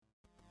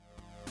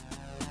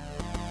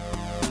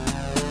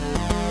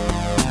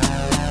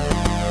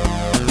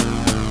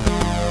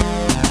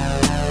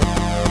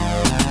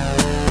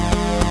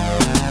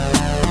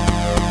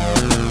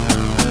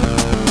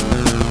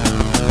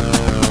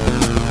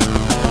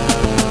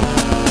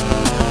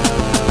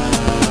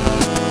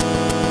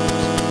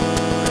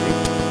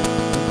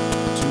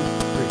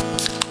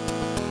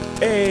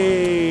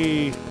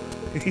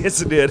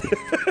Yes, it did.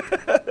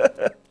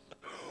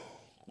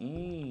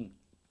 And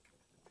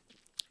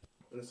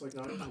it's like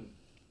not even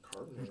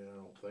carbonated, I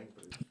don't think.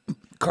 But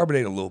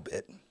Carbonate a little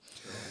bit.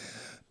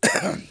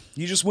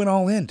 You just went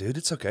all in, dude.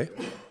 It's okay.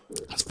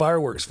 It's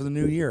fireworks for the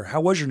new year.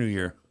 How was your new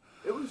year?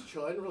 it was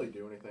chill. I didn't really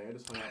do anything. I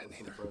just hung out with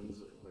some friends.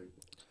 Like,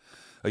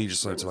 Oh, you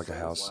just went to it was like a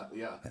someone's house.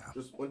 yeah,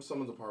 just went to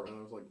someone's apartment.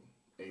 There was like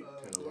 8,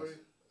 10 of us.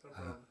 No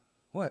problem.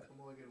 What?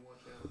 I'm only getting one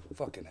channel.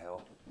 Fucking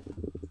hell.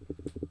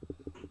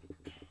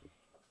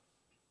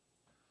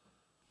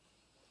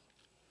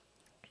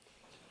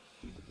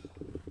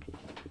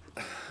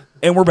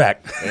 And we're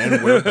back.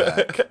 And we're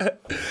back.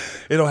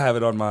 It'll have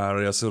it on my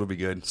audio, so it'll be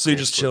good. So you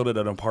just chilled at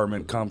an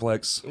apartment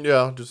complex?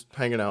 Yeah, just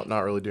hanging out,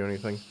 not really doing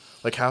anything.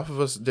 Like half of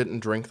us didn't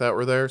drink that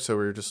were there, so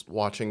we were just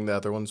watching the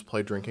other ones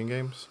play drinking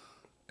games.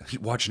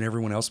 Watching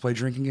everyone else play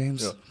drinking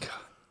games? Yeah.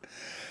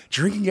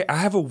 God. I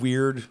have a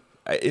weird...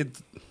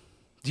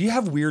 Do you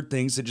have weird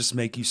things that just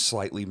make you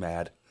slightly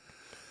mad?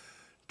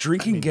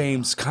 Drinking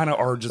games kind of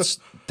are just...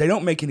 They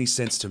don't make any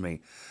sense to me.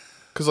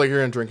 Because like you're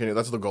gonna drink it,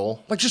 that's the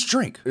goal. Like, just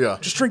drink. Yeah.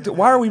 Just drink.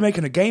 Why are we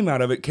making a game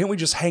out of it? Can't we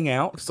just hang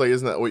out? It's like,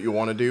 isn't that what you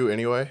want to do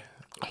anyway?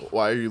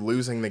 Why are you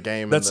losing the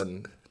game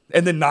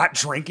and then not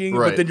drinking, but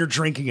Right. then you're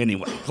drinking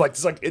anyway. Like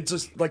it's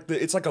just like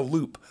it's like a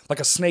loop,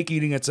 like a snake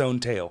eating its own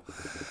tail.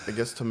 I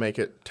guess to make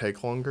it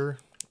take longer?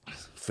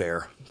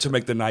 Fair to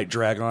make the night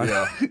drag on.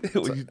 Yeah.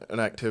 It's an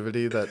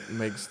activity that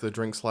makes the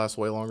drinks last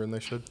way longer than they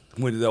should.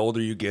 When the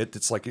older you get,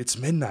 it's like it's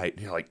midnight.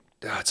 And you're like,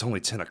 it's only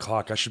 10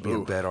 o'clock. I should be in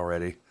Ooh. bed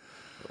already.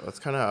 That's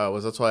kind of how it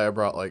was. That's why I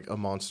brought like a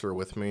Monster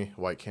with me,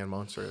 White Can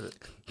Monster.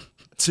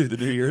 To the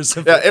New Year's,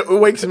 Yeah, it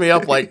wakes me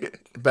up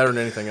like better than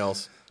anything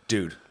else.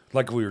 dude.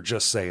 Like we were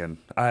just saying,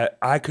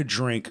 I could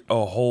drink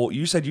a whole.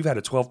 You said you've had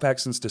a 12-pack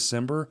since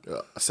December.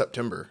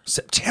 September.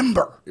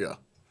 September. Yeah.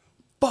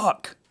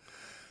 Fuck.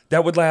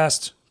 That would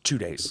last 2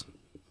 days.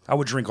 I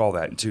would drink all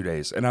that in 2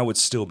 days, and I would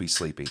still be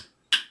sleepy.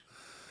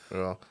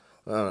 Well,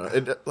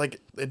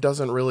 it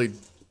doesn't really.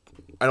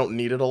 I don't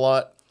need it a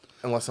lot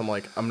unless I'm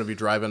like I'm gonna be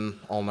driving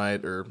all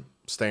night or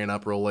staying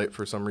up real late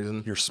for some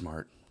reason. You're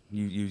smart.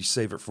 You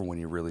save it for when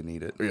you really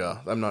need it. Yeah,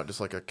 I'm not just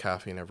like a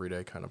caffeine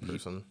everyday kind of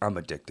person. I'm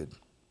addicted.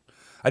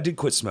 I did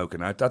quit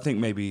smoking. I think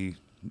maybe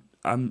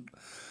I'm.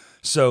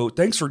 So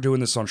thanks for doing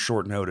this on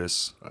short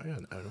notice. Oh, yeah,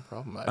 no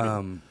problem.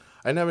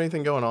 I didn't have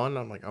anything going on.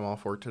 I'm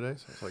off work today,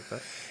 so it's like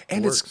that.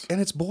 And works.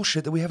 it's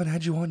bullshit that we haven't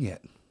had you on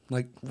yet.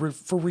 Like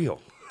for real.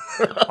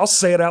 I'll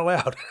say it out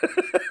loud.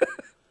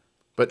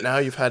 But now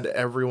you've had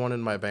everyone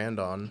in my band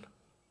on.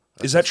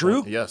 Is that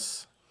true?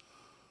 Yes.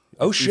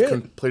 Oh You've shit.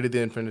 completed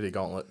the Infinity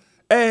Gauntlet.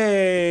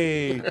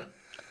 Hey.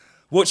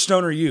 What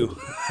stone are you?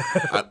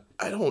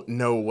 I don't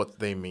know what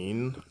they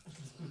mean.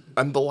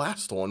 I'm the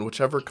last one,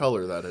 whichever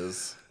color that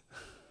is.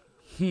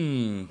 I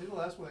think the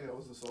last one I got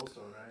was the Soul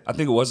Stone, right? I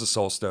think it was a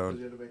soul You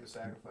stone. had to make a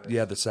sacrifice.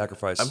 Yeah, the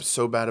sacrifice. I'm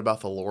so bad about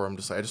the lore. I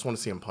just want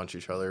to see them punch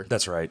each other.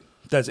 That's right.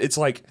 It's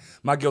like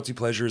my guilty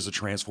pleasure is the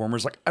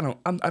Transformers. Like I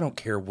don't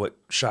care what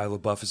Shia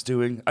LaBeouf is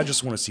doing. I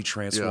just want to see Yeah,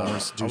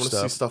 Transformers I do want to see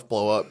stuff. stuff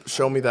blow up.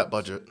 Show me that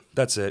budget.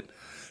 That's it.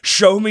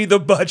 Show me the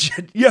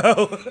budget, yo.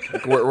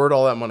 Like, where'd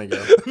all that money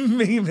go?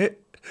 Meme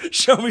it.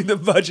 Show me the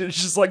budget.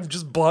 It's just like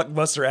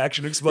blockbuster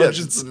action Yeah,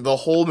 explosions. the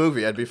whole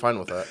movie, I'd be fine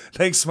with that.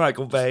 Thanks,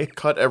 Michael Bay.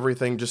 Cut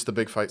everything, just the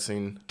big fight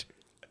scene.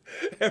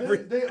 They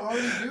already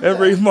do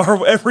Every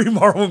that.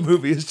 Marvel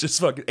movie is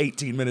just fucking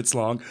 18 minutes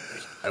long.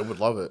 I would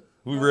love it.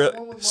 We That were one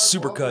with Mark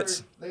super Wahlberg,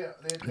 cuts. They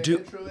Do-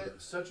 intro it,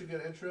 such a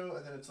good intro,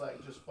 and then it's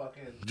like just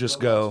fucking.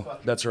 Just robots go.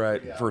 fucking That's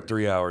right. 3 For hours.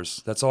 3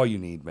 hours. That's all you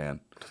need, man.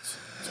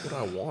 That's what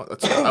I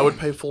want. I would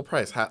pay full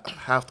price.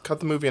 Half, cut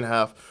the movie in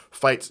half.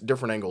 Fights,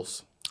 different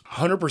angles.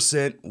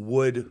 100%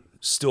 would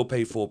still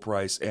pay full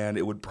price, and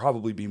it would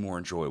probably be more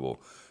enjoyable.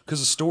 Because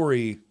the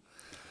story,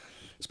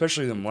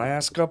 especially them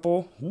last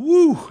couple,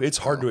 woo, it's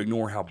hard to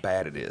ignore how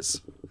bad it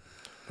is.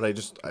 But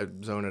I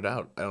zone it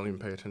out. I don't even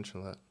pay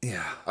attention to that.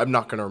 Yeah. I'm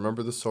not going to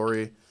remember the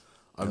story.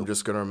 I'm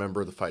just going to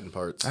remember the fighting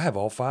parts. I have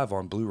all 5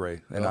 on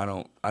Blu-ray, and I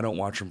don't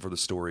watch them for the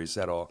stories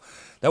at all.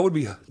 That would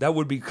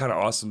be kind of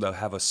awesome to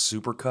have a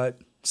supercut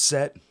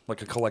set,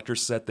 like a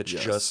collector's set that's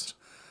Yes.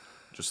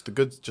 Just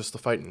the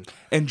fighting.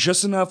 and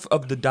just enough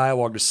of the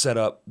dialogue to set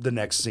up the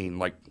next scene,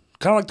 like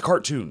kind of like the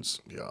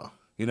cartoons, Yeah.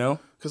 you know?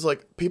 Because,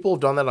 like, people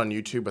have done that on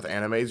YouTube with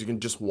animes. You can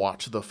just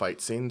watch the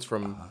fight scenes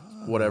from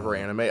whatever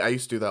anime. I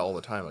used to do that all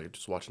the time. Like,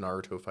 just watch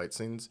Naruto fight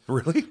scenes.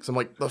 Really? Because I'm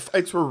like, the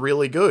fights were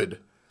really good.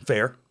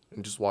 Fair.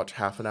 And just watch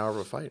half an hour of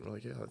a fight. And we're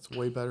like, yeah, that's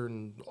way better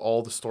than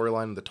all the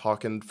storyline, the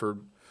talking for,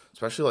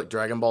 especially like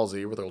Dragon Ball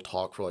Z, where they'll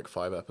talk for like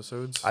 5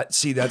 episodes.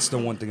 See, that's the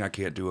one thing I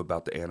can't do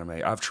about the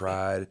anime. I've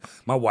tried.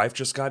 My wife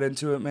just got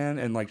into it, man,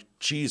 and like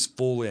she's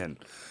full in.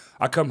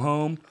 I come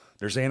home,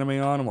 there's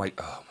anime on. I'm like,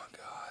 oh my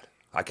god,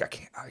 I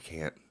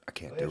can't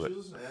Yeah, do she it. was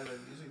listening to anime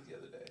music the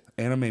other day.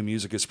 Anime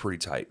music is pretty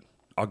tight.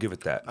 I'll give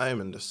it that. I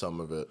am into some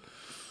of it.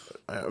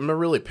 I'm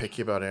really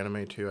picky about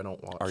anime too. I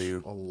don't watch Are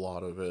you? a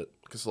lot of it.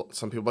 Because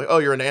some people are like, oh,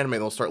 you're an anime.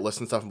 They'll start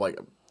listing stuff. I'm like,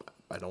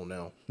 I don't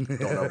know.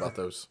 Don't know about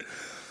those.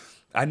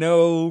 I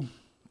know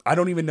I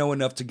don't even know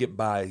enough to get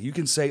by. You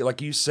can say,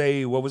 like you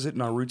say, what was it,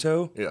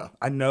 Naruto? Yeah.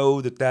 I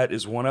know that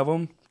is one of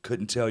them.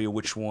 Couldn't tell you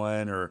which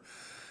one, or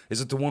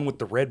is it the one with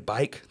the red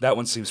bike? That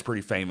one seems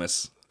pretty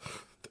famous.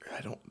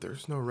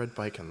 There's no red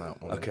bike in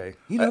that one. Okay.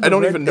 I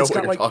don't even know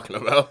what you're talking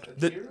about.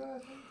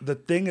 The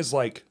thing is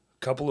like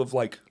a couple of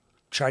like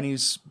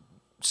Chinese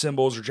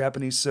symbols or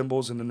Japanese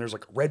symbols, and then there's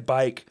like a red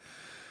bike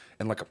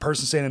and like a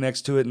person standing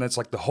next to it, and that's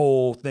like the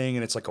whole thing,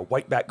 and it's like a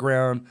white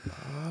background.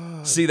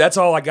 See, that's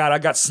all I got. I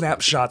got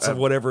snapshots of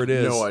whatever it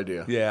is. No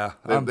idea. Yeah.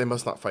 They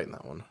must not fight in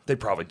that one. They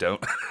probably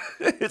don't.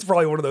 It's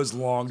probably one of those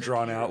long,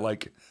 drawn out,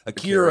 like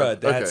Akira.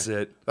 That's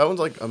Okay. it. That one's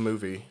like a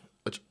movie.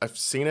 Which I've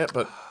seen it,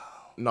 but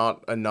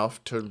not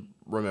enough to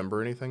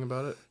remember anything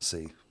about it.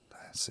 See.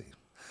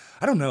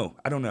 I don't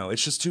know.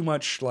 It's just too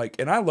much like,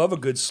 and I love a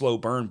good slow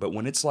burn, but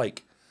when it's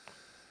like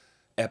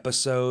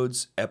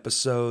episodes, and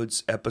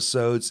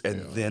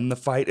then the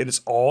fight, and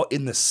it's all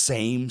in the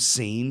same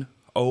scene.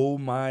 Oh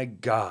my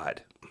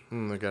God.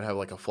 They gotta have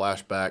like a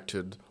flashback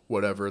to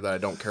whatever that I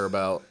don't care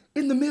about.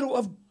 In the middle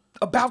of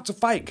about to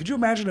fight. Could you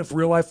imagine if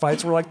real life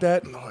fights were like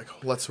that? Like,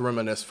 let's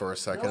reminisce for a No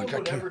second. one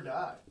would ever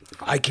die.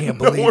 I can't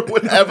No believe. one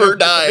would ever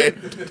die.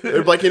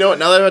 They're like, you know what?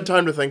 Now that I've had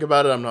time to think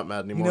about it, I'm not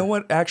mad anymore. You know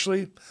what?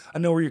 Actually, I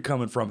know where you're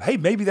coming from. Hey,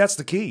 maybe that's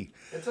the key.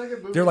 It's like a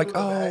movie They're like,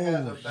 where the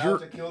bad "Oh, guy's you're-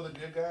 about to kill the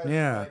good guy.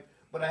 Yeah. Like,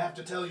 but I have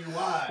to tell you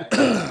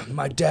why.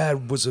 My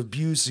dad was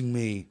abusing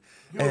me,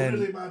 You're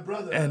really my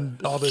brother.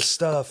 and all this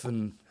stuff,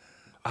 and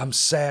I'm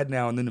sad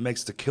now. And then it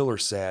makes the killer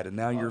sad, and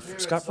now My you're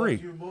parents scot loved free.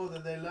 you more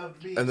than they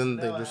loved me, And then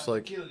so they now I just have to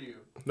like- kill you.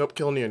 Nope,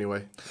 killing you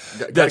anyway.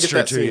 Gotta That's get true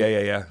that too.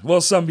 scene. Yeah.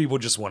 Well, some people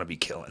just want to be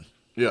killing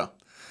Yeah.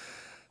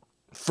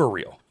 for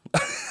real.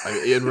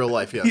 In real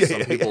life, yes. Yeah, Some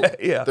yeah, people,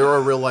 yeah. There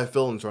are real life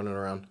villains running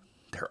around.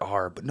 There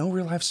are, but no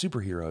real life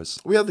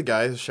superheroes. We had the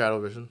guy, Shadow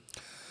Vision.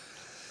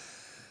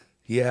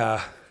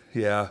 Yeah.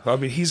 I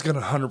mean, he's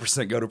gonna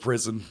 100% go to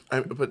prison.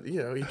 But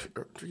you know,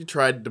 he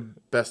tried the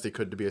best he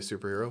could to be a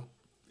superhero.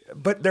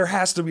 But there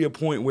has to be a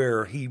point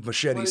where he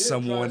machetes Well, he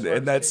someone, tries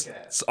and to that's kick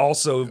ass. it's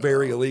also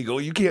very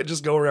illegal. You can't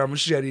just go around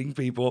macheting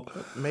people.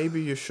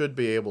 Maybe you should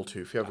be able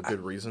to if you have a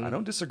good reason. I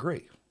don't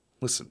disagree.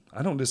 Listen,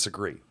 I don't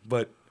disagree,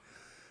 but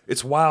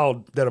it's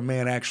wild that a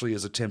man actually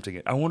is attempting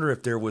it. I wonder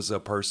if there was a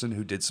person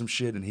who did some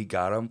shit and he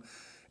got him,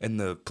 and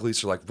the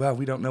police are like, "Well,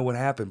 we don't know what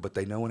happened, but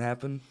they know what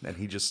happened," and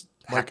he just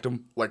hacked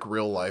him. Like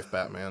real life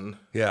Batman.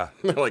 Yeah,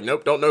 They're like,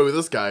 nope, don't know who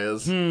this guy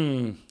is.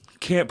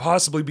 can't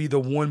possibly be the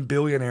one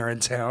billionaire in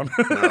town.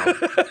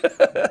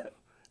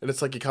 And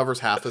it's like he covers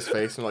half his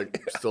face and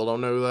like still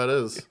don't know who that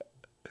is.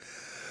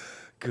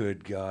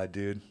 Good God,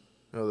 dude.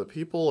 You know, the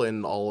people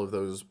in all of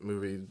those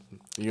movie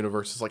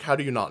universes, like, how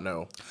do you not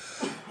know?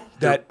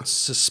 That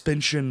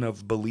suspension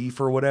of belief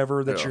or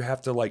whatever that Yeah. you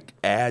have to like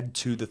add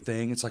to the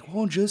thing. It's like,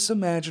 well, just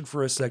imagine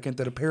for a second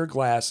that a pair of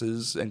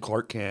glasses and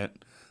Clark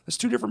Kent, that's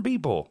two different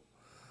people.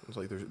 It's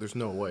like there's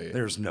no way.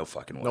 There's no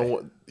fucking way.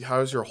 No,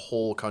 how is your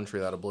whole country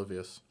that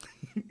oblivious?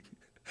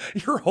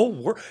 Your whole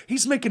world.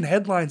 He's making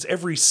headlines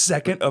every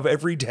second of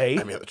every day.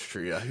 I mean, that's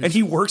true. Yeah, and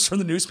he works for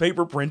the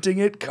newspaper printing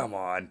it? Come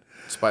on.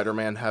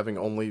 Spider-Man having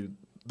only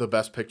the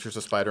best pictures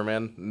of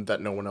Spider-Man that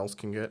no one else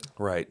can get.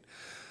 Right.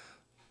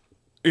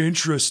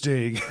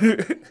 Interesting.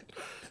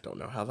 Don't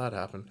know how that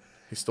happened.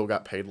 He still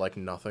got paid like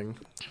nothing.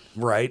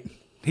 Right.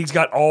 He's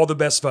got all the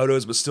best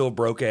photos, but still a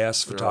broke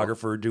ass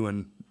photographer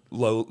doing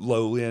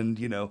low end,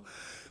 you know.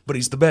 But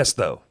he's the best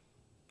though.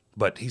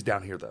 But he's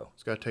down here though.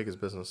 He's got to take his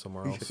business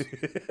somewhere else.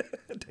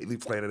 Daily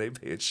Planet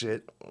ain't paying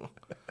shit.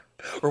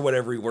 Or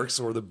whatever he works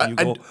for, the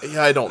Bugle.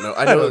 I don't know.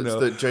 I know don't it's know.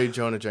 the J.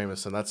 Jonah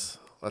Jameson. That's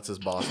his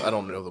boss. I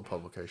don't know the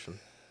publication.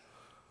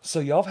 So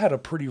y'all have had a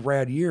pretty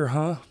rad year,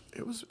 huh?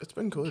 It's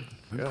been good.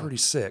 Yeah. Pretty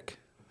sick.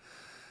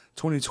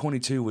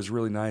 2022 was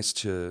really nice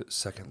to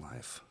Second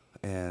Life.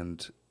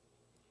 And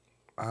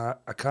I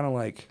kind of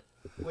like,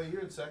 Wait,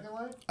 you're in Second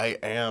Life? I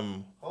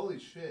am. Holy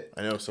shit.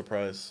 I know.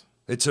 Surprise.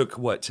 it took,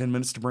 what, 10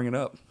 minutes to bring it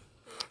up?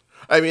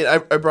 I mean, I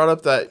brought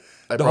up that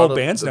The whole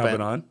band's now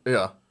been on.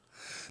 Yeah.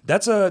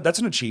 That's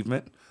an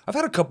achievement. I've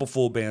had a couple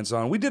full bands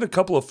on. We did a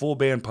couple of full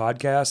band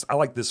podcasts. I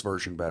like this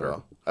version better. Yeah.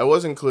 I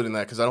was including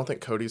that because I don't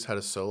think Cody's had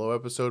a solo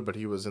episode, but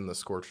he was in the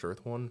Scorched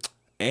Earth one.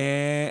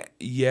 And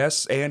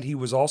yes, and he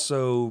was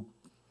also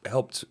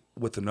helped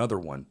with another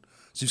one.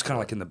 So he's kind of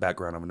like in the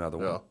background of another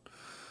Yeah. one.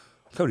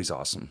 Cody's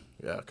awesome.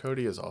 Yeah,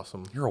 Cody is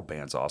awesome. Your whole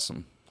band's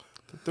awesome.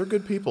 They're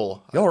good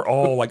people. Y'all are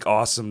all like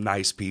awesome,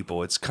 nice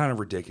people. It's kind of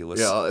ridiculous.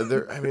 Yeah,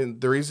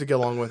 they're easy to get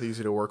along with,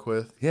 easy to work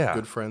with. Yeah.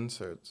 Good friends.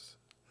 So it's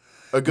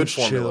a good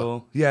formula.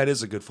 Chill. Yeah, it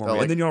is a good formula.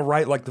 like- and then y'all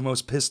write like the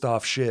most pissed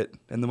off shit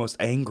and the most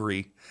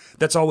angry.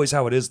 That's always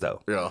how it is,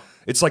 though. Yeah.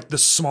 It's like the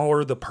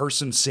smaller the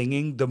person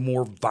singing, the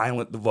more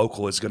violent the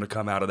vocal is going to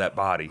come out of that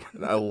body.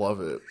 And I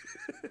love it.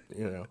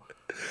 You know.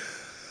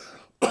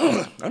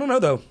 I don't know,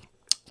 though.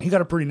 You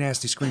got a pretty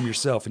nasty scream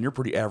yourself, and you're a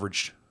pretty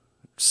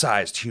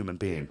average-sized human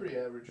being. Pretty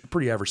average.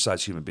 Pretty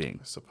average-sized human being.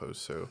 I suppose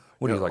so.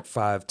 What are you, like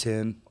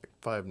 5'10",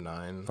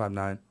 5'9"?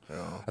 5'9"?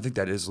 Yeah. I think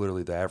that is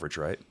literally the average,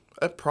 right?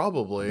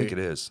 Probably. I think it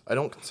is. I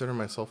don't consider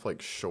myself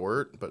like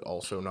short, but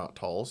also not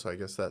tall, so I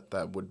guess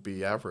that would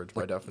be average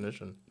by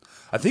definition.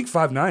 I think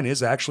 5'9"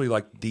 is actually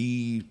like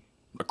the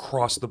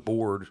across the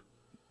board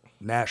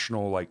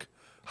national like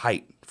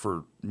height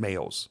for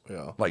males.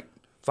 Yeah. Like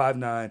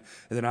 5'9", and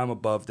then I'm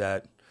above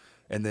that,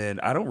 and then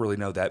I don't really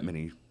know that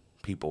many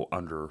people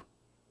under.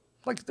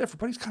 Like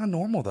everybody's kind of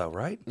normal though,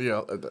 right?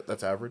 Yeah,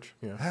 that's average.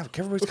 Yeah.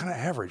 Everybody's kind of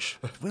average.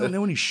 We don't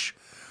know any.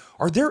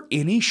 Are there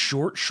any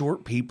short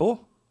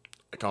people?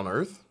 Like on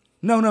Earth?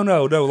 No.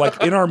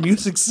 Like in our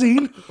music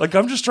scene. Like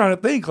I'm just trying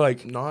to think.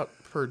 Like Not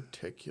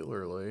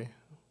particularly.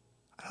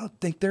 I don't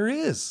think there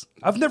is.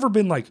 I've never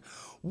been like,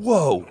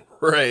 whoa.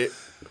 Right.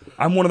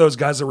 I'm one of those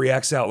guys that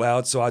reacts out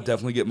loud, so I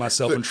definitely get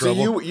myself in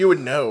trouble. So you would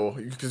know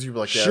because you'd be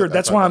like, yeah, Sure,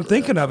 that's why I'm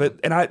thinking that. of it.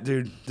 And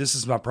dude, this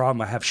is my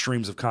problem. I have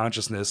streams of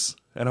consciousness,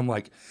 and I'm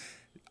like,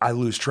 I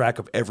lose track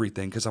of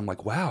everything because I'm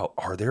like, wow,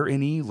 are there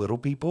any little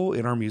people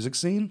in our music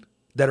scene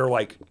that are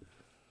like,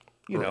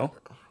 you know,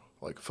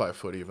 like 5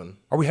 foot even?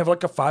 are we have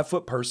like a 5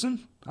 foot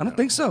person? I don't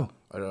think so.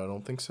 I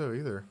don't think so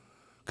either.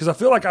 Because I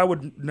feel like I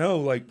would know,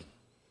 like,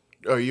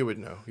 Oh, you would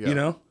know. Yeah. you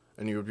know,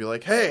 And you would be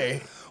like,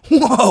 hey.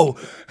 whoa,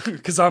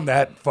 because I'm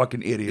that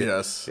fucking idiot.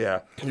 Yes.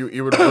 Yeah.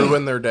 You would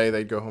ruin their day.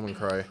 They'd go home and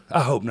cry. I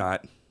hope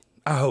not.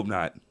 Oh,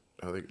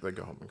 they'd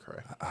go home and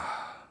cry.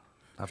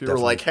 If you were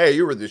definitely- like, hey,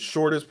 you were the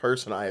shortest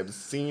person I have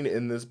seen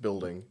in this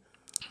building.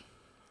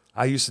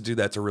 I used to do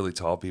that to really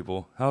tall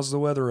people. How's the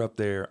weather up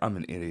there? I'm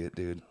an idiot,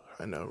 dude.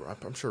 I know, Rob.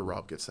 I'm sure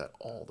Rob gets that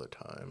all the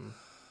time.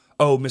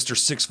 Oh, Mr.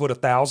 6 foot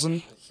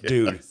 1,000?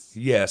 Dude,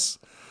 yes.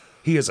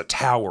 He is a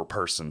tower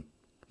person.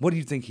 What do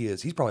you think he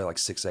is? He's probably like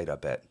 6'8", I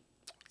bet.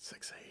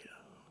 6'8",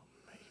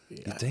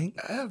 maybe. You think?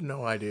 I have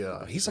no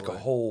idea. He's like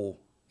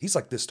he's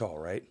like this tall,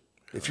 right?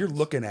 If you're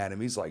looking at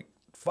him, he's like,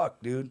 fuck,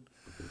 dude.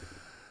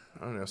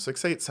 I don't know.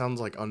 6'8"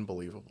 sounds like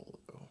unbelievable,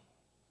 though.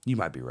 You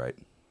might be right.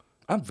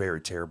 I'm very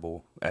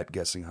terrible at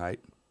guessing height.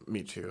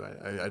 Me too.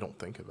 I don't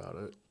think about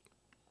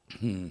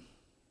it.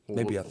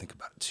 Maybe I think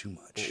about it too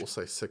much. We'll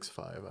say 6'5".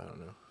 I don't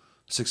know.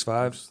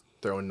 6'5"?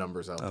 Throwing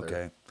numbers out there.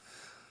 Okay.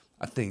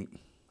 I think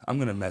I'm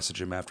going to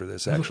message him after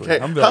this, actually. Okay,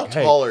 I'm gonna be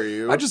how tall are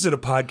you? I just did a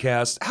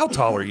podcast. How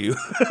tall are you?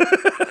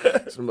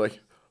 So I'm like,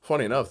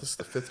 funny enough, this is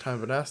the 5th time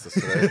I've been asked this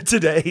today.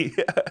 Today,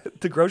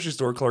 the grocery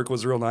store clerk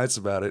was real nice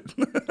about it.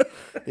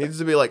 He needs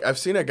to be like, I've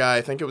seen a guy,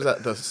 I think it was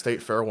at the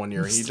state fair one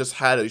year, he just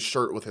had a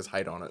shirt with his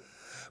height on it.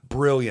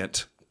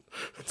 Brilliant.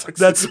 It's like,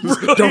 That's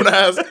brilliant. don't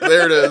ask.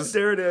 There it is.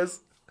 There it is.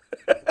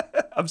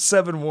 I'm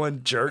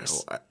 7'1",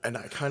 jerks. And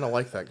I kind of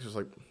like that because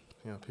like,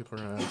 yeah, people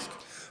are gonna ask.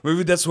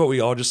 Maybe that's what we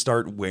all just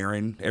start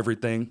wearing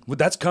everything. Well,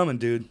 that's coming,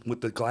 dude.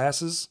 With the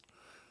glasses,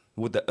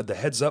 with the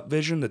heads up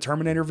vision, the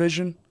Terminator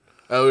vision.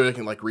 Oh, they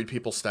can like read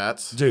people's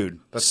stats,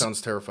 Dude, That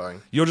sounds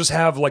terrifying. you'll just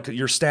have like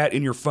your stat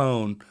in your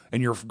phone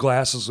and your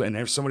glasses, and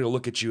if somebody will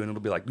look at you and it'll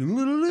be like,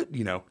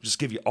 you know, just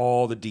give you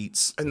all the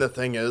deets. And the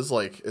thing is,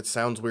 like, it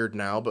sounds weird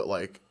now, but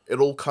like,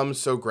 it'll come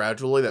so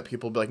gradually that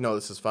people will be like, no,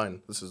 this is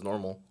fine. This is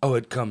normal. Oh,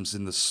 it comes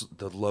in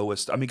the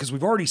lowest. I mean, because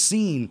we've already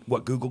seen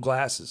what Google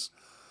Glass is,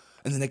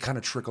 and then they kind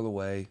of trickle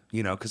away,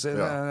 you know, because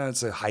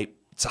it's a hype.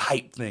 It's a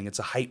hype thing. It's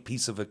a hype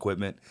piece of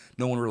equipment.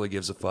 No one really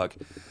gives a fuck.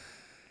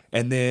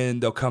 And then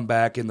they'll come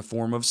back in the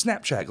form of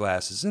Snapchat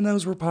glasses, and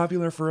those were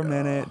popular for a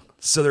minute.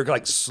 So they're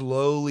like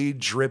slowly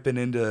dripping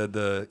into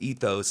the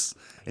ethos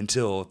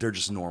until they're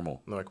just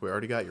normal. And they're like, we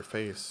already got your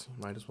face.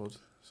 Might as well just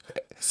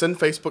send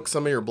Facebook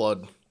some of your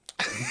blood.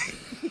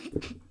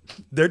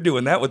 They're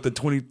doing that with the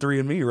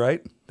 23andMe,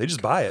 right? They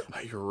just buy it. Oh,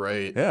 you're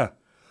right. Yeah.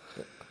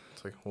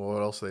 It's like, well,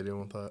 what else are they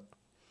doing with that?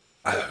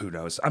 Who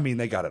knows? I mean,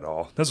 they got it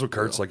all. That's what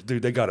Kurt's like,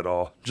 dude, they got it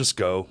all. Just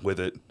go with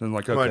it. And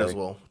like, okay. Might as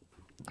well.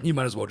 You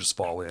might as well just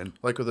fall in.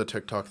 Like with the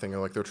TikTok thing, they're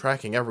like, they're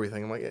tracking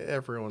everything. I'm like,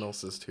 everyone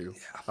else is too.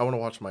 Yeah. I want to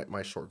watch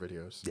my short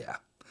videos. Yeah.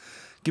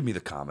 Give me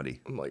the comedy.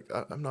 I'm like,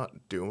 I'm not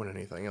doing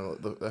anything.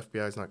 The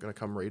FBI's not going to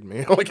come raid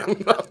me. Like,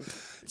 I'm not.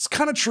 It's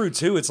kind of true,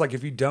 too. It's like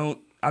if you don't,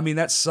 I mean,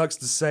 that sucks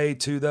to say,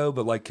 too, though,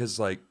 but like, because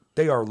like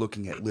they are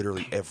looking at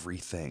literally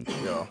everything.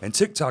 Yeah. And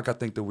TikTok, I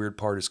think the weird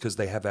part is because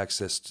they have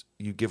access,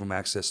 you give them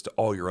access to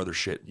all your other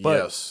shit. But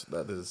Yes,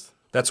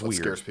 that's what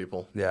weird. scares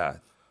people. Yeah.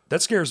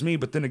 That scares me,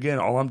 but then again,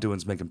 all I'm doing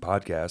is making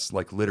podcasts.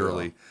 Like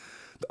literally,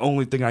 the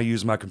only thing I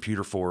use my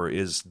computer for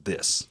is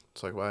this.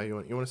 It's like, wow, you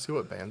want to see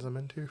what bands I'm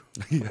into?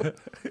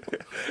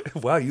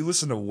 Wow, you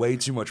listen to way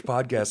too much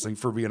podcasting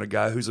for being a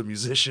guy who's a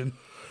musician.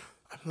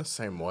 I'm the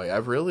same way.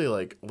 I've really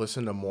like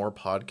listened to more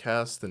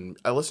podcasts than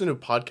I listen to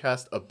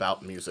podcasts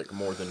about music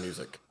more than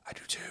music. I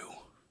do too.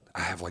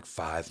 I have like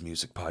 5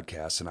 music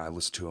podcasts, and I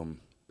listen to them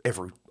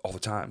all the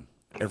time,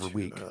 every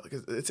week.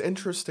 It's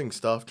interesting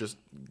stuff, just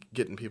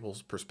getting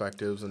people's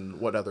perspectives and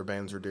what other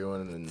bands are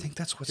doing, and I think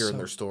that's what's hearing so-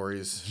 their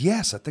stories.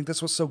 Yes, I think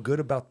that's what's so good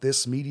about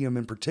this medium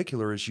in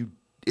particular is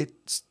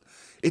it's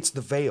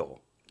the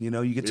veil. You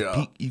know, you get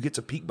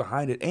to peek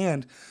behind it,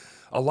 and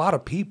a lot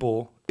of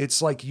people,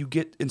 it's like you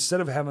get,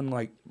 instead of having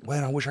like,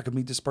 man, I wish I could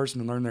meet this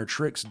person and learn their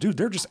tricks. Dude,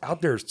 they're just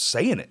out there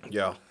saying it.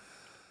 Yeah.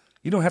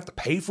 You don't have to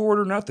pay for it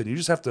or nothing. You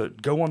just have to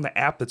go on the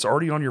app that's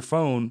already on your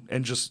phone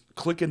and just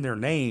click in their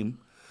name,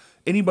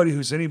 Anybody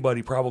who's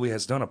anybody probably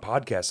has done a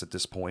podcast at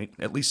this point,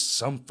 at least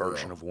some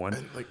version of one.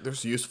 And, like,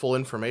 there's useful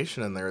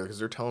information in there because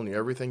they're telling you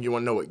everything. You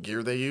want to know what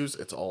gear they use?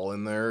 It's all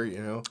in there, you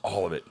know?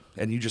 All of it.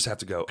 And you just have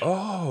to go,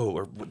 oh,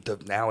 or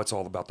now it's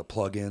all about the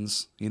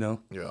plugins, you know?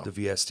 Yeah. The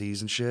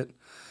VSTs and shit.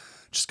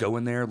 Just go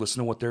in there, listen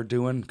to what they're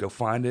doing, go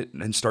find it,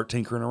 and start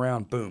tinkering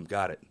around. Boom,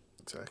 got it.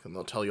 Exactly. And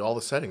they'll tell you all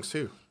the settings,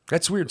 too.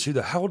 That's weird, too.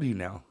 How old are you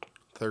now?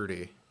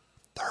 30.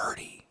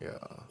 30. Yeah.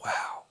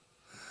 Wow.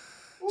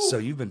 So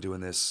you've been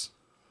doing this.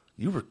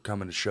 You were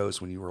coming to shows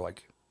when you were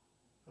like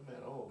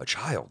a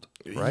child,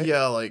 right?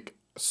 Yeah, like,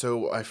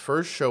 so my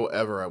first show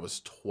ever, I was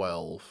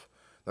 12.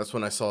 That's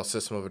when I saw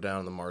System of a Down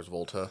and the Mars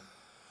Volta.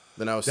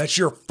 Then I was... That's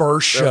your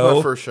first That was show?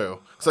 my first show.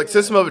 It's like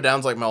System of a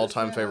Down's like my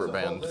all-time favorite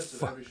band.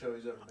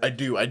 I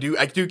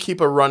do keep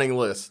a running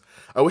list.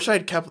 I wish I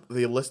had kept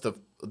the list of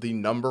the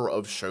number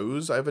of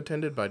shows I've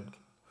attended, but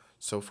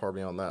so far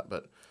beyond that.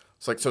 But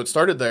it's like, so it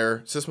started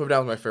there. System of a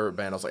Down was my favorite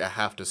band. I was like, I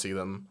have to see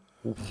them.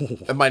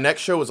 And my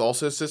next show was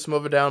also System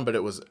of a Down, but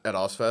it was at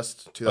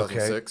Ozfest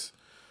 2006.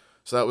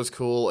 So that was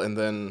cool. And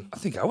then I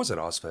think I was at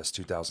Ozfest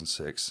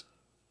 2006.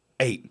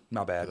 8,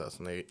 not bad.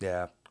 2008.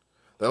 Yeah.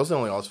 That was the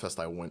only Ozfest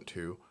I went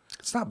to.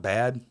 It's not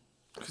bad.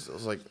 Because it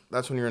was like,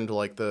 that's when you're into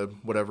like the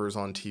whatever's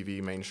on TV,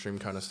 mainstream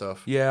kind of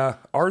stuff. Yeah,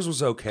 ours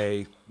was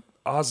okay.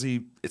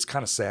 Ozzy, it's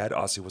kind of sad.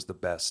 Ozzy was the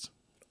best.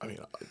 I mean,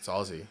 it's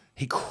Ozzy.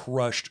 He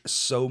crushed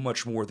so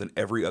much more than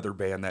every other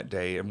band that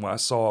day. And when I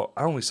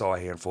only saw a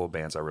handful of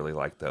bands I really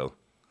liked, though.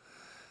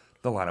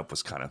 The lineup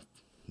was kind of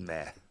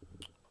meh.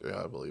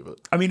 Yeah, I believe it.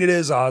 I mean, it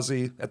is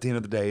Ozzy. At the end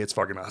of the day, it's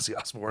fucking Ozzy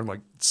Osbourne.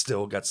 Like,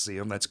 still got to see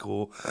him. That's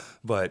cool.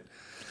 But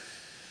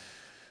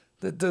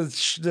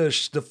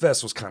the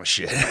fest was kind of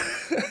shit.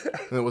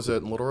 And it was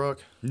at Little Rock?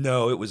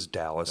 No, it was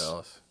Dallas.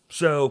 Dallas.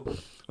 So I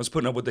was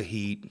putting up with the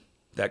heat,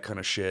 that kind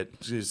of shit.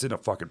 It's in a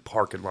fucking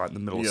parking lot in the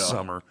middle of Yeah.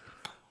 summer.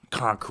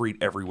 Concrete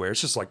everywhere.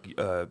 It's just like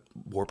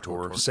Warped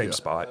Tour, same yeah.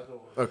 spot.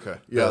 Okay.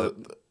 Yeah,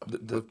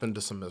 we've been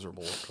to some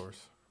miserable tours.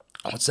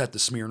 What's that? The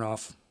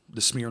Smirnoff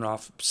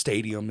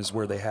Stadium is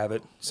where they have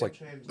it. It's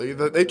like,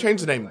 They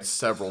changed the name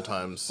several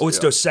times. oh, it's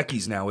yeah. Dos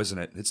Equis now, isn't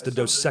it? It's the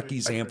Dos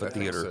Equis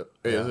Amphitheater.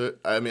 Is it?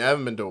 I mean, I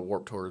haven't been to a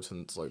Warped Tour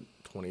since like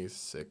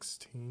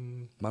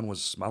 2016. My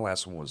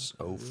last one was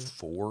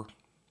 04.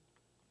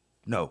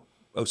 No,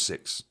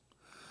 06.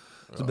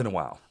 It's been a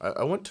while.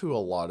 I went to a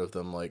lot of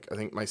them. Like, I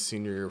think my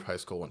senior year of high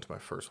school went to my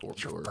first Warped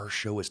Tour. First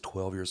show was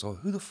 12 years old.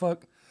 Who the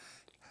fuck?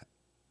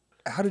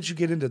 How did you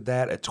get into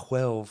that at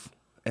 12?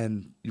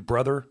 And your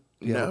brother?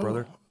 You have a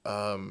brother?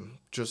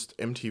 Just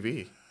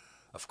MTV.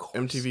 Of course.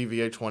 MTV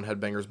VH1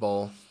 Headbangers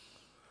Ball.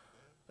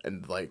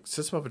 And like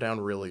System of a Down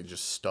really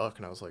just stuck,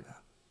 and I was like,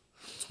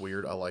 it's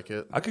weird. I like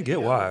it. I could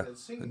get why.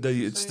 Yeah.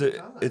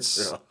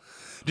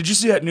 Did you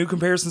see that new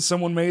comparison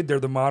someone made? They're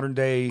the modern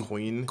day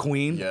Queen.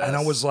 And I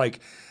Yes. was like,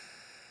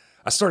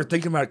 I started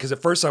thinking about it because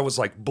at first I was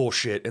like,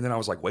 bullshit. And then I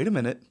was like, wait a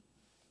minute.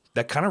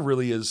 That kind of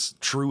really is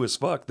true as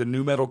fuck. The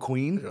new metal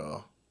Queen.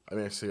 Yeah. I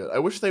mean, I see it. I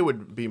wish they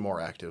would be more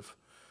active.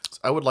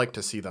 I would like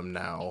to see them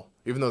now,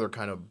 even though they're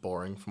kind of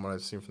boring from what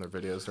I've seen from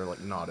their videos. They're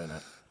like not in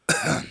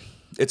it.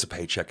 It's a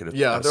paycheck at a,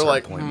 Yeah, at a they're certain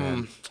like, point,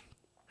 man.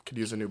 could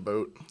use a new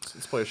boat.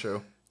 Let's play a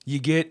show. You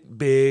get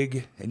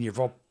big and you're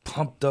all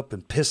pumped up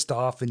and pissed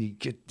off and you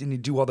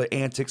do all the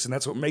antics and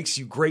that's what makes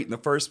you great in the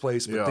first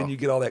place. But Yeah. then you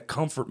get all that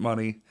comfort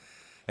money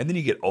and then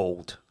you get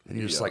old and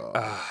you're just like,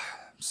 Yeah.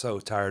 I'm so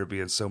tired of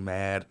being so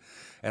mad.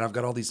 And I've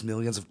got all these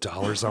millions of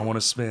dollars I want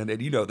to spend.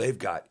 And they've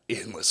got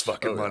endless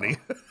fucking money.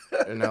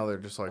 And now they're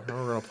just like, oh,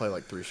 we're going to play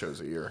like 3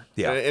 shows a year.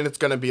 Yeah. And it's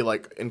going to be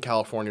like in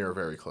California or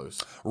very close.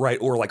 Right.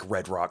 Or like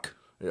Red Rock.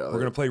 Yeah, We're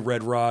going to play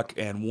Red Rock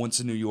and once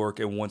in New York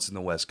and once in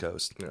the West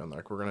Coast. Yeah, and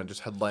like we're going to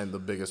just headline the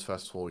biggest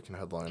festival we can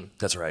headline.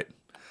 That's right.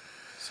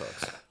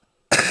 Sucks.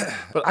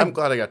 But I'm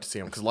glad I got to see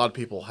them because a lot of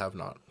people have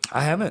not.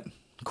 I haven't.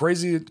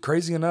 Crazy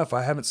enough,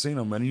 I haven't seen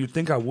them. And you'd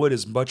think I would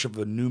as much of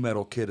a new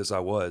metal kid as I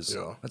was.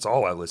 Yeah. That's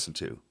all I listened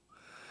to.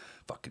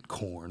 Fucking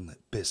Korn,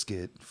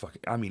 Biscuit,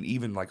 fucking. I mean,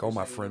 even like all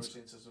my friends.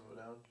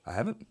 I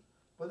haven't.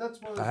 But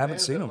that's one of I the haven't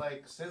bands seen that, them.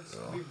 like, since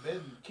we've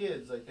been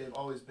kids, like, they've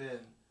always been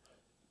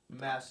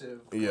massive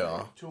Yeah.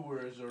 like,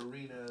 tours or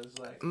arenas.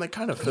 Like, And they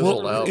kind of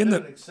fizzled out. in the-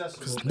 an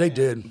accessible They band.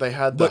 did. They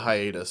had the But-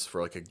 hiatus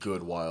for like a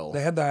good while.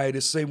 They had the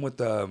hiatus. Same with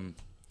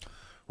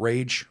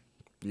Rage.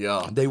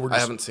 Yeah. They were I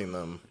just- haven't seen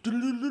them.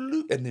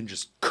 And then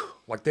just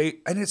like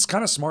and it's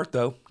kind of smart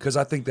though, because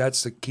I think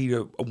that's the key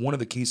to one of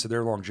the keys to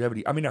their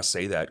longevity. I mean, I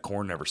say that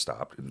Korn never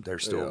stopped, and they're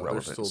still Yeah,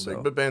 relevant. they're still so.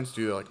 big. But bands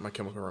do like My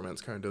Chemical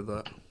Romance kind of did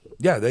that.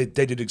 Yeah, they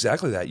did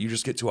exactly that. You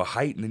just get to a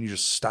height and then you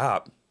just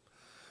stop,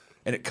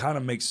 and it kind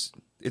of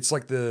it's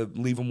like the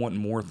leave them wanting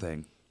more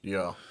thing.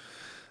 Yeah.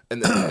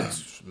 And then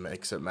it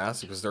makes it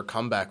massive because their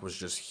comeback was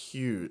just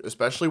huge,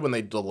 especially when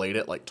they delayed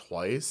it like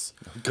twice.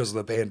 Because of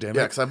the pandemic.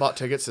 Yeah, because I bought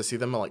tickets to see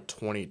them in like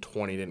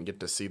 2020, didn't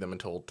get to see them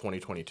until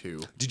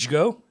 2022. Did you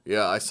go?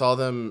 Yeah, I saw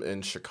them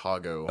in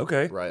Chicago.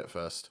 Okay. Riot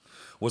Fest.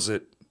 Was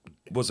it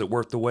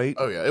worth the wait?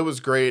 Oh yeah, it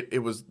was great.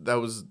 That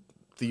was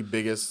the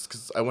biggest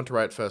because I went to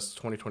Riot Fest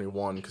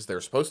 2021 because they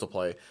were supposed to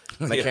play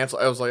and they Yeah.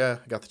 canceled. I was like, I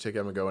got the ticket.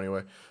 I'm gonna go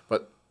anyway.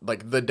 But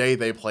like the day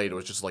they played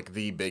was just like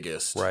the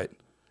biggest. Right.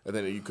 And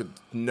then you could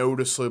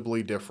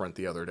noticeably different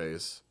the other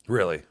days.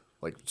 Really?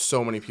 Like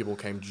so many people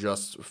came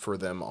just for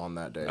them on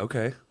that day.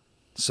 Okay.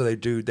 So they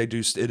do,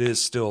 it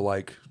is still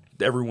like,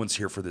 everyone's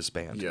here for this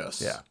band.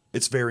 Yes. Yeah.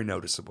 It's very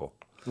noticeable.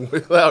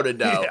 Without a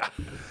doubt. Yeah.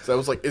 So I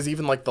was like, is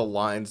even like the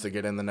lines to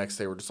get in the next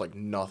day were just like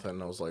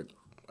nothing. I was like,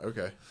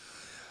 okay.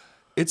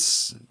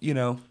 It's, you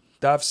know,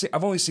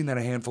 I've only seen that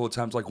a handful of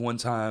times. Like one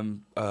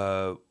time,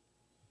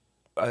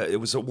 it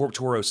was at Warped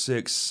Tour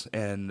 06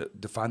 and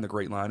Define the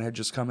Great Line had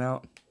just come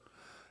out.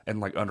 And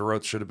like Under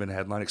Oath should have been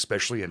headline,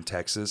 especially in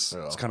Texas.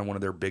 Yeah. It's kind of one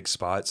of their big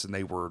spots, and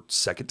they were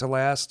second to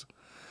last.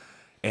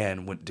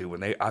 And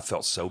I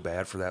felt so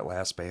bad for that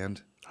last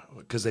band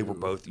because they were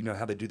both, you know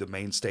how they do the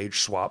main stage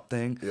swap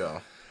thing?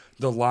 Yeah.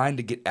 The line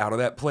to get out of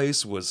that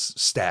place was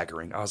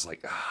staggering. I was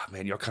like,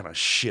 man, y'all kind of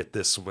shit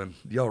this one.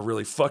 Y'all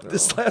really fucked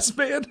this last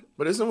band.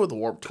 But isn't with the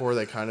Warped Tour,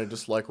 they kind of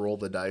just like roll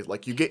the dice.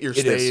 Like you get your It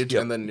is, stage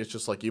yep. and then it's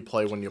just like you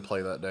play when you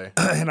play that day.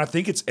 And I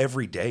think it's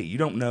every day. You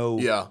don't know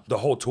the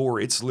whole tour.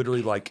 It's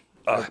literally like,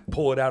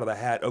 pull it out of the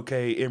hat.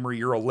 Okay, Emery,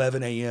 you're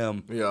 11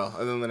 a.m. Yeah.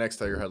 And then the next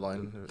day you're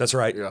headline. That's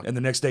right. Yeah. And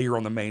the next day you're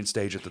on the main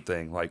stage at the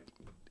thing. Like,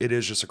 it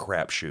is just a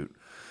crapshoot.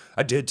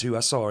 I did too. I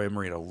saw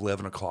Emery at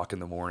 11 o'clock in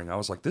the morning. I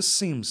was like, this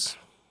seems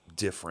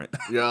different.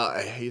 Yeah,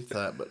 I hate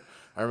that. But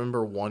I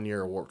remember one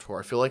year at Warped Tour.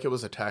 I feel like it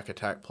was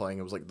Attack playing.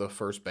 It was like the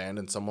first band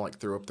and someone like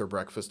threw up their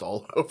breakfast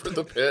all over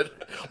the pit.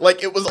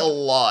 Like it was a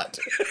lot.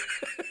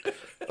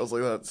 I was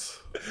like, that's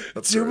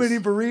Too gross.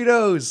 many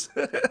burritos.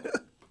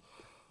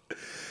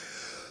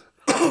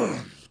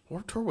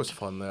 Warped Tour was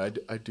fun though.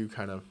 I do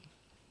kind of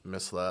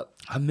miss that.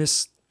 I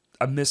miss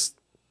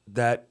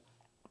that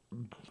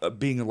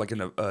being like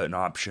an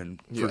option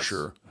for Yes.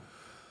 sure.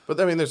 But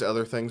I mean, there's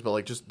other things, but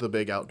like just the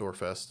big outdoor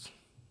fest.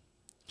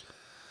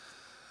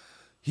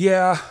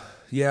 Yeah.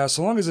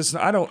 So long as it's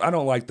not, I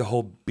don't like the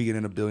whole being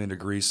in a billion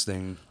degrees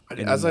thing.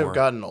 As I've anymore.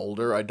 gotten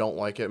older, I don't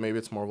like it. Maybe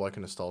it's more of like a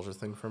nostalgia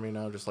thing for me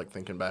now, just like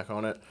thinking back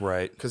on it.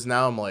 Right. Because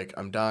now I'm like,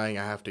 I'm dying.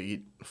 I have to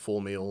eat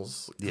full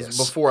meals. 'Cause Yes.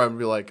 Before I'd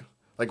be like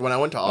when I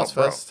went to bro.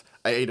 Ozfest,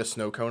 I ate a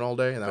snow cone all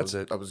day, and That's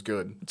it. I was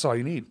good. That's all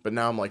you need. But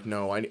now I'm like,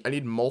 no, I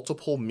need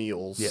multiple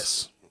meals.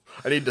 Yes.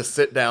 I need to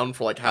sit down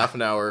for like half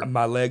an hour.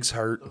 My legs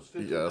hurt.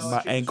 Yes.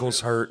 My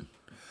ankles hurt.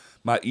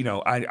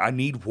 I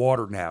need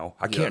water now.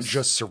 I can't Yes.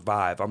 just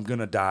survive. I'm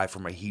gonna die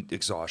from a heat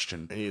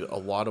exhaustion. I need a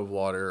lot of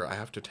water. I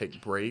have to take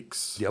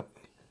breaks. Yep.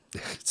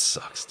 It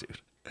sucks, dude.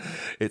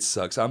 It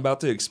sucks. I'm about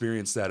to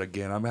experience that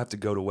again. I'm gonna have to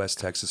go to West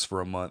Texas for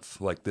a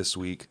month, like this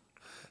week.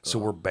 So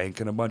we're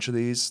banking a bunch of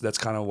these. That's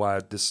kind of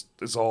why this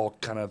is all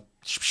kind of.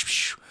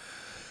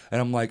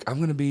 And I'm like,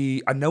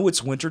 I know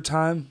it's winter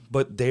time,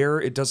 but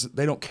they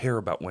don't care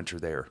about winter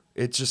there.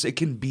 It's just, it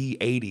can be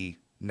 80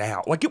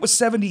 now. Like it was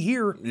 70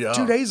 here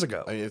 2 days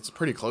ago. I mean, it's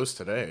pretty close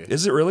today.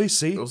 Is it really?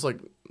 See? It was like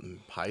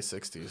high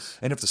 60s.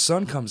 And if the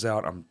sun comes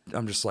out,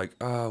 I'm just like,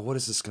 what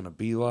is this going to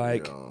be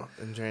like? Yeah.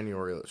 In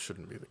January, that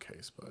shouldn't be the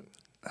case, but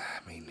I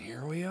mean,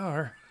 here we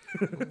are.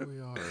 here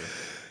we are.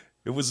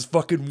 It was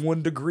fucking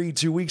 1 degree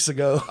 2 weeks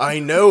ago. I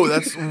know,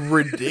 that's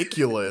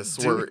ridiculous.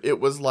 Where it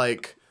was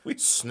like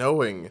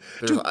snowing.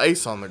 There's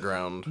ice on the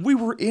ground. We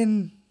were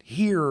in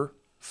here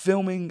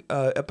filming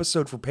an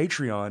episode for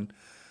Patreon,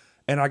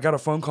 and I got a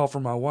phone call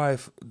from my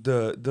wife.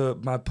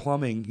 My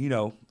plumbing,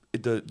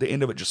 the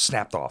end of it just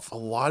snapped off. A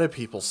lot of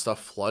people's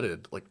stuff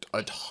flooded. Like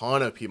a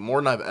ton of people, more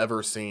than I've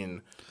ever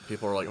seen.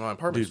 People are like, my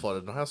apartment's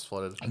flooded, my house is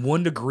flooded.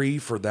 1 degree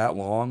for that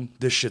long,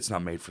 this shit's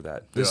not made for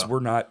that.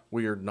 We're not.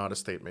 We are not a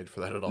state made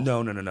for that at all.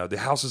 No. The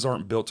houses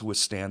aren't built to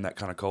withstand that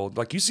kind of cold.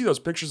 Like you see those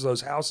pictures of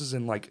those houses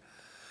in like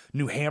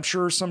New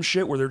Hampshire or some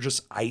shit where they're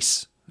just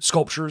ice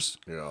sculptures.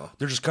 Yeah.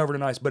 They're just covered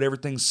in ice, but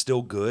everything's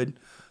still good.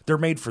 They're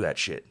made for that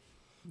shit.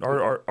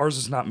 Ours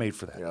is not made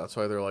for that. Yeah, that's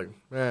why they're like,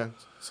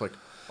 it's like,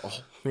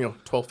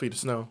 12 feet of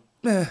snow.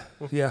 Yeah.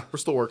 We're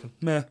still working.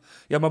 Meh.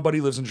 Yeah, my buddy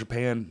lives in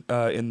Japan,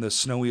 in the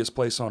snowiest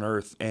place on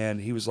earth,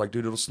 and he was like,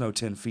 dude, it'll snow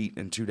 10 feet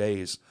in 2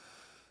 days.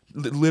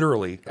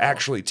 Literally,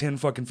 actually, 10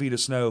 fucking feet of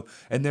snow.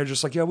 And they're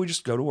just like, yeah, we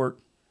just go to work.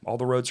 All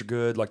the roads are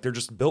good. Like, they're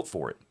just built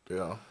for it.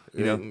 Yeah.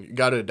 You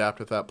got to adapt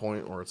at that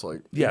point where it's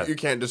like, Yeah. you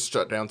can't just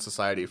shut down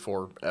society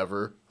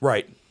forever.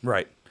 Right.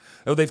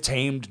 Oh, they've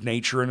tamed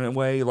nature in a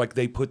way. Like,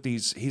 they put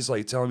these, he's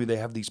like telling me they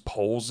have these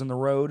poles in the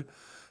road.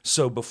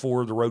 So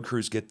before the road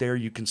crews get there,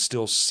 you can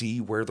still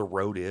see where the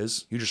road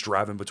is. You're just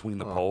driving between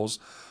the poles.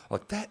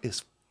 Like, that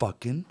is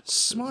fucking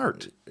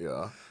smart.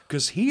 Yeah.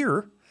 Because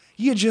here,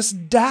 you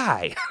just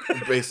die.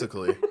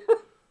 Basically.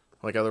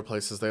 Like other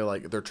places, they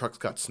like, their trucks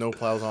got snow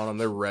plows on them.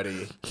 They're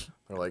ready.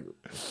 They're like,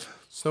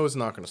 snow is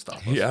not going to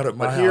stop us. Yeah, out at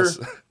my But here, house.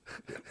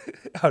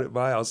 Out at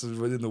my house,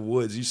 within the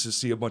woods, you used to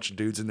see a bunch of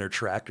dudes in their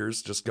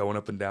tractors just going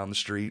up and down the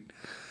street,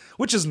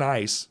 which is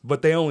nice,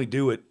 but they only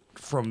do it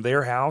from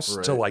their house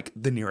to Right. like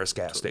the nearest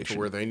gas to station.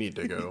 where they need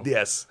to go.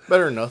 Yes,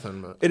 Better than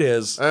nothing, but it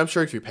is. I'm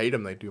sure if you paid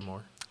them, they'd do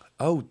more.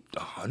 Oh,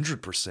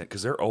 100%,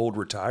 because they're old,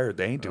 retired.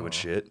 They ain't doing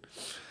shit.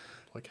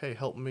 Like, hey,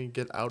 help me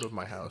get out of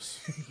my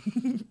house.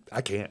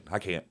 I can't.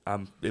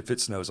 If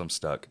it snows, I'm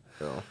stuck.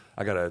 So,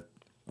 I got a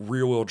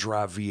rear-wheel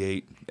drive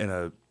V8 and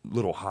a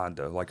little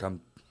Honda. Like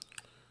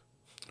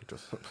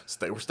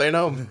We're staying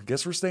home.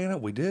 guess we're staying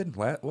up. We did.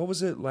 What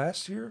was it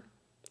last year?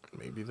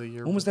 Maybe the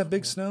year. When was that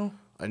big before. snow?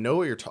 I know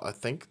what you're talking. I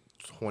think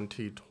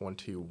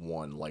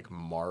 2021, like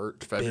March,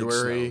 Big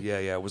February. snow.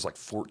 Yeah, it was like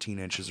 14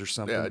 inches or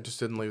something. Yeah, I just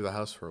didn't leave the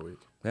house for a week.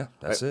 Yeah,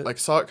 that's it. Like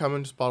saw it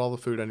coming, just bought all the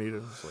food I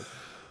needed. Was like,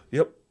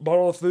 Yep, bought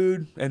all the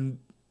food and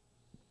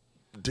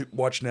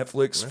watched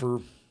Netflix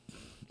for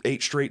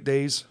 8 straight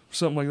days,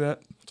 something like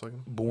that. it's like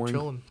Boring.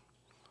 chilling.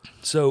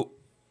 So,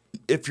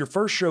 if your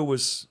first show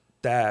was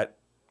that,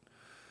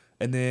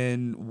 and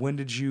then when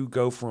did you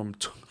go from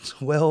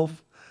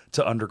 12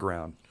 to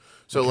underground?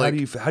 So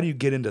Like, how do you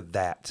get into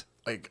that?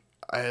 Like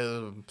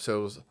so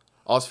it was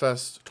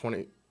Ozfest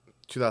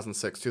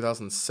 2006,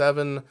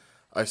 2007.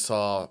 I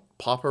saw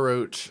Papa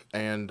Roach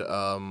and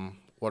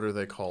what are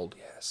they called?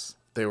 Yes.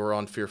 They were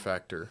on Fear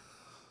Factor.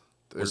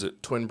 Was They're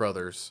it- twin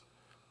brothers?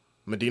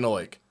 Medina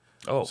Lake.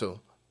 Oh. So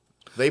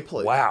they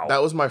played. Wow.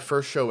 That was my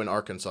first show in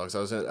Arkansas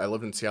because I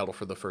lived in Seattle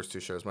for the first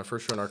 2 shows. My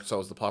first show in Arkansas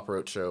was the Papa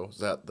Roach show. It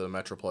was at the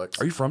Metroplex.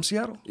 Are you from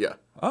Seattle? Yeah.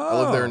 I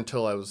lived there Oh.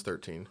 until I was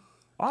 13.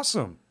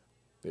 Awesome.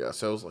 Yeah,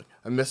 so I was like,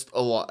 I missed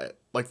a lot.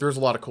 Like, there's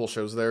a lot of cool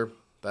shows there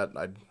that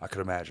I'm I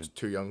could imagine.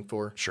 too young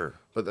for. Sure.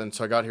 But then,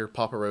 so I got here,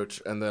 Papa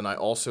Roach, and then I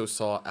also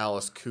saw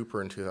Alice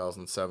Cooper in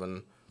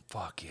 2007.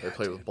 Fuck yeah. They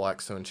played dude. with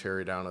Blackstone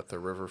Cherry down at the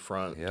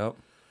riverfront. Yep.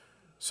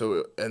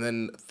 So, and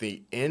then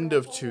the end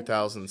of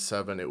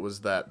 2007, it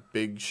was that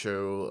big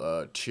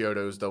show,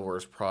 Chiodos, Devil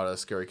Wears Prada,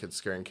 Scary Kids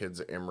Scaring Kids,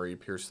 Emery,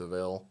 Pierce the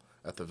Veil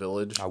at the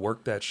Village. I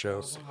worked that show. That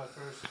was one of my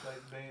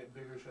first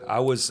bigger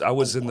shows. I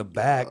was in the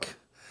back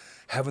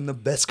having the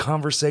best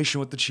conversation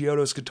with the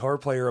Chiodos guitar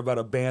player about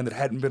a band that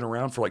hadn't been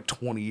around for like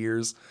 20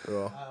 years.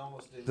 Yeah. I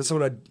almost did. That's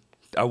what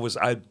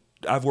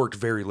I've worked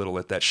very little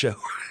at that show.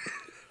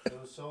 It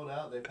was sold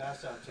out. They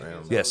passed out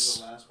tickets. Yes. I was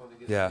the last one to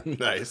get Yeah.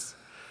 Nice.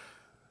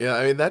 Yeah,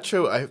 I mean, that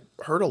show, I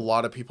heard a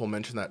lot of people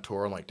mention that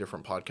tour on, like,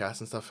 different podcasts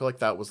and stuff. I feel like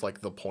that was,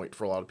 like, the point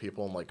for a lot of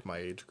people in, like, my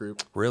age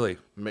group. Really?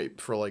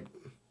 For, like,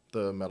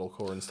 the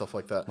metalcore and stuff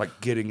like that.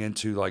 Like getting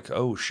into like,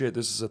 oh shit,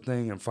 this is a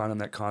thing, and finding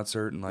that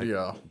concert and like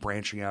Yeah.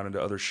 branching out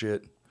into other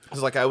shit.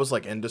 Because, like, I was,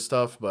 like, into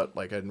stuff, but,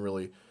 like, I didn't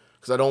really...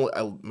 Because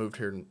I moved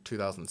here in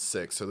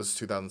 2006, so this is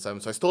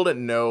 2007. So I still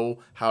didn't know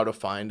how to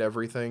find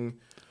everything.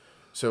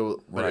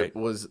 So, but Right.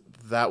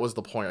 that was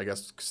the point, I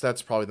guess, because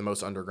that's probably the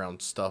most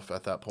underground stuff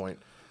at that point.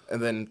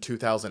 And then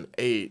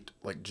 2008,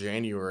 like,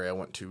 January, I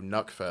went to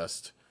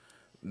Nuckfest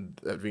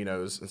at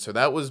Vino's. And so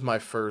that was my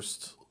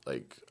first,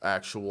 like,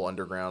 actual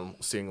underground,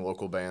 seeing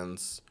local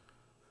bands.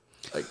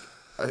 Like...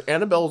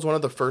 Annabelle was one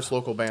of the first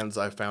local bands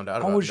I found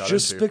out about. I was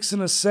just fixing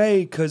to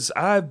say, because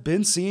I've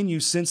been seeing you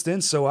since then,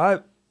 so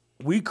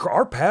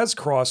our paths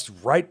crossed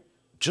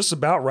just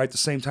about right the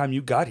same time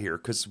you got here,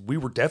 because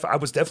I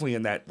was definitely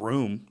in that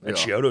room at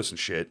Yeah. Chiodos and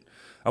shit.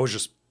 I was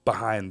just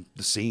behind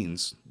the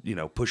scenes,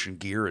 pushing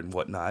gear and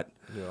whatnot.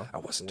 Yeah. I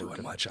wasn't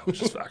doing much. I was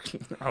just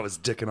I was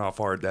dicking off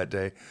hard that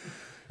day. It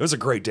was a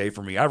great day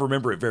for me. I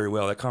remember it very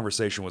well. That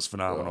conversation was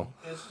phenomenal.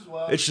 It's just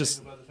wild It's to just-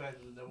 think about the fact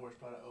that the Devil Wears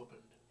Prada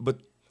opened. But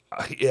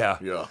yeah.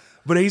 Yeah.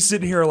 But he's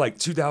sitting here like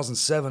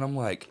 2007. I'm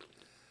like,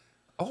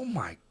 oh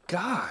my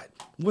God.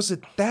 Was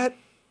it that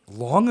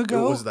long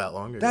ago? It was that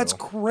long ago. That's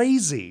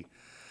crazy.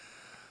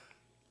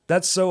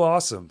 That's so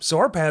awesome. So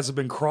our paths have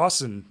been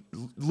crossing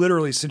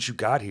literally since you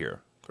got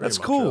here. That's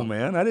much, cool,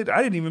 yeah. man. I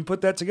didn't even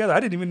put that together. I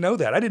didn't even know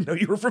that. I didn't know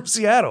you were from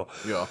Seattle.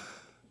 Yeah.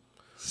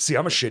 See,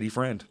 I'm a shitty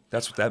friend.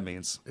 That's what that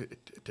means.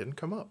 It didn't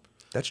come up.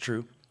 That's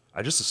true.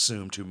 I just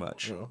assume too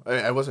much. You know,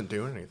 I wasn't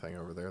doing anything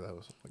over there that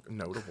was like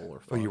notable or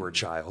fun. Well, you were a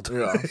child.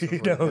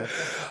 Yeah.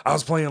 I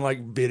was playing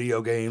like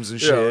video games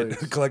and Yeah, shit,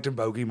 it's- collecting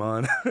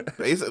Pokemon.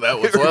 Basically, that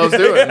was what I was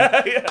doing.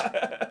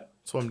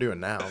 That's what I'm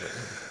doing now. but-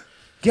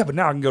 Yeah, but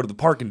now I can go to the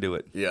park and do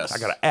it. Yes. I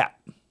got an app.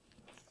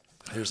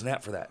 There's an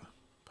app for that.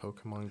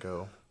 Pokemon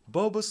Go.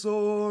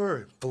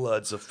 Bulbasaur.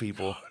 Floods of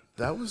people.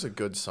 That was a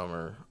good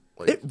summer.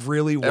 Like, It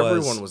really was.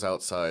 everyone was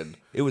outside.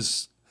 It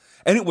was,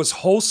 and it was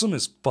wholesome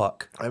as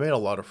fuck. I made a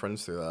lot of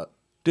friends through that.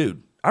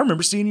 Dude, I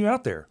remember seeing you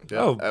out there. Yeah,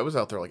 Oh, I was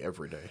out there like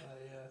every day.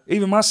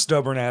 even my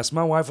stubborn ass,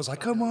 my wife was like,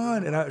 come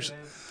on. And I was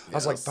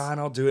like, Yes. fine,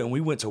 I'll do it. And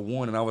we went to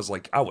one, and I was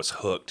like, I was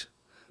hooked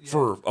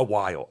for a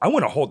while. I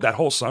went that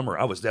whole summer.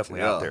 I was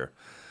definitely out Yeah. there.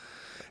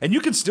 And you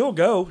can still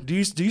go. Do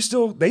you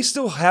still, they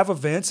still have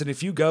events. And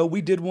if you go, we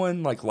did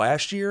one like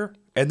last year,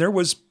 and there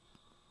was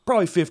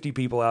probably 50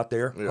 people out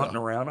there hunting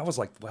around. I was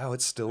like, wow,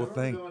 it's still a I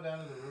remember thing. going down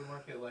to the Root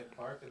Market like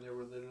park, and there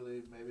were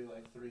literally maybe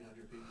like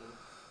 300 people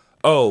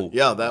Oh,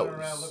 Yeah, that running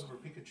around was. looking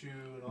for Pikachu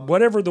and all.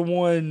 whatever the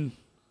one,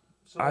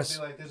 So it'd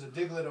be like, there's a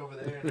Diglett over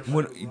there. And everybody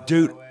would run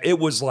dude, away. it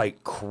was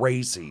like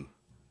crazy.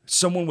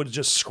 Someone would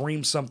just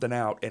scream something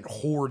out, and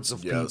hordes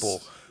of Yes.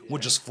 people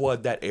would just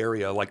flood that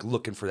area, like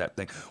looking for that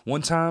thing.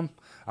 One time,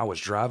 I was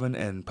driving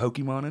and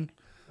Pokemoning.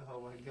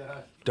 Oh my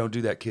god. Don't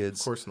do that, kids.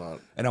 Of course not.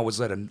 And I was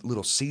at a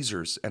Little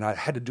Caesars, and I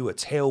had to do a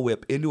tail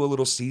whip into a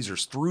Little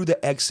Caesars through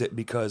the exit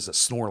because a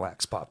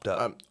Snorlax popped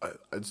up.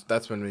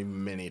 That's been me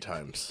many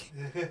times.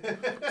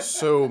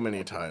 So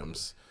many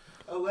times.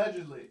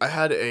 Allegedly. I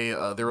had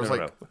a there was No,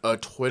 like a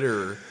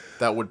Twitter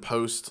that would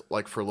post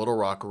like for Little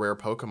Rock rare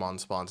Pokemon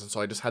spawns, and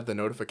so I just had the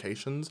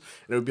notifications,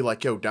 and it would be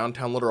like, "Yo,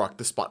 downtown Little Rock,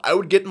 this spot." I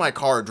would get in my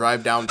car,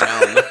 drive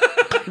downtown,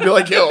 be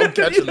like, "Yo, I'm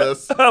catching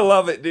this." I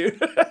love it,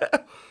 dude.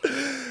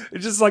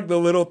 It's just like the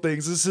little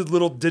things. This is a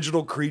little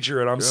digital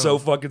creature, and I'm so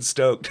fucking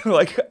stoked.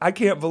 Like, I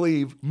can't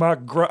believe my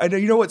and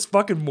you know what's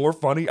fucking more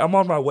funny? I'm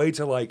on my way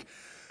to like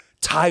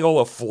tile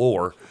a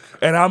floor,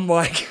 and I'm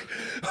like,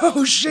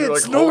 oh shit, You're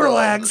like, hold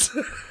Snorlax.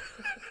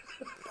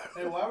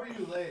 Hey, why were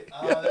you late?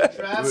 The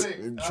traffic.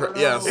 I don't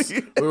know. Yes,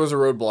 it was a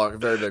roadblock, a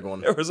very big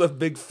one. There was a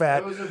big fat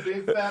It was a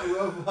big fat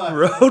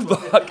roadblock.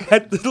 roadblock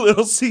at the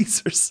Little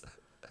Caesars.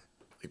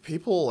 Like,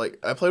 people like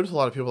I played with a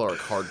lot of people that are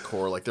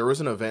hardcore. Like there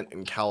was an event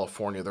in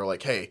California. They're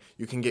like, "Hey,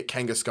 you can get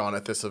Kangaskhan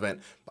at this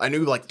event." I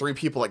knew like 3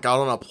 people that got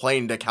on a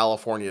plane to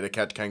California to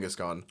catch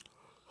Kangaskhan,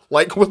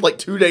 like with like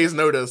 2 days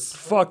notice.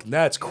 Fuck,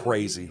 that's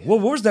crazy. Well,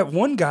 what was that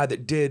one guy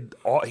that did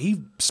all,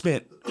 he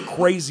spent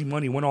crazy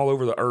money, went all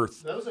over the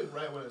earth. That was like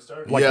right when it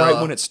started. Like Yeah.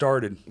 right when it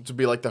started. To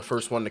be like the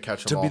first one to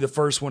catch them To all. be the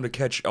first one to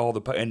catch all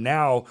the and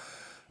now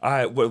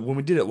when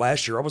we did it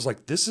last year I was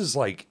like, this is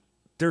like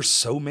there's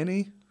so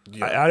many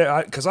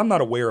because I'm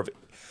not aware of it.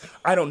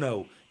 I don't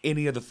know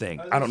any of the thing.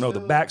 I don't know the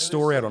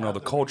backstory. I don't know the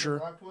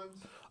culture.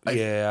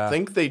 I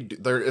think they do,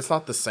 they're it's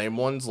not the same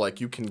ones.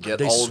 Like you can get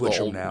They all switch the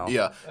 'em old now.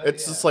 Yeah,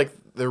 it's just like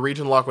the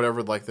region lock,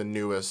 whatever. Like the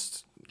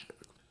newest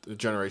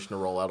generation to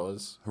roll out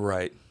is.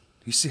 Right.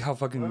 You see how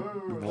fucking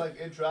Remember, like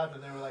it dropped,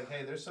 and they were like,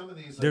 "Hey, there's some of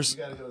these. Like, There's- you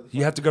gotta go to the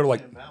you have to go to,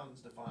 like, mountains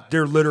to find."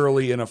 they're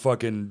literally in a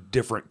fucking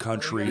different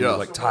country, You gotta go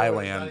like somewhere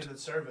where it's not Thailand. even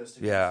serviced to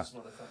catch Yeah. this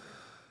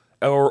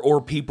motherfucker.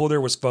 Or people,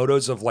 there was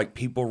photos of like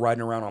people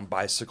riding around on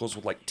bicycles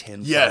with like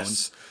 10 Yes.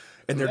 phones.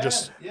 And they're Yeah,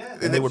 just yeah,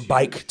 and they that's would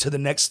bike to the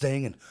next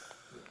thing and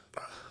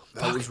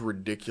That was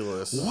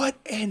ridiculous. what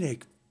an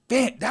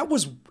event. That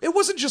was it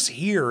wasn't just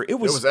here. It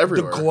was, was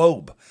everywhere. the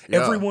globe.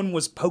 Yeah. Everyone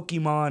was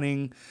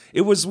Pokemoning.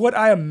 It was what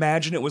I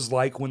imagine it was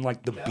like when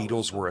like the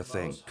Beatles were a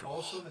thing. Most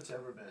wholesome it's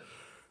ever been.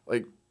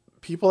 Like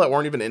people that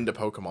weren't even into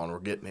Pokemon were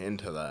getting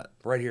into that.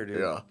 Right here, dude.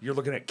 Yeah. You're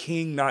looking at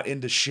King not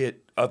into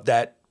shit of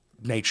that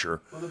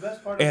nature. Well, the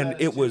best part of And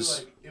that it is, too, was-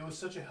 like, it was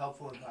such a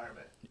helpful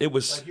environment. It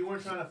was Like you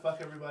weren't trying to fuck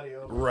everybody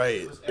over.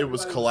 Right. It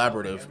was everybody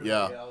collaborative. helping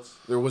Yeah. everybody else.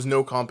 There was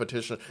no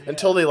competition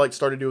until they like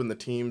started doing the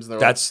teams. And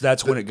they're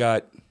that's when it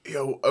got like,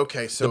 yo,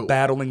 okay, so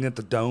battling at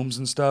the domes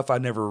and stuff. I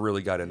never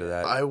really got into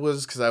that. I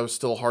was because I was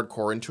still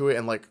hardcore into it,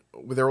 and like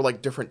there were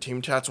like different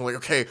team chats. And we're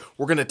like, okay,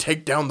 we're gonna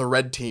take down the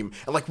red team,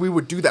 and like we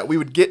would do that. We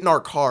would get in our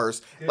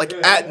cars like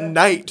at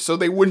night, so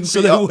they wouldn't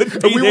So be they up. wouldn't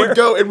And be we there. would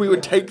go and we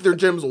would take their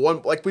gyms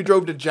one. Like we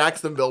drove to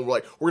Jacksonville. And we're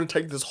like, we're gonna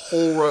take this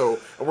whole row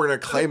and we're gonna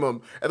claim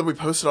them, and then we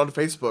posted on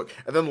Facebook.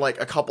 And then like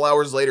a couple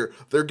hours later,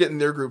 they're getting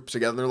their groups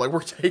together. And they're like,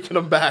 we're taking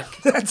them back.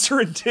 That's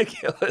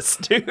ridiculous,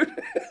 dude.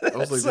 I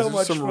was like, so these are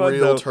much some fun,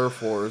 real though.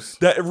 turf wars.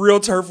 That real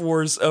turf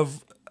wars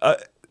of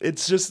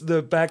it's just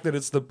the fact that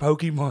it's the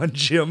Pokemon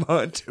gym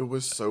hunt. It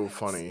was so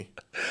funny.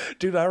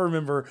 Dude, I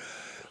remember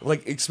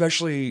like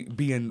especially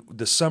being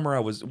the summer I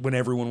was when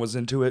everyone was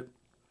into it.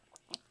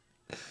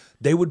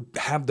 They would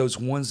have those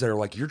ones that are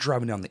like you're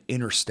driving down the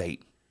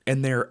interstate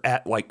and they're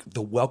at like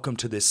the welcome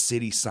to this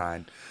city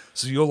sign.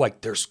 So you're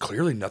like, there's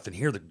clearly nothing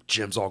here. The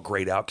gym's all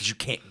grayed out because you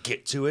can't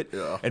get to it.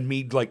 Yeah. And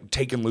me like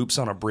taking loops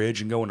on a bridge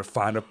and going to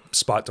find a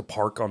spot to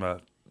park on a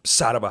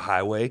side of a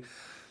highway.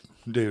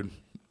 Dude,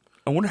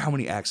 I wonder how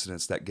many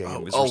accidents that game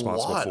is A responsible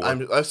lot.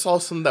 for. I saw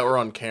some that were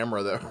on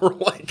camera that were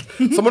like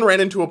someone ran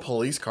into a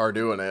police car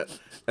doing it,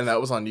 and that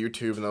was on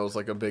YouTube, and that was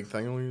like a big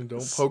thing. Well, you don't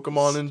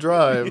Pokemon and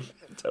drive,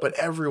 but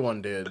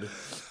everyone did.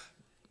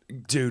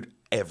 Dude,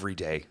 every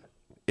day.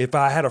 If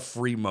I had a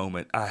free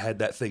moment, I had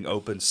that thing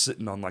open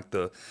sitting on like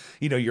the,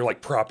 you're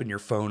like propping your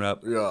phone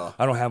up. Yeah.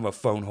 I don't have a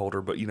phone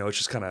holder, but it's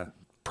just kind of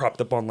propped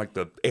up on like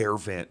the air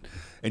vent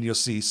and you'll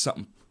see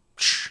something,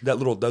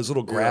 those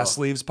little grass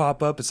Yeah. leaves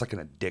pop up. It's like an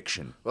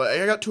addiction. Well,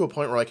 I got to a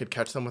point where I could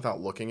catch them without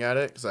looking at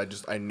it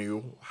because I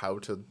knew how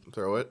to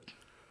throw it,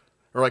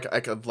 or like I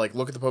could like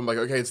look at the Pokemon like,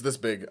 okay, it's this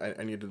big.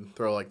 I need to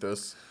throw like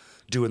this.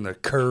 Doing the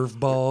curve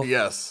ball.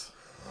 Yes,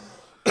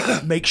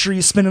 Make sure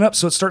you spin it up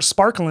so it starts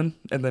sparkling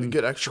and then you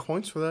get extra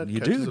points for that. you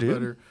Catches do, it dude.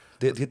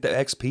 better. Get the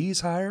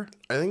XPs higher.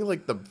 I think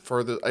like the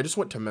furthest I just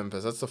went to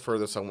Memphis. That's the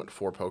furthest I went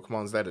for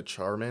Pokemons. They had a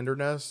Charmander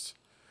nest,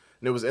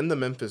 and it was in the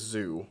Memphis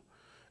Zoo,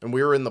 and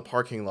we were in the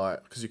parking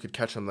lot because you could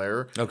catch them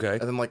there. Okay.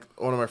 And then like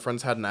one of my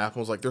friends had an app and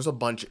was like, "There's a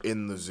bunch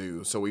in the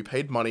zoo," so we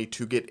paid money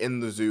to get in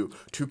the zoo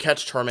to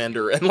catch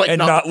Charmander and like And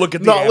not look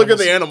at the look at animals.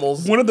 the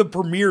animals. One of the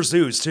premier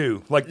zoos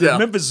too. Like the Yeah.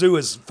 Memphis Zoo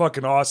is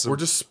fucking awesome. We're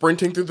just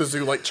sprinting through the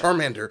zoo like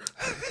Charmander.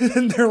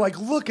 And they're like,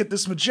 look at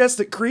this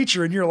majestic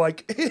creature. And you're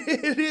like,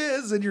 it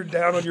is. And you're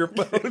down on your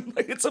phone.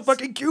 Like, it's a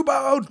fucking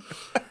Cubone.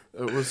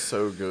 It was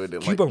so good.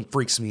 And, like, Cubone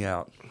freaks me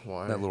out.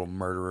 Why? That little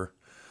murderer.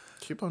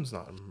 Cubone's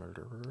not a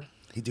murderer.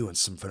 He's doing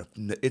some fun.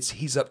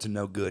 He's up to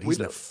no good. He's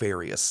don't-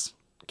 nefarious.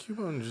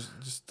 Cubone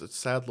just a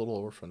sad little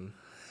orphan.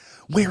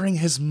 Wearing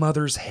his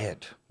mother's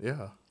head.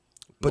 Yeah.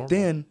 But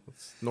then,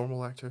 it's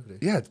normal activity.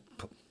 yeah,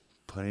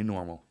 plenty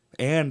normal.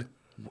 And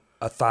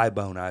a thigh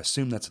bone. I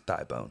assume that's a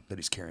thigh bone that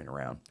he's carrying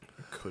around.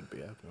 It could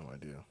be. I have no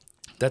idea.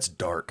 That's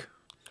dark.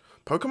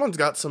 Pokemon's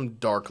got some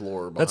dark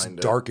lore behind That's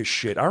it. dark as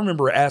shit. I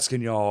remember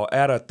asking y'all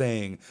at a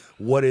thing,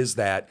 what is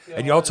that?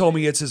 And y'all told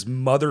me it's his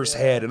mother's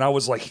head. And I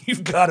was like,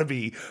 you've got to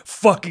be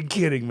fucking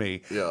kidding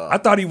me. Yeah. I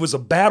thought he was a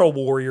battle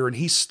warrior and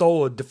he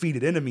stole a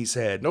defeated enemy's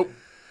head. Nope.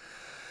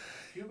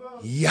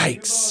 Cubone,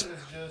 Yikes.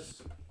 Cubone is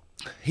just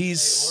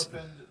He's an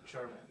orphaned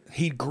Charmander.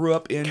 he grew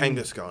up in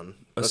Kangaskhan.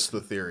 That's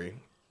the theory.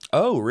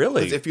 Oh,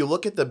 really? 'Cause if you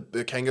look at the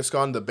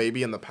Kangaskhan, the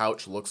baby in the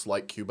pouch looks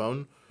like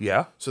Cubone.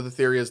 Yeah. So the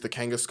theory is the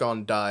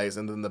Kangaskhan dies,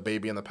 and then the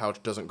baby in the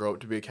pouch doesn't grow up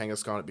to be a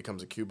Kangaskhan. It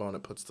becomes a Cubone.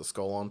 It puts the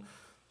skull on.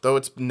 Though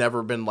it's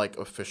never been like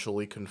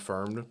officially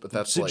confirmed, but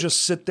that's To like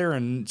just sit there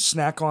and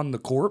snack on the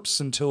corpse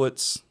until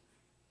it's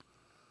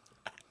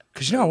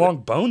because you know how long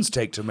bones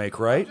take to make,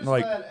 right? Just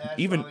Like glad Ash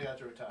even finally got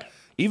to retire.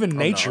 even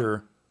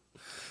nature.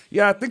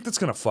 Yeah, I think that's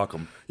gonna fuck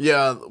them.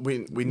 yeah. We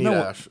need No,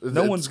 Ash. no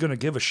It's- one's gonna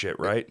give a shit,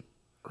 right?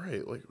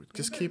 right. Like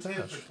just He's keep been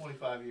Tim Ash. for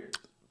 25 years.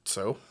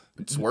 So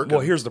it's working.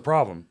 Well, here's the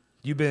problem.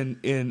 He's been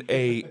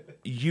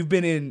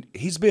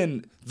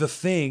the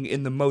thing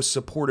in the most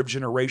supportive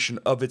generation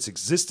of its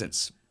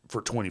existence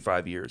for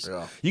 25 years.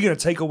 Yeah. You're going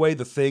to take away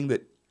the thing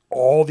that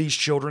all these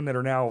children that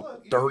are now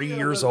Look, 30 Yu-Gi-Oh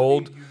years doesn't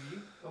old, need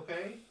Yu-Gi,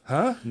 okay?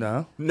 huh?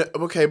 No. No,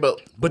 okay,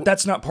 but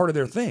That's not part of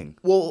their thing.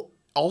 well,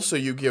 also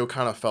Yu-Gi-Oh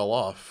kind of fell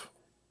off.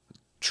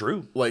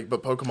 True. Like,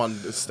 but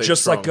Pokemon is stayed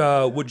Just strong.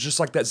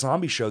 like that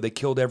zombie show, they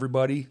killed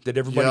everybody that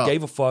everybody Yeah.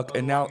 gave a fuck,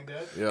 and now Walking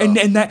Dead?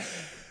 Yeah. and that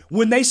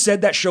when they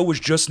said that show was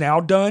just now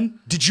done,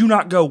 did you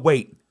not go,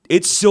 wait,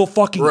 it's still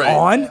fucking Right.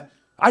 on?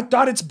 I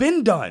thought it's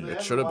been done.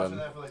 They should have watching been.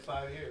 that for like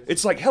 5 years.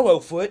 It's like, hello,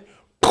 foot.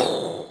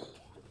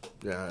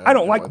 Yeah, I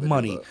don't know like why they did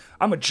money. that.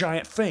 I'm a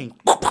giant thing.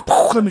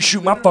 Let me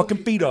shoot my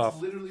fucking feet That's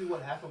off. literally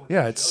what happened with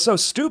Yeah, that it's show. so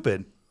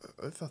stupid.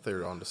 I thought they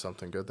were onto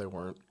something good. They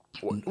weren't.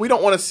 We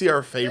don't want to see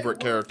our favorite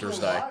characters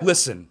die.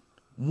 Listen,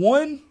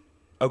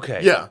 okay.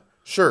 Yeah,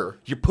 sure.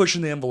 You're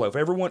pushing the envelope.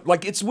 Everyone,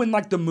 like, it's when,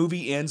 like, the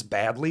movie ends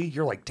badly.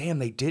 You're like, damn,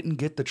 they didn't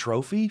get the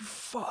trophy?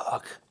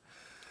 Fuck.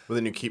 But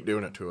then you keep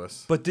doing it to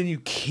us. But then you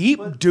keep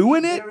But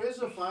doing it There is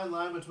a fine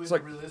line between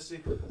like- the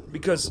realistic,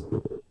 because,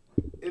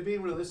 it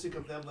being realistic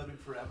of them living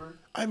forever.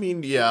 I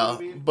mean, You know yeah, what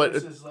I mean? but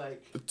versus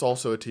like, it's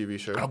also a TV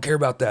show. I don't care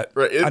about that.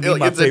 Right, I need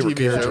my it's a favorite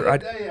TV show.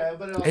 character. yeah,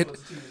 but it also It-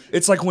 it's a TV show.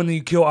 It's like when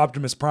you kill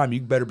Optimus Prime,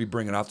 you better be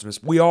bringing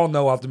Optimus. We all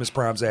know Optimus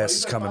Prime's ass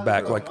is coming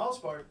back. Like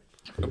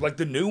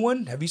the new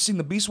one. Have you seen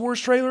the Beast Wars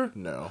trailer?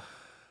 No,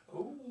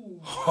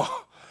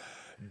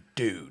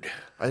 Dude.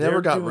 I never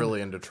They're got doing-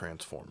 really into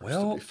Transformers. to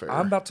Well, be fair,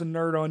 I'm about to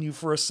nerd on you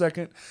for a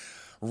second.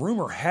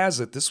 Rumor has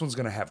it this one's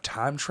going to have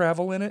time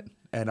travel in it,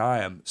 and I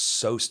am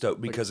so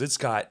stoked because it's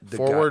got the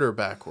forward or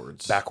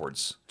backwards.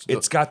 backwards.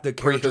 It's got the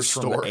characters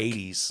from the prehistoric.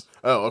 80s.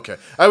 Oh, okay.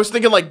 I was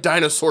thinking like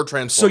dinosaur So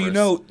Transformers. you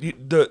know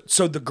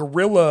the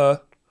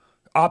gorilla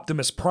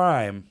Optimus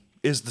Prime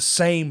is the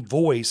same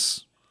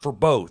voice for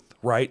both,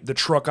 right? The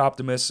truck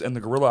Optimus and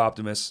the gorilla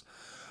Optimus,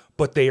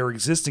 but they are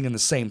existing in the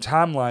same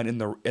timeline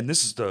and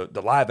this is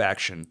the live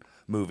action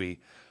movie.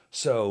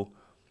 So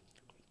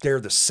they're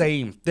the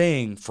same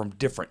thing from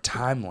different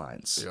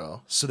timelines. Yeah.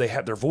 So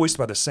they're voiced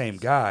by the same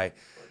guy,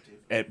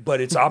 but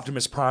it's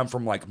Optimus Prime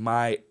from like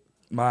my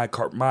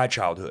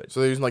childhood. So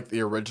they're using like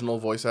the original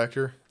voice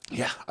actor.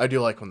 Yeah. I do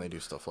like when they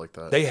do stuff like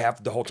that. They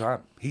have the whole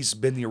time. He's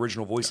been the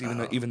original voice,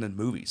 even in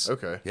movies.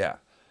 Okay. Yeah.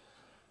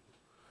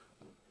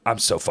 I'm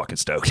so fucking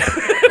stoked.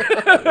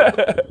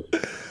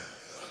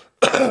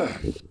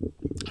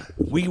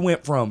 We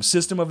went from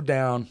System of a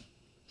Down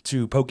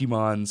to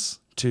Pokemon's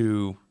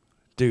to,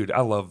 dude.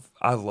 I love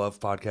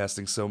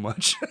podcasting so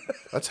much.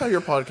 That's how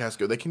your podcasts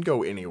go. They can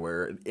go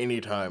anywhere at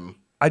any time.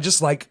 I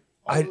just like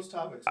All those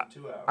topics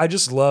in 2 hours. I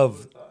just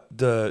love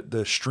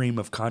the stream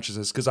of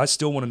consciousness because I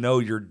still want to know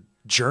your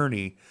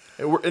journey.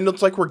 And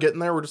it's like we're getting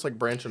there. We're just like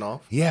branching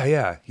off.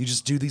 Yeah. You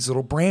just do these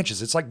little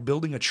branches. It's like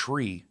building a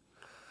tree.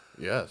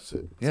 Yes.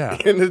 Yeah.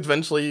 And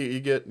eventually you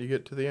get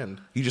to the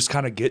end. You just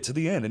kind of get to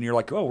the end and you're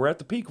like, oh, we're at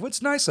the peak.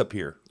 What's nice up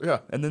here? Yeah.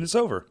 And then it's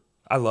over.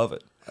 I love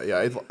it.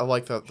 Yeah, I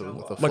like that the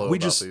flow Like we about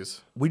just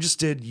these. we just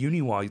did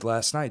Uniwa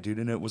last night, dude,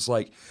 and it was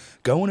like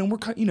going and we're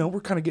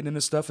kind of getting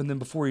into stuff, and then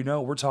before you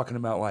know it, we're talking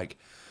about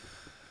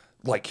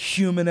like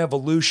human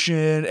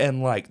evolution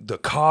and like the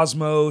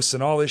cosmos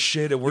and all this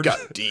shit, and we're got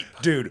just, deep.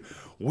 dude.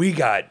 We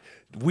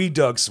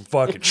dug some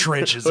fucking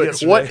trenches Like,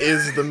 yesterday. what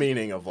is the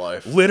meaning of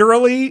life?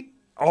 Literally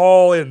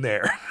all in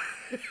there.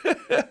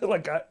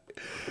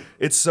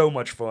 It's so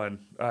much fun.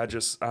 I've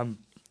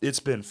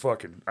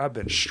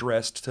been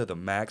stressed to the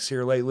max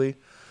here lately.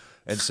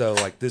 And so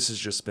like this has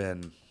just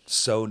been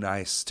so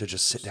nice to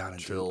just sit down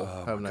and Chill, do.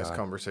 Oh, have a my nice God.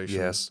 conversation.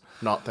 Yes.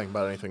 Not think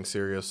about anything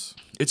serious.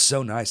 It's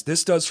so nice.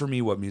 This does for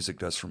me what music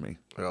does for me.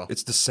 Yeah.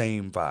 It's the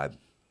same vibe.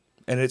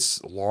 And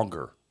it's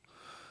longer.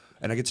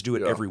 And I get to do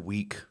it Yeah. every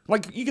week.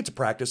 Like you get to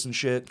practice and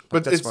shit. Like,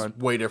 But that's it's fun.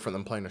 way different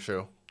than playing a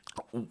show.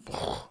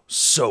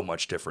 So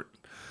much different.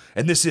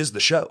 And this is the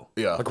show.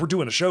 Yeah. Like we're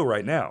doing a show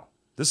right now.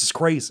 This is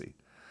crazy.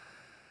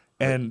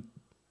 And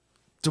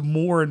the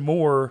more and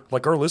more,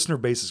 like our listener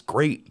base is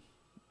great.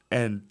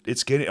 and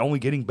it's only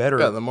getting better.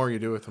 Yeah, the more you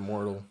do it, the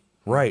more it'll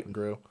right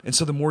grow. And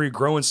so the more you're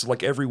growing, so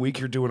like every week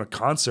you're doing a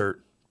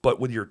concert, but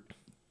with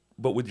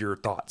your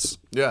thoughts.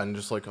 Yeah, and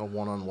just like a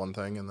one-on-one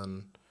thing, and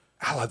then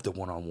I love the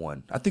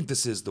one-on-one. I think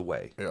this is the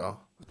way. yeah.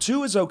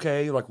 2 is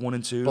okay, like 1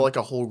 and 2. But like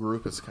a whole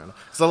group is kind of.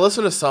 Because I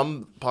listen to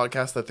some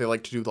podcasts that they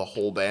like to do the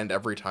whole band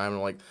every time, and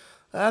I'm like,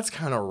 that's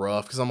kind of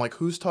rough. Because I'm like,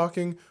 who's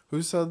talking?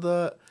 Who said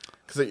that?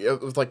 Because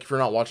it was like if you're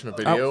not watching a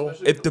video,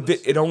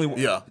 it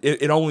only Yeah.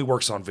 it only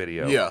works on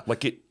video. Yeah.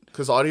 like it.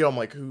 because audio, I'm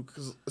like, who?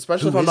 Because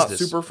especially Who if I'm is not this?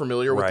 super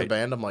familiar with the Right.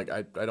 band, I'm like,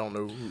 I don't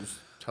know who's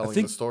telling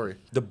think the story.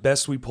 The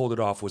best we pulled it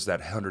off was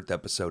that 100th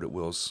episode at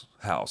Will's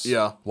house.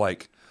 Yeah.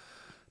 Like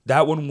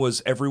that one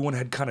was everyone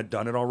had kind of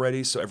done it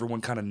already, so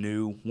everyone kind of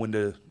knew when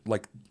to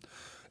like.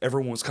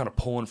 Everyone was kind of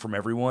pulling from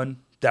everyone.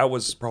 That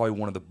was probably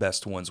one of the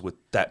best ones with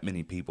that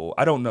many people.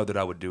 I don't know that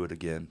I would do it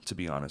again, to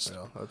be honest.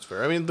 Yeah, that's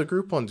fair. I mean, the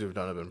group ones you've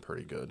done have been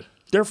pretty good.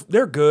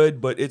 They're good,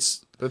 but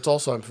it's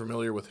Also, I'm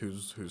familiar with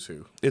who's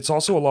who. it's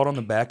also a lot on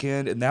the back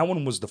end, and that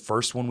one was the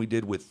first one we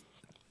did with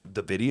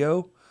the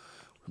video.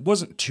 It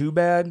wasn't too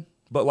bad,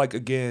 but like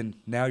again,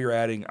 now you're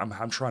adding.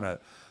 I'm trying to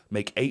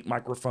make 8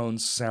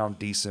 microphones sound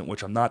decent,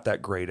 which I'm not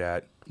that great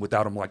at,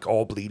 without them like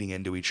all bleeding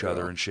into each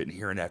other and shit, and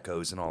hearing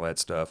echoes and all that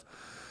stuff.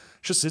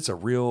 It's just there's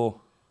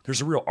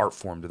a real art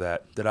form to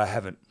that I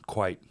haven't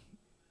quite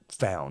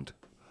found.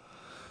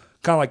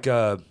 Kind of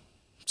like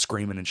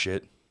screaming and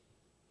shit,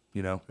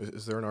 you know.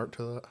 Is there an art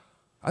to that?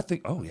 I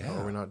think. Oh yeah.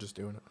 Or are we not just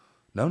doing it?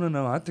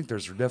 No. I think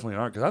there's definitely an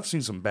art because I've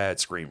seen some bad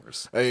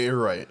screamers. Hey, you're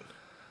right.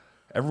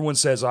 Everyone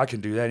says I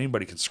can do that.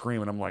 Anybody can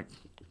scream, and I'm like,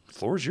 the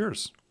floor is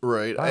yours.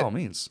 Right. By all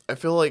means. I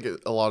feel like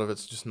a lot of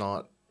it's just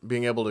not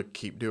being able to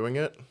keep doing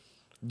it.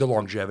 The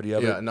longevity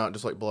of Yeah, it, not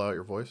just like blow out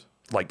your voice.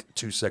 like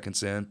 2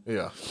 seconds in.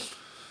 Yeah.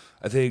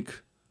 I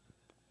think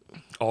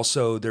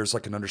also there's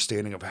like an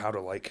understanding of how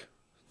to like,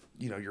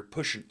 you're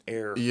pushing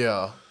air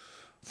Yeah.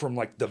 from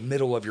like the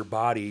middle of your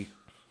body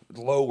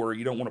lower.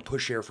 You don't want to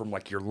push air from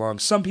like your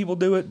lungs. Some people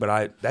do it,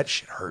 but that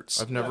shit hurts.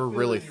 I've never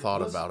really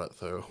thought about it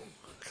though.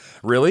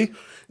 Really?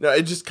 No,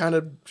 it's just kind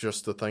of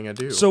just the thing I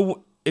do.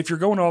 So if you're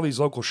going to all these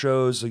local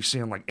shows, you're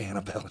seeing like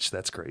Annabelle,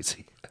 that's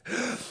crazy.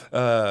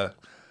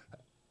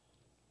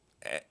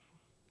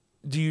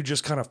 Do you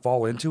just kind of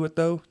fall into it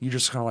though? You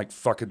just kind of like,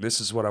 fucking, this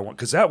is what I want.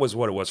 Because that was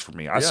what it was for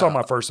me. I saw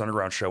my first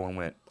underground show and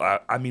went,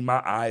 I mean,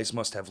 my eyes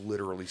must have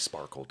literally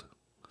sparkled.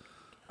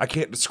 I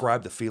can't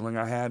describe the feeling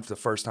I had the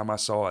first time I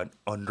saw an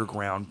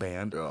underground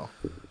band. Yeah.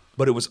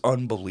 But it was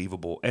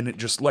unbelievable. And it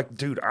just like,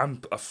 dude,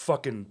 I'm a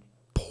fucking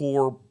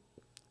poor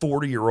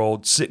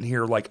 40-year-old sitting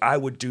here like I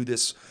would do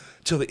this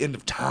till the end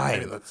of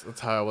time. Hey, that's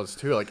how I was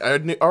too. Like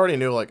already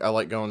knew like I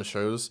like going to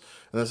shows,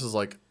 and this is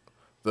like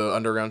the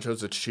underground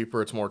shows. It's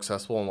cheaper, it's more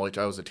accessible, and like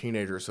I was a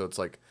teenager, so it's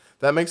like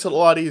that makes it a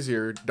lot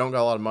easier. Don't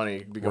got a lot of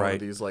money to be going Right.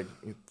 to these like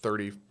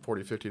 $30,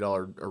 $40,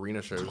 $50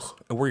 arena shows.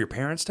 And were your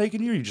parents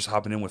taking you? Or you just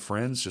hopping in with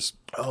friends? Just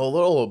A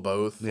little of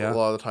both. Yeah. A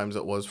lot of the times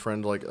it was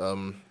friend. Like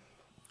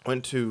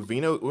went to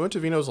Vino. We went to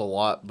Vino's a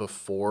lot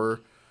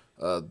before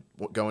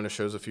going to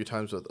shows a few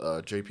times with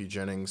JP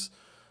Jennings.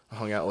 I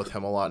hung out with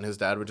him a lot, and his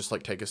dad would just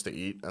like take us to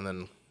eat, and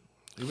then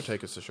he would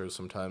take us to shows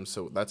sometimes.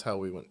 So that's how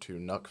we went to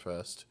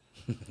Nuckfest.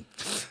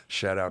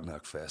 shout out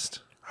Nuckfest.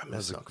 I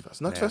miss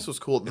Nuckfest. man, Nuckfest was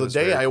cool. The was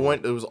day very I cool.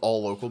 went, it was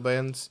all local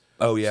bands.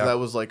 Oh, yeah. So that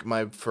was like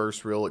my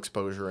first real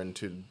exposure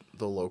into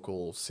the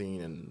local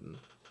scene,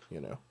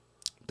 and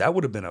That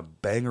would have been a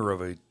banger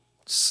of a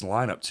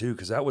lineup too,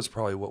 because that was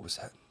probably what was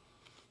that?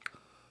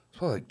 It's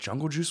probably like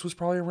Jungle Juice was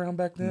probably around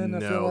back then. I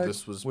feel No, like.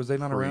 this was they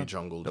not around?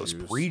 pre-Jungle That was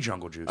Juice.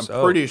 pre-Jungle Juice.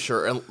 I'm pretty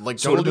sure. And like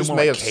So it Jungle would've Juice been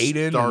may more have like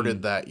Caden started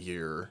and- that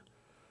year,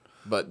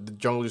 but the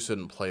Jungle Juice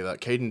didn't play that.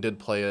 Caden did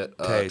play it.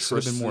 Okay, so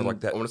it'd been more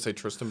like that. I want to say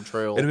Tristan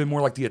Trail. It'd have been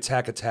more like the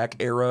attack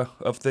era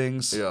of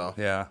things. Yeah.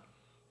 Yeah.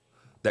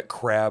 That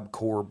crab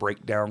core,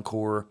 breakdown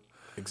core.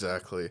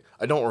 Exactly.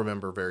 I don't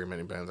remember very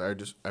many bands. I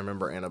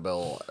remember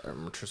Annabelle. I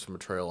remember Tristan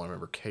Trail. I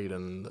remember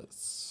Caden.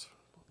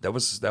 That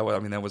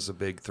was a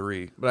big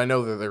 3. But I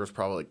know that there was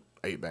probably like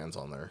 8 bands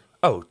on there.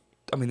 Oh,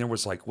 I mean, there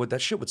was like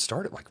that shit would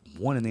start at like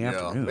 1 in the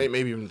afternoon, maybe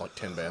even like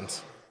 10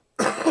 bands.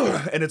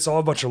 and it's all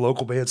a bunch of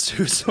local bands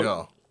too. So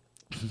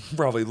Yeah.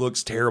 probably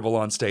looks terrible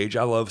on stage.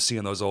 I love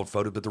seeing those old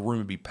photos, but the room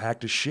would be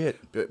packed as shit.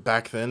 But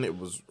back then it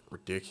was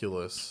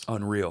ridiculous.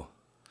 Unreal.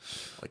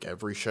 Like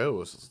every show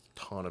was a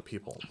ton of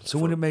people. So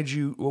when it made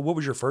you, what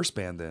was your first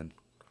band then?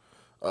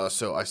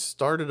 So I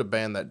started a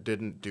band that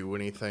didn't do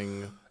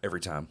anything.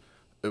 Every time.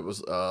 It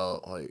was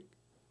like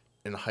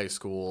in high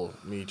school,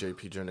 me,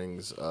 JP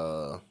Jennings,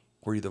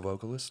 Were you the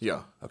vocalist?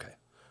 yeah. Okay.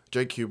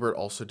 Jake Hubert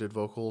also did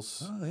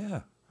vocals. Oh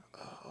yeah.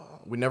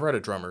 We never had a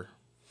drummer.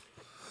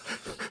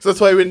 So that's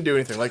why we didn't do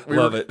anything. Like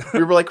Love it.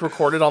 We were like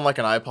recorded on like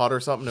an iPod or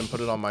something and put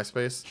it on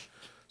MySpace.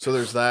 So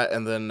there's that,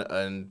 and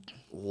then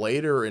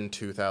later in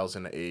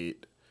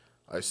 2008,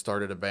 I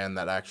started a band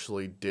that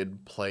actually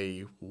did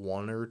play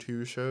 1 or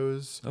 2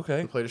 shows.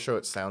 Okay. We played a show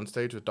at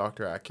Soundstage with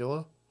Dr.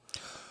 Acula.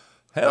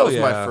 Hell That was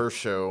yeah. my first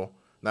show.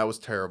 That was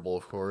terrible,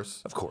 of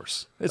course. Of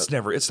course. It's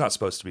not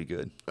supposed to be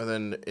good. And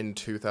then in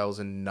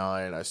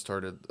 2009, I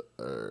started,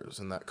 was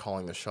in that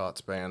Calling the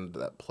Shots band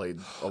that played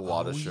a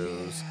lot of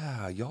shows.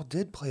 Yeah, y'all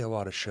did play a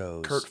lot of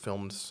shows. Kurt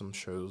filmed some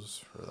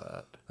shows for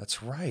that.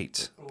 That's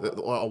right.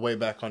 Way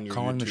back on your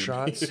Calling the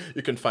YouTube. Shots?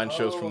 You can find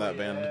shows from that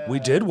band. We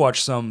did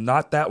watch some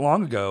not that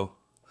long ago.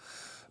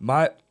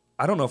 I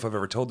don't know if I've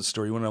ever told the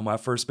story. You want to know my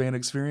first band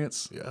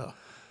experience? Yeah.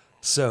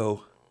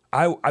 So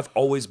I've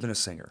always been a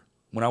singer.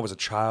 When I was a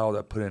child,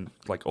 I put in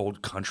like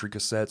old country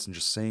cassettes and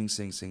just sing.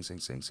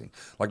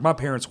 Like my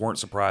parents weren't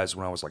surprised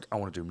when I was like, I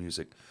want to do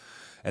music.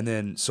 And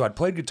then, so I'd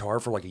played guitar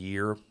for like a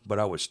year, but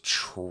I was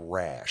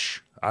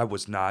trash. I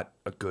was not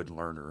a good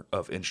learner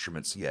of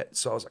instruments yet.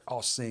 So I was like,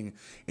 I'll sing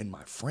in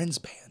my friend's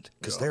band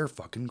because they're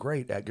fucking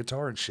great at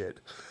guitar and shit.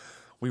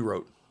 We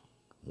wrote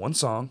one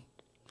song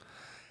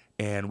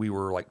and we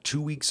were like 2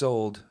 weeks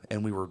old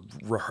and we were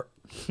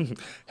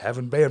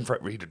having band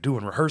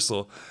doing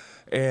rehearsal.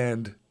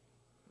 And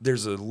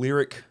there's a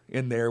lyric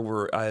in there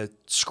where I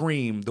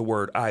scream the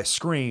word I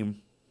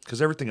scream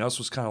because everything else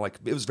was kind of like,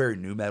 it was very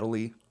nu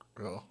metal-y,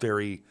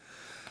 very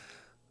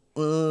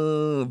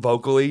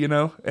vocally, you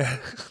know?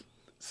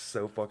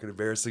 So fucking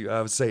embarrassing.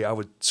 I would say I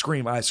would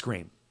scream, I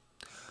scream.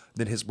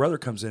 Then his brother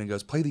comes in and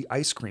goes, play the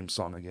ice cream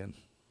song again.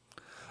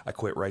 I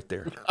quit right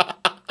there.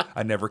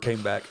 I never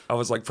came back. I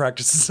was like,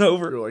 practice is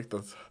over. You're like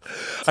this.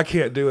 I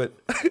can't do it.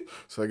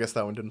 So I guess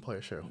that one didn't play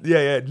a show.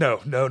 Yeah. No.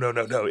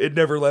 It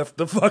never left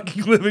the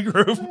fucking living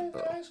room.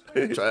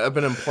 I've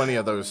been in plenty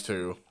of those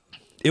too.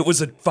 It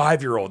was a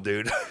 5-year-old,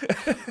 dude.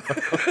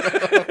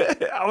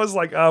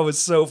 I was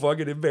so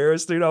fucking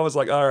embarrassed, dude. I was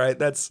like, all right,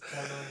 this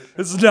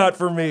is not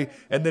for me.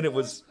 And then it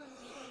was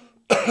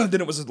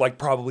like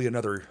probably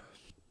another,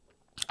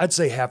 I'd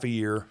say half a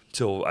year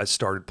till I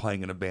started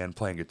playing in a band,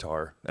 playing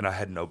guitar. And I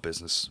had no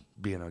business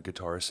being a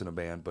guitarist in a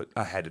band, but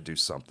I had to do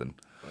something.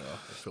 Yeah,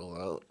 I feel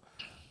that.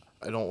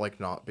 I don't like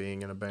not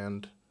being in a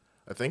band.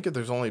 I think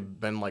there's only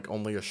been like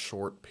only a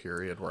short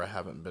period where I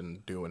haven't been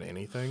doing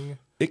anything.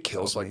 It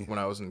kills me. Like when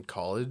I was in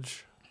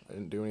college, I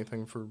didn't do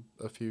anything for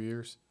a few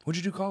years.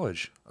 What'd you do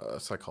college?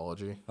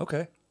 Psychology.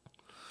 Okay.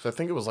 So I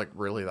think it was like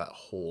really that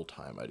whole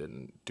time I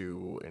didn't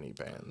do any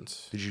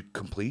bands. Did you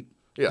complete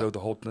Yeah. the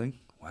whole thing?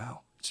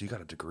 Wow. So you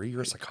got a degree?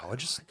 You're a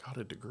psychologist? I got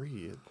a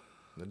degree.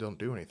 I don't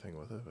do anything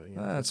with it. But, you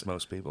know, That's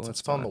most people. That's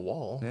it's on fine. the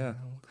wall. Yeah. You know,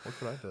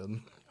 look what I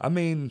did. I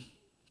mean,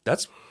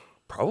 that's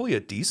probably a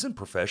decent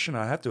profession,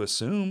 I have to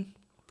assume.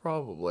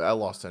 Probably. I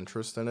lost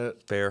interest in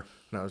it. Fair.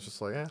 And I was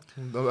just like,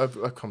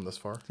 I've come this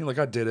far. You're like,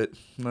 I did it.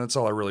 That's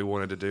all I really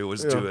wanted to do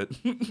was do it.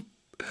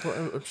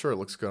 Well, I'm sure it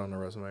looks good on a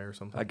resume or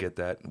something. I get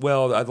that.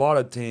 Well, a lot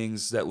of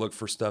things that look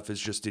for stuff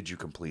is just, did you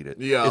complete it?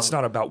 Yeah. It's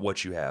not about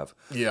what you have.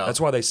 Yeah. That's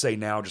why they say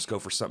now just go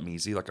for something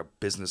easy, like a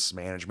business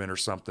management or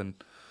something.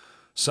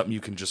 Something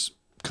you can just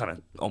kind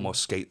of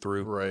almost skate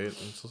through. Right.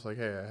 It's just like,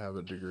 hey, I have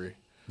a degree.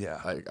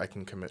 Yeah. I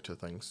can commit to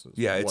things.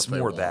 Yeah, what it's they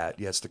more want. that.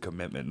 Yeah, it's the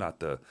commitment, not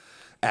the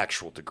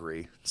actual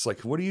degree. It's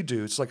like, what do you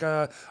do? It's like,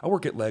 I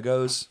work at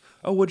Legos.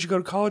 Oh, what'd you go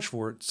to college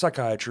for?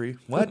 Psychiatry.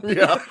 What?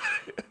 Yeah.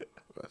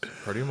 That's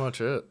pretty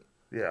much it.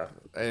 Yeah.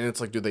 And it's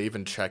like, do they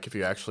even check if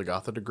you actually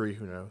got the degree?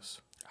 Who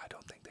knows? I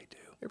don't think they do.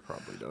 They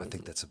probably don't. I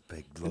think that's a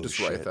big You load just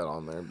of write shit. that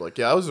on there. Like,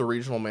 yeah, I was a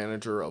regional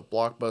manager of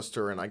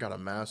Blockbuster, and I got a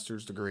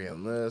master's degree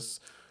in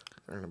this.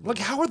 Like,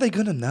 how are they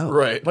going to know?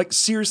 Right. Like,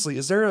 seriously,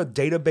 is there a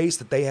database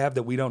that they have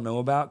that we don't know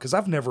about? Because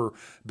I've never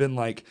been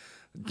like,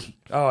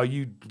 oh,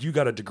 you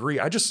got a degree.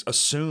 I just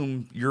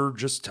assume you're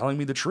just telling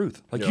me the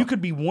truth. Like, Yeah. you could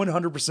be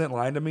 100%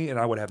 lying to me, and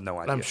I would have no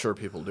idea. I'm sure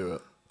people do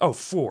it. Oh,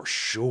 for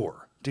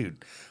sure.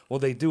 Dude. Well,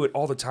 they do it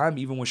all the time,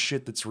 even with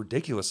shit that's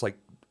ridiculous, like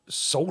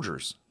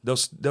soldiers. They'll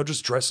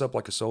just dress up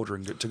like a soldier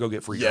and to go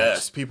get free Yes,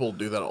 drugs. people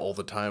do that all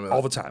the time.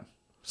 All the time.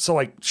 So,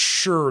 like,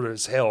 sure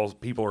as hell,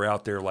 people are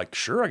out there like,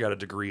 sure, I got a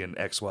degree in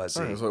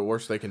XYZ. So the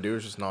worst they can do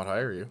is just not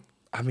hire you.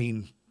 I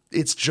mean,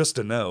 it's just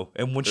a no.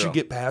 And once you Yeah.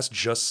 get past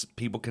just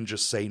people can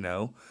just say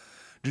no.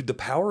 Dude, the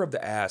power of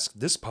the ask,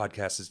 this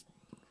podcast is,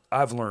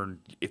 I've learned,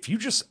 if you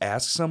just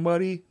ask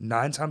somebody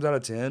 9 times out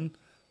of 10,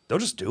 they'll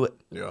just do it.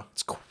 Yeah.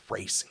 It's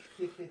crazy.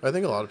 I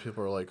think a lot of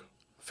people are like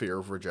fear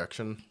of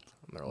rejection.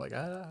 And they're like,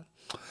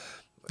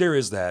 There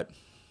is that.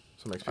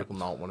 So it makes people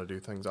not want to do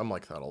things. I'm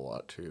like that a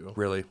lot too.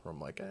 Really? Where I'm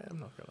like,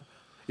 I'm not gonna.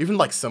 Even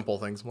like simple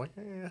things, I'm like,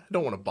 I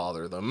don't want to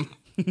bother them.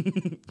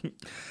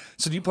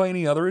 So do you play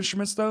any other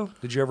instruments though?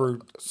 Did you ever?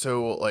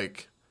 So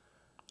like,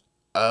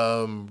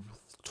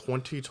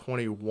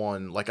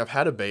 2021, like I've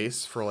had a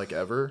bass for like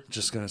ever,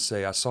 Just gonna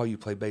say, I saw you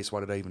play bass. Why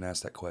did I even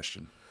ask that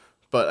question?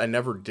 but I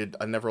never did.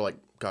 I never like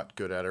got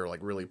good at it or like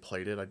really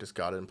played it. I just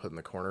got it and put it in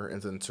the corner.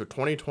 And then so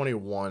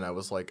 2021, I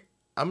was like,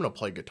 I'm gonna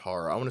play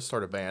guitar. I want to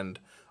start a band.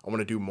 I want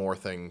to do more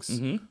things.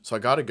 Mm-hmm. So I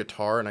got a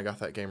guitar and I got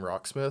that game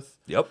Rocksmith.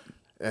 Yep.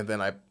 And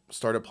then I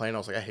started playing. I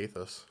was like, I hate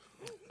this.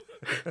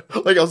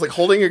 Like I was like,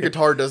 holding a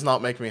guitar does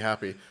not make me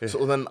happy.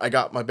 So then I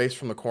got my bass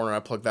from the corner. I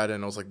plugged that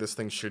in. I was like, this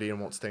thing's shitty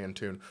and won't stay in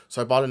tune.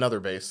 So I bought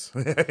another bass.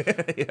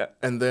 Yeah.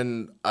 And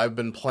then I've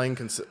been playing.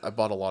 I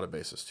bought a lot of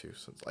basses too.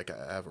 So it's like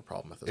I have a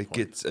problem at this It point.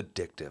 gets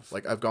addictive.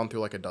 Like I've gone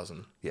through like a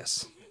dozen.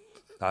 Yes.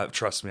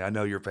 Trust me, I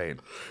know your pain.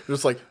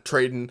 Just like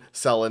trading,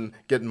 selling,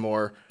 getting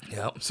more.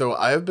 Yep. So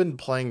I have been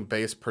playing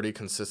bass pretty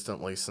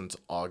consistently since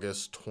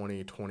August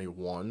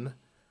 2021.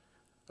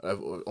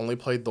 I've only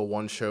played the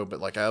one show, but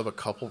like I have a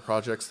couple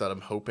projects that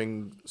I'm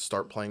hoping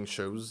start playing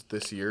shows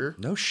this year.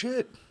 No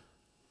shit.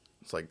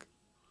 It's like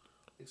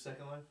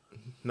Second Life?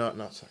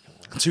 not second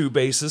one. 2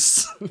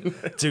 basses.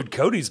 Dude,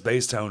 Cody's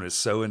bass tone is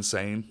so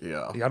insane.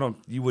 Yeah.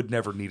 You would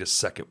never need a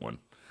second one.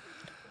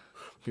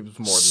 It's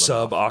more than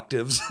Sub enough.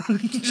 octaves.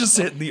 Just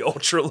hitting the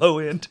ultra low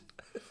end.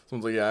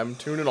 Someone's like, yeah, I'm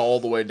tuning all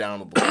the way down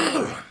to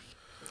the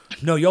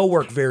No, y'all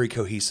work very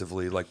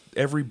cohesively. Like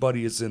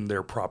everybody is in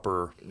their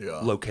proper Yeah.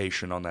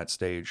 location on that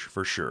stage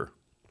for sure.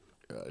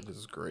 Yeah, it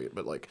is great,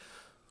 but like,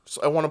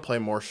 so I want to play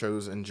more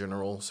shows in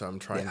general, so I'm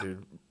trying Yeah.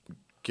 to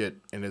get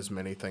in as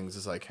many things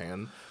as I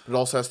can. But it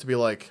also has to be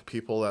like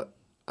people that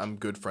I'm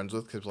good friends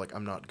with, because like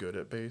I'm not good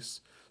at bass,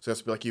 so it has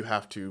to be like you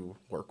have to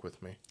work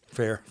with me.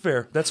 Fair.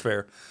 That's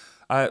fair.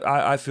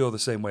 I feel the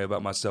same way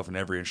about myself in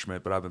every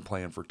instrument, but I've been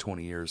playing for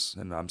 20 years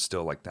and I'm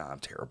still like, nah, I'm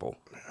terrible.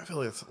 I feel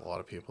like that's a lot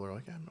of people are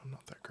like, I'm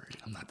not that great.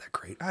 I'm not that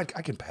great. I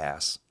can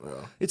pass.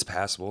 Yeah. It's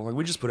passable. Like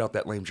we just put out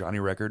that Lame Johnny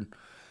record.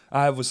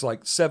 I was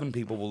like 7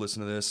 people will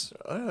listen to this.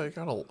 I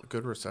got a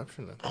good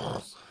reception.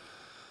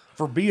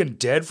 For being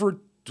dead for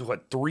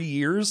what 3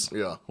 years.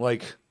 Yeah.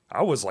 Like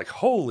I was like,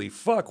 holy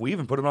fuck. We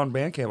even put it on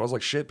Bandcamp. I was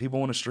like, shit. People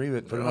want to stream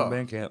it. Put it on Yeah.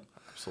 Bandcamp.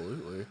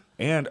 Absolutely.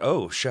 And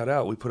shout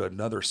out. We put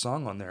another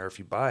song on there if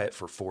you buy it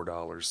for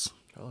 $4.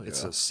 Hell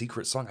It's yeah. a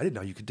secret song. I didn't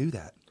know you could do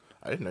that.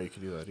 I didn't know you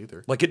could do that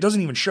either. Like it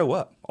doesn't even show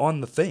up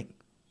on the thing.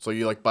 So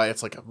you like buy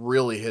it's like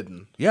really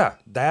hidden. Yeah,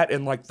 that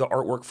and like the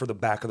artwork for the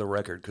back of the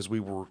record because we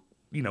were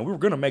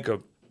gonna make a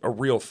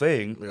real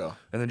thing. Yeah.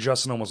 And then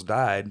Justin almost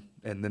died,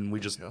 and then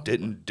we just Yeah.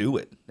 didn't do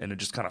it, and it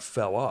just kind of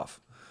fell off.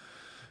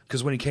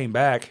 Because when he came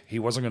back, he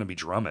wasn't gonna be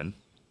drumming,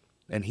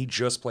 and he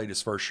just played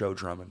his first show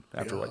drumming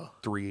after Yeah.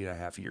 like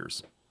 3.5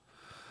 years.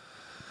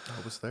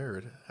 I was there.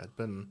 It had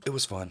been. It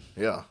was fun.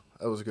 Yeah,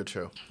 that was a good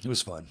show. It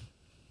was fun.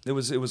 It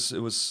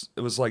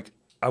was like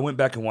I went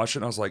back and watched it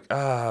and I was like,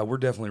 we're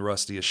definitely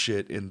rusty as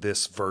shit in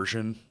this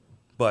version,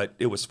 but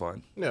it was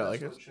fun. Yeah,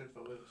 like it's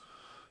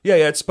Yeah,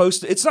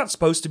 it's not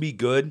supposed to be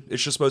good.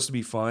 It's just supposed to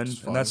be fun.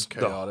 fun, And that's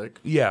chaotic.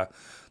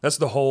 That's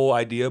the whole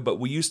idea, but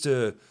we used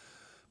to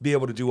be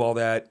able to do all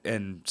that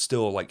and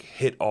still like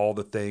hit all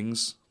the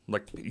things,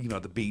 like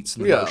the beats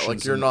and the Yeah, motions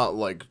like you're and- not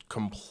like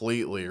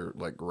completely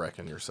like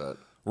wrecking your set.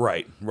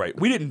 Right.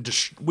 We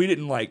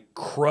didn't like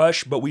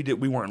crush, but we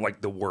weren't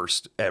like the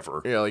worst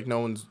ever. Yeah, like no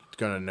one's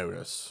gonna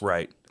notice.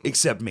 Right.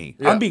 Except me.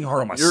 Yeah, I'm being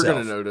hard on myself. You're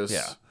gonna notice.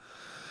 Yeah.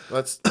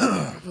 That's.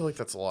 I feel like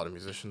that's a lot of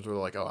musicians where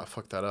they're like, "Oh, I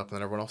fucked that up," and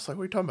then everyone else is like,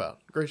 "What are you talking about?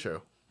 Great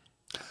show."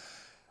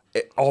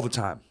 All the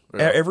time.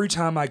 Yeah. Every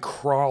time I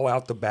crawl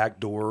out the back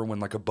door when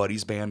like a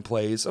buddy's band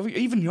plays,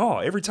 even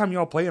y'all, every time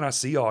y'all play and I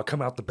see y'all, I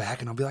come out the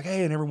back and I'll be like,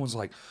 hey, and everyone's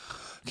like,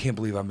 can't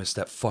believe I missed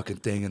that fucking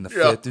thing in the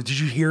Yeah. fifth. Did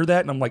you hear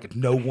that? And I'm like,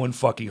 no one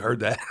fucking heard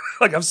that.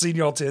 Like I've seen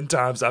y'all 10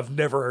 times. I've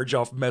never heard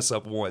y'all mess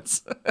up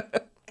once.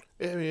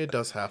 I mean, it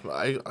does happen.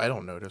 I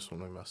don't notice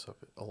when we mess up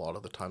a lot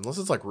of the time. Unless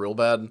it's like real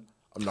bad,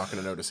 I'm not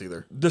gonna notice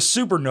either. The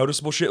super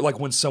noticeable shit, like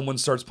when someone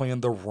starts playing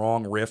the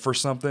wrong riff or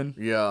something,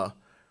 Yeah,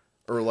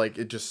 or like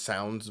it just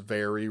sounds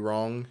very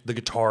wrong. the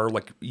guitar,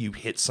 like you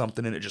hit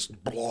something and it just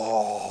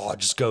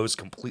goes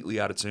completely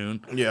out of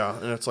tune. Yeah,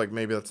 and it's like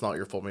maybe that's not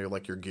your fault. Maybe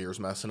like your gear's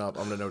messing up.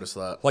 I'm gonna notice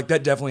that. Like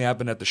that definitely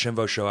happened at the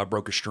Shinvo show. I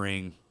broke a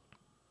string,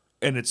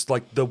 and it's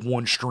like the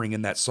one string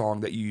in that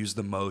song that you use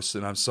the most,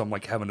 and I'm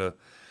like having to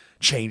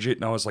change it,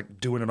 and I was like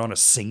doing it on a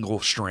single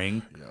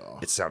string. Yeah.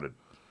 It sounded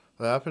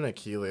That happened at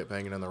Keeley at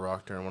Banging in the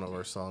Rock during one of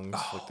our songs.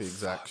 Like the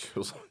exact. She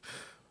was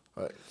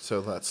like, so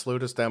that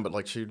slowed us down, but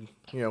like she,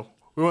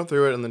 we went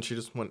through it, and then she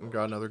just went and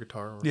got another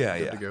guitar. yeah.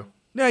 Good to go.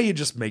 Now you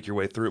just make your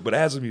way through it, but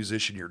as a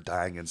musician, you're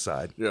dying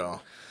inside. Yeah.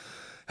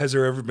 Has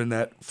there ever been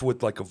that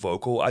with like a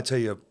vocal? I tell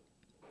you,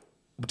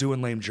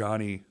 doing Lame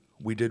Johnny,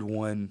 we did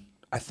one.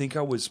 I think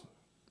I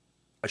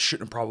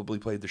shouldn't have probably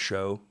played the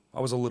show.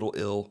 I was a little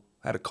ill,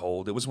 had a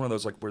cold. It was one of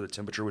those like where the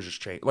temperature was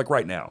just changed. Like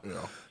right now,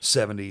 Yeah.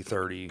 70,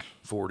 30,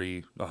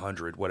 40,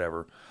 100,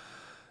 whatever.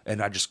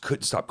 And I just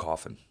couldn't stop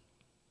coughing.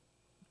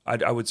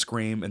 I would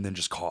scream and then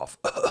just cough.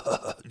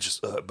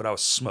 But I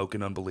was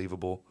smoking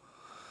unbelievable.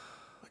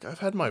 Like I've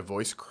had my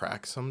voice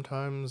crack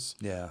sometimes.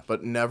 Yeah.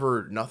 But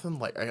nothing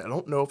like, I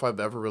don't know if I've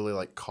ever really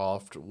like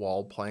coughed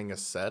while playing a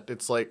set.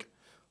 It's like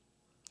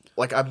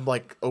I'm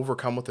like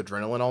overcome with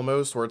adrenaline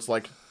almost, where it's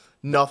like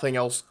nothing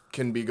else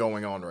can be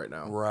going on right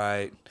now.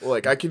 Right.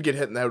 Like I could get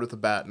hit in the head with a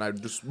bat and I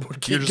just would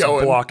keep You're just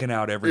going. blocking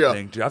out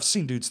everything. Dude, I've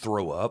seen dudes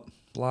throw up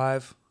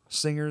live,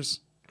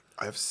 singers.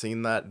 I've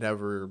seen that,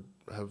 never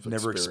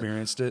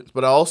Experienced it.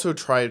 But I also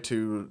try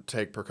to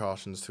take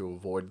precautions to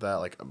avoid that.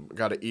 Like, I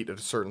got to eat at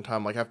a certain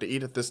time. Like, I have to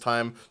eat at this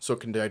time so it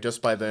can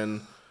digest by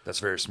then. That's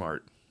very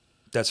smart.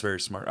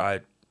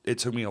 It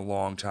took me a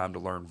long time to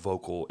learn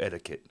vocal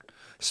etiquette,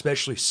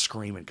 especially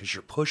screaming, because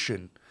you're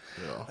pushing.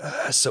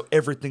 Yeah. So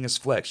everything is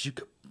flexed. You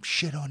can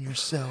shit on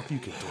yourself. You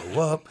can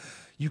throw up.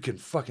 You can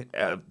fucking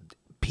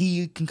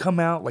pee can come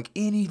out, like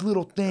any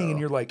little thing, and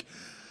you're like,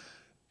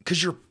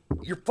 because you're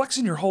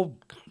flexing your whole,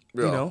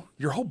 Yeah. you know,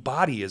 your whole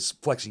body is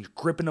flexing. You're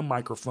gripping a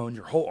microphone.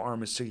 Your whole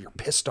arm is so you're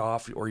pissed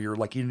off, or you're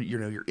like you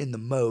know you're in the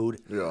mode.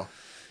 Yeah.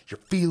 You're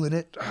feeling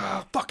it.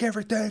 Ah, fuck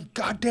everything.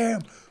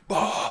 Goddamn.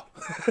 Ah.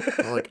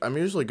 Like, I'm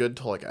usually good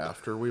till like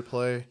after we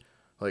play.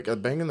 Like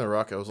at Banging the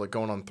Rock, I was like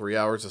going on 3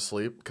 hours of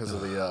sleep because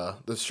of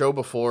the show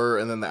before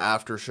and then the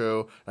after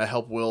show. I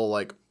help Will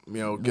like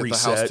get the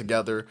house Reset.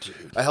 together.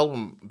 I help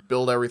him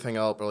build everything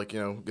up, or like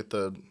get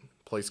the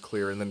place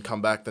clear, and then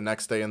come back the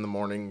next day in the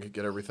morning,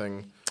 get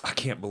everything. I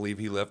can't believe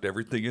he left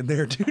everything in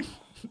there, dude.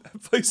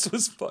 That place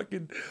was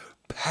fucking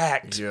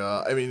packed.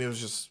 Yeah, I mean it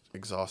was just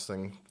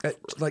exhausting. At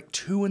like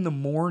 2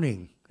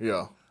 a.m.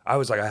 Yeah. I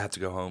was like, I have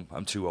to go home.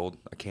 I'm too old.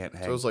 I can't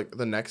hang. So it was like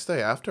the next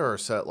day after our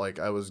set, like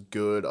I was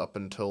good up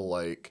until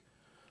like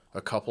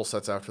a couple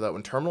sets after that.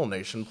 When Terminal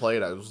Nation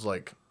played, I was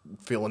like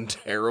feeling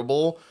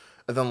terrible.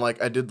 And then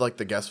like I did like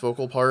the guest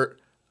vocal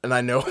part, and I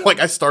know like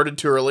I started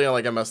too early and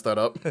like I messed that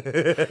up.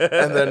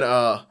 And then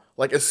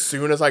like as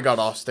soon as I got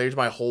off stage,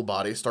 my whole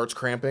body starts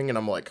cramping, and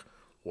I'm like,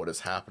 what is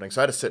happening?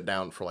 So I had to sit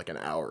down for like an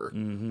hour.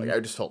 Like I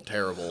just felt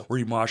terrible. Were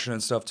you moshing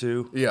and stuff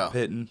too? Yeah.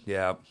 Pitting?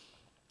 Yeah.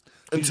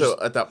 And so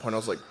at that point, I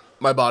was like,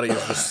 my body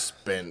is just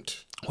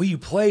spent. Well, you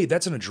played.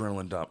 That's an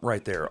adrenaline dump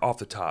right there off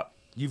the top.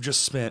 You've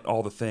just spent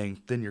all the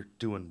thing. Then you're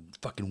doing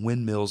fucking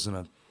windmills in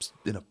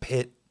a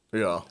pit.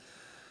 Yeah.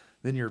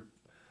 Then you're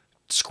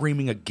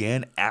screaming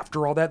again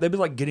after all that. They'd be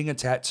like getting a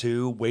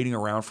tattoo, waiting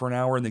around for an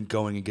hour, and then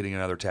going and getting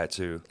another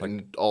tattoo. Like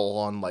And all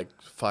on like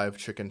 5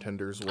 chicken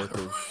tenders worth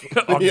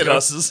of on you know?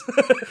 Gus's.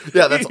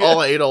 Yeah, that's all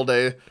I ate all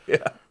day.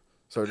 Yeah.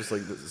 So I just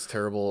like, this is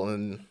terrible.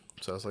 And then,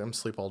 so I was like, I'm gonna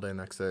sleep all day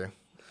next day.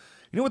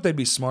 You know what? They'd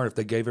be smart if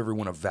they gave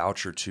everyone a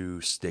voucher to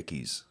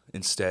Stickies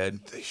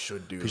instead. They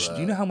should do Because that.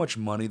 you know how much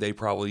money they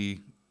probably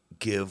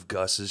give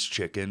Gus's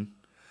chicken?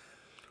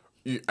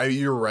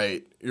 You're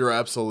right. You're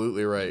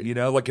absolutely right. You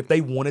know, like if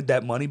they wanted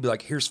that money, be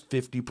like, here's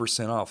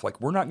 50% off. Like,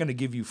 we're not going to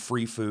give you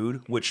free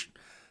food, which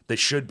they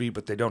should be,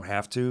 but they don't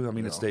have to. I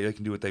mean, it's they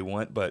can do what they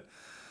want, but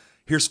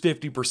here's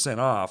 50%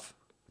 off.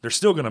 They're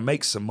still going to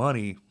make some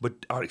money, but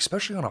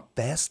especially on a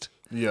fest.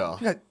 Yeah.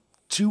 You got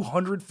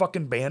 200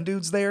 fucking band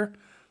dudes there,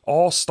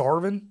 all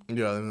starving.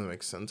 Yeah, that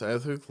makes sense. I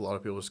think a lot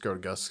of people just go to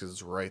Gus because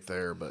it's right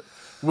there. But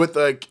with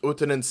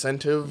an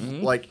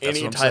incentive, like That's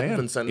any what I'm type saying. of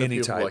incentive, Any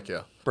people type. like,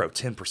 yeah, Bro,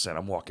 10%.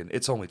 I'm walking.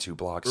 It's only 2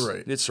 blocks.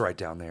 Right. It's right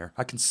down there.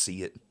 I can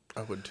see it.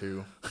 I would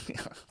too.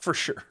 Yeah, for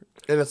sure.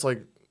 And it's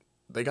like,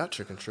 they got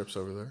chicken strips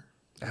over there.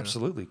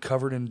 Absolutely.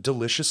 Covered in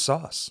delicious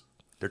sauce.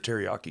 Their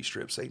teriyaki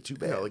strips ain't too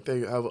bad. Yeah, like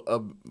they have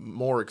a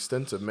more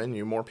extensive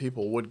menu. More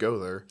people would go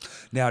there.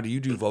 Now, do you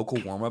do vocal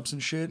warm-ups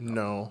and shit?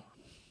 No,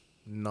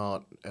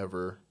 not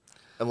ever.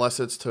 Unless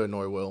it's to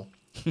annoy Will.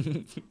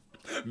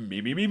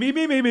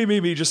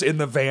 Me, just in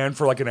the van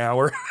for like an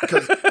hour.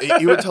 Because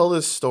he would tell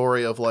this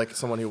story of like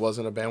someone he was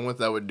in a band with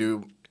that would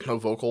do a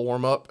vocal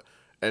warm up,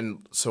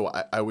 and so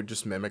I would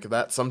just mimic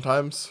that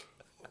sometimes.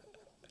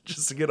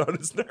 Just to get on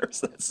his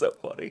nerves. That's so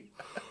funny.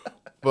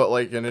 But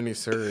like in any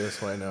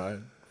serious way, no,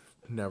 I've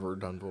never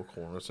done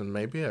vocal warm ups, and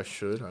maybe I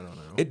should. I don't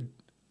know.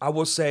 I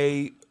will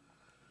say,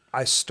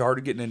 I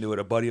started getting into it.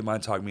 A buddy of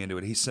mine talked me into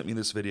it. He sent me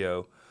this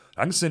video.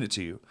 I can send it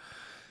to you.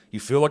 You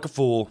feel like a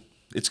fool.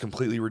 It's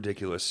completely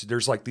ridiculous.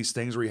 There's like these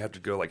things where you have to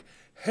go like,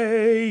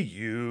 "Hey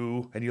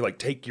you," and you like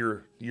take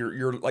you're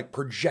like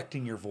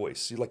projecting your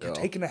voice. You're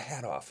taking a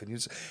hat off, and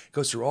it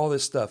goes through all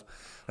this stuff.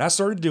 And I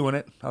started doing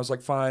it. I was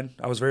like, fine.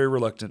 I was very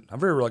reluctant. I'm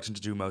very reluctant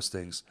to do most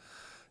things.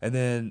 And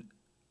then,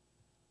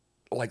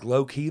 like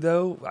low key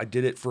though, I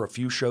did it for a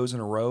few shows in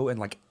a row, and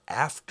like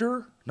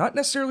after, not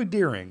necessarily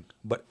during,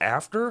 but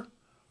after,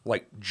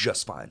 like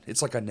just fine.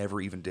 It's like I never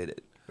even did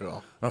it. Yeah.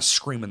 And I was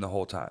screaming the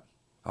whole time.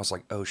 I was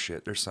like, oh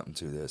shit, there's something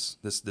to this.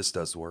 This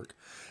does work.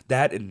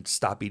 That and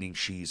stop eating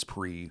cheese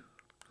pre.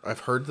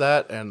 I've heard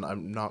that, and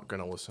I'm not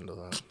gonna listen to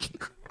that.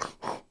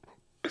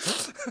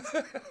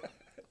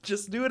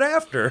 Just do it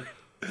after.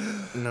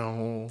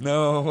 No.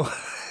 No.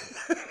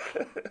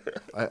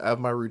 I have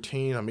my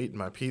routine. I'm eating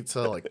my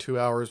pizza like 2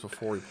 hours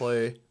before we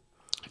play.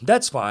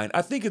 That's fine.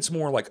 I think it's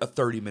more like a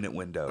 30-minute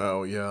window.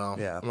 Oh yeah.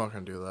 Yeah. I'm not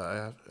gonna do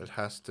that. It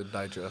has to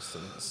digest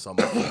in some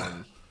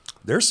form.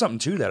 There's something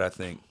to that, I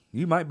think.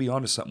 You might be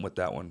onto something with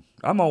that one.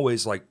 I'm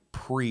always like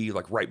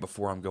right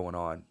before I'm going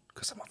on,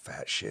 because I'm a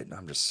fat shit and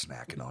I'm just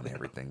snacking on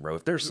everything, bro.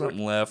 If there's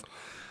something left,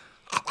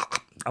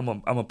 I'm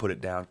gonna put it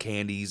down.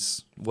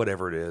 Candies,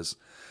 whatever it is.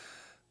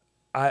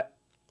 I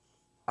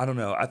don't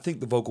know. I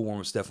think the vocal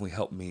warm-ups definitely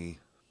helped me,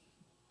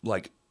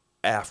 like,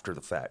 after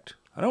the fact.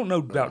 I don't know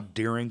about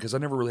during, because I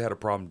never really had a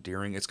problem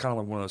during. It's kind of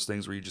like one of those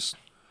things where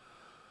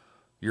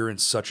you're in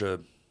such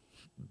a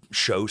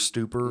show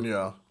stupor.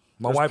 Yeah.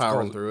 My Just wife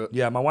powering calls through it.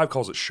 Yeah, my wife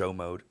calls it show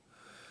mode.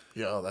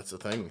 Yeah, that's the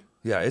thing.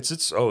 Yeah,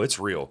 it's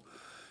real.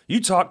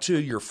 You talk to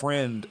your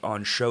friend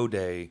on show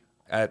day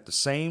at the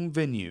same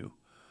venue,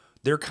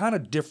 they're kind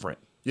of different.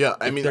 Yeah,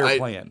 I mean, they're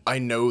playing. I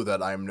know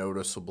that I'm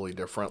noticeably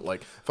different.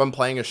 Like, if I'm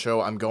playing a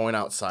show, I'm going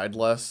outside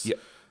less. Yeah.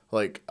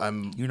 Like,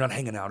 You're not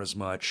hanging out as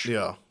much.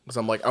 yeah. Because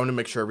I'm like, I want to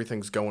make sure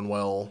everything's going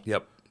well.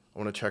 Yep. I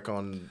want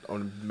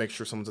to make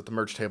sure someone's at the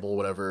merch table,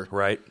 whatever.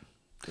 Right.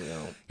 You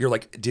know, You're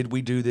like, did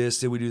we do this?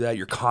 Did we do that?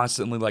 You're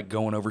constantly like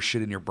going over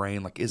shit in your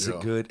brain. Like, is it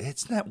Yeah. good?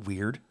 It's not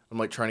weird. I'm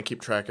like trying to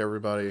keep track of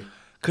everybody.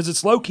 Because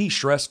it's low key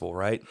stressful,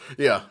 right?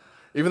 Yeah,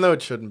 even though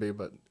it shouldn't be,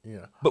 but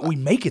yeah. But we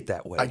make it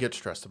that way. I get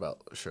stressed about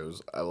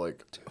shows. I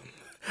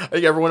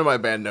think everyone in my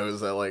band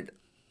knows that like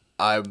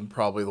I'm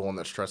probably the one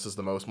that stresses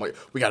the most. I'm like,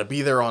 we got to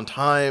be there on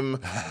time.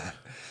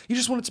 You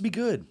just want it to be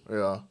good.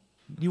 Yeah.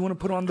 You want to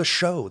put on the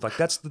show. Like,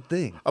 that's the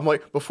thing. I'm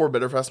like, before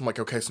Bitterfest, I'm like,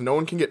 okay, so no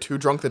one can get too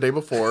drunk the day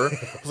before.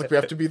 I was like, we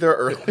have to be there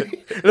early.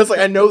 And it's like,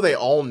 I know they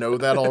all know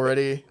that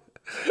already.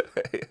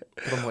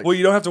 But I'm like, Well,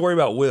 you don't have to worry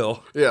about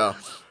Will. yeah.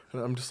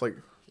 And I'm just like,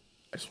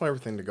 I just want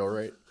everything to go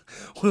right.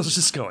 Will's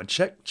just going,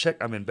 check.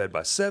 I'm in bed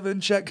by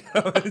 7, check.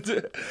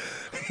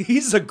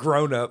 He's a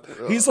grown-up.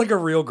 He's like a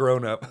real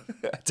grown-up.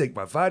 I take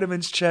my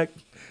vitamins, check.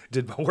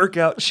 Did my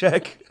workout,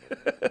 check.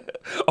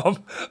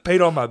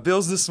 Paid all my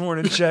bills this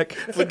morning, check.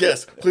 It's like,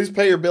 yes, please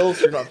pay your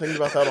bills. You're not thinking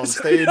about that on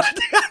stage.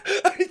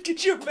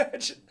 Could you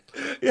imagine?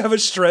 You have a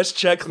stress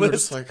And they're checklist.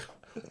 just like,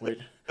 wait,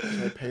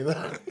 can I pay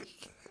that?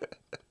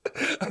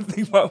 I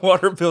think my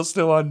water bill's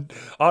still on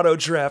auto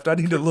draft. I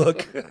need to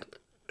look.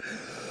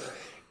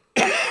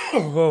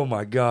 Oh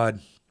my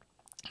God.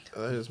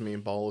 That is me,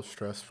 ball of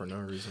stress for no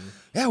reason.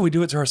 Yeah, we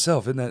do it to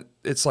ourselves, isn't that?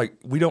 It's like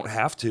we don't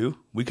have to.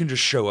 We can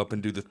just show up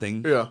and do the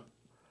thing. Yeah.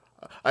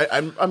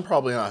 I'm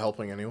probably not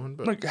helping anyone,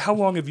 but Like, how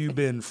long have you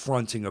been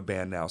fronting a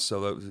band now?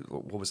 So,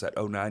 what was that?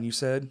 09, you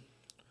said?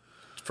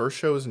 first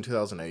show was in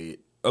 2008.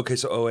 Okay,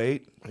 so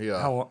 08?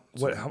 Yeah. How long?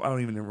 What? I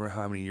don't even remember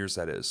how many years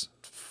that is.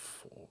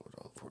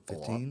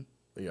 15?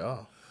 Yeah.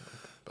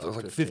 So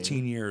like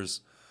 15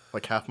 years.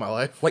 Like half my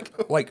life.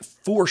 Like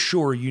for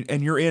sure,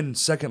 you're in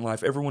Second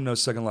Life. Everyone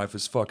knows Second Life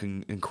is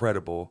fucking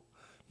incredible.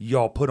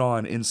 Y'all put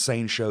on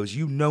insane shows.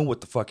 You know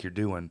what the fuck you're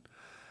doing.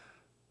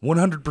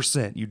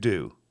 100% you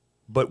do.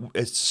 But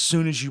as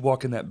soon as you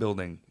walk in that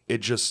building, it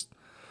just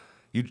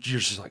you're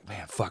just like,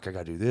 man, fuck, I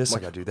gotta do this, I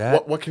gotta do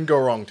that. What can go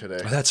wrong today?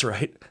 That's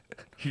right.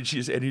 You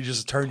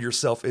just turn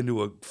yourself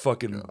into a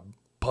fucking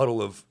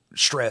puddle of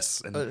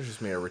stress. And It's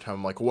just me every time.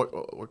 I'm like,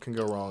 what can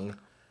go wrong?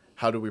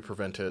 How do we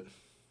prevent it?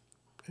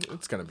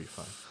 It's gonna be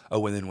fun.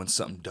 oh, and then when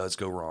something does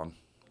go wrong,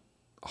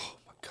 oh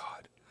my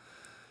God,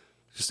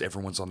 just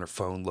everyone's on their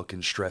phone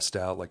looking stressed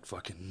out, like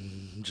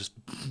fucking just,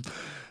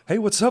 hey,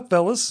 what's up,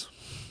 fellas?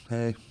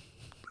 Hey.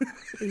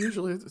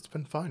 Usually it's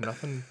been fine.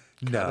 Nothing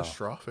No.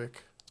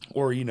 catastrophic.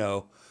 Or,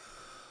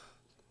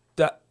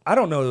 that I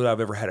don't know that I've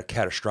ever had a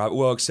catastrophic.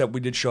 Well, except we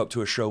did show up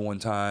to a show one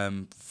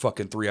time,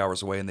 fucking 3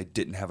 hours away, and they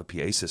didn't have a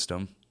PA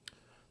system.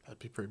 That'd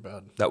be pretty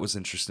bad. That was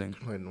interesting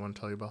I didn't want to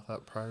tell you about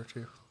that prior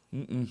to.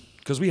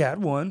 because we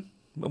had one.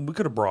 We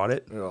could have brought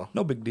it. Yeah.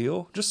 No big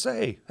deal. Just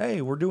say,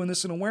 hey, we're doing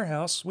this in a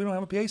warehouse. We don't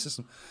have a PA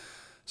system.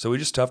 So we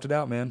just toughed it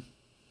out, man.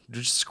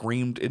 Just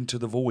screamed into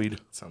the void.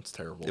 Sounds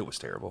terrible. It was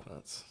terrible.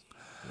 That's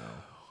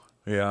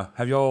no. Yeah.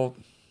 Have y'all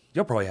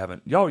probably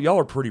haven't. Y'all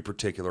are pretty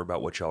particular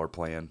about what y'all are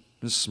playing.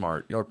 This is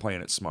smart. Y'all are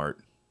playing it smart.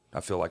 I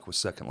feel like with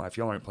Second Life,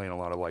 y'all aren't playing a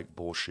lot of like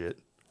bullshit.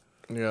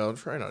 Yeah, I'll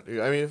try not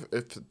to. I mean, if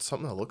it's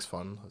something that looks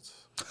fun, that's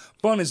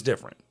Fun is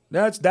different.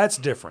 That's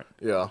different.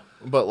 yeah.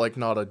 But like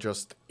not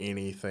just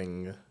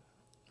anything.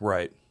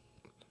 Right.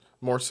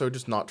 More so,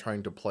 just not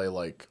trying to play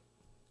like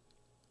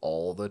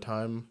all the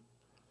time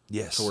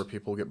Yes. to where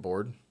people get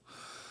bored.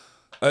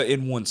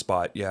 In one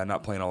spot. Yeah,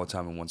 not playing all the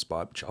time in one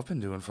spot. But y'all been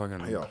doing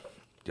fucking. Yeah.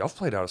 Y'all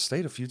played out of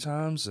state a few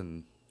times,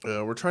 and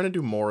Yeah, we're trying to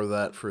do more of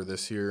that for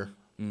this year.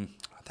 I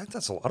think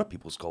that's a lot of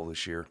people's goal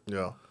this year.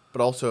 Yeah.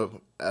 But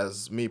also,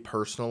 as me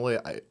personally,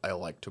 I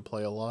like to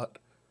play a lot.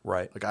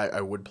 Right. Like, I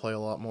would play a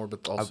lot more,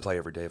 but also... I'd play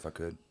every day if I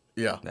could.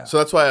 Yeah. Yeah. So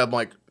that's why I'm,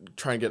 like,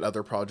 trying to get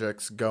other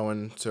projects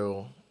going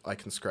so I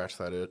can scratch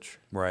that itch.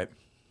 Right.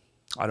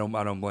 I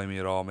don't blame you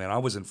at all, man. I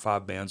was in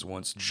 5 bands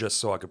once just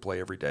so I could play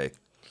every day.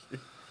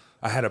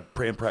 I had a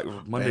practice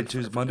Monday, Band for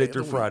Tuesday, every Monday day of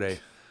through the Friday.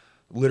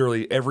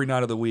 Literally every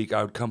night of the week,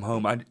 I would come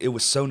home. It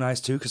was so nice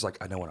too, because like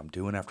I know what I'm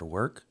doing after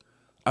work.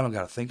 I don't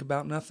got to think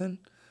about nothing.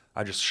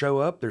 I just show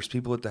up. There's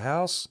people at the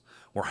house.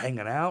 We're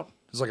hanging out.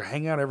 It's like a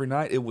hangout every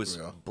night. It was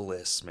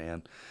bliss,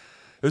 man.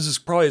 It was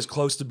just probably as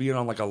close to being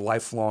on like a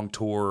lifelong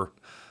tour,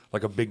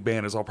 like a big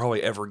band, as I'll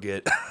probably ever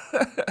get.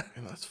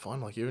 And that's fun.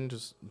 Like, even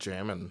just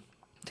jamming.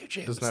 Dude,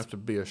 It doesn't have to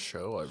be a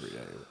show every day.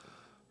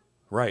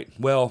 Right.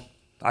 Well,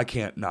 I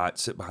can't not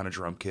sit behind a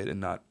drum kit and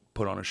not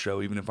put on a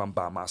show, even if I'm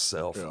by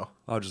myself. Yeah.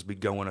 I'll just be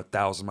going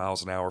 1,000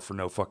 miles an hour for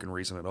no fucking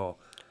reason at all.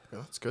 Yeah,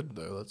 that's good,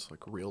 though. That's,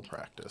 like, real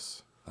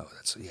practice. Oh,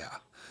 yeah.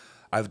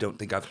 I don't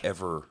think I've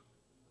ever,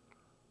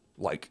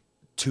 like,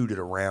 tooted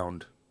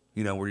around.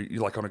 You know, where you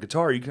like on a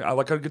guitar, I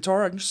like on a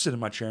guitar, I can just sit in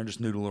my chair and just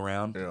noodle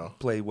around,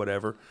 play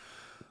whatever,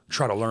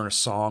 try to learn a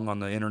song on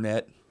the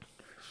internet.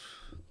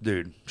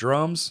 Dude,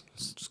 drums,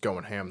 Just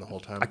going ham the whole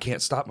time. I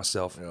can't stop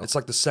myself. Yeah. It's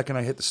like the second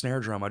I hit the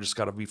snare drum, I just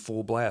got to be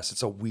full blast.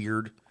 That's a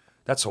weird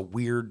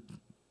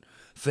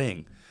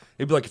thing.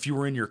 It'd be like if you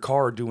were in your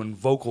car doing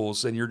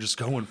vocals and you're just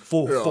going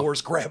full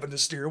force, grabbing the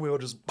steering wheel,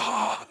 just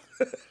bah.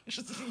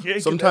 Just yanking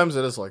Sometimes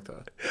it is like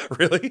that. it.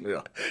 Really?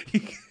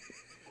 Yeah.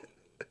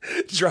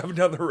 Driving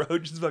down the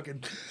road, just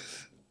fucking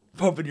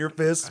pumping your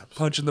fist,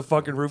 punching the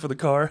fucking roof of the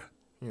car.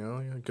 You know,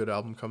 a good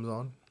album comes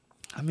on.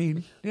 I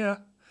mean, yeah.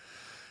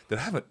 That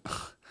I haven't.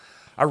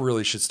 I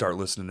really should start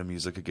listening to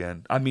music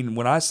again. I mean,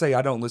 when I say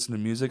I don't listen to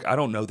music, I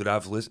don't know that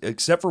I've listened,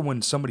 except for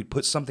when somebody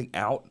puts something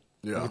out.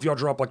 Yeah. Like if y'all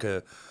drop like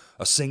a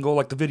single,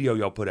 like the video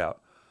y'all put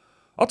out,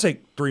 I'll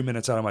take 3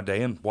 minutes out of my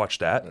day and watch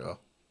that. Yeah.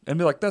 And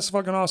be like, that's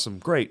fucking awesome.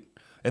 Great.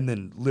 And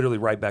then literally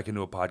right back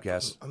into a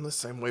podcast. I'm the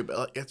same way, but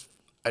like,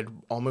 I'd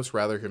almost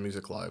rather hear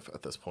music live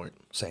at this point.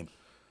 Same.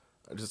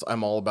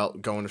 I'm all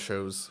about going to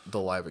shows, the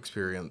live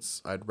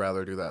experience. I'd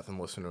rather do that than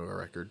listen to a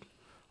record.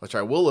 Which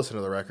I will listen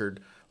to the record.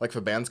 Like if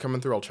a band's coming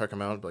through, I'll check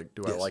them out. Like,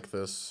 do I like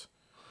this?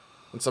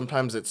 And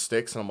sometimes it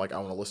sticks, and I'm like, I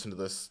want to listen to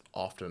this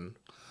often.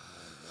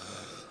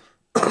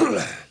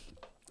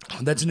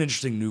 That's an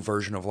interesting new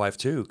version of life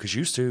too. Because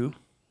you just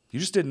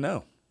didn't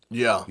know.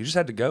 Yeah. You just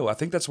had to go. I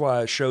think that's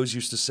why shows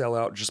used to sell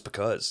out just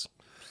because.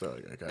 So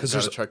I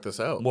gotta check this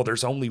out. Well,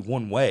 there's only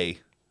one way.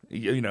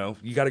 You know,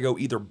 you got to go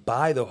either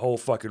buy the whole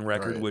fucking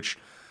record, Right. which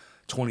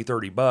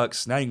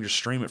 $20-$30. Now you can just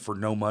stream it for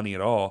no money at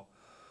all,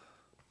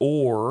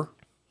 or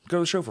go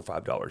to the show for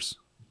 $5.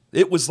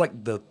 It was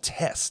like the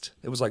test.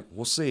 It was like,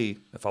 we'll see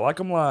if I like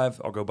them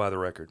live. I'll go buy the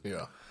record.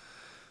 Yeah.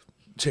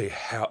 Tell you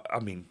how. I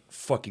mean,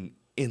 fucking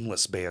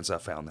endless bands I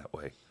found that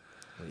way.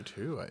 Me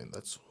too.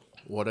 That's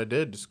what I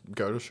did. Just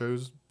go to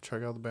shows,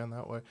 check out the band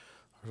that way.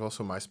 There's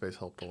also MySpace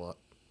helped a lot.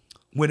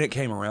 When it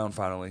came around,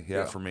 finally,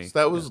 for me. So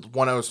that was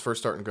when I was first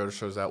starting to go to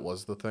shows. That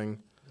was the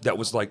thing. That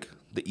was like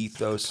the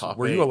ethos. Top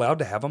Were you 8. allowed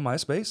to have a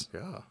MySpace?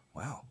 Yeah.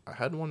 Wow. I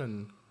had one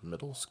in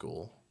middle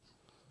school.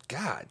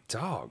 God,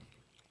 dog.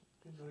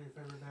 You know your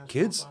favorite national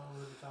Kids? song or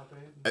the top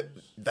 8?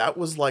 That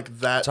was like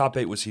that. Top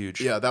 8 was huge.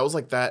 Yeah, that was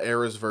like that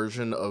era's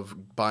version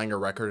of buying a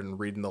record and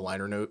reading the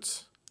liner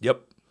notes.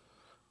 Yep.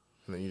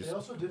 And then you They just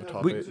also did have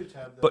top a eight. music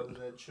tab though, but-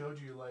 that showed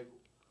you like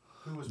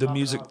who was The popping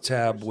music off in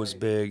tab your was state.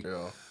 big.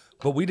 Yeah.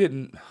 But we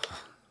didn't.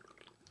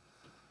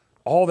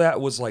 All that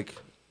was like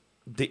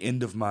the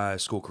end of my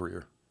school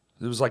career.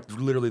 It was like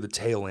literally the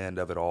tail end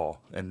of it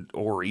all,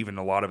 or even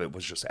a lot of it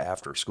was just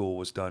after school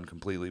was done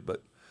completely.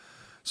 But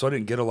so I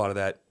didn't get a lot of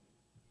that,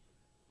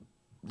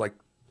 like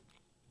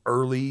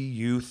early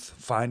youth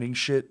finding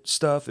shit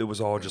stuff. It was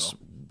all just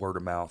word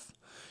of mouth.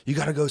 You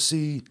got to go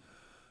see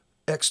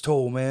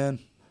X-Toll, man.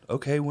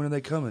 Okay, when are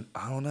they coming?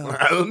 I don't know.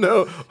 I don't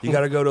know. You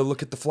got to go to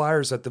look at the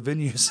flyers at the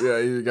venues. Yeah,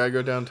 you gotta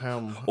go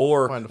downtown.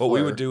 Or find a what we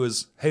flyer. would do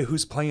is, hey,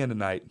 who's playing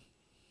tonight?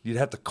 You'd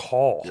have to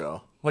call. Yeah.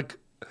 Like,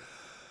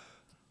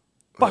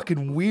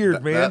 fucking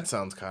weird, man. That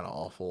sounds kind of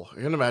awful.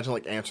 You can imagine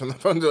like answering the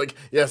phone, they're like,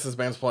 "Yes, this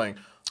band's playing."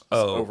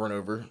 Over and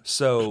over.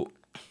 So,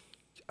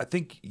 I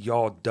think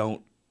y'all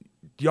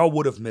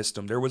would have missed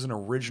them. There was an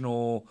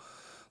original,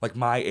 like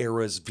my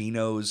era's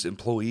Vino's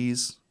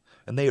employees,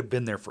 and they had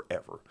been there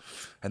forever.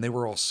 And they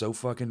were all so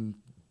fucking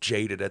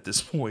jaded at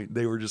this point.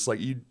 They were just like,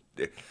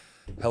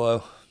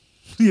 hello,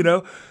 you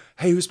know,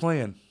 hey, who's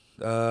playing?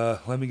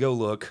 Let me go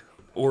look.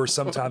 Or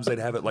sometimes they'd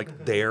have it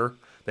like there.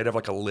 They'd have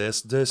like a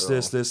list, this.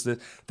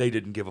 They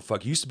didn't give a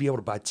fuck. You used to be able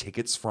to buy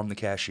tickets from the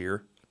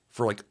cashier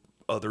for like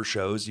other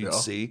shows you'd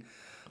see,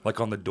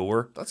 like on the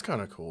door. That's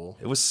kind of cool.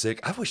 It was sick.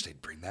 I wish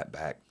they'd bring that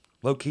back.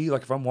 Low key,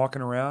 like if I'm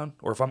walking around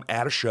or if I'm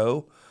at a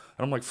show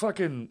and I'm like,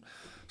 fucking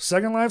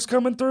Second Life's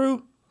coming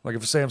through. Like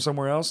if I say I'm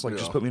somewhere else, like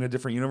just put me in a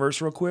different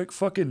universe real quick.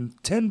 Fucking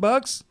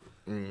 $10.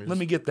 Let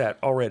me get that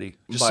already.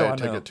 Just Buy so a I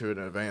ticket know. to it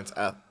in advance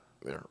at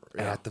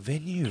At the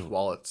venue.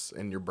 while it's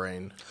in your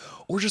brain.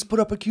 Or just put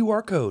up a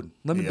QR code.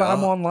 Let me buy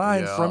them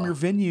online yeah. from your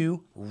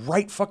venue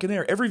right fucking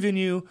there. Every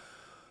venue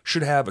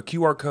should have a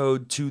QR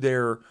code to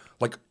their,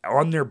 like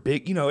on their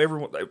big, you know,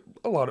 everyone,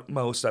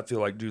 most I feel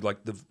like do like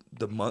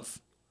the month.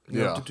 You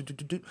know,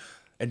 Yeah.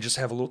 and just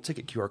have a little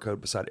ticket QR code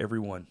beside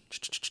everyone.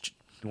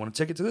 You want a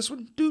ticket to this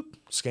one? Dude,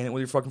 scan it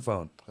with your fucking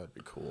phone. That'd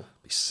be cool.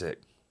 Be sick.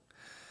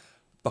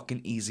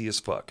 Fucking easy as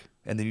fuck.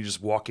 And then you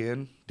just walk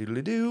in,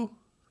 doodly-doo.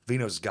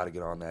 Vino's got to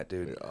get on that,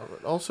 dude. Yeah,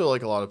 but also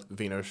like a lot of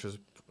Vino shows,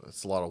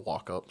 it's a lot of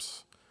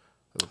walk-ups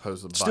as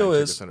opposed to Still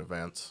buying is. tickets in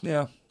advance.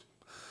 Yeah.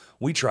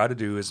 We try to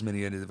do as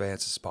many in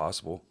advance as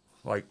possible.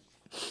 Like,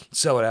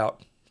 sell it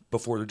out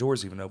before the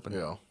doors even open.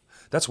 Yeah.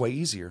 That's way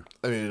easier.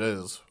 I mean, it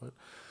is. But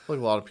like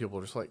a lot of people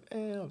are just like,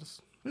 I'll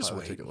just buy the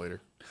wait. ticket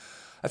later.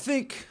 I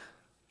think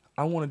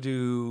I want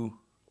to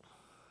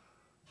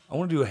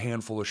do a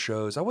handful of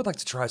shows. I would like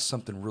to try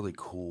something really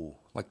cool.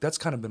 Like that's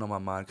kind of been on my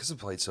mind because I've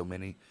played so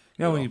many.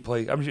 You know, when you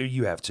play, I'm sure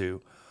you have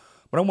too.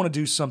 But I want to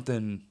do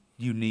something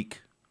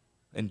unique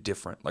and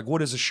different. Like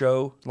what is a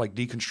show? Like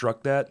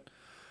deconstruct that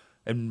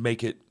and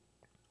make it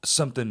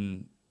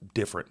something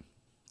different.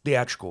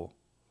 Theatrical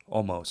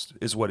almost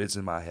is what is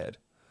in my head.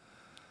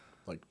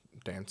 Like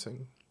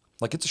dancing.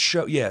 Like it's a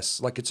show.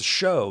 Yes, like it's a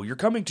show. You're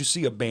coming to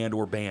see a band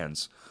or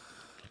bands,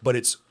 but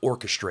it's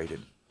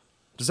orchestrated.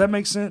 Does that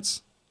make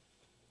sense?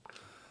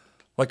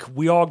 Like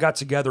we all got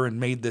together and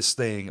made this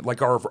thing.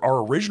 Like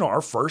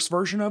our first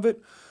version of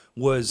it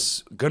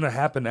was gonna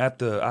happen at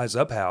the Eyes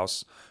Up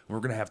House. We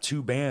were gonna have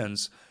two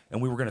bands,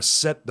 and we were gonna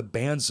set the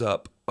bands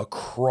up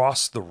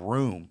across the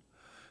room,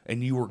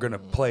 and you were gonna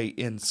play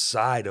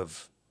inside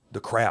of the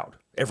crowd,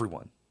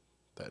 everyone.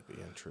 That'd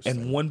be interesting.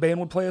 And one band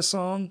would play a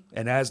song,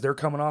 and as they're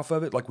coming off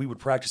of it, like we would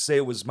practice, say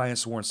it was My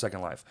Answer Warren's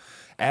Second Life.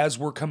 As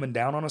we're coming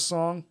down on a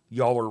song,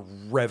 y'all are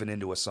revving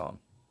into a song.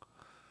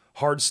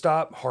 Hard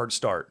stop, hard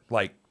start.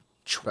 Like,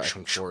 Back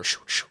and forth.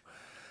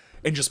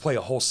 and just play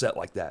a whole set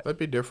like that. That'd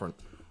be different.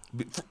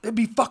 It'd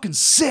be fucking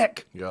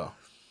sick. Yeah.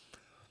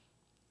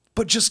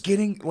 But just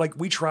getting, like,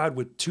 we tried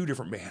with 2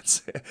 different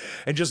bands.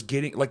 And just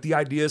getting, like, the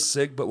idea is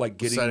sick, but, like,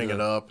 getting Setting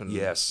it up and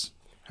yes.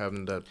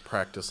 having to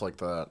practice like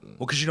that. Well,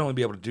 because you'd only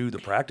be able to do the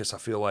practice, I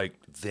feel like,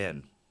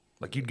 then.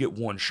 Like, you'd get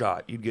one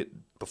shot. You'd get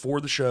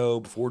before the show,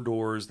 before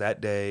doors,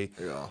 that day.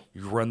 Yeah.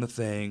 You run the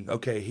thing.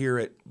 Okay, here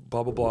it,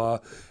 blah, blah, blah.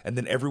 And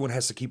then everyone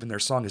has to keep in their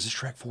song. Is this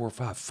track 4 or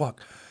 5?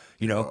 Fuck.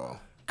 You know?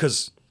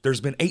 Because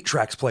there's been 8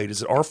 tracks played.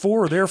 Is it R4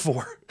 or their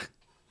 4?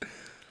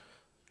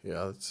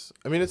 Yeah,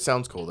 I mean, it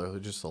sounds cool, though.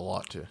 There's just a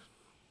lot to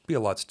Be a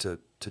lot to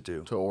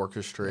do.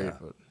 orchestrate. Yeah.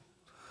 But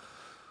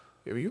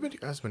yeah, you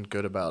guys been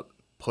good about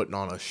putting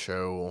on a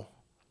show,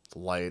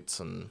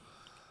 lights, and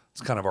It's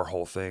kind of our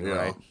whole thing, Yeah.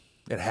 right?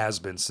 It has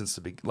been since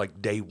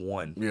like day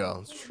one. yeah,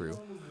 that's true.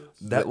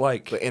 That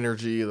like The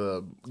energy,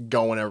 the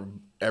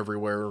going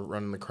everywhere,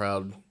 running the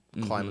crowd,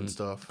 climbing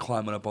stuff.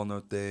 climbing up on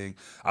the thing.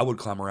 I would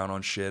climb around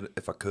on shit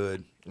if I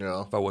could.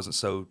 Yeah, If I wasn't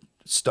so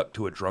stuck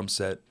to a drum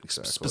set,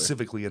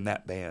 specifically in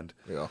that band.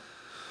 yeah,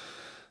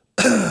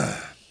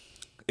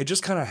 It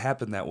just kind of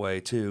happened that way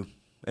too.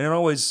 And it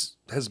always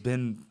has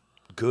been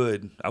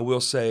good. I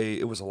will say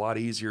it was a lot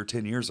easier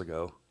 10 years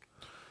ago.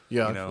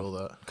 yeah. You I know, feel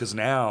that. because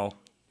now,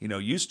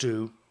 used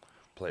to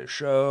play a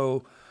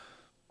show,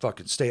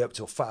 fucking stay up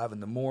till 5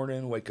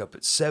 a.m, wake up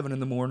at 7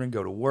 a.m,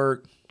 go to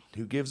work.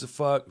 Who gives a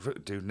fuck?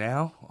 Dude,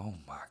 now? Oh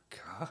my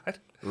God.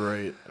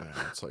 Right.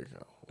 It's like,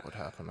 what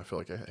happened? I feel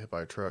like I got hit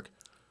by a truck.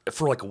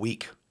 For like a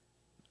week.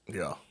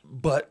 Yeah.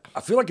 But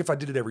I feel like if I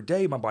did it every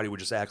day, my body would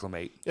just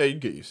acclimate. Yeah, you'd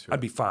get used to it. I'd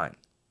be fine.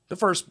 The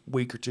first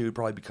week or two would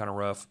probably be kind of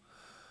rough.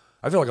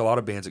 I feel like a lot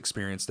of bands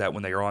experience that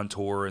when they are on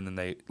tour and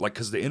then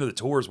because the end of the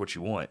tour is what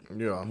you want.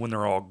 Yeah. When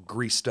they're all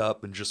greased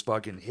up and just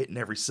fucking hitting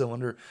every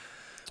cylinder.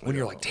 When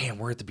you're like, damn,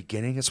 we're at the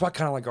beginning. It's why I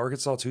kind of like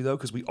Arkansas too, though,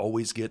 because we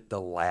always get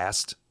the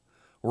last.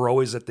 We're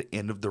always at the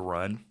end of the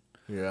run.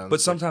 Yeah.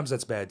 But sometimes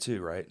that's bad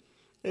too, right?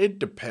 It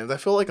depends. I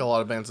feel like a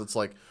lot of bands, it's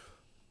like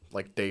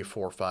day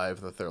 4 or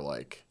 5 that they're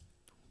like,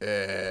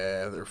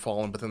 they're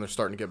falling, but then they're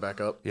starting to get back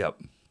up.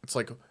 Yep. It's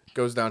like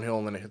goes downhill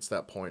and then it hits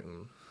that point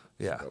and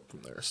Yeah. go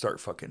from there. Start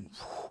fucking.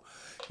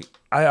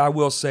 I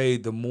will say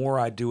the more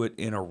I do it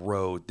in a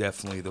row,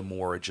 definitely the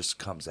more it just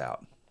comes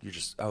out. You're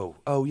just,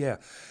 oh yeah.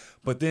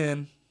 But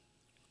then,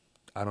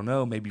 I don't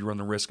know, maybe you run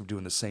the risk of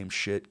doing the same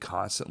shit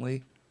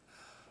constantly.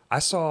 I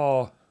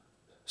saw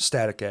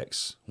Static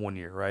X one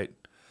year, right?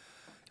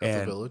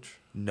 At the Village?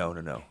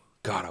 No.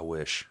 God, I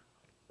wish.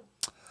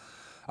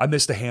 I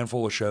missed a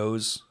handful of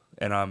shows,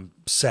 and I'm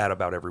sad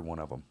about every one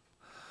of them.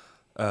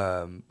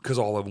 Because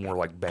all of them were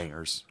like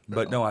bangers.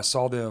 But no, I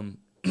saw them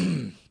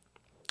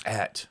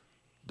at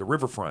the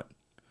Riverfront.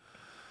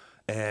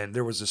 And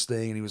there was this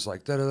thing, and he was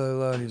like,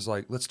 da-da-da-da, and he's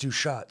like, let's do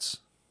shots.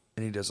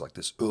 And he does like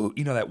this, ooh,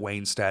 that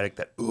Wayne Static,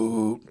 that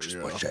ooh, just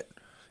push it,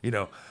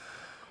 And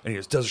he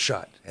just does a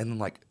shot. And then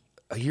like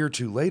a year or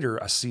two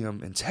later, I see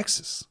him in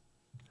Texas.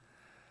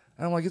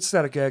 And I'm like, it's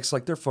Static X,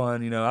 like they're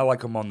fun, I like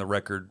them on the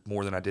record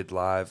more than I did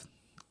live.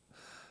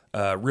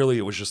 Really,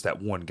 it was just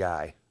that one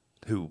guy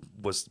who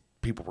was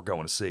people were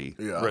going to see.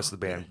 Yeah. The rest of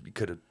the band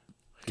could have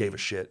gave a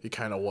shit. He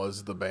kind of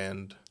was the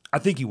band. I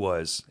think he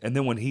was. And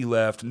then when he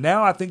left,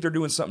 now I think they're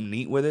doing something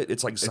neat with it.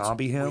 It's like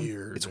Zombie Him.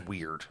 Weird. It's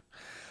weird.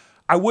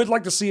 I would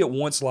like to see it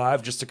once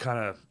live just to kind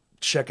of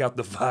check out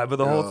the vibe of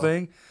the whole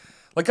thing.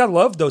 Like, I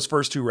love those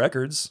first 2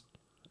 records.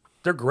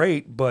 They're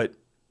great, but,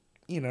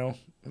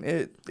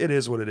 it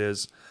is what it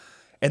is.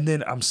 And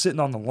then I'm sitting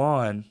on the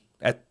lawn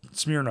at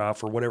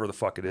Smirnoff or whatever the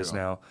fuck it is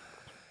now,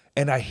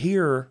 and I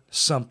hear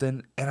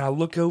something, and I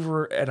look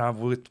over, and I'm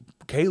with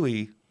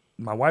Kaylee,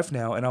 my wife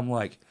now, and I'm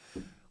like,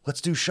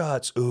 let's do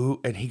shots, ooh.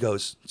 And he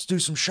goes, let's do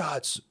some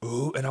shots,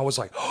 ooh. And I was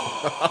like,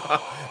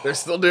 They're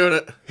still doing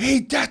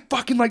it. that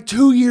fucking like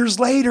 2 years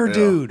later,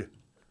 dude.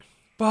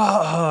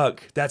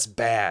 Fuck. That's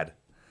bad.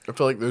 I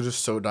feel like they're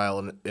just so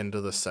dialed into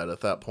the set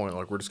at that point.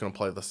 Like, we're just going to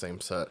play the same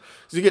set.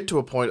 Because you get to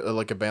a point,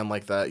 like a band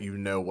like that, you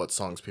know what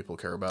songs people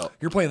care about.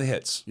 You're playing the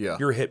hits. Yeah.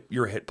 You're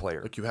a hit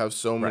player. Like, you have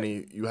so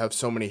many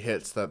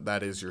hits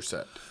that is your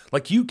set.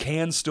 Like, you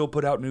can still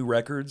put out new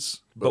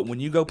records, but when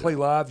you go play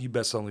live, you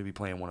best only be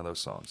playing one of those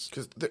songs.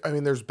 Because,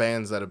 there's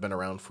bands that have been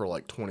around for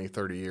like 20,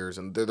 30 years,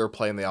 and they're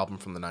playing the album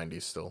from the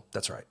 90s still.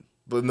 That's right.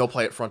 But then they'll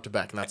play it front to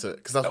back, and that's it.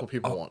 Because that's what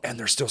people want. And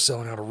they're still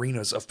selling out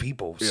arenas of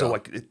people. Yeah. So,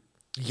 like,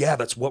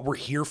 that's what we're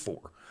here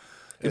for.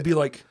 It'd be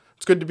like...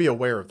 It's good to be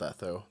aware of that,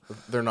 though.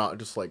 They're not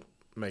just, like,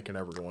 making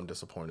everyone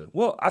disappointed.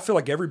 Well, I feel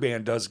like every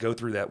band does go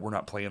through that we're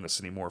not playing this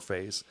anymore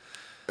phase.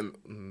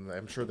 And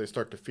I'm sure they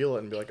start to feel it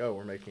and be like, oh,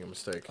 we're making a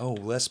mistake. Oh,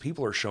 less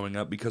people are showing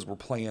up because we're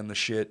playing the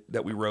shit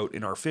that we wrote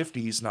in our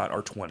 50s, not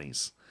our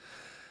 20s.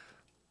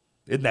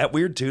 Isn't that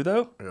weird, too,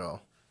 though? Yeah.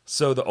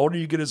 So the older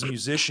you get as a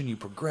musician, you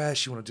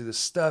progress. You want to do this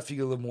stuff. You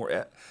get a little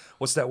more.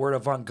 What's that word?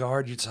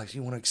 Avant-garde.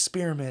 You want to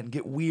experiment and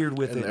get weird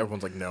with And it.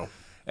 everyone's like, no.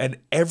 And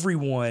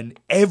everyone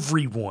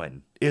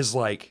is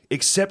like,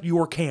 except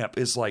your camp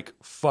is like,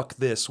 fuck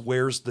this.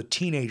 Where's the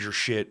teenager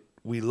shit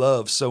we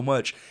love so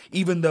much?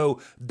 Even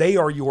though they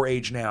are your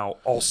age now,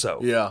 also.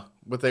 Yeah,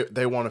 but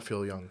they want to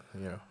feel young.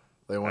 Yeah,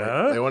 they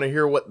want to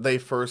hear what they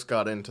first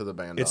got into the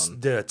band It's on.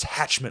 the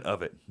attachment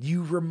of it.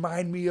 You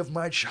remind me of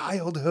my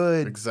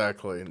childhood.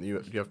 Exactly, and you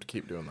have to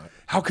keep doing that.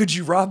 How could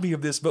you rob me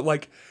of this? But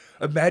like,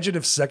 imagine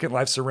if Second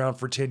Life's around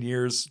for 10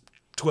 years,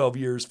 12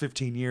 years,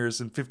 15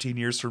 years, and 15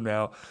 years from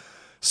now,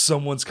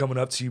 someone's coming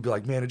up to you, be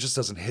like, man, it just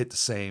doesn't hit the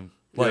same.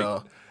 Like,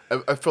 Yeah,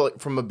 I feel like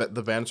from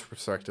the band's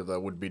perspective,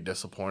 that would be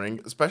disappointing.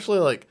 Especially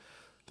like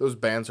those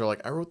bands are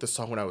like, I wrote this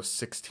song when I was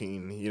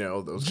 16. You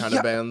know, those kind Yeah.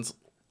 of bands.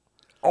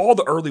 all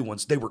the early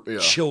ones, they were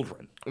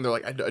children. And they're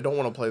like, I don't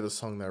want to play this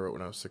song that I wrote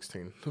when I was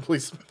 16.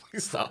 Please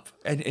stop.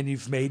 And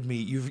you've made me,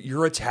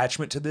 your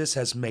attachment to this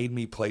has made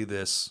me play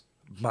this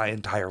my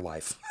entire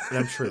life. And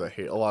I'm sure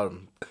a lot of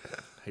them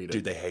hate it.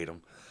 Dude, they hate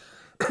them.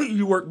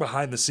 You work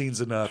behind the scenes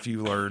enough,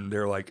 you learn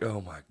they're like, oh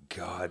my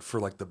God, for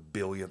like the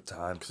billionth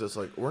time. Because it's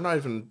like, we're not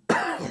even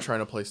trying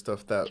to play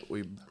stuff that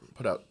we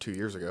put out 2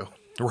 years ago.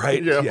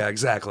 Right? Yeah. Yeah,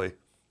 exactly.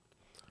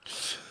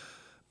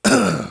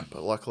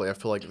 But luckily, I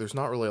feel like there's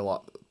not really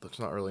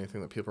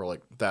anything that people are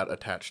like that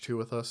attached to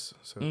with us.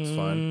 So it's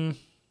fine.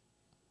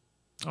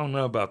 I don't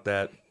know about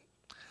that.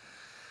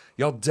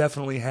 Y'all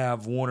definitely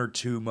have one or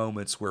two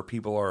moments where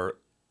people are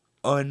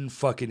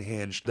unfucking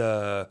hinged.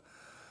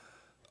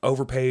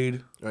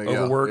 Overpaid,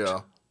 overworked. Yeah.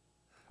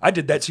 I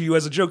did that to you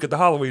as a joke at the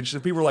Halloween show.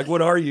 People were like,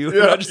 "What are you?"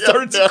 Yeah, and I just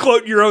started to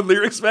quote your own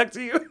lyrics back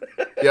to you.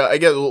 Yeah, I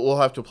guess we'll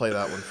have to play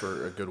that one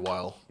for a good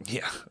while.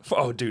 Yeah.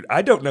 Oh, dude,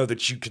 I don't know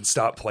that you can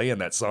stop playing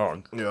that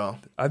song. Yeah.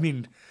 I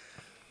mean,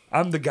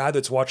 I'm the guy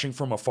that's watching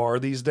from afar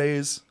these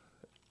days.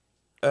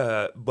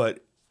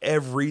 But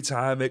every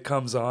time it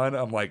comes on,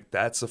 I'm like,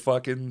 that's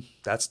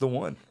the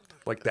one.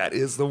 Like, that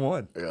is the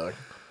one. Yeah.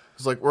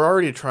 It's like we're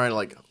already trying,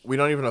 like, we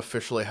don't even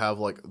officially have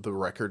like the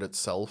record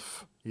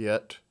itself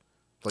yet.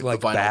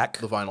 Like the vinyl, back?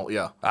 The vinyl,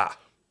 yeah. Ah,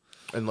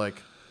 And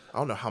like, I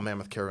don't know how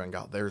Mammoth Caravan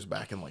got theirs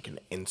back in like an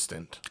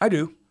instant. I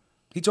do.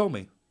 He told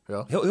me.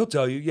 Yeah. He'll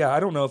tell you. Yeah, I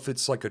don't know if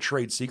it's like a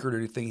trade secret or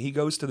anything. He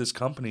goes to this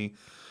company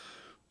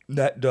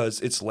that does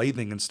its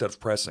lathing instead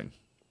of pressing.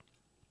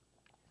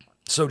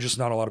 So just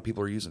not a lot of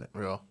people are using it.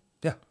 Yeah.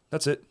 Yeah,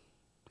 that's it.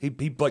 He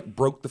like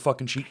broke the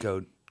fucking cheat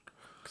code.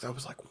 Because I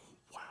was like,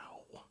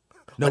 wow.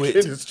 No, Like,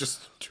 it- it's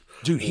just.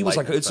 Dude, he was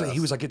like, lightning fast. he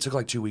was like, it took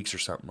like 2 weeks or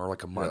something, or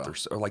like a month Yeah. or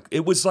so. Or like,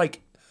 it was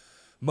like,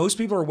 most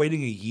people are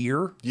waiting a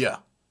year, Yeah.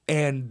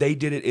 and they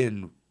did it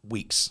in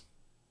weeks.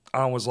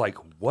 I was like,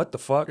 what the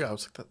fuck? Yeah, I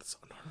was like, that's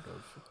unheard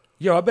of.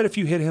 Yo, I bet if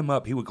you hit him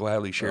up, he would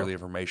gladly share the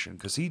information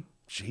because he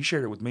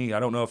shared it with me. I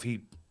don't know if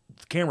the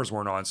cameras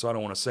weren't on, so I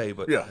don't want to say,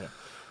 but Yeah.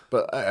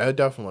 But I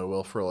definitely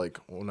will for like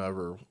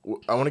whenever.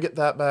 I want to get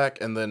that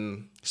back and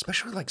then.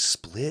 especially like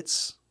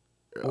splits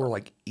or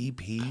like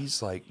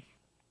EPs. Like,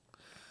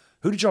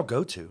 who did y'all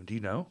go to? Do you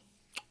know?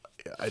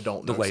 Yeah, I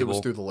don't know. The 'cause It was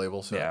label. through the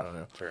label, so I don't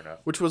know. fair enough.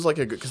 Which was like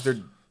a good, because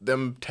they're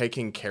them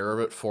taking care of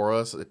it for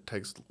us. It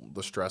takes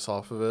the stress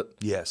off of it,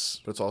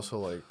 Yes, but it's also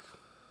like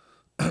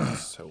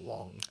so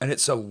long. and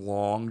it's a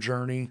long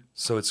journey,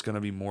 so it's going to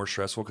be more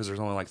stressful because there's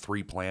only like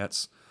 3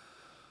 plants.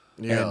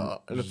 Yeah,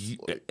 and, and it's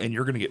like,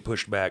 you're going to get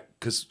pushed back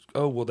because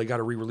they got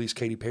to re-release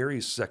Katy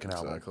Perry's second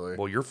album. Exactly.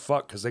 Well, you're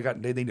fucked because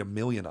they need 1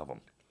 million of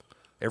them.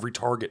 Every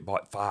Target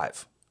bought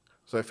 5.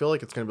 so I feel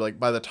like it's gonna be like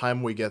by the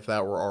time we get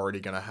that, we're already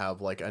gonna have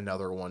like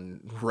another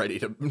one ready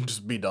to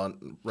just be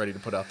done, ready to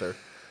put out there.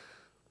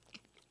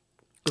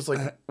 It's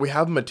like we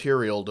have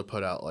material to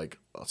put out like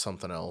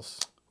something else.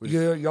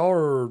 Yeah, y'all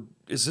are.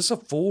 Is this a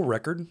full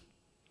record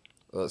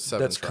 7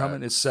 that's coming?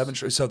 tracks. It's 7.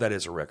 So that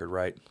is a record,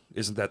 right?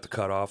 Isn't that the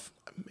cutoff?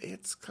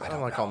 It's kind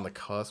of like on the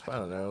cusp. I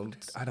don't know.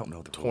 I don't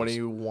know the rules.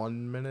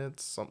 21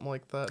 minutes, something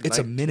like that. It's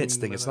a 19 minutes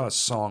thing. It's not a minutes.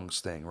 songs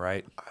thing,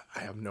 right? I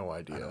have no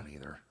idea. I don't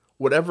either.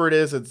 Whatever it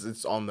is,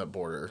 it's on the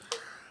border.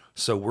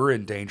 So we're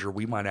in danger.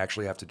 We might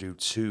actually have to do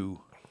 2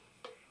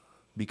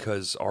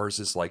 because ours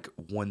is like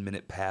 1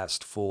 minute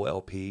past full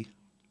LP.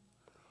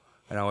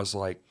 And I was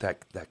like,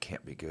 that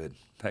can't be good.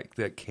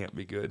 That can't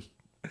be good.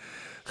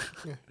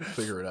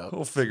 Figure it out.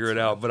 We'll figure it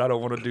out, but I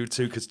don't want to do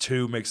 2 because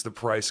 2 makes the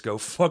price go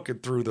fucking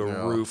through the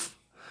roof.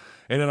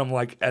 And then I'm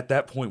like, at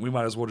that point, we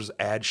might as well just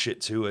add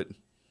shit to it.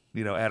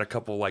 You know, add a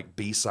couple like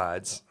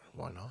B-sides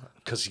Why not?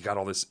 because you got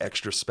all this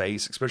extra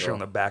space, especially on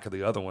the back of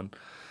the other one.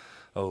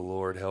 Oh,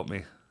 Lord, help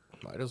me.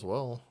 Might as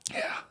well.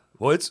 Yeah.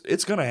 Well,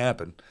 it's going to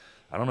happen.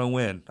 I don't know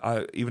when.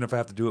 Even if I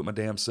have to do it my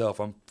damn self,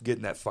 I'm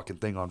getting that fucking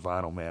thing on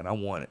vinyl, man. I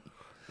want it.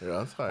 Yeah,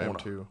 that's how I am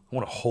too. I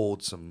want to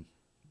hold some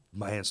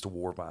My Hands to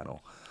War vinyl.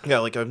 Yeah,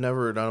 like none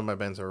of my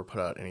bands ever put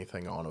out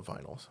anything on a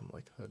vinyl. So I'm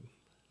like, that'd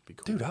be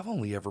cool. Dude, I've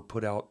only ever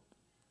put out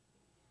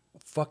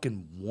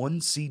fucking 1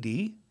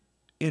 CD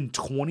in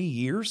 20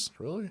 years.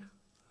 Really?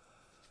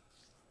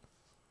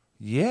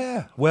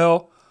 Yeah.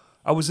 Well,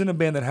 I was in a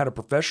band that had a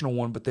professional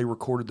one, but they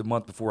recorded the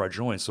month before I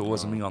joined, so it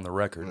wasn't me on the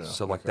record. Yeah,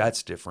 so like okay.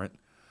 that's different.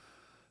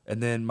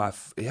 And then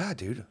yeah,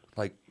 dude,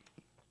 like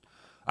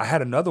I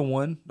had another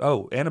one.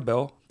 Oh,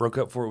 Annabelle broke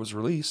up before it was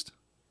released.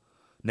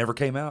 Never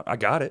came out. I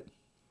got it.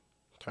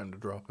 Time to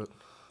drop it.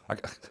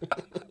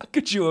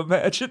 Could you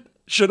imagine?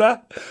 Should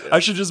I? I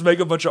should just make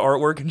a bunch of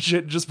artwork and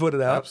shit and just put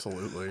it out.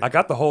 Absolutely. I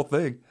got the whole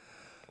thing.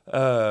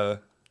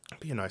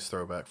 Be a nice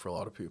throwback for a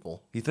lot of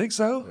people. You think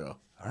so?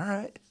 Yeah. All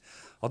right.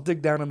 I'll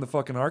dig down in the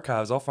fucking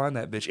archives. I'll find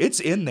that bitch. It's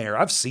in there.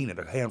 I've seen it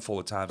a handful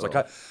of times.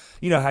 Like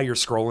you know how you're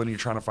scrolling and you're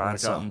trying to find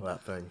something,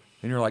 that thing.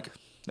 and you're like,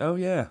 oh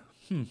yeah,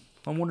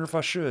 I wonder if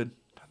I should.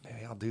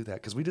 Maybe I'll do that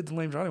because we did the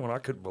Lame Johnny one. I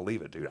couldn't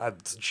believe it, dude. I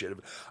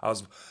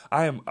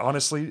am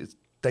honestly.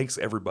 Thanks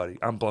everybody.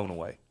 I'm blown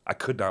away. I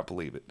could not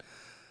believe it.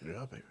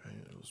 Yeah, baby.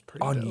 It was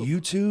pretty On dope.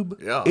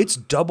 YouTube, Yeah. it's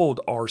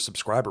doubled our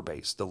subscriber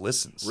base, the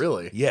listens.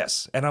 Really?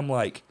 Yes. And I'm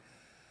like,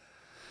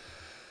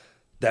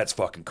 that's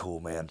fucking cool,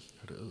 man.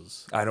 It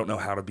is. I don't know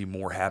how to be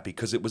more happy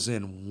because it was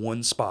in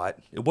one spot.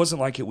 It wasn't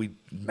like we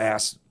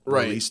mass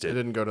Right. released It it.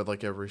 didn't go to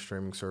like every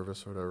streaming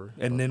service or whatever.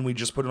 And then we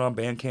just put it on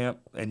Bandcamp,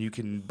 and you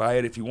can buy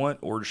it if you want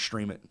or just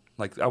stream it.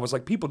 Like I was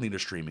like, people need a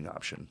streaming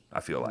option, I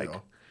feel like. Yeah.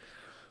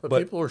 But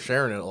But- people are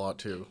sharing it a lot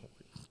too.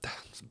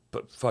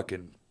 But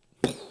fucking...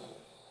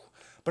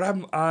 But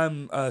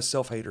I'm a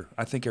self-hater.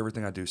 I think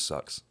everything I do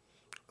sucks.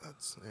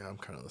 I'm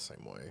kind of the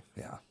same way.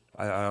 Yeah,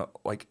 I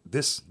like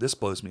this. This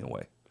blows me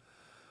away.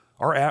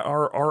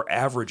 Our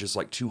average is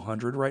like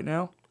 200 right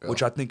now,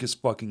 which I think is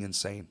fucking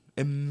insane.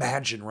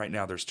 Imagine right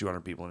now there's 200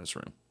 people in this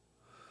room.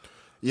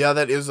 Yeah,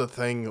 that is a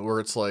thing where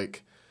it's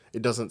like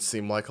it doesn't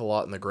seem like a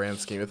lot in the grand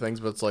scheme of things,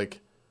 but it's like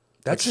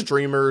That's like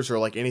streamers or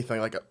like anything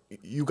like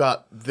you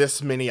got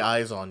this many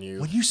eyes on you.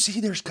 when you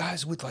see there's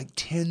guys with like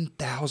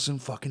 10,000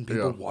 fucking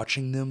people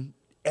watching them,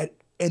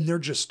 and they're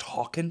just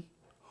talking.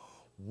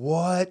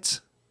 What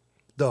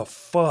the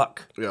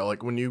fuck? Yeah,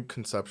 like when you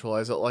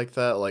conceptualize it like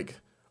that, like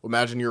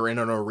imagine you're in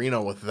an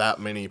arena with that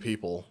many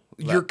people.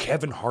 You're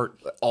Kevin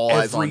Hart All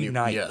eyes on every you.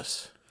 night.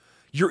 Yes.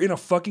 You're in a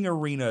fucking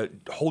arena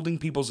holding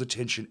people's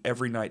attention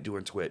every night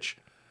doing Twitch.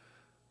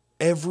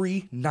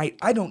 Every night.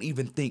 I don't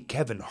even think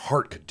Kevin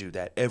Hart could do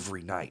that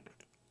every night.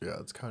 Yeah,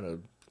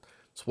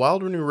 it's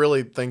wild when you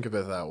really think of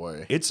it that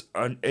way.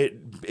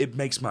 It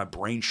makes my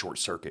brain short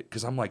circuit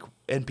because I'm like,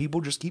 and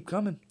people just keep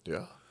coming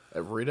Yeah,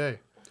 every day.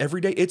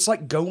 every day. It's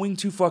like going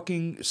to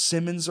fucking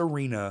Simmons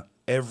Arena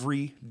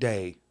every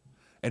day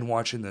and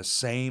watching the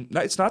same.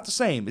 No, it's not the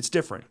same. It's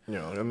different. You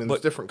know, I mean,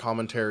 there's different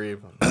commentary,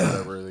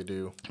 whatever they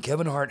do.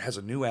 Kevin Hart has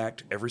a new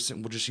act we'll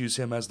just use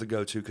him as the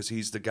go-to because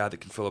he's the guy that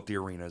can fill up the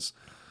arenas,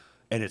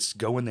 and it's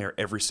going there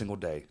every single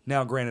day.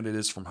 Now, granted, it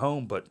is from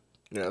home, but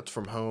Yeah, it's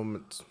from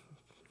home. It's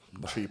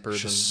cheaper than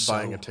just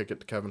buying so- a ticket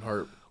to Kevin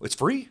Hart. it's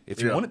free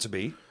if you Yeah. want it to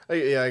be.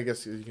 Yeah, I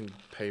guess you can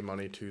pay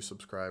money to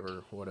subscribe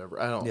or whatever.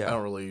 I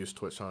don't really use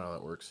Twitch. I don't know how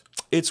that works.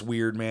 It's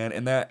weird, man,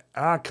 and that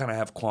I kind of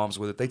have qualms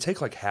with it. They take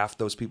like half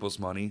those people's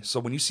money, so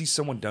when you see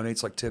someone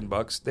donates like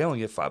 $10, they only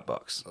get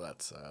 $5. So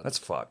that's sad. That's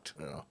fucked.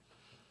 yeah.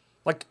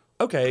 Like,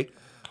 okay,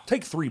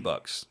 take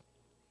 $3.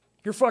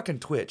 You're fucking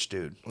Twitch,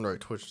 dude. Right,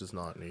 Twitch does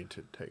not need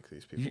to take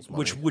these people's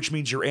money. Which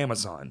means you're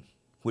Amazon,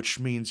 which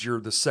means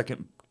you're the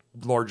second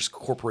largest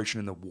corporation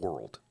in the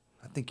world.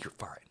 I think you're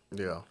fine.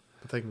 Yeah,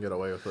 but they can get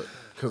away with it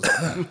because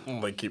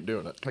they keep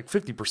doing it. Like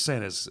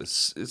 50%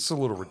 is it's a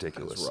little It's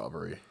ridiculous.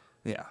 robbery.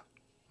 Yeah,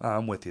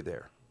 I'm with you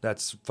there.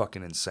 That's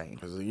fucking insane.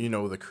 Because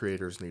the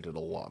creators needed a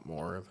lot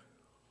more.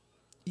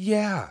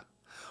 Yeah.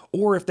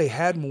 Or if they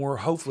had more,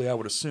 hopefully I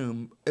would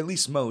assume at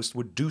least most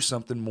would do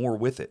something more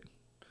with it.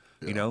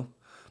 You know?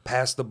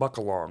 Pass the buck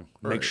along.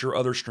 Make Right. sure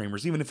other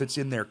streamers, even if it's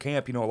in their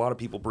camp, a lot of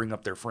people bring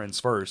up their friends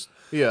first.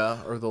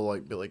 Yeah, or they'll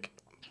be like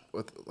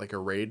with like a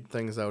raid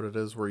thing. Is that what it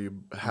is? Where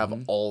you have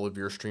all of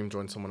your stream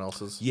join someone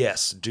else's.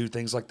 Yes, do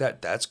things like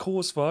that. That's cool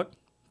as fuck.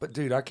 But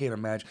dude, I can't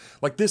imagine.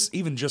 Like this,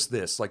 even just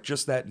this, like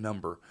just that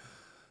number.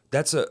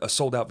 That's a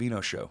sold out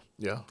Vino show.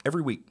 Yeah,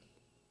 Every week.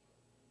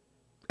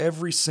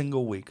 Every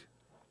single week.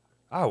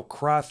 I'll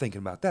cry thinking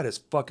about it. That is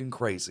fucking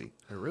crazy.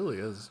 it really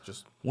is.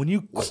 Just When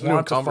you Listen to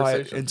a quantify it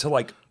conversation. into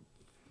like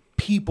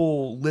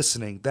people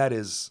listening, that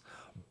is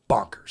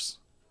bonkers.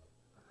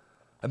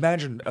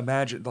 Imagine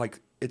like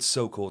it's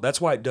so cool.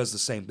 That's why it does the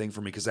same thing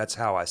for me because that's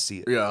how I see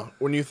it. yeah.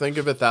 When you think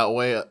of it that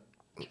way,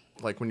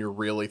 like when you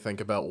really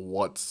think about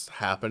what's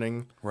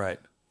happening, Right.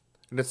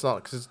 and it's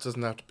not because it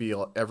doesn't have to be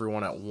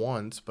everyone at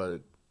once, but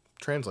it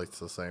translates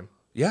the same.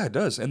 Yeah, it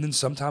does. And then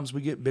sometimes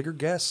we get bigger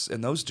guests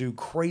and those do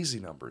crazy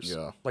numbers.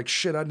 Yeah. Like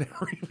shit I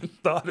never even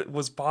thought it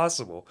was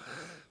possible.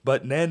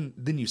 But then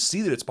you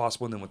see that it's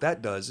possible and then what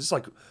that does, it's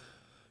like,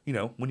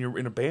 when you're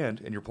in a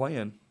band and you're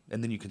playing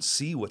and then you can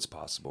see what's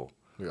possible.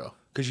 Yeah,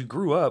 Because we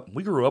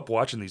grew up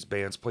watching these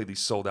bands play these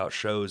sold out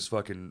shows,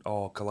 fucking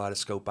all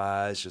kaleidoscope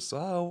eyes, just,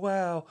 oh,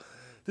 wow,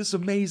 this is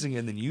amazing.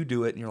 And then you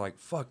do it and you're like,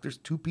 fuck, there's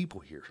 2 people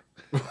here.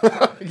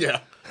 yeah,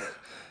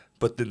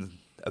 But then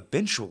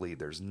eventually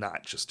there's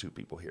not just 2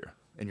 people here.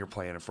 And you're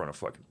playing in front of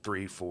fucking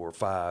 3, 4,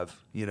 5,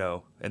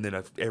 and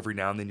then every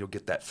now and then you'll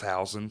get that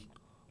 1,000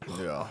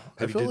 Yeah. I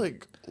Have you feel did-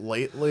 like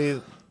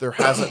lately there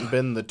hasn't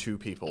been the two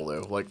people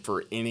though. Like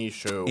for any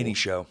show. Any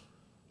show.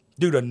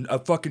 Dude, a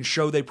fucking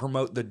show they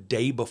promote the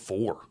day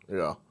before.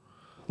 Yeah.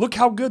 Look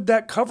how good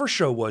that cover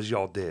show was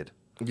y'all did.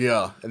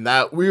 Yeah. And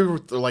that we were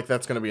like,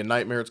 that's going to be a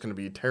nightmare. It's going to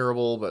be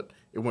terrible, but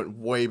it went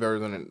way better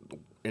than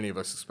any of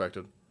us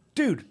expected.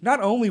 Dude,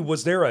 not only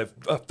was there a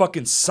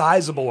fucking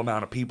sizable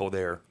amount of people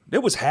there,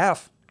 it was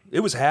half.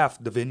 It was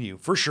half the venue,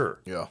 for sure.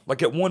 Yeah.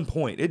 Like at one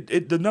point,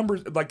 the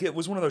numbers, like it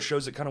was one of those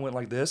shows that kind of went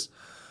like this,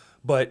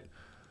 but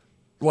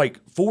like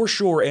for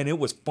sure, and it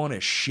was fun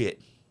as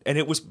shit. And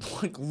it was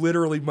like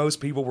literally most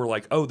people were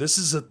like, oh, this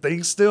is a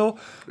thing still?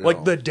 Like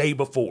Yeah. the day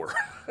before.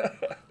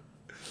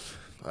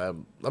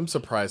 I'm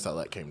surprised how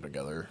that came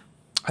together.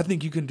 I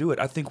think you can do it.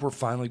 I think we're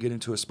finally getting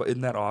to a spot.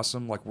 Isn't that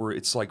awesome? Like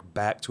it's like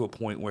back to a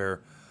point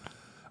where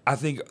I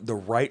think the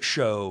right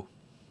show,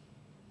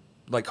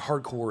 like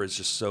hardcore is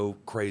just so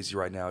crazy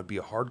right now. It'd be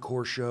a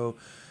hardcore show.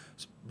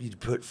 You'd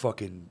put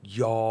fucking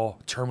Y'all,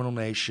 Terminal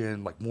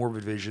Nation, like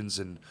Morbid Visions,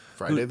 and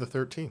Friday the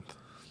 13th.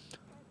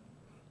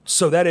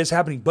 so that is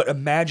happening. But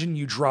imagine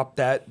you drop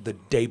that the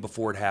day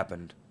before it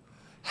happened.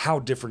 How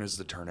different is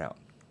the turnout?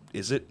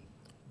 Is it?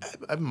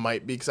 I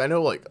might be, because I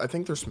know, like, I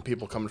think there's some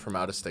people coming from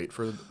out of state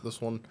for this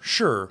one.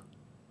 Sure.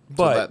 So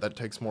But that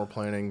takes more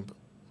planning.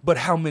 but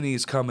how many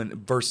is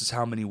coming versus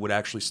how many would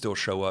actually still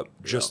show up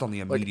just on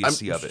the Like,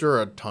 immediacy I'm of it?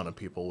 sure a ton of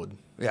people would.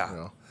 Yeah. You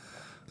know.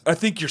 I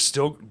think you're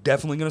still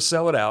definitely going to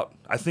sell it out.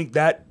 I think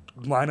that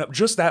lineup,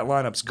 just that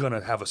lineup's going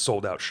to have a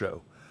sold out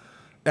show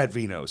at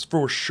Vino's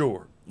for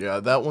sure. Yeah,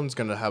 that one's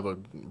going to have a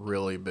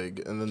really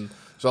big. And then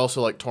there's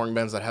also, like, touring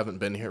bands that haven't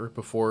been here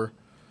before.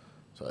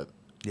 So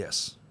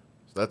Yes.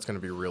 that's going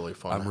to be really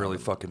fun. I'm really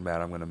fucking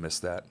mad I'm going to miss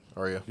that.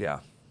 Are you? Yeah.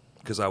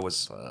 Because I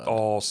was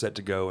all set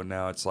to go, and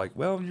now it's like,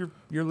 well,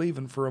 you're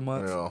leaving for a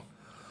month. Yeah.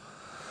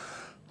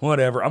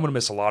 Whatever. I'm going to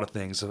miss a lot of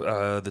things.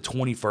 The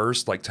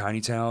 21st, like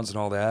Tiny Towns and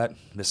all that,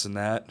 missing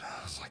that.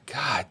 I was like,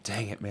 God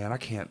dang it, man.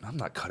 I'm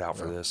not cut out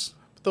for this.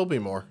 But there'll be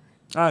more.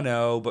 I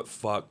know, but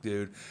fuck,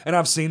 dude. And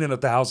I've seen it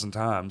 1,000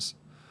 times.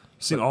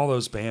 Seen all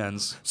those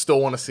bands.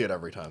 Still want to see it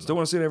every time. Still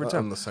want to see it every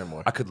time. I'm the same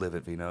way. I could live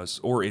at Vino's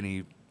or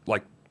any,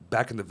 like,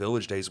 back in the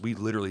Village days, we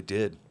literally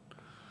did.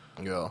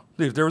 Yeah.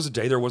 Dude, if there was a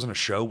day there wasn't a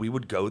show, we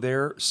would go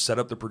there, set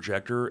up the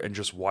projector, and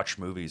just watch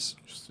movies.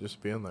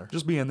 Just be in there.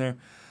 Just be in there.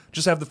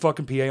 Just have the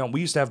fucking PA on.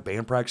 We used to have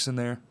band practice in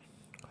there.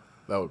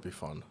 That would be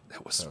fun.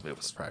 It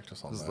was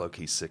practice on It was that. low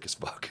key sick as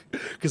fuck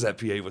because that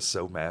PA was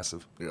so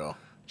massive. Yeah.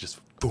 Just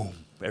boom,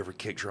 every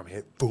kick drum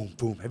hit, boom,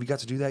 boom. Have you got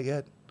to do that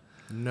yet?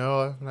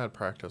 No, I haven't had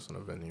practice in a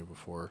venue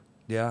before.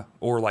 Yeah,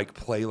 or like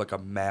play like a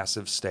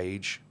massive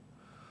stage,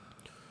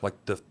 like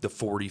the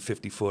 40,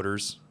 50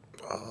 footers.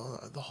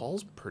 The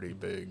hall's pretty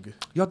big.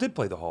 Y'all did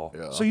play the hall,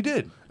 Yeah. so you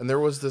did. And there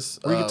was this.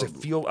 Where you get to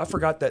feel. I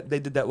forgot that they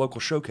did that local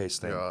showcase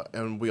thing. Yeah,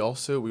 and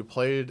we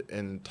played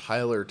in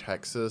Tyler,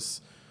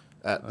 Texas,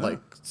 at like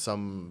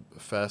some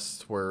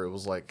fest where it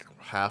was like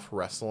half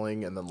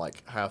wrestling and then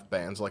like half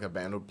bands. Like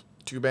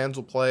two bands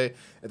would play,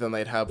 and then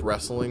they'd have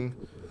wrestling.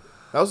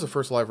 That was the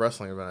first live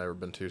wrestling event I ever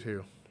been to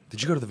too.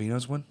 Did you go to the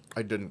Vino's one?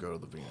 I didn't go to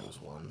the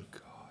Venus one.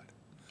 God,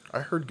 I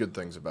heard good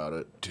things about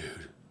it.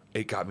 Dude,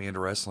 it got me into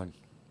wrestling.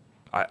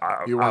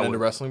 You weren't into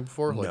wrestling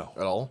before, like, No.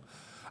 at all?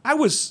 I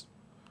was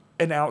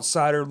an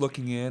outsider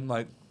looking in,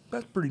 like,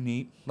 that's pretty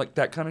neat. Like,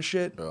 that kind of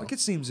shit. Yeah. Like, it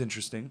seems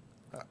interesting.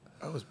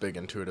 I was big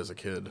into it as a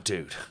kid.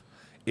 Dude,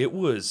 it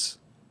was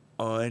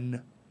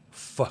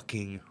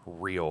unfucking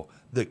real.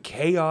 The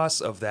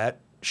chaos of that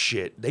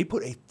shit. They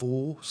put a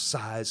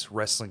full-size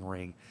wrestling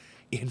ring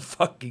in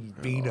fucking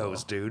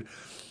Vino's, dude.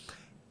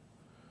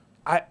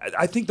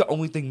 I think the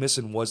only thing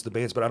missing was the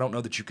bands, but I don't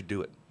know that you could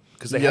do it.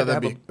 Because they had to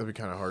have that'd be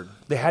kind of hard.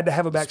 they had to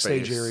have a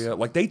backstage Space. area.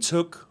 Like, they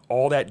took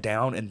all that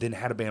down and then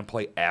had a band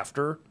play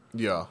after.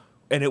 Yeah.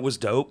 And it was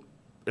dope.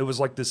 It was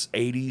like this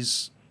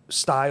 80s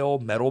style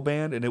metal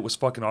band, and it was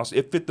fucking awesome.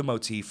 It fit the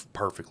motif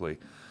perfectly.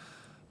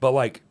 But,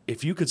 like,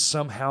 if you could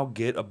somehow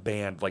get a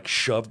band, like,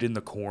 shoved in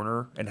the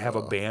corner and have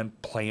a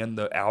band playing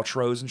the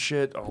outros and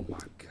shit, oh, my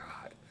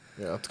God.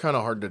 Yeah, it's kind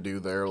of hard to do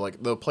there.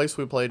 Like, the place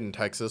we played in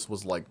Texas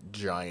was, like,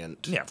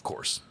 giant. Yeah, of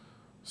course.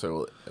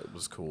 So it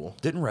was cool.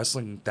 Didn't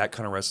that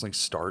kind of wrestling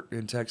start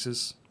in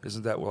Texas?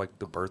 Isn't that, like,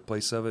 the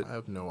birthplace of it? I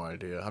have no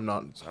idea. I'm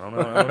not. I don't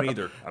know. I don't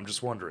either. I'm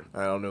just wondering.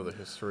 I don't know the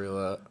history of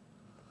that.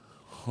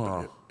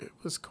 Huh. It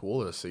was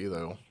cool to see,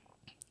 though.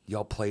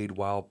 Y'all played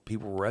while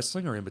people were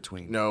wrestling or in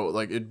between? No,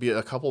 like, it'd be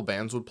a couple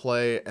bands would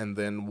play, and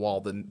then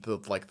while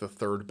the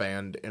third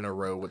band in a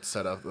row would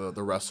set up,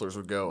 the wrestlers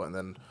would go, and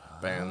then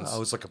bands. Oh, it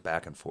was like a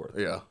back and forth.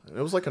 Yeah, and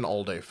it was like an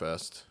all-day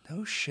fest.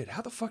 No shit.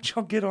 How the fuck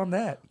y'all get on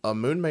that?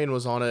 Moon Main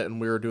was on it, and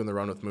we were doing the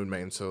run with Moon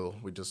Main, so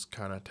we just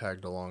kind of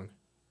tagged along.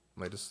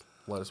 And they just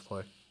let us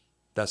play.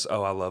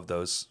 I love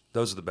those.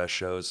 Those are the best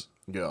shows.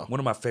 Yeah. One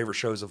of my favorite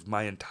shows of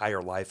my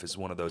entire life is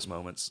one of those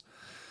moments.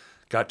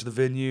 Got to the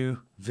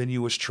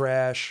venue was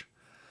trash.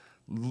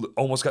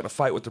 Almost got in a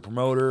fight with the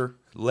promoter.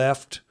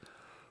 Left.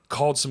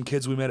 Called some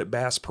kids we met at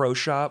Bass Pro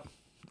Shop.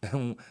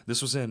 And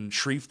this was in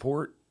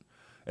Shreveport.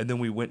 And then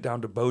we went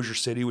down to Bossier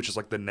City, which is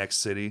like the next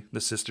city,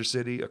 the sister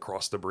city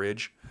across the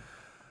bridge.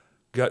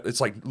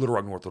 It's like Little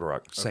Rock, North Little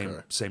Rock.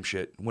 Same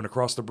shit. Went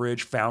across the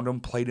bridge, found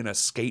them, played in a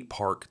skate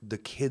park. The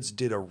kids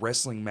did a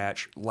wrestling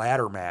match,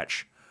 ladder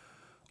match,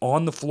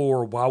 on the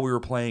floor while we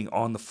were playing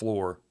on the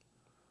floor.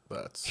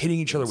 That's hitting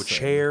each other with insane.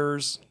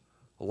 chairs,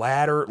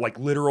 ladder, like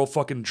literal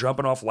fucking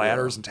jumping off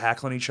ladders and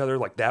tackling each other.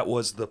 Like that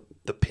was the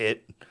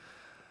pit.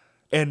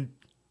 And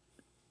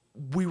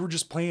we were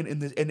just playing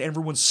and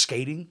everyone's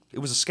skating. It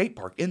was a skate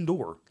park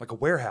indoor, like a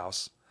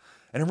warehouse.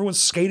 And everyone's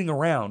skating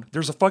around.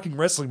 There's a fucking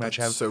wrestling match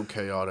happening. So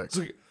chaotic. It's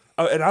like,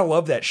 and I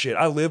love that shit.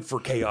 I live for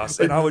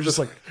chaos. And I was just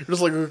like, you're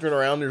just like looking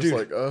around. You're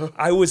dude, just like,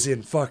 I was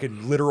in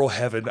fucking literal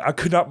heaven. I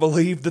could not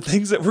believe the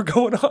things that were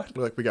going on.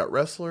 Like we got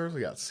wrestlers,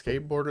 we got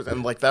skateboarders,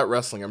 and like that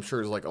wrestling, I'm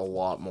sure is like a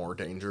lot more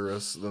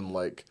dangerous than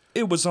like.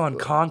 It was on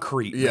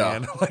concrete,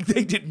 man. Like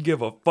they didn't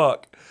give a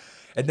fuck.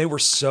 And they were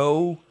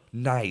so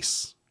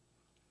nice.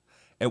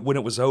 And when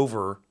it was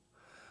over,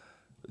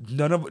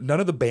 none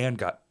of the band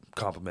got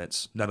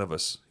compliments. None of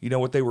us. You know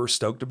what they were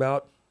stoked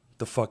about?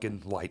 The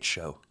fucking light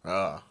show.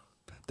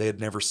 They had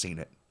never seen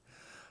it.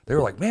 They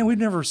were like, man, we've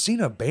never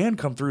seen a band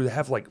come through that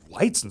have like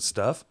lights and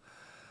stuff.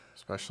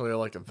 Especially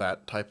like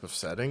that type of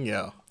setting,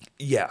 yeah.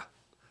 Yeah.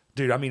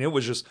 Dude, I mean, it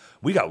was just,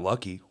 we got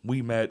lucky.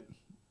 We met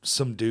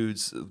some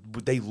dudes.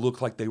 They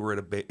looked like they were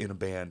in a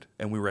band,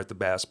 and we were at the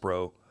Bass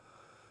Pro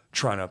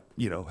trying to,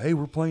 hey,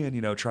 we're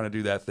playing, trying to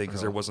do that thing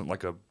because there wasn't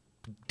like a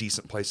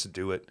decent place to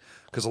do it.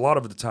 Because a lot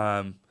of the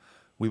time,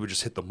 we would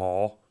just hit the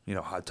mall,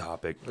 Hot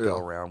Topic, go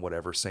around,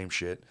 whatever, same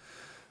shit.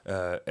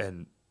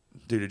 And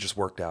dude, it just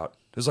worked out.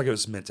 It was like it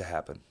was meant to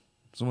happen.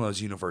 It's one of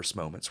those universe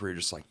moments where you're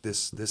just like,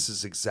 this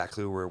is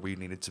exactly where we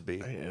needed to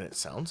be. And it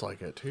sounds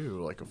like it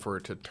too, like for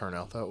it to turn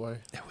out that way.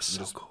 It was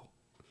so cool.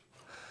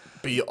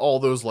 Be all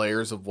those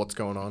layers of what's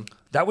going on.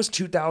 That was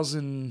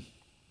 2009.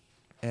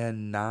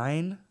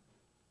 And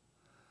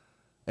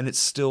it's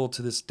still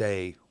to this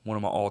day one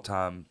of my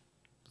all-time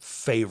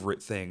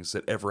favorite things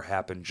that ever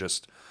happened,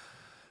 just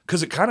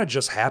because it kind of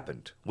just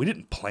happened. We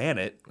didn't plan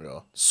it,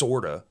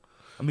 sorta.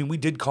 I mean, we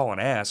did call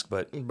and ask,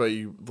 but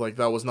you like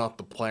that was not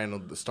the plan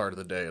of the start of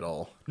the day at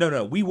all.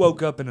 No. We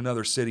woke up in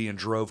another city and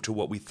drove to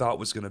what we thought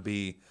was going to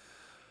be.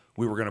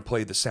 We were going to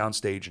play the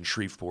soundstage in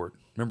Shreveport.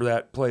 Remember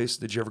that place?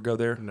 Did you ever go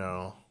there?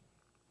 No.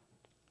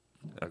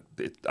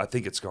 I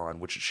think it's gone,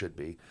 which it should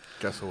be.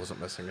 Guess I wasn't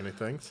missing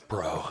anything.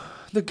 Bro,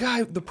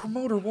 the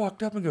promoter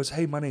walked up and goes,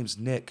 hey, my name's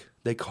Nick.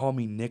 They call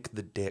me Nick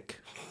the Dick.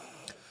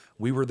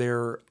 We were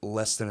there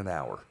less than an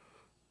hour.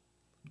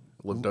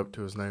 Lived up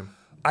to his name.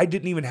 I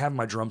didn't even have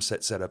my drum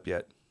set up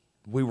yet.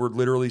 We were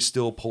literally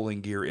still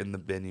pulling gear in the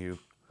venue.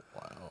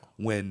 Wow.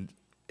 When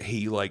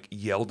he like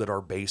yelled at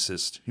our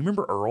bassist. You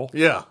remember Earl?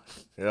 Yeah.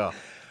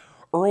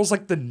 Earl's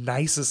like the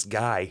nicest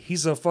guy.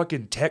 He's a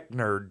fucking tech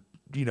nerd.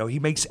 He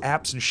makes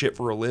apps and shit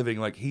for a living.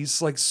 Like,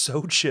 he's like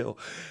so chill.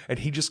 And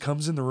he just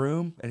comes in the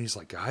room and he's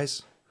like,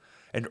 guys.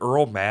 And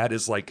Earl mad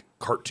is like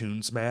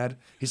cartoons mad.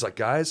 He's like,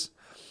 guys.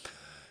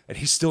 And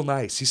he's still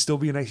nice. He's still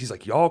being nice. He's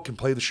like, y'all can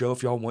play the show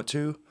if y'all want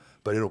to,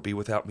 but it'll be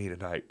without me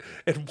tonight.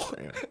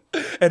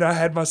 And I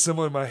had my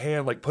cymbal in my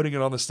hand, like putting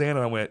it on the stand,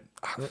 and I went,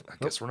 I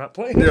guess we're not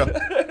playing. Yeah.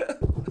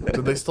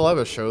 Did they still have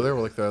a show there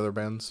with like the other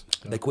bands?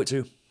 They quit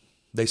too.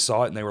 They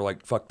saw it and they were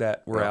like, fuck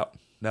that. We're out.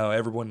 No,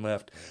 everyone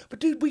left. But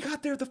dude, we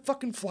got there, the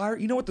fucking flyer.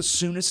 You know what the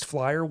soonest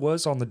flyer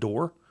was on the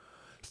door?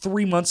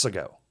 3 months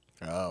ago.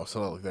 Oh,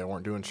 so like they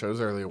weren't doing shows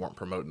there, or they weren't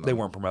promoting them? They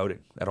weren't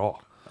promoting at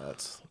all.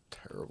 That's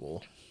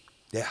terrible.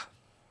 Yeah.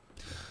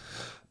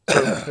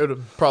 It would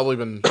have probably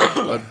been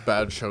a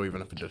bad show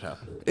even if it did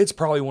happen. It's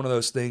probably one of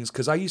those things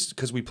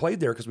because we played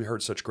there because we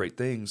heard such great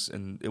things,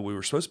 and we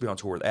were supposed to be on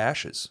tour with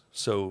Ashes.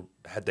 So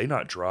had they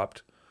not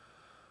dropped,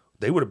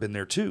 they would have been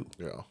there too.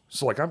 Yeah.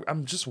 So like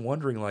I'm just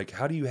wondering, like,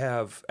 how do you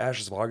have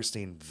Ashes of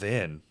Augustine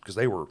then? Because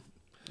they were,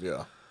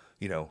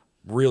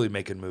 really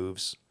making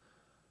moves,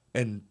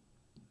 and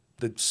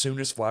the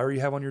soonest flyer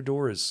you have on your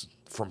door is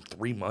from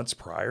 3 months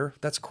prior.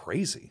 That's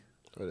crazy.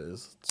 It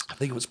is. I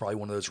think it was probably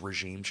one of those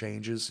regime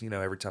changes.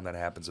 Every time that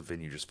happens, a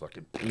venue just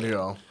fucking.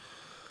 Yeah.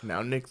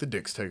 Now Nick the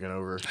Dick's taking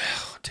over.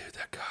 Oh, dude,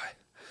 that guy.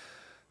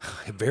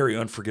 A very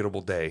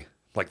unforgettable day.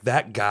 Like,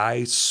 that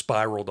guy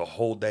spiraled a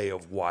whole day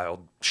of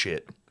wild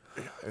shit.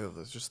 Yeah,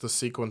 it's just the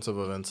sequence of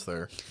events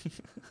there.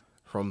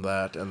 From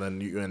that, and then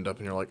you end up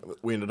and you're like,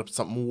 we ended up with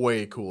something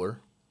way cooler.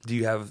 Do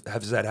you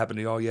has that happened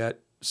to y'all yet?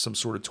 Some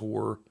sort of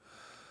tour?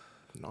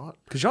 Not.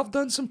 Because y'all have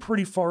done some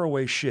pretty far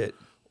away shit.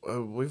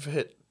 We've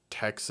hit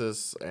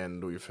Texas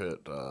and we've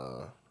hit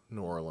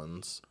New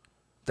Orleans.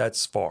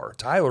 That's far.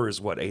 Tyler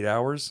is what, 8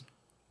 hours?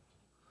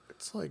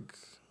 It's like,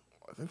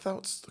 I think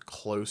that's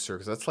closer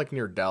because that's like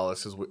near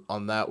Dallas. Because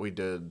on that we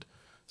did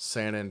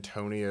San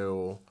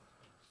Antonio.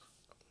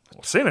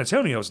 Well, San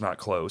Antonio's not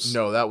close.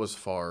 No, that was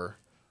far.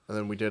 And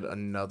then we did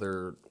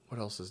another. What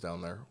else is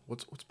down there?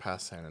 What's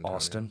past San Antonio?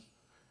 Austin.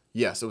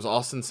 Yes, it was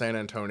Austin, San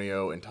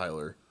Antonio, and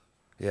Tyler.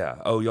 Yeah.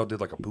 Oh, y'all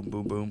did like a boom,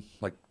 boom, boom,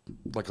 like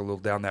a little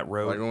down that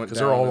road, Because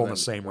they're all on the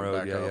same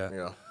road. Yeah.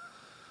 Yeah.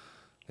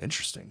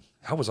 Interesting.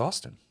 How was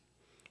Austin?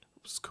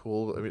 was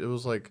cool. I mean, it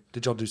was like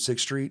Did y'all do 6th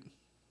Street?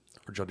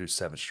 Or did y'all do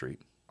 7th Street?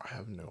 I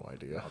have no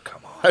idea. Oh,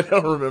 come on. I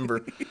don't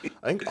remember.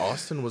 I think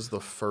Austin was the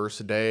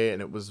first day,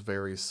 and it was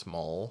very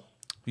small.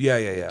 Yeah.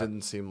 It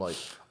didn't seem like.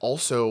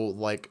 Also,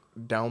 like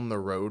down the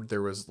road,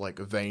 there was like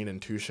Vane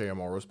and Touche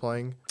Amore was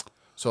playing.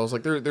 So I was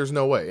like, there's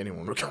no way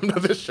anyone would come to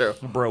this show.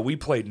 Bro, we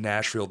played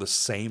Nashville the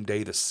same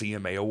day the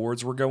CMA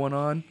Awards were going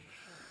on.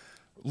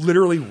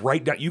 Literally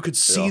right down. You could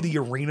see the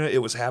arena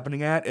it was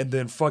happening at, and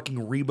then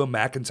fucking Reba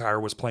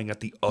McEntire was playing at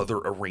the other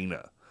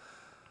arena.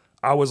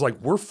 I was like,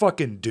 we're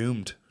fucking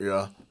doomed.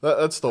 Yeah,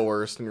 that's the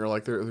worst. And you're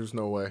like, there's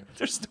no way.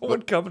 There's no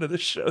one coming to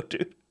this show,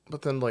 dude.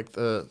 But then like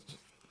the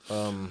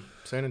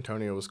San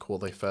Antonio was cool.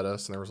 They fed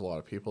us, and there was a lot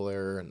of people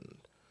there. And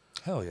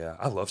Hell yeah.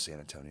 I love San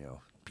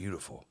Antonio.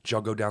 Beautiful. Did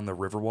y'all go down the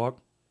Riverwalk?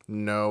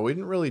 no, we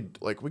didn't really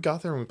like. We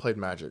got there and we played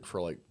Magic for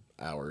like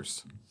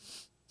hours.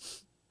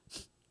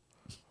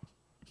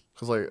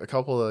 Cause like a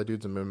couple of the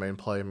dudes in Moonmain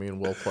play, me and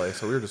Will play,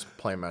 so we were just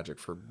playing Magic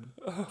for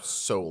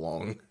so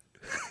long.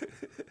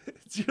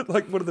 You're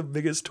like one of the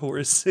biggest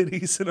tourist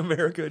cities in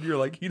America, and you're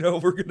like, you know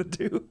what we're going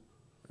to do?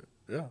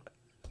 Yeah.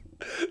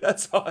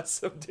 That's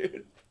awesome,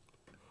 dude.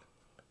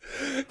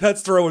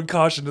 That's throwing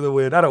caution to the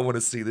wind. I don't want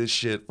to see this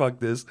shit. Fuck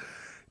this.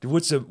 Dude,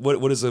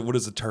 what is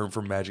a term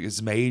for Magic?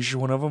 Is Mage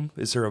one of them?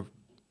 Is there a?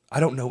 I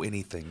don't know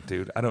anything,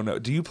 dude. I don't know.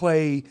 Do you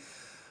play?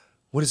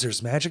 What is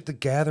there's Magic the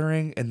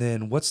Gathering, and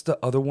then what's the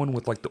other one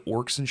with like the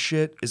orcs and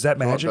shit? Is that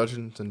Magic?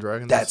 Dungeons and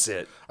Dragons. That's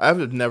it.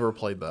 I've never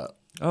played that.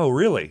 Oh,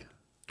 really?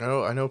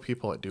 I know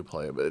people that do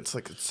play it, but it's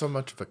like it's so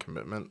much of a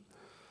commitment.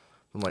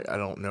 I'm like, I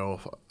don't know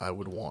if I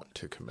would want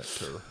to commit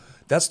to.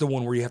 That's the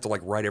one where you have to like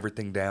write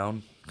everything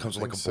down. Comes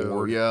with like a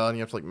board. Yeah, and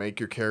you have to like make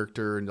your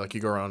character, and like you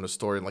go around the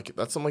story, and like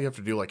that's something you have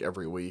to do like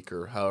every week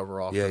or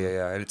however often.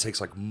 Yeah. And it takes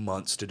like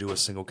months to do a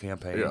single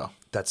campaign. Yeah.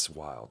 That's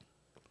wild.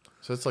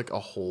 So it's like a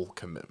whole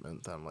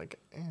commitment that I'm like,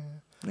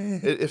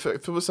 If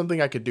it was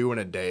something I could do in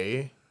a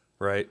day,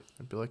 Right?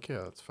 I'd be like,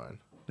 yeah, that's fine.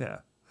 Yeah.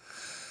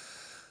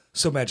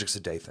 So Magic's a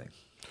day thing.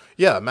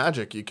 Yeah,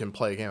 Magic, you can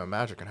play a game of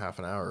Magic in half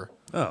an hour.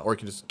 Oh. Or you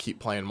can just keep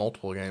playing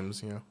multiple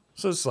games,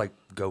 So it's like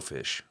Go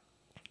Fish.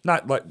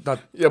 Not. Yeah, I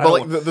but don't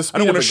like want- the speed I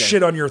don't of want to the game.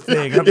 shit on your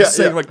thing. I'm just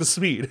saying yeah. like the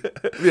speed.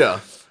 Yeah.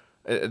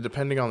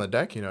 Depending on the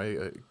deck,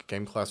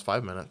 game class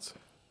 5 minutes.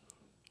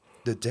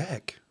 The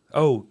deck.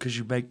 Oh, because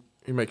you make.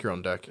 You make your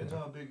own deck. Depends on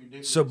how big your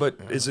dick So, is. but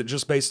is it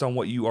just based on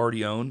what you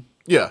already own?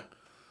 Yeah.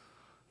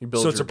 You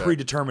build So it's a your deck.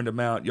 predetermined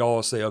amount. Y'all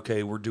all say,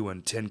 okay, we're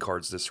doing 10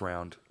 cards this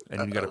round,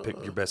 and you got to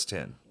pick your best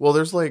 10. Well,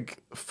 there's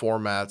like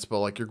formats, but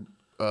like you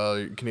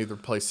can either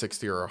play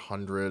 60 or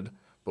 100.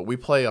 But we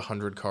play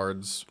 100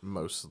 cards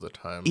most of the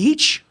time.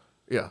 Each?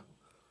 Yeah.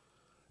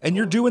 And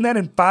you're doing that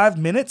in 5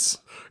 minutes?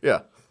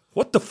 Yeah.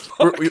 What the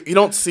fuck? You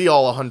don't see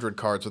all 100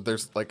 cards, but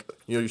there's like,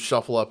 you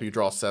shuffle up, you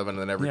draw 7, and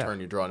then every Yeah. turn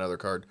you draw another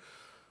card.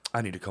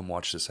 I need to come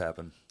watch this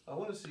happen. I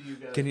want to see you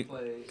guys Can you-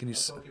 play can you a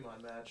s-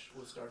 Pokemon match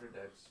with starter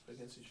decks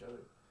against each other.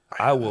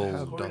 I will.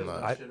 have Corey done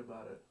knows that. shit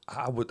about it.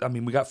 I would. I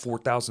mean, we got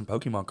 4,000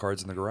 Pokemon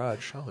cards in the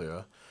garage. Hell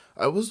yeah.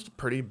 I was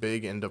pretty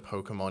big into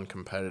Pokemon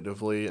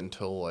competitively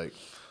until like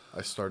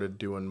I started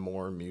doing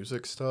more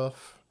music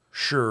stuff.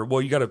 Sure.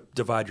 Well, you got to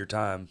divide your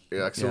time.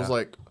 Yeah, because it was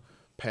like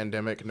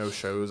pandemic, no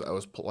shows. I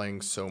was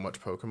playing so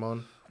much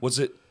Pokemon. Was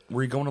it?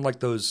 Were you going to like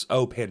those?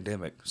 Oh,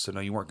 pandemic. So no,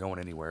 you weren't going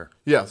anywhere.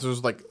 Yeah, so it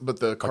was like, but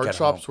the card at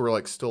shops were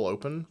like still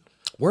open.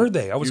 Were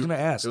they? I was going to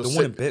ask. it The was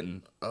one in sick.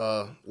 Benton.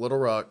 Little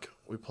Rock,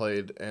 we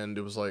played, and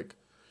it was like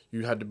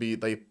you had to be.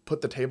 They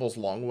put the tables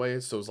long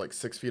ways, so it was like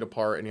 6 feet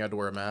apart, and you had to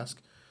wear a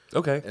mask.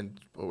 Okay.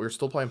 But we were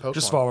still playing Pokemon.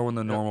 Just following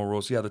the normal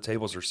rules. Yeah, the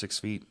tables are 6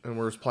 feet. and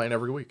we were playing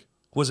every week.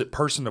 Was it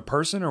person to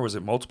person or was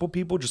it multiple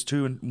people? Just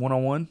two and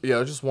one-on-one? Yeah,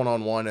 it was just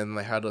 1-on-1, and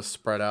they had us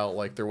spread out.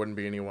 Like there wouldn't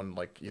be anyone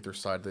like either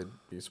side; they'd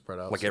be spread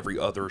out. Like So every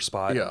other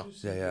spot? Yeah.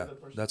 Yeah.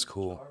 That's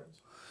cool. Cards.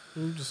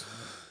 you just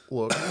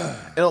look,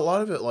 and a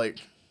lot of it, like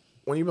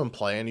when you've been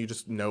playing, you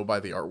just know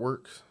by the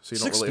artwork, so you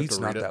don't 6 really have feet's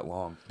to read not it. that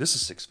long. This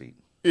is 6 feet.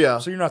 Yeah,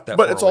 So you're not that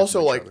But far it's away also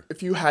from each like other.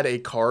 if you had a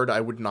card,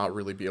 I would not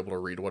really be able to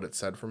read what it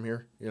said from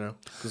here. 'Cause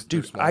they're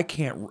Dude, small. I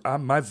can't.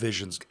 My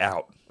vision's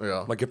out.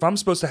 Yeah. Like if I'm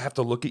supposed to have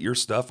to look at your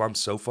stuff, I'm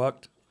so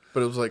fucked.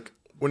 But it was like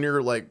when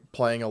you're like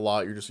playing a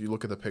lot, you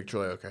look at the picture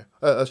like, okay,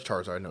 that's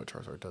Charizard. I know what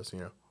Charizard does.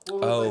 Well,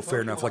 Oh, with, fair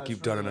enough, like Pokemon, you've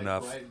it's done really, it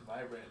enough. Bright and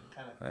vibrant,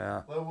 kind of.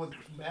 Yeah. Well, with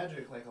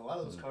Magic, like a lot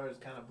of those cards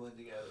kind of blend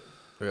together.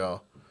 Yeah.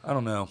 I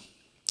don't know.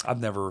 I've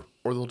never.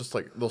 Or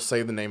they'll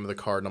say the name of the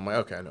card, and I'm like,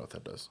 okay, I know what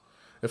that does.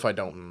 If I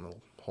don't, then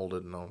they'll hold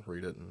it and I'll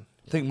read it. And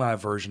I think my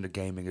aversion to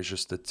gaming is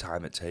just the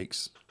time it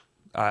takes.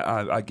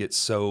 I get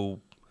so.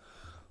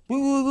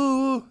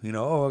 Oh,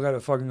 I gotta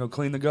fucking go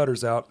clean the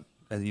gutters out,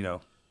 and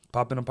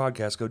pop in a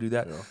podcast, go do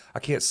that. Yeah. I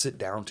can't sit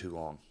down too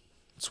long.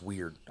 It's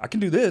weird. I can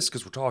do this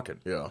because we're talking,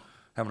 yeah,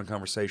 having a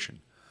conversation,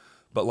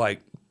 but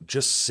like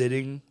just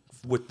sitting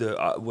with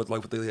the with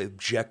the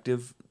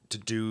objective to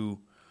do,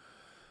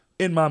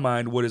 in my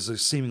mind, what is a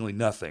seemingly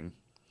nothing.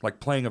 Like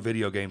playing a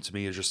video game to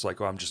me is just like,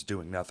 oh, I'm just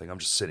doing nothing. I'm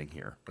just sitting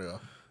here. yeah.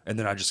 And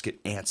then I just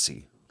get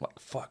antsy. Like,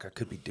 fuck, I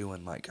could be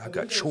doing, like, I've I got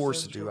think that chores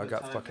to stems do. from I the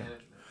got time fucking.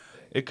 management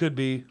thing. It could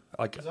be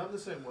like, Because I'm the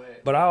same way.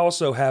 but I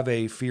also have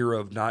a fear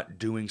of not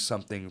doing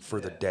something for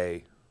the Yeah.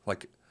 day.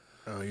 Like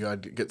Oh, you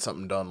got to get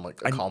something done,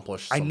 like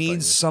accomplish I something.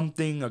 need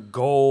something, a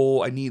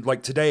goal. I need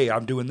like today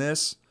I'm doing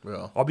this.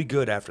 Yeah. I'll be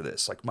good after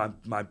this. Like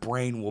my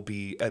brain will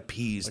be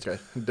appeased.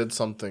 Okay, did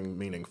something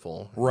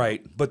meaningful.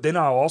 Right. But then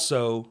I'll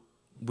also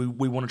we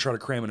want to try to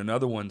cram in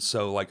another one,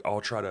 so like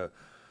I'll try to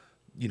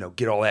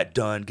get all that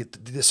done,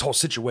 get this whole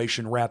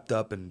situation wrapped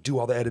up and do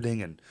all the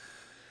editing and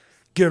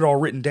get it all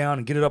written down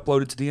and get it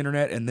uploaded to the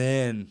internet and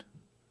then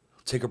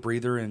take a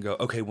breather and go,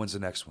 okay, when's the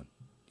next one?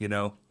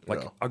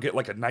 Like Yeah. I'll get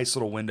like a nice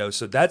little window.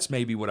 So that's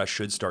maybe what I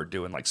should start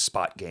doing, like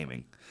spot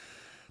gaming.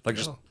 Like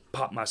just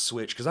pop my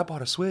Switch, because I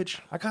bought a Switch.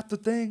 I got the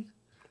thing.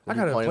 What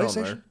I are got you a playing on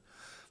PlayStation.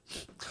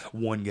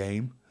 One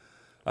game.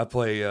 I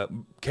play.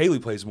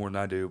 Kaylee plays more than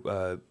I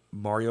do.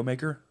 Mario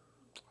Maker.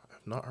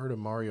 I've not heard of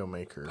Mario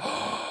Maker.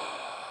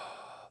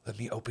 Let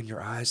me open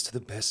your eyes to the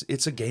best.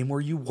 It's a game where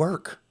you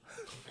work.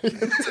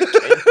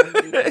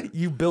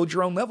 You build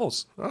your own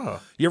levels.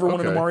 Oh, You ever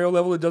wanted a okay. Mario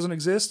level that doesn't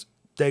exist?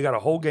 They got a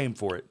whole game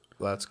for it.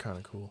 That's kind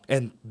of cool.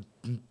 And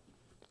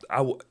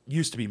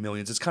used to be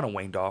millions. It's kind of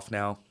waned off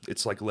now.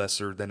 It's like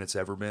lesser than it's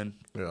ever been.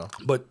 Yeah.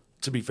 But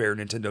to be fair,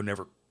 Nintendo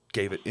never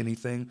gave it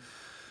anything.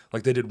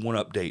 Like they did one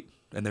update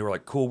and they were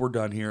like, cool, we're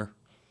done here.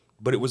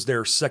 But it was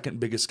their second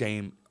biggest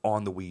game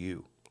on the Wii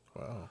U.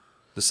 Wow.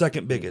 The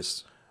second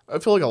biggest. I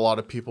feel like a lot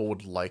of people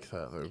would like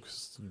that though,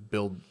 because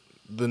build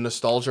the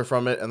nostalgia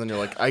from it, and then you're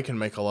like, I can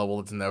make a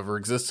level that's never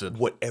existed.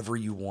 Whatever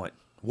you want.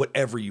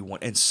 Whatever you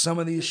want. And some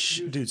of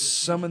these,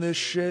 some of this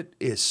shit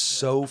is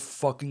so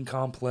fucking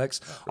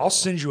complex. I'll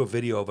send you a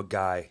video of a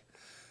guy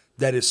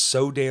that is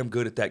so damn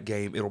good at that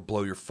game, it'll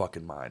blow your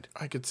fucking mind.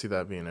 I could see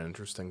that being an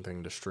interesting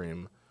thing to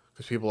stream,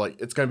 because people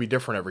like it's gonna be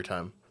different every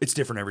time. It's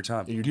different every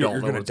time. You don't You're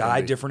know going what to it's gonna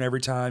die be. different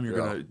every time. You're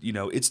Yeah.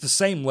 going to, it's the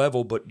same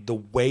level, but the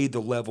way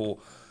the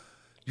level,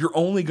 you're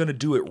only going to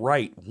do it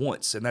right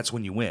once, and that's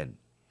when you win.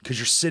 Because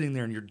you're sitting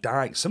there and you're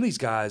dying. Some of these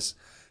guys,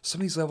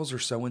 some of these levels are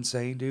so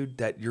insane, dude,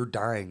 that you're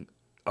dying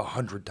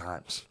 100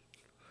 times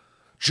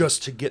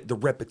just to get the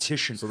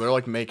repetition. So they're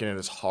like making it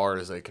as hard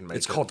as they can make it.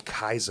 It's called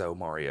Kaizo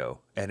Mario,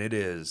 and it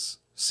is.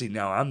 See,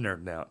 now I'm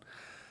nerding out.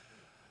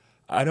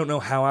 I don't know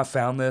how I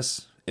found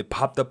this. It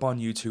popped up on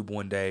YouTube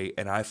one day,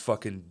 and I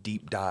fucking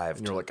deep dived.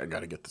 And you're like, I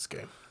gotta get this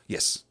game.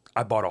 Yes,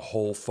 I bought a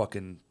whole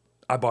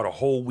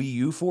Wii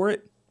U for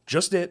it.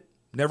 Just it.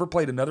 Never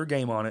played another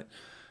game on it.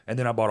 And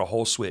then I bought a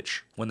whole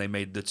Switch when they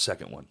made the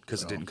second one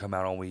because it didn't come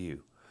out on Wii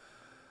U.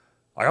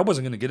 I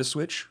wasn't going to get a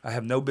Switch. I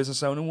have no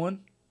business owning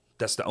one.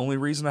 That's the only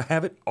reason I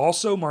have it.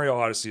 Also, Mario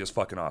Odyssey is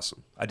fucking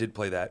awesome. I did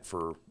play that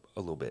for a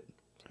little bit.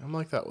 I'm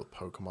like that with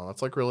Pokemon.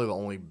 That's like really the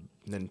only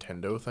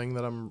Nintendo thing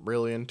that I'm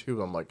really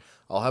into. I'm like,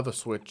 I'll have a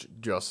Switch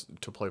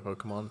just to play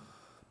Pokemon.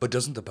 But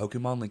doesn't the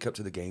Pokemon link up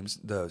to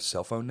the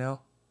cell phone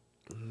now?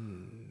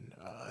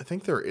 I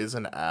think there is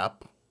an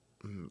app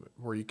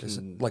where you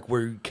can Like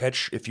where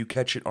if you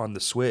catch it on the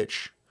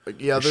Switch,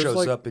 yeah, it there's shows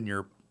like up in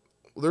your.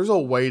 there's a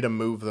way to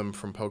move them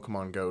from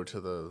Pokemon Go to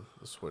the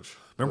Switch.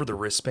 Remember the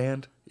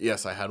wristband?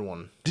 Yes, I had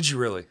one. Did you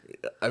really?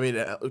 I mean,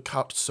 it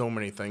caught so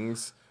many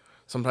things.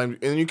 Sometimes,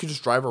 and then you could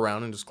just drive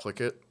around and just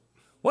click it.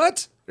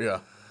 What? Yeah,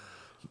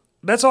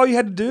 That's all you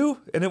had to do,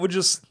 and it would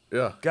just.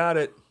 yeah. Got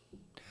it.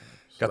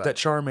 Got that that-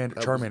 Charmander.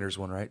 was- Charmander's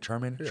one, right?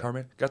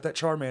 Charmander. Got that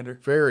Charmander.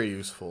 Very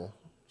useful.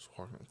 Just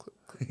walking and click,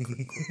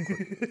 click,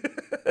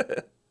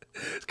 click.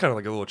 It's kind of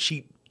like a little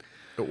cheat.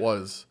 It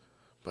was,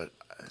 but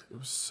it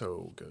was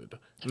so good.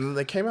 And then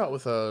they came out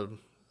with a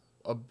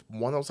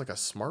one that was like a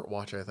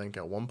smartwatch, I think,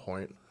 at one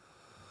point.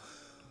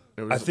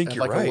 It was, I think had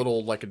you're like right. a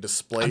little like a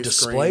display A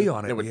display screen, on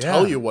it, and it would yeah.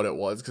 tell you what it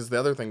was, because the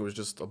other thing was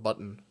just a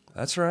button.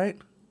 That's right.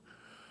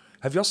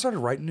 Have y'all started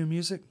writing new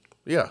music?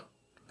 Yeah,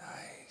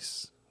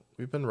 Nice.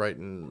 we've been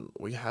writing.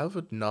 We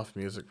have enough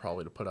music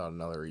probably to put out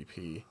another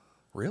EP.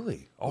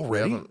 Really? We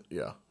Already?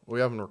 we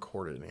haven't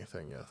recorded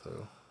anything yet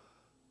though.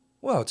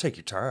 Well, take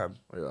your time.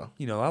 Yeah,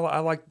 I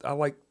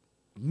like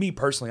me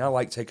personally. I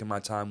like taking my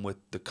time with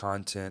the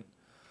content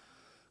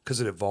because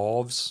it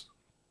evolves.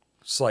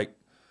 It's like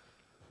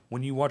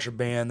when you watch a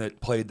band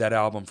that played that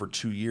album for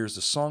 2 years,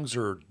 the songs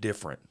are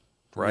different,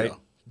 right? Yeah.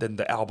 Than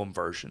the album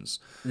versions.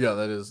 yeah,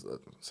 that is the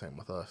same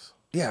with us.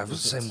 Yeah, it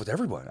was the same with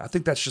everyone. I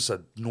think that's just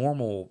a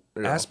normal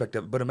Yeah. aspect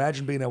of it. But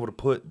imagine being able to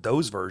put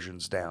those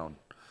versions down.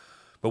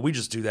 But we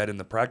just do that in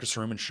the practice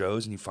room and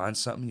shows, and you find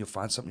something,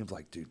 you're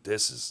like, dude,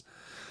 this is.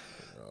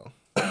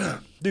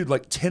 Dude,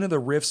 like 10 of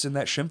the riffs in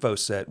that Shimfo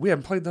set, we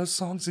haven't played those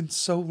songs in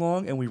so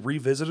long, and we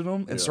revisited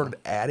them and started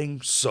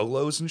adding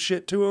solos and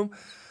shit to them.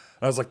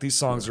 I was like, these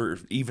songs are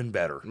even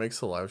better. It makes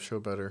the live show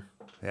better.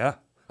 Yeah.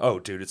 Oh,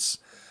 dude,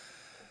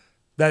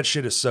 that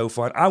shit is so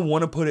fun. I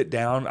want to put it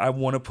down. I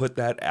want to put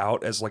that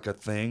out as like a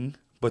thing,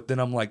 but then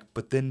I'm like,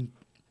 then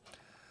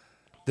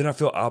I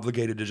feel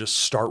obligated to just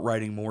start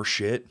writing more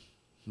shit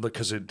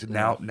because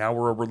now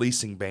we're a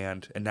releasing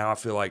band, and now I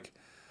feel like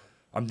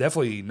I'm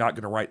definitely not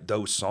going to write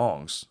those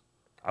songs.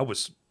 I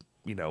was,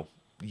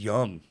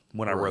 young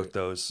when I wrote Right.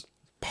 those.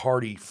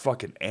 Party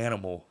fucking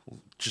animal,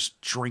 just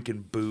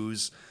drinking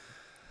booze.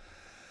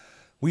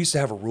 We used to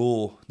have a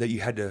rule that you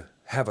had to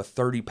have a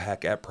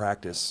 30-pack at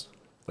practice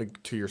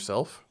Like to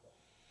yourself?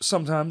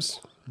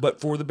 sometimes,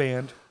 but for the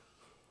band,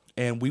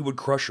 and we would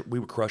crush it. We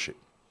would crush it.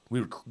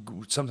 We would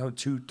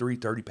sometimes 2, 3,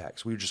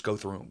 30-packs. We would just go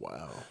through them.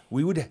 Wow.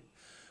 We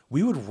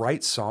would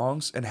write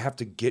songs and have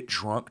to get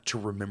drunk to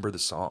remember the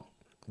song.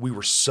 We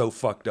were so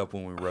fucked up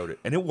when we wrote it,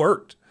 and it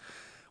worked.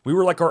 We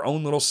were like our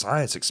own little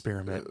science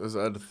experiment. Is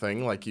that a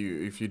thing? Like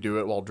if you do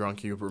it while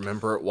drunk, you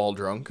remember it while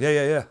drunk?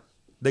 Yeah.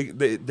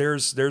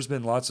 There's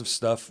been lots of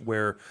stuff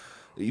where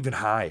even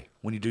high,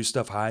 when you do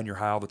stuff high and you're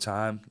high all the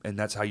time, and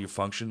that's how you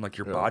function, like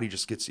your body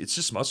just gets, it's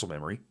just muscle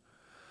memory.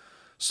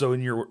 So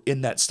when you're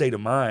in that state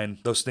of mind,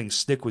 those things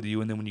stick with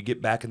you, and then when you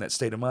get back in that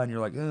state of mind, you're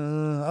like,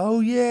 oh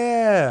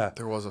yeah.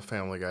 There was a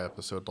Family Guy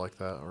episode like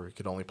that where he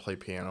could only play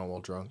piano while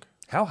drunk.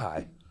 How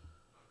high?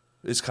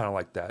 It's kind of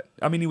like that.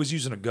 I mean, he was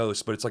using a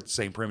ghost, but it's like the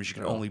same premise. You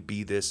can only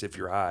be this if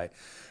you're high.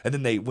 And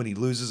then when he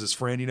loses his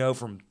friend,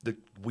 from the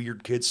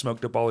weird kid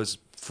smoked up all his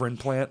friend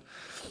plant.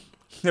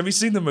 Have you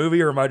seen the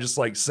movie, or am I just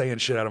like saying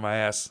shit out of my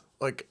ass?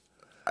 Like,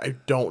 I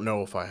don't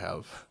know if I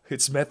have.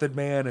 It's Method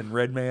Man and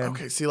Red Man.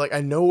 Okay, see, like,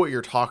 I know what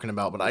you're talking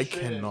about, but I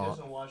Straight edge cannot.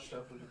 doesn't watch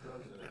stuff with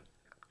drugs in it.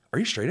 Are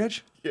you straight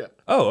edge? Yeah.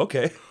 Oh,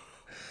 okay.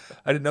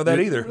 I didn't know that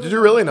either. Did you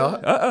really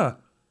not?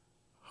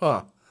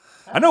 Huh.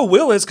 I know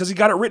Will is because he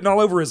got it written all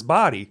over his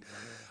body.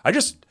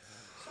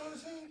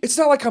 It's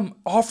not like I'm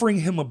offering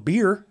him a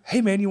beer.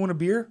 Hey, man, you want a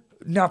beer?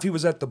 Now, if he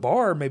was at the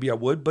bar, maybe I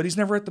would, but he's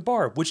never at the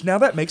bar, which now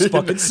that makes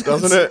fucking sense.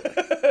 Doesn't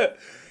it?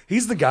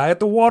 He's the guy at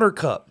the water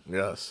cup.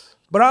 Yes.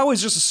 But I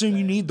always just assume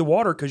you need the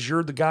water because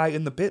you're the guy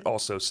in the pit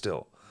also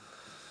still.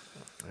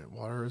 Hey,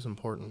 water is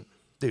important.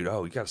 Dude,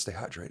 you got to stay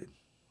hydrated.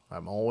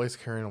 I'm always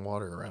carrying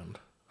water around.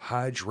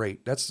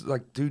 Hydrate. That's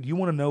like, dude, you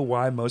want to know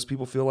why most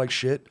people feel like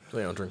shit?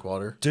 They don't drink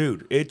water.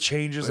 Dude, it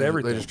changes They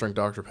everything. just drink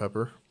Dr.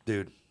 Pepper.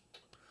 Dude,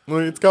 Well,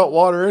 it's got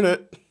water in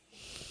it.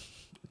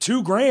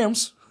 2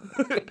 grams.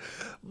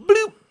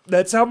 Bloop.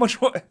 That's how much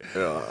water.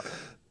 Yeah.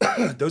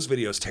 Those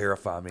videos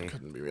terrify me.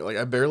 Couldn't be me. Like,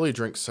 I barely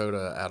drink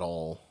soda at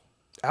all.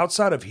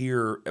 Outside of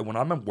here, when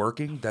I'm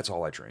working, that's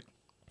all I drink.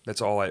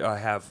 That's all I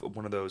have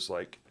one of those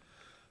like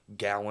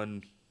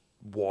gallon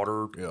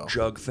water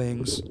jug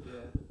things. Yeah.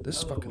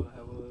 This I fucking.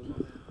 have one of those on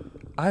hand.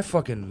 I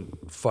fucking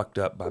fucked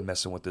up by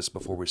messing with this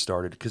before we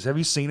started. Because have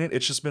you seen it?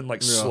 It's just been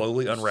like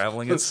slowly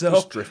unraveling Just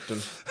itself. drifting.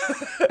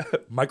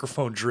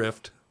 Microphone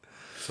drift.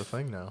 It's a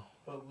thing now.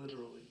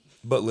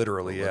 But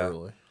literally. Yeah.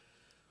 Literally.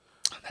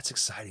 That's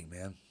exciting,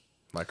 man.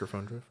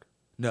 Microphone drift?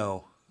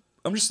 No.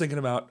 I'm just thinking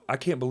about, I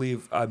can't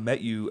believe I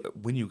met you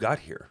when you got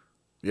here.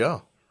 Yeah,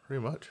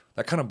 pretty much.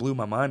 That kind of blew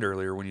my mind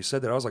earlier when you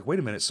said that. I was like, wait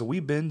a minute. So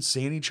we've been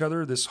seeing each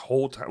other this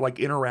whole time, like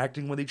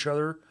interacting with each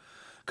other?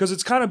 Because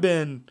it's kind of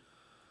been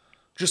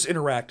just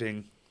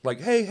interacting. Like,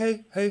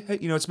 hey.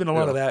 You know, it's been a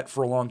lot of that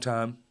for a long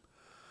time.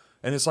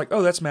 And it's like,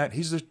 oh, that's Matt.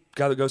 He's the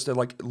guy that goes to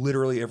like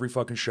literally every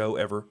fucking show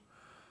ever.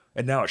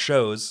 And now it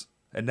shows.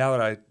 And now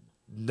that I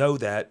know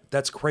that,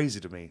 that's crazy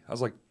to me. I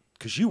was like,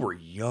 because you were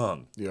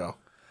young. Yeah.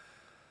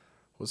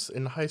 Was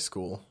in high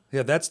school.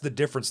 Yeah, that's the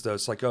difference, though.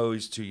 It's like, oh,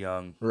 he's too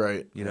young.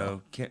 Right. You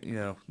know, can't,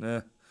 because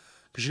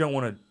you don't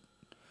want to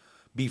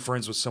be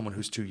friends with someone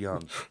who's too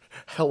young.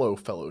 Hello,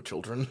 fellow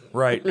children.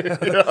 Right.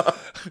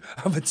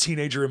 I'm a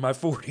teenager in my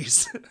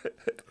 40s.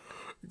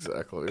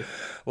 Exactly.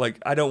 Like,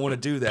 I don't want to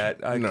do that.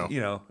 No.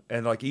 You know,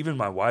 and like even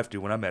my wife,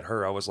 dude, when I met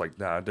her, I was like,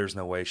 nah, there's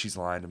no way she's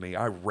lying to me.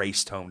 I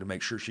raced home to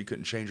make sure she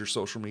couldn't change her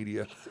social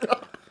media.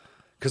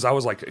 Because I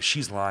was like,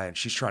 she's lying.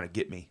 She's trying to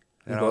get me.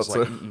 And I was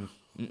like,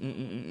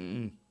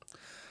 And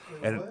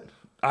What?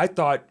 I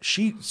thought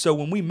so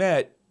when we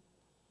met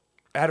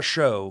at a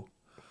show,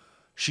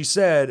 she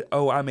said,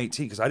 oh, I'm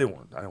 18, because I didn't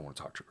want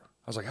to talk to her.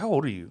 I was like, how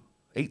old are you?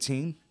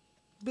 18?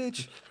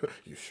 Bitch.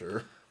 You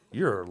sure?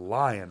 You're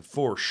lying.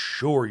 For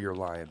sure you're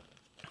lying.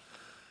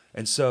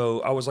 And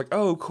so I was like,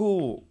 oh,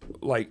 cool.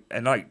 Like,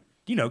 and I,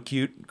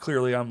 cute.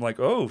 Clearly I'm like,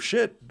 oh,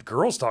 shit.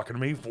 Girl's talking to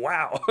me.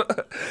 Wow.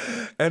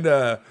 And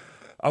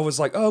I was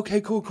like, oh,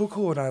 okay,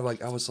 cool. And I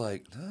was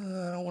like,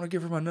 I don't want to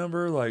give her my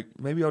number. Like,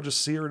 maybe I'll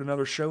just see her at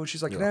another show. And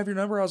she's like, can I have your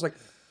number? I was like,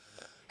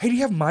 hey, do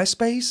you have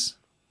MySpace?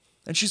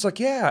 And she's like,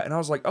 yeah. And I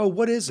was like, oh,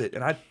 what is it?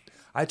 And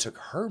I took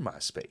her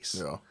MySpace.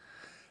 Yeah.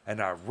 And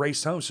I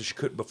raced home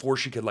before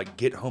she could like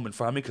get home and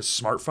find me, because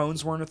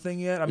smartphones weren't a thing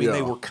yet. I mean,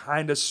 they were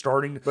kind of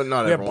starting. But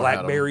not we had everyone had 'em.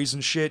 Blackberries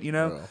and shit,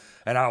 Yeah.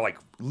 And I like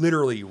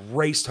literally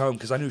raced home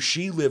because I knew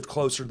she lived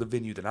closer to the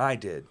venue than I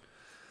did.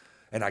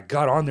 And I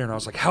got on there and I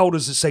was like, how old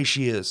does it say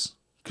she is?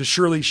 Because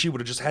surely she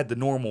would have just had the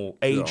normal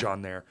age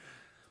on there.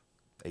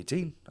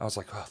 18. I was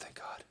like, oh, thank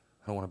God.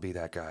 I don't want to be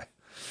that guy.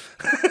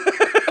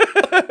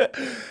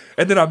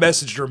 And then I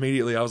messaged her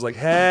immediately. I was like,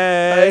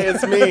 hey,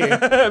 It's me.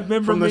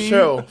 remember From the me?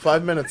 show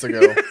 5 minutes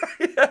ago.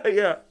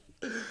 Yeah.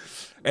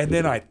 And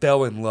then I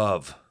fell in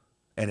love,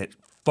 and it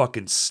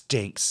fucking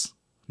stinks.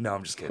 No,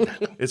 I'm just kidding.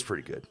 It's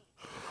pretty good.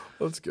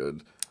 That's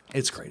good.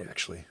 It's great,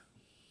 actually.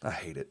 I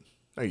hate it.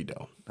 No, you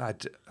don't.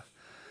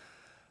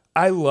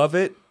 I love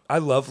it. I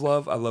love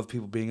love. I love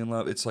people being in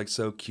love. It's like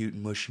so cute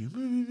and mushy.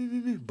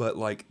 But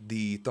like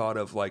the thought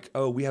of like,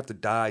 oh, we have to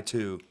die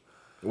too.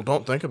 Well,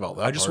 don't think about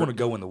that. I just want to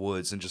go in the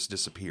woods and just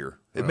disappear.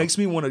 It makes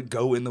me want to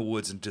go in the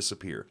woods and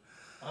disappear.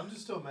 I'm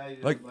just still mad you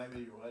didn't Like- invite me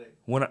to your wedding.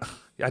 When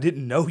I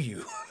didn't know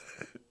you.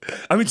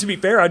 I mean, to be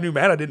fair, I knew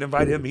Matt. I didn't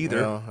invite him either.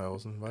 Yeah, I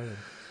wasn't invited.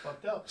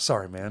 Fucked up.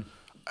 Sorry, man.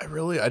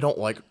 I don't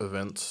like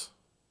events.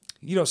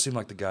 You don't seem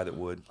like the guy that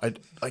would. I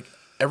like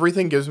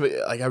everything gives me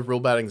like I have real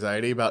bad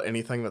anxiety about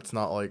anything that's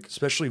not like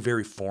Especially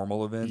very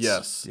formal events.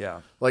 yes.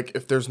 Yeah. Like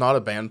if there's not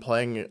a band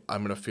playing,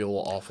 I'm gonna feel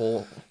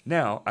awful.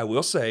 Now, I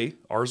will say,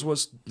 ours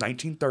was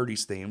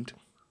 1930s themed.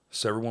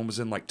 So everyone was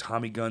in like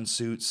Tommy gun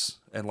suits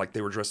and like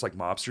they were dressed like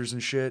mobsters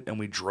and shit. And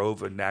we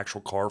drove an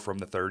actual car from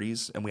the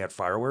 30s and we had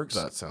fireworks.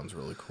 That sounds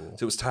really cool.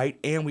 So it was tight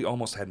and we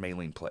almost had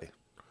Maylene play.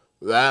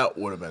 That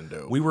would have been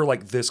dope. We were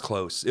like this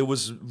close. It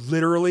was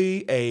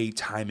literally a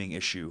timing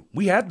issue.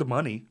 We had the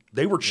money.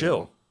 They were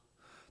chill.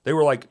 They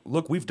were like,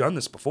 look, we've done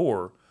this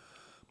before,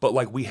 but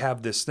like we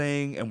have this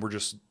thing and we're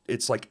just,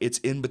 it's like, it's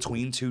in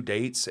between two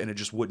dates and it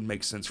just wouldn't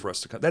make sense for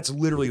us to come. That's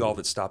literally all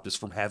that stopped us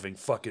from having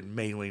fucking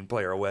Maylene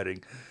play our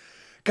wedding.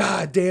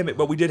 God damn it.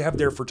 But we did have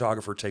their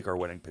photographer take our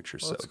wedding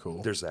pictures. That's so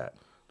cool. There's that.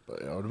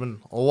 But yeah, it would have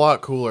been a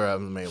lot cooler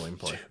having Maylene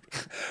play.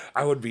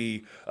 I would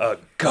be a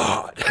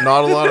god.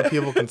 Not a lot of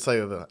people can say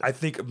that. I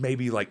think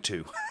maybe like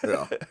two.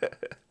 Yeah.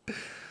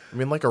 I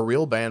mean, like a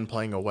real band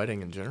playing a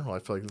wedding in general, I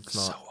feel like it's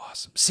not So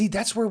awesome. See,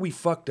 that's where we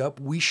fucked up.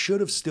 We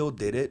should have still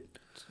did it.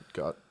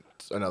 got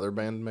another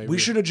band maybe. We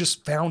should have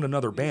just found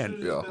another You band,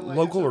 should've just been like,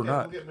 local "It's or okay,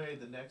 not. We'll get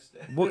married the next day.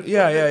 Well,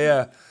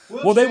 yeah.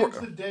 We'll they change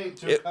were. the date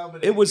to It,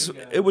 accommodate it was. you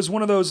guys. It was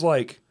one of those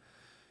like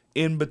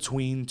in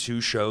between two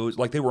shows.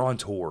 Like they were on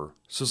tour,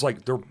 so it's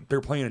like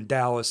they're playing in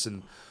Dallas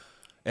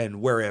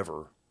and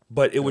wherever.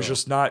 But it was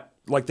just not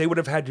like they would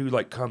have had to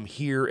like come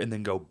here and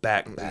then go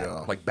back,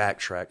 Yeah. like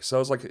backtrack. So I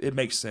was like, it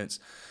makes sense.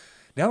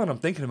 Now that I'm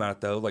thinking about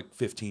it though, like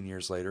 15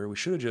 years later, we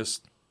should have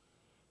just.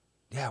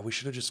 Yeah, we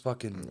should have just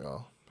fucking Yeah.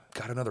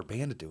 got another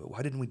band to do it.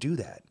 Why didn't we do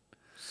that?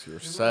 So you're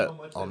Do you set remember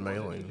how much they on wanted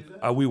to Maylene. do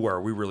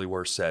that? We really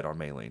were set on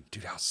Maylene.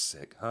 Dude, how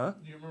sick, huh?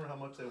 Do you remember how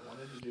much they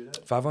wanted to do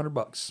that?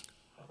 $500.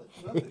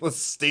 Nothing. Let's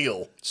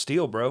steal.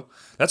 Steel, bro.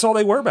 That's all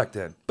they were back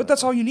then. But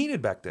that's all you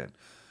needed back then.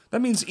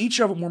 That means each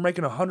of them were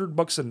making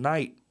 $100 a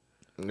night,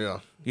 Yeah.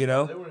 you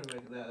know? They weren't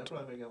even making that. They're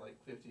probably making like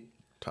 50.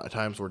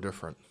 Times were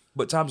different.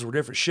 But times were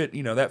different. Shit,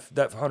 you know, that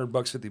 $100,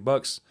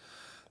 $50,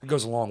 it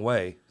goes a long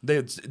way.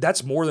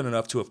 That's more than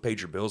enough to have paid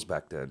your bills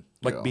back then.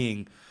 Like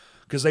Yeah.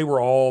 because they were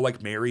all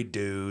like married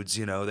dudes,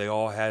 you know, they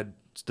all had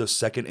the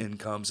second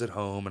incomes at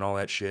home and all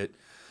that shit.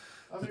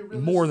 I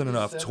mean, More than realistically,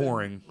 enough seven,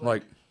 touring.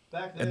 Like,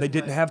 back then, and they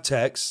didn't like, have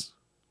techs.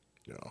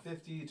 Yeah.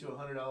 $50 to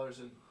 $100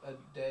 a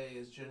day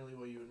is generally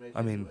what you would make.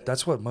 I mean, anyway.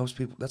 that's what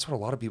a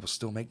lot of people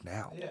still make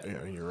now. Yeah.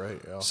 Yeah, you're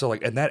right. Yeah. So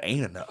like, and that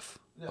ain't enough.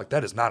 No. Like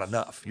that is not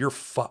enough. You're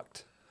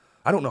fucked.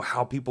 I don't know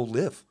how people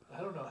live.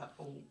 I don't know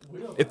how. We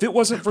don't If know. it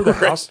wasn't for the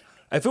house,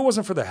 if it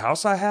wasn't for the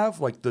house I have,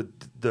 like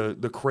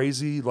the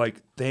crazy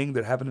like thing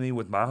that happened to me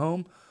with my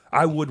home,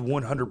 I would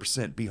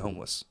 100% be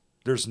homeless.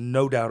 There's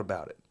no doubt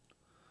about it.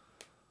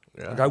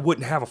 Yeah. Like I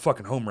wouldn't have a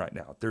fucking home right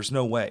now. There's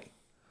no way.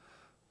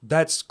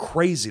 That's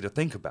crazy to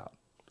think about,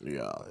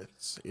 Yeah, it Well,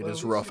 is at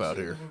least rough you've out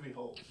seen here. the movie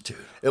Hulk. dude.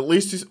 At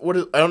least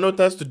I don't know what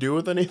that has to do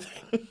with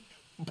anything,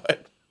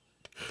 but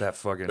That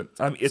fucking.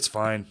 I mean, it's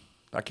fine.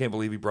 I can't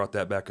believe he brought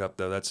that back up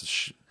though.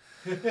 That's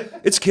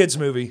it's a kids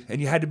movie,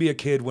 and you had to be a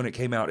kid when it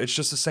came out. It's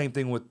just the same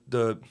thing with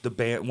the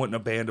band wanting a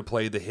band to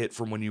play the hit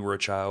from when you were a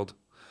child.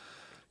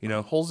 You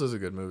know, Holes is a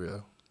good movie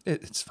though.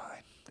 it's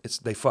fine.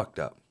 They fucked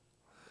up.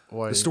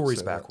 Why The do you story's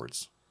say that?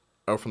 backwards.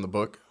 Oh, from the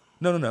book.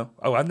 No.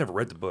 Oh, I've never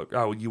read the book.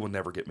 Oh, you will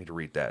never get me to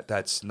read that.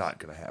 That's not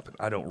going to happen.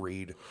 I don't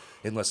read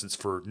unless it's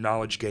for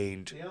knowledge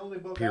gained. The only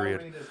book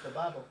Period. I read is the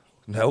Bible.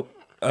 Nope.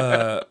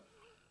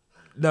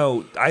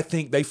 No, I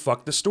think they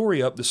fucked the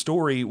story up. The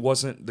story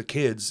wasn't the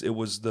kids; it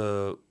was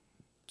the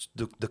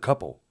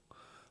couple.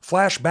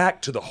 Flash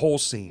back to the whole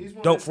scene. He's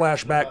more Don't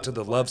flash interested back about to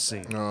the the love flashback.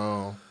 scene.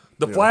 Oh,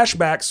 The yeah.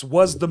 flashbacks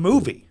was the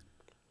movie,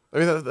 I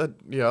mean,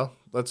 yeah,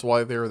 that's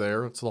why they're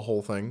there. It's the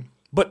whole thing.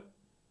 but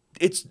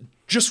it's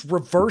just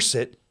reverse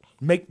it.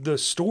 Make the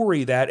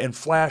story that and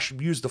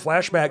use the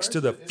flashbacks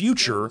to the It's still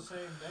future. the same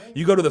thing.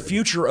 You go to the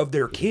future of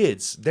their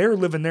kids. They're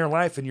living their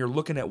life, and you're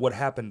looking at what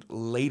happened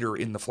later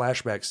in the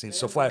flashback scene.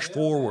 So flash Yeah,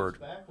 forward.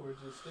 it's backwards,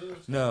 it's still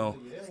No,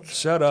 yeah.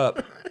 shut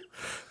up.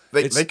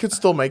 They It's- could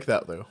still make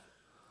that though.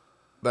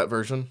 That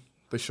version,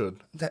 they should.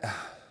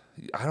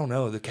 I don't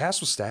know. The cast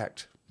was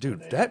stacked,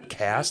 dude. That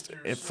cast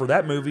for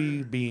that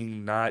movie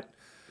being not.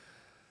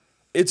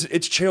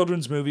 It's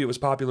children's movie. It was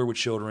popular with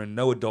children.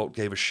 No adult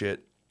gave a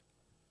shit.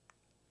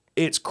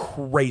 It's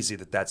crazy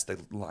that that's the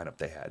lineup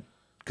they had.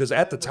 Because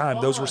at the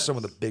time, those were some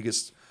of the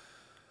biggest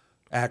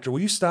actor. Will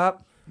you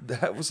stop?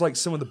 That was like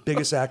some of the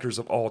biggest actors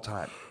of all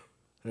time.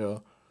 Yeah.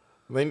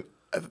 I mean,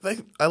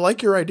 I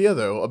like your idea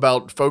though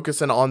about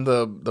focusing on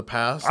the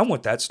past. I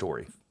want that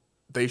story.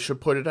 They should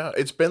put it out.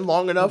 It's been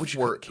long enough Which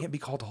where can't be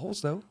called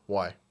Holes though.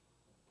 why?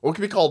 Well, it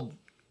could be called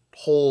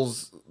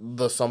Holes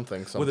the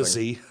something. With a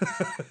Z.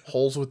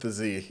 Holes with the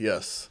Z.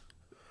 Yes.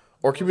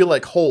 Or it could be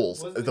like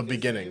Holes Wasn't at the kid's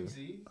beginning. name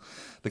Z?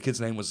 The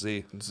kid's name was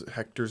Z.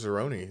 Hector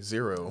Zeroni.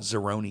 Zero.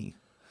 Zeroni.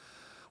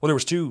 Well, there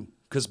was two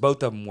because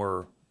both of them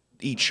were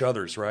each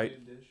other's, right?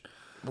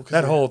 Well, 'cause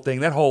That whole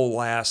thing, that whole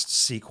last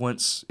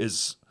sequence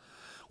is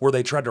where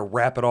they tried to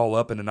wrap it all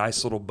up in a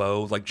nice little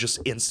bow, like just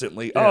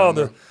instantly. yeah,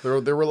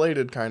 they're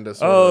related, kind of.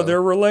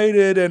 They're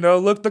related, and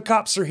look, the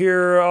cops are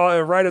here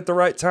right at the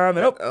right time,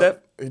 and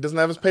that he doesn't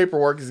have his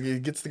paperwork. He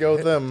gets to go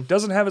with them.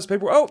 doesn't have his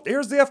paperwork. Oh,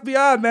 here's the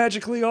FBI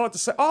magically all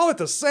at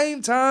the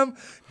same time.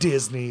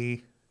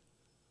 Disney.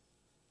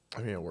 I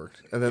mean, it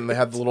worked. And then they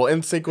had the little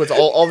end sequence.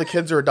 All the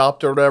kids are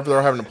adopted or whatever.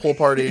 They're having a pool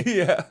party.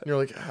 Yeah. And you're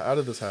like, how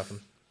did this happen?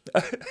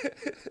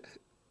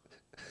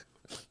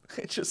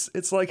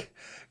 It's like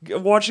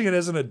watching it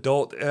as an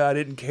adult. I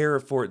didn't care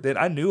for it then.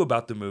 I knew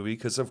about the movie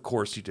because, of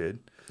course, you did.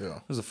 Yeah.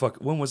 It was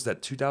when was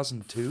that?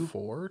 2002?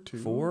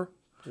 Four?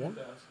 One?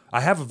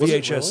 I have a Was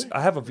it VHS. really?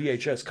 I have a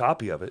VHS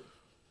copy of it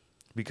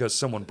because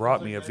someone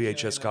brought me a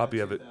VHS copy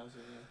of it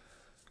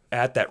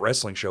at that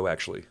wrestling show.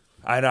 Actually,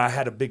 I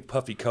had a big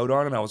puffy coat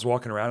on, and I was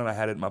walking around, and I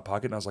had it in my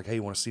pocket, and I was like, "Hey,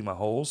 you want to see my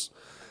holes?"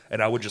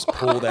 And I would just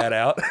pull that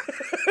out.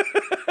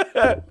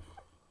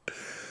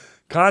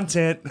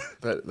 Content.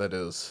 That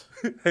is.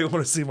 Hey,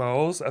 want to see my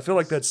holes? I feel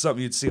like that's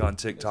something you'd see on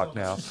TikTok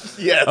now.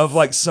 Yes. Of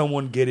like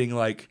someone getting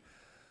like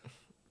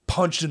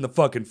punched in the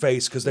fucking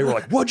face because they were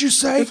like, "What'd you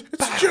say?"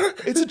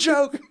 It's a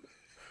joke.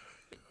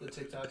 The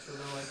TikToks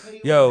were like,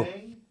 hey, Yo.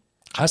 bang.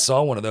 I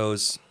saw one of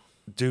those.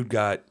 Dude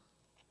got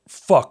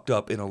fucked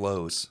up in a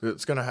Lowe's.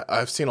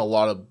 I've seen a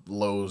lot of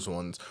Lowe's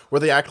ones where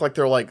they act like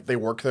they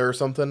work there or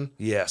something.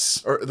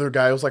 Yes. Or the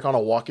guy was like on a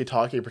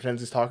walkie-talkie,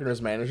 pretends he's talking to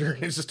his manager,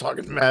 and he's just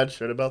talking mad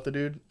shit about the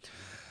dude.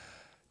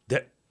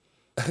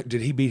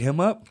 Did he beat him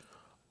up?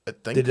 I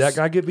think Did that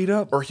guy get beat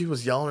up? Or he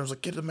was yelling, he was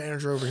like, "Get the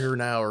manager over here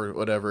now," or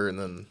whatever, and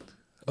then...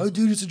 Oh,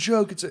 dude, it's a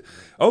joke.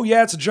 Oh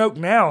yeah, it's a joke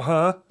now,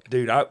 huh?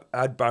 Dude,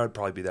 I'd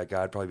probably be that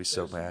guy. I'd probably be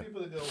so There's some mad.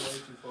 people that go way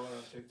too far on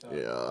TikTok.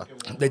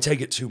 Yeah. Like, They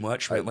take it too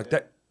much, man. Like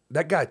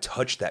that guy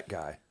touched that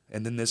guy.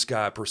 And then this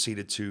guy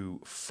proceeded to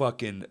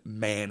fucking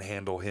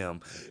manhandle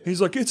him. He's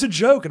like, "It's a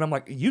joke." And I'm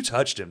like, "You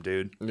touched him,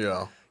 dude.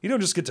 Yeah. You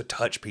don't just get to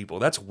touch people.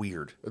 That's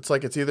weird." It's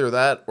like it's either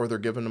that or they're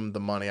giving him the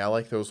money. I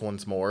like those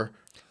ones more.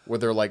 Where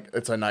they're like,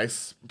 it's a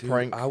nice Dude,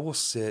 prank. I will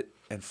sit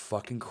and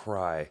fucking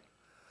cry.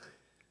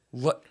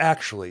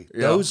 Actually,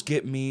 Yeah. those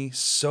get me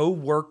so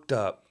worked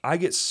up. I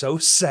get so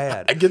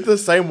sad. I get the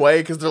same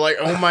way because they're like,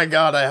 "Oh my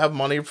God, I have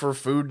money for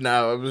food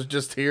now. I was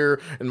just here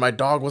and my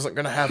dog wasn't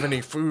going to have any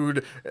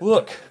food."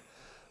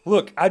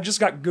 Look, I just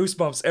got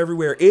goosebumps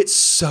everywhere. It's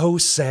so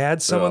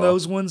sad, some of Yeah.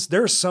 those ones.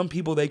 There are some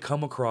people they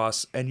come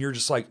across, and you're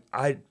just like,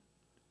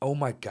 oh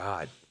my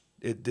God,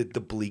 the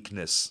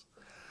bleakness.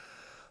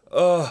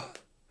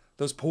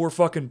 Those poor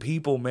fucking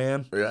people,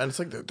 man. Yeah, and it's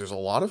like there's a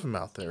lot of them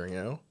out there, you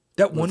know?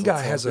 That one There's guy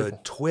lots of has a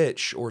people.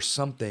 Twitch or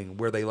something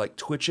where they like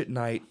Twitch at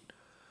night,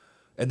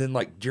 and then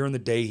like during the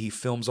day he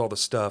films all the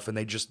stuff, and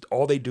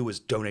all they do is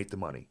donate the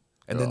money,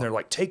 and then Yeah. they're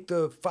like, "Take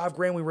the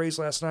 $5,000 we raised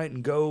last night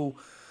and go,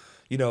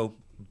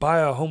 buy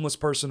a homeless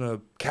person a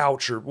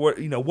couch or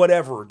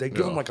whatever." They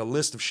give him Yeah. like a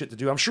list of shit to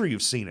do. I'm sure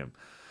you've seen him,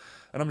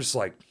 and I'm just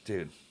like,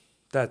 dude,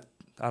 that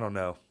I don't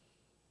know.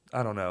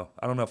 I don't know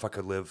if I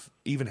could live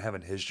even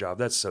having his job.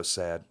 That's so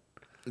sad.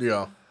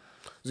 Yeah.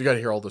 'Cause you got to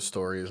hear all the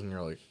stories and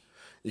you're like,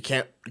 you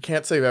can't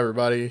save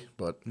everybody,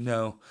 but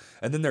No,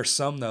 and then there's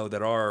some though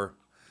that are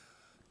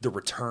the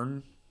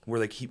return where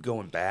they keep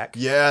going back.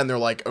 yeah, and they're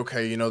like,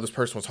 "Okay, this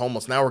person was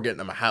homeless. Now we're getting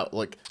them a house."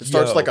 Like it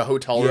starts Yo, like a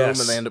hotel room yes.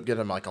 and they end up getting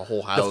them like a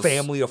whole house. The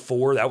family of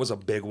 4, that was a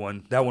big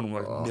one. That one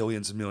was like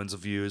millions and millions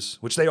of views,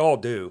 which they all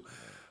do.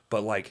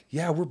 But like,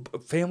 yeah, we're a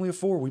family of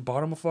 4. We bought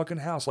them a fucking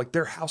house. Like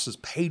their house is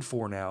paid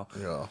for now.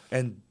 Yeah.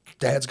 And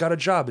dad's got a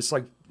job. It's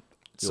like,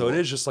 so it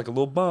is just like a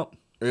little bump.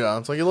 Yeah,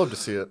 it's like you love to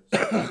see it.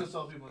 That's just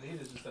all people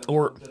need is just that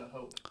Or- little bit of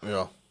hope.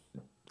 Yeah.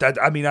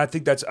 I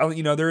think that's,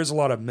 there is a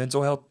lot of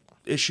mental health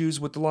issues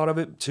with a lot of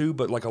it too,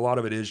 but like a lot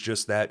of it is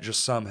just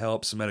some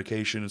help, some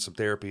medication and some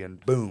therapy,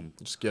 and boom.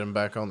 Just get them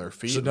back on their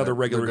feet. Just and another they're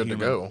regular good human.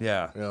 to go.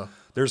 Yeah. Yeah.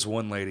 There's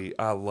one lady,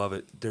 I love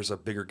it. There's a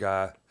bigger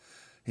guy.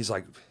 He's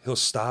like, he'll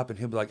stop and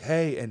he'll be like,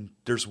 "Hey," and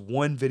there's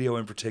one video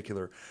in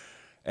particular.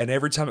 And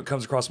every time it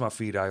comes across my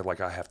feed, I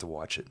have to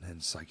watch it. And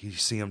it's like, you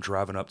see him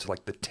driving up to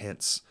like the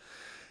tents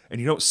and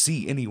you don't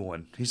see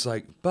anyone. He's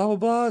like, blah, blah,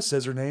 blah,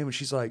 says her name. And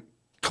she's like,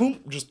 "Coom,"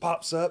 just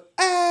pops up.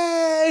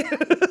 Hey!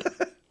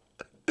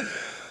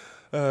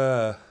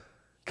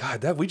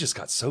 God, we just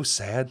got so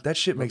sad. That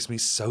shit makes me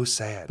so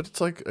sad. But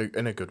it's like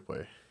in a good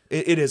way.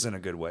 It is in a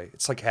good way.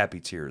 It's like happy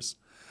tears.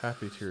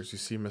 Happy tears. You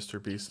see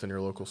Mr. Beast in your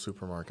local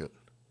supermarket.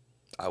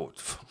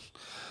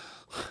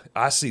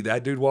 I see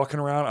that dude walking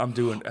around. I'm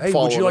doing, "Hey, would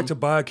Following you like him. to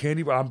buy a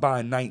candy bar?" I'm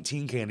buying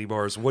 19 candy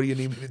bars. What do you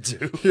need me to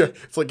do? Yeah.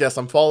 It's like, yes,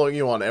 I'm following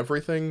you on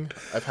everything.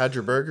 I've had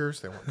your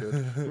burgers. They weren't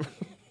good.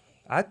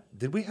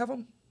 Did we have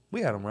them?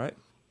 We had them, right?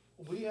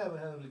 We haven't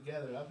had them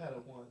together. I've had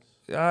it once.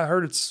 I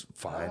heard it's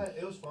fine.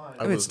 It was fine.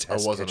 I mean, it's I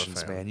test wasn't a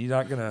kitchens, fan. man. You're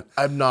not gonna.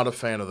 I'm not a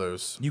fan of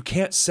those. You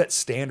can't set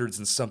standards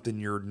in something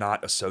you're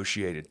not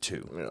associated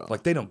to. Yeah.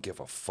 Like they don't give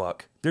a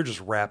fuck. They're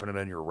just wrapping it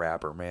in your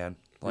wrapper, man.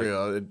 Like,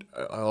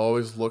 I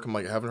always look. I'm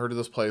like, I haven't heard of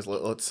this place.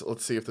 Let's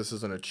see if this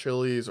isn't a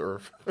Chili's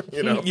or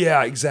you know.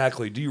 yeah,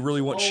 exactly. Do you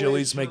really want Always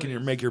Chili's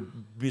Chili's. make your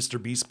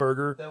Mr. Beast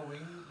burger? That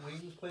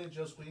wings place,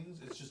 just wings,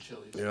 it's just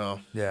Chili's. Yeah,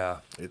 Yeah,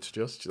 it's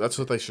just that's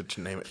what they should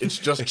name it. It's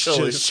just it's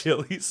Chili's. just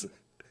Chili's.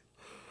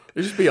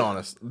 Just be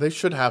honest. They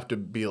should have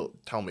to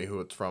tell me who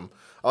it's from.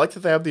 I like that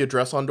they have the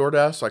address on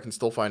DoorDash so I can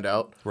still find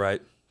out.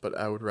 Right. But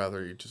I would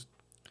rather you just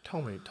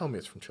tell me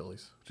it's from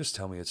Chili's. Just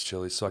tell me it's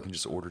Chili's so I can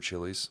just order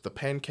Chili's. The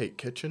Pancake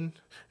Kitchen.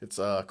 It's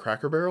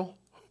Cracker Barrel.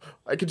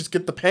 I could just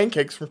get the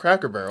pancakes from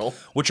Cracker Barrel.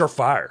 Which are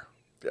fire.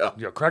 Yeah.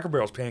 Yeah, Cracker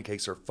Barrel's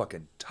pancakes are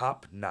fucking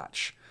top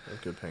notch. They're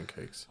good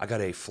pancakes. I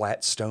got a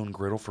flat stone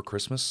griddle for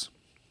Christmas.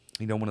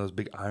 You know, one of those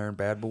big iron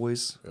bad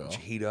boys that you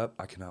heat up.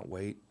 I cannot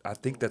wait. I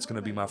think that's going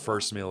to be my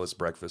first meal as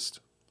breakfast.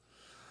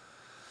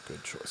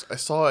 Good choice. I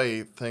saw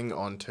a thing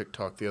on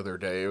TikTok the other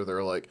day where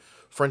they're like,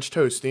 French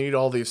toast, you need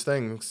all these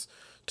things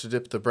to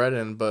dip the bread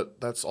in,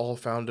 but that's all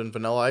found in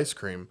vanilla ice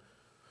cream.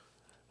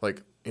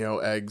 Like, you know,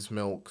 eggs,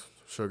 milk,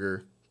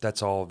 sugar.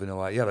 That's all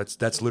vanilla. Yeah,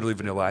 that's literally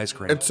vanilla ice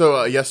cream. And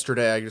so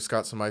yesterday I just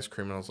got some ice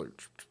cream and I was like,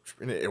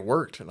 and it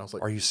worked. And I was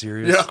like, Are you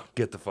serious? Yeah.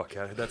 Get the fuck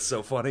out of here. That's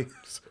so funny.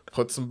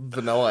 put some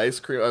vanilla ice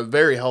cream.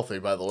 Very healthy,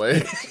 by the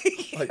way.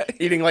 Like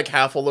eating like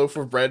half a loaf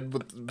of bread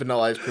with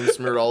vanilla ice cream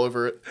smeared all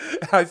over it.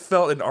 I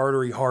felt an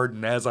artery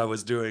harden as I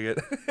was doing it.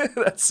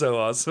 That's so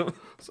awesome.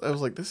 So I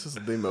was like, this is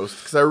the most,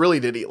 because I really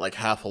did eat like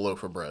half a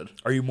loaf of bread.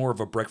 Are you more of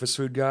a breakfast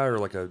food guy or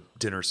like a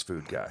dinner's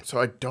food guy?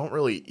 So I don't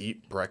really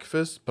eat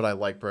breakfast, but I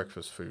like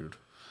breakfast food.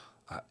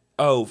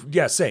 Oh,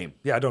 yeah, same.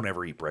 Yeah, I don't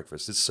ever eat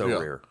breakfast. It's so Yeah.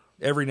 rare.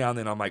 Every now and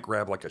then I might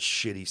grab like a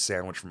shitty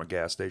sandwich from a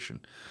gas station.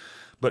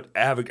 But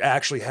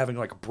actually having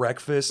like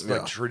breakfast, Yeah.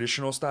 like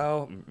traditional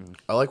style,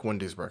 I like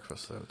Wendy's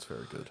breakfast, though. It's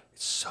very good.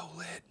 it's so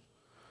lit.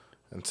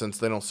 And since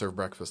they don't serve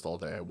breakfast all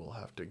day, I will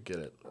have to get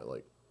it.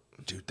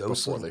 Dude, those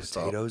Before little they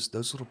stop. potatoes,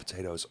 those little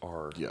potatoes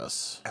are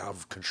Yes. out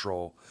of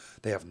control.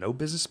 They have no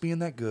business being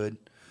that good.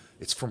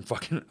 It's from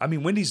fucking, I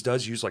mean, Wendy's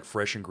does use like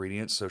fresh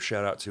ingredients, so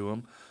shout out to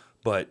them.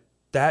 But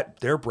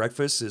their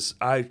breakfast is,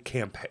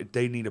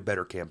 they need a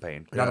better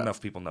campaign. Not Yeah.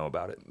 enough people know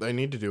about it. They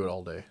need to do it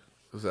all day.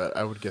 Because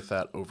I would get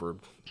that over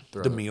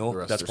The meal,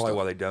 that's probably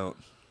why they don't.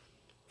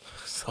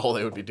 all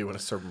they would be doing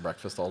is serving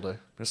breakfast all day.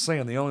 Just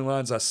saying, the only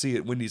lines I see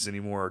at Wendy's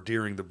anymore are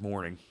during the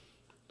morning.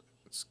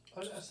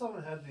 I still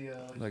haven't had the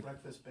Like-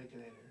 breakfast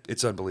baconator.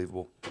 It's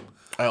unbelievable.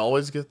 I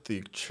always get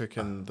the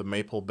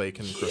maple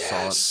bacon croissant.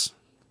 Yes.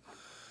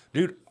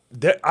 Dude,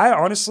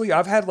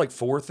 I've had like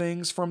 4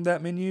 things from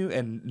that menu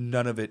and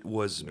none of it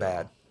was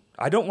bad.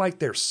 I don't like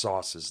their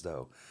sauces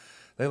though.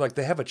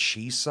 They have a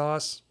cheese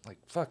sauce. Like,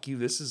 fuck you,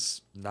 this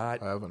is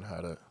not I haven't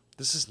had it.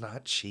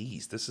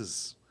 cheese. This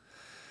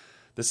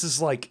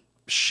is like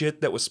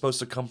shit that was supposed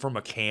to come from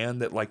a can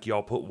that like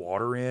y'all put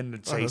water in and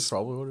That's tastes.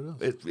 probably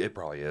what it is. It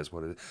probably is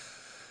what it is.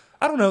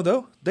 I don't know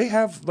though. They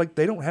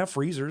don't have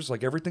freezers.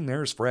 Like everything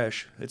there is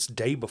fresh. It's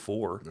day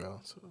before. Yeah,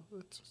 so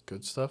it's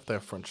good stuff. They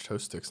have French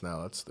toast sticks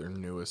now. That's their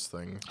newest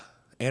thing.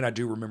 And I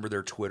do remember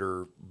their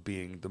Twitter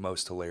being the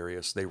most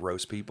hilarious. They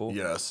roast people.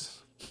 Yes.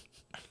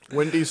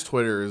 Wendy's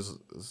Twitter is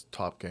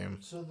top game.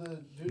 So the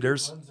dude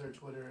There's- who runs their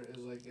Twitter is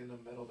like in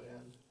a metal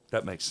band.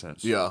 That makes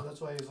sense. Yeah. That's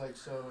why he's like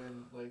so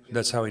in like.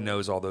 That's how he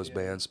knows all those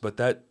bands. But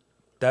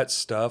that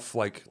stuff,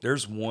 like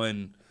there's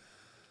one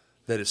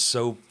that is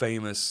so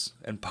famous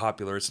and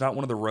popular. It's not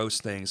one of the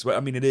roast things. But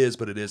I mean it is,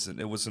 but it isn't.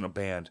 It wasn't a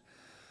band.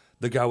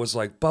 The guy was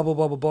like, blah, blah,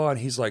 blah, blah, blah. And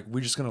he's like,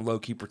 we're just going to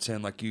low-key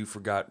pretend like you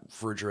forgot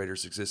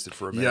refrigerators existed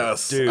for a minute.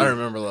 Yes. Dude, I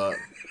remember that.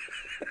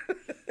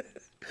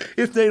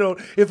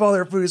 if all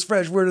their food is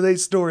fresh, where do they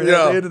store it at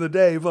Yeah. the end of the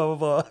day? Blah,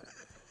 blah, blah.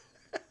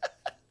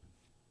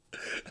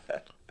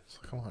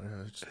 Come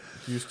on, just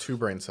use 2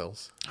 brain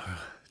cells.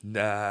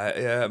 Nah,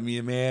 yeah, I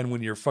mean, man,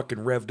 when you're fucking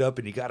revved up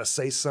and you got to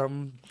say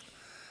something,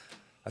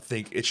 I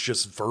think it's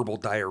just verbal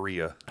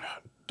diarrhea.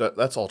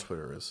 That's all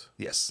Twitter is.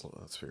 Yes.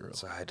 Let's be real.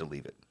 So I had to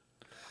leave it.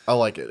 I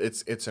like it.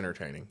 It's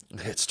entertaining.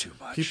 It's too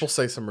much. People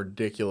say some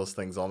ridiculous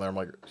things on there. I'm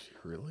like, did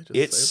you really just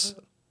It's say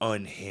that?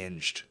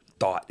 unhinged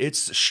thought.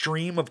 It's a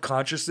stream of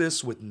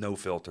consciousness with no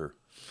filter.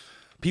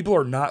 People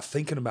are not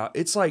thinking about.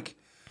 It's like,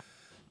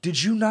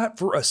 did you not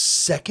for a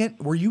second?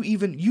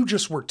 You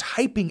just were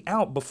typing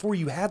out before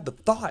you had the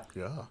thought,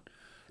 Yeah.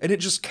 and it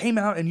just came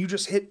out, and you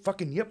just hit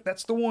fucking. Yep,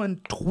 that's the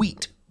one.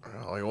 Tweet.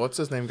 Like, what's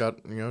his name?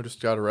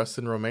 Just got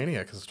arrested in Romania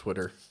because of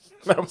Twitter.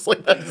 I was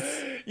like, that's...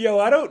 Yo,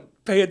 I don't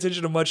pay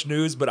attention to much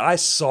news, but I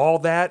saw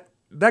that.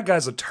 That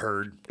guy's a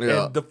turd.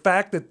 Yeah. And the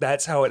fact that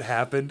that's how it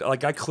happened,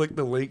 like I clicked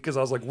the link because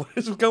I was like, what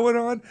is going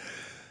on?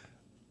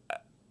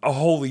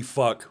 Holy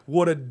fuck.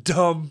 What a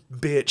dumb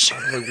bitch.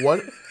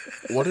 Like,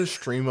 what a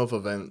stream of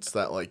events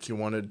that, like, you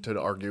wanted to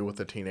argue with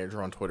a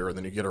teenager on Twitter and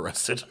then you get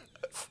arrested.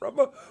 From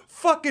a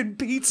fucking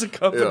pizza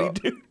company, Yeah.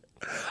 dude.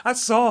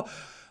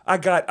 I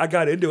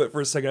got into it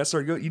for a second. I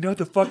started going, you know what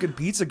the fucking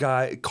pizza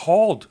guy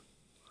called?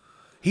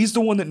 He's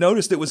the one that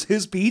noticed it was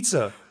his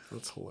pizza.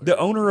 That's hilarious. The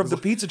owner of the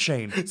pizza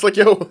chain. It's like,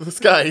 yo, this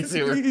guy, he's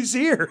here. He's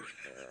here.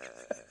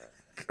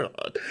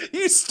 God.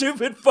 You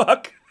stupid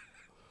fuck.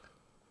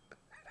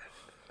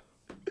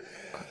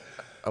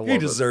 I love He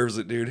deserves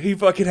it, dude. He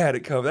fucking had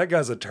it coming. That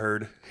guy's a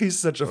turd. He's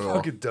such a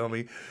fucking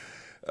dummy.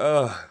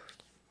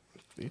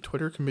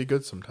 Twitter can be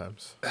good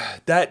sometimes.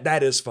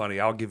 That is funny.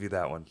 I'll give you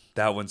that one.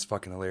 That one's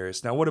fucking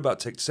hilarious. Now, what about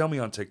TikTok? Sell me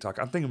on TikTok.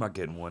 I'm thinking about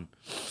getting one.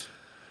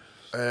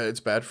 It's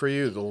bad for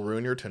you. It'll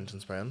ruin your attention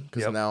span.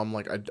 Because Yep. now I'm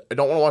like, I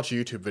don't want to watch a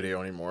YouTube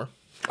video anymore.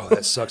 Oh,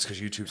 that sucks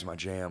because YouTube's my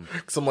jam.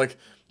 Because I'm like,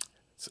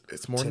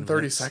 it's more than 10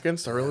 30 minutes.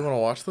 seconds. Do I really want to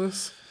watch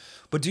this?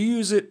 But do you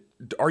use it?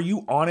 Are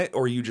you on it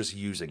or are you just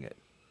using it?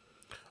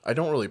 I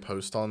don't really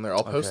post on there.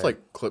 I'll post Okay.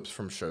 like clips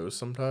from shows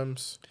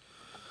sometimes.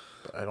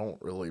 But I don't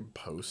really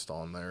post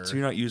on there. So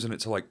you're not using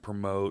it to like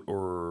promote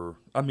or,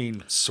 I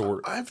mean,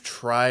 sort. I've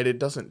tried. It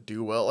doesn't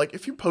do well. Like,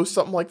 if you post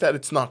something like that,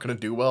 it's not going to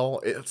do well.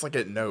 It's like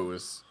it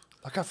knows.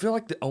 Like, I feel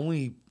like the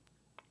only,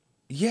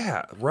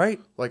 yeah, right?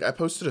 Like, I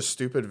posted a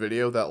stupid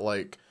video that,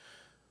 like,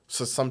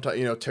 so sometimes,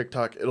 you know,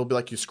 TikTok, it'll be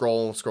like you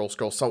scroll.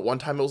 So one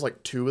time it was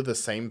like 2 of the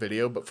same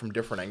video, but from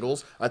different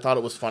angles. I thought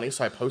it was funny,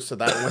 so I posted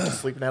that and went to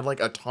sleep and had like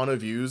a ton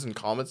of views and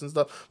comments and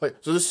stuff. Like,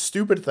 so this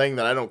stupid thing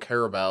that I don't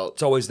care about.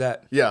 It's always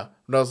that. Yeah.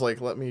 And I was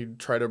like, let me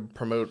try to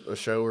promote a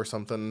show or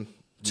something.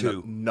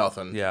 2.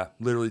 Nothing. Yeah,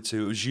 literally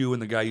 2. It was you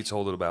and the guy you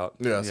told it about.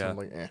 Yeah. So I'm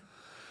like, eh.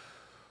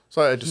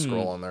 So I just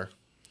scroll on there.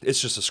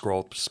 It's just a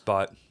scroll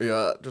spot.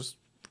 Yeah, just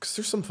because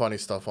there's some funny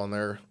stuff on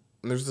there.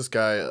 And there's this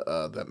guy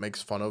that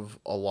makes fun of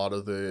a lot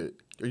of the...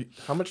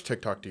 How much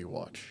TikTok do you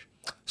watch?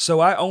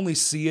 So I only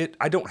see it.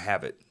 I don't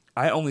have it.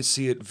 I only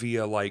see it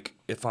via like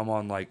if I'm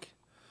on like,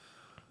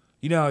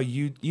 you know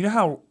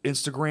how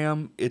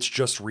Instagram it's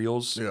just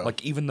reels. Yeah.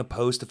 Like even the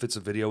post, if it's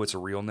a video, it's a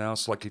reel now.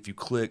 So like if you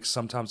click,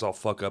 sometimes I'll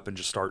fuck up and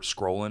just start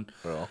scrolling.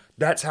 Yeah.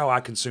 That's how I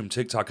consume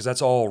TikTok because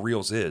that's all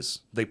reels is.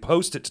 They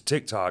post it to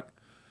TikTok,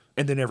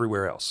 and then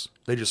everywhere else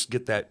they just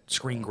get that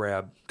screen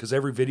grab because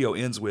every video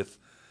ends with.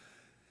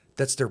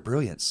 That's their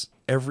brilliance.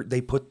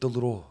 They put the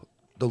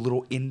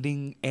little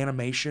ending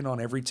animation on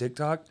every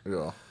TikTok.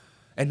 Yeah.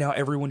 And now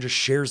everyone just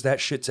shares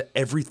that shit to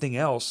everything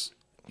else.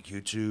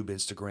 YouTube,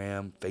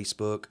 Instagram,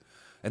 Facebook.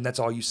 And that's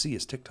all you see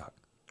is TikTok.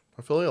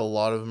 I feel like a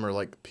lot of them are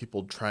like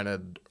people trying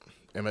to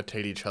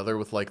imitate each other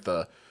with like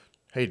the,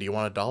 hey, do you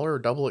want $1 or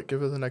double it?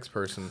 Give it to the next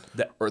person.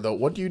 Or the,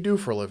 what do you do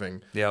for a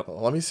living? Yep.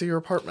 Well, let me see your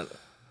apartment.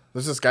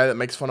 There's this guy that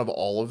makes fun of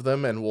all of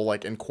them and will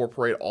like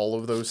incorporate all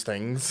of those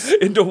things.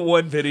 Into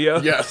one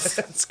video. Yes.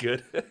 That's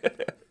good.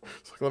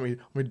 It's like, let me,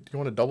 do you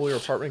want to double your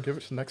apartment and give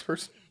it to the next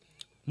person?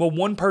 Well,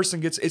 one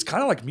person it's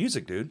kind of like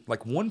music, dude.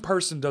 Like one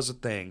person does a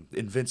thing,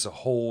 invents a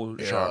whole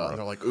Yeah. genre.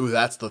 They're like, ooh,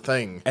 that's the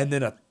thing. And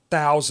then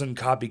 1,000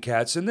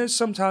 copycats. And there's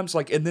sometimes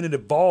like, and then it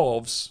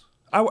evolves.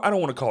 I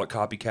don't want to call it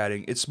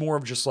copycatting. It's more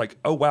of just like,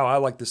 oh, wow, I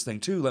like this thing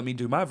too. Let me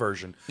do my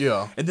version.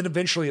 Yeah. And then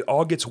eventually it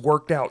all gets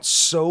worked out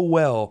so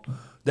well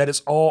that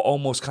it's all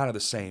almost kind of the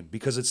same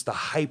because it's the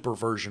hyper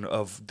version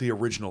of the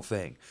original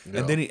thing. Yeah.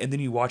 And then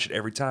you watch it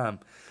every time.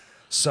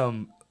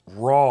 Some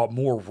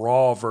more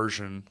raw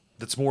version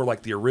that's more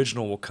like the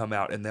original will come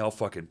out and they'll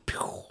fucking,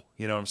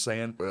 you know what I'm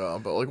saying? Yeah,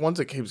 but like once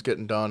it keeps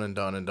getting done and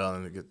done and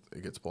done,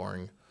 it gets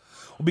boring.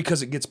 Well,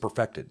 because it gets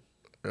perfected.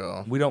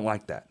 Yeah. We don't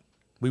like that.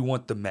 We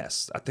want the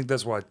mess. I think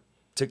that's why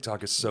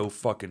TikTok is so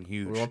fucking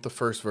huge. We want the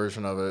first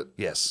version of it.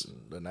 Yes.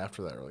 Then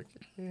after that, we're like,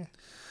 eh.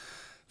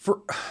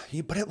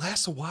 But it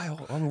lasts a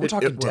while. I mean, we're It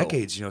talking will.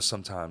 decades,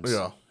 sometimes.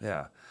 Yeah.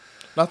 Yeah.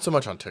 Not so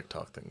much on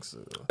TikTok things.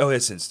 Oh,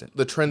 it's instant.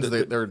 The trends,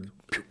 they're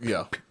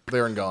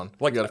there and gone.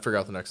 Like- You got to figure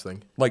out the next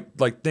thing.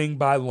 Like thing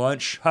by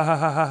lunch, ha ha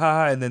ha ha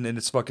ha, and then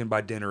it's fucking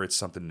by dinner, it's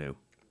something new.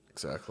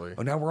 Exactly.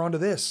 Oh, now we're on to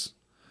this.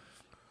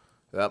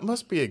 That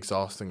must be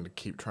exhausting to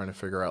keep trying to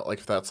figure out. Like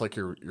if that's like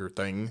your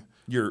thing.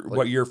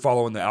 You're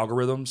following the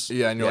algorithms.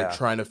 Yeah, and you're like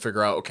trying to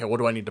figure out, okay, what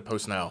do I need to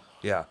post now?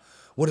 Yeah.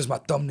 What does my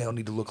thumbnail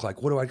need to look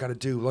like? What do I got to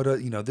do? What do,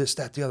 this,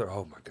 that, the other.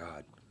 Oh my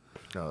god.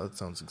 No, that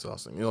sounds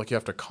exhausting. You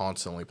have to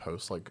constantly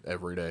post like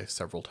every day,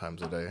 several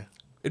times a day.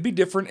 It'd be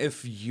different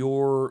if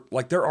you're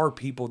like there are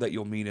people that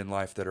you'll meet in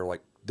life that are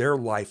like their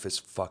life is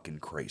fucking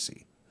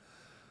crazy.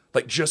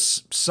 Like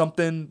just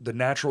something, the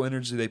natural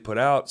energy they put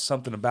out,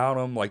 something about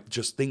them, like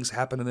just things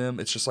happen to them.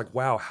 It's just like,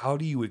 wow, how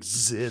do you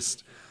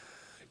exist?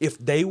 If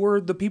they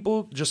were the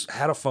people just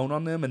had a phone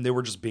on them and they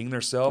were just being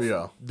themselves,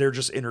 Yeah. they're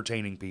just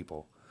entertaining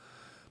people.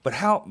 But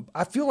how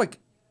I feel like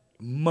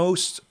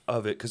most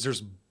of it, because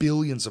there's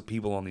billions of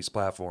people on these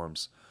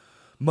platforms,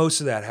 most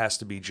of that has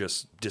to be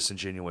just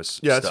disingenuous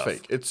Yeah, stuff.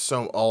 it's fake. It's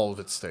all of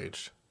it's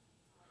staged.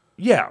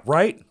 Yeah,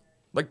 right?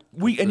 Like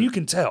and you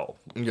can tell.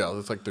 Yeah,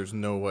 it's like there's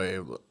no way.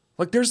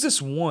 Like there's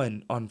this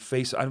one on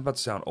Facebook. I'm about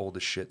to sound old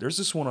as shit. There's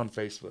this one on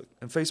Facebook,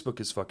 and Facebook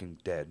is fucking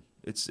dead.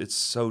 It's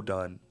so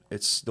done.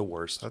 It's the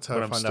worst. That's how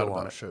but I I'm find still out on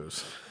about it.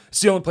 shows.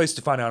 It's the only place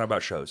to find out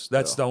about shows.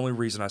 That's the only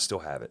reason I still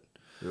have it.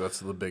 Yeah, that's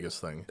the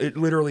biggest thing. It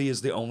literally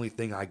is the only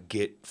thing I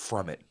get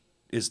from it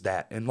is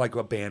that, and like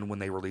a band when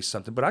they release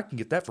something. But I can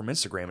get that from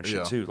Instagram and shit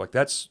Yeah. too. Like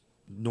that's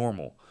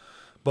normal.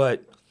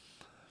 But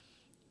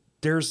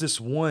there's this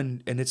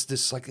one, and it's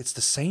this like it's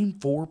the same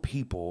 4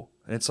 people,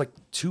 and it's like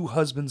 2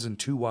 husbands and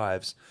 2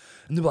 wives,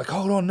 and they're like,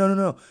 hold on,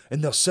 no,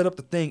 and they'll set up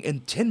the thing,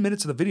 and 10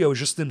 minutes of the video is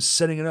just them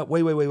setting it up.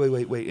 Wait,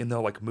 and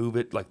they'll like move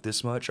it like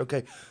this much.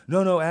 Okay,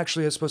 no,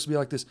 actually it's supposed to be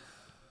like this.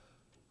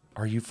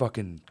 Are you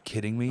fucking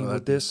kidding me with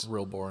That'd this? be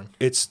real boring.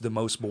 It's the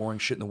most boring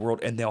shit in the world,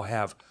 and they'll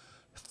have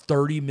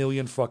 30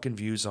 million fucking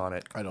views on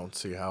it I don't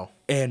see how.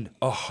 and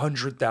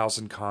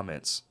 100,000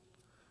 comments.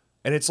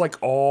 And it's like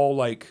all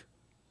like,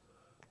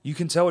 you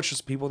can tell it's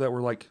just people that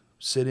were like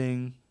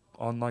sitting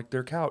on like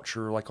their couch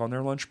or like on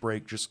their lunch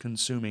break just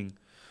consuming.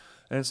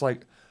 And it's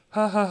like,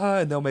 ha ha ha.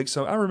 And they'll make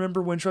some, I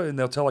remember when, and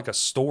they'll tell like a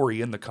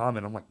story in the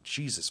comment. I'm like,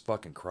 Jesus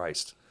fucking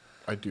Christ.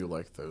 I do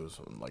like those.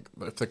 Like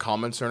if the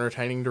comments are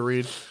entertaining to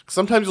read.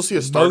 Sometimes you'll see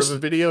a start of a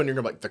video and you're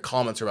gonna be like, the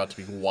comments are about to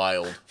be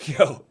wild.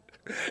 Yo,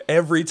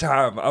 every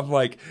time I'm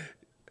like,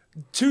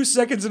 2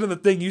 seconds into the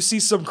thing, you see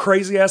some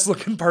crazy ass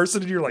looking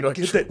person and you're like,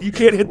 get that, you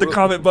can't hit the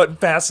comment button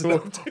fast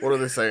enough. What are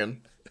they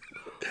saying?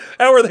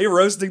 How are they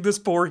roasting this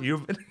poor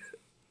human?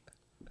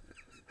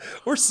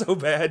 We're so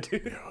bad,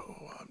 dude.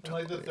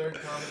 Like the third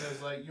comment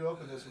is like, you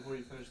open this before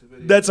you finish the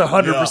video. That's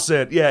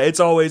 100%. Yeah, it's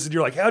always, and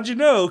you're like, how'd you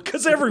know?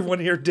 Because everyone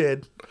here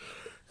did.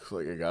 It's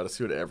like I gotta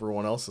see what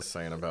everyone else is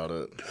saying about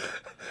it.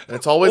 And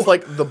it's always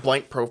like the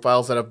blank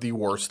profiles that have the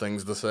worst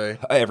things to say.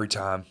 Every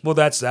time. Well,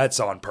 that's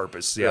on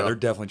purpose. Yeah, Yeah. they're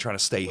definitely trying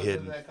to stay But then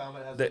hidden. that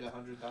comment has That- like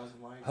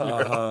 100,000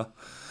 likes.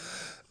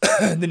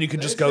 And then you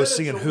can just go said it,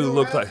 seeing so who we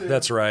looked don't like. have to.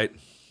 That's right.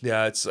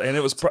 Yeah, and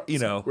it was, you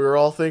know, We were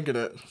all thinking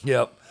it.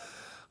 yep.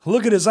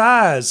 Look at his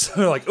eyes.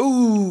 They're like,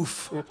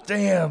 oof.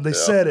 Damn, they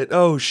said it.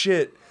 Oh,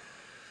 shit.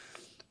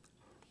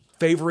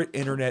 Favorite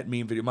internet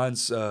meme video.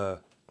 Mine's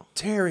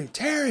Terry.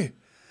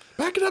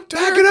 Back it up,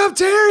 Back it up,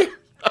 Terry.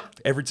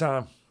 Every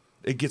time.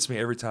 It gets me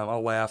every time.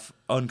 I'll laugh.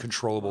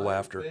 Uncontrollable My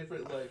laughter.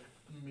 favorite like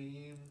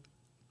meme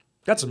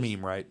That's a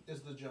meme, right?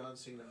 is the John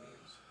Cena memes.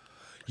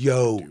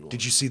 Yo,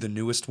 did you see the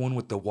newest one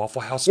with the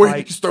Waffle House Where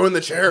fight? he's throwing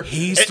the chair.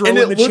 He's And throwing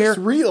it the looks chair.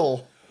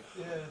 real.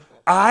 Yeah.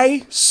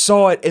 I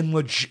saw it and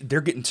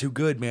they're getting too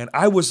good, man.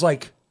 I was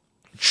like,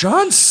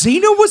 John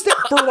Cena was there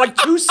for like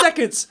 2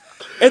 seconds.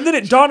 And then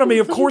it dawned on me,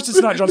 of course it's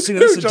not John Cena.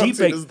 This is a John deep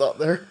fake. Cena's not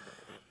there.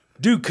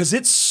 Dude, because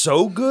it's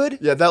so good.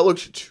 Yeah, that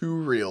looks too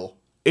real.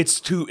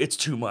 It's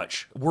too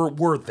much.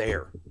 We're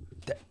there.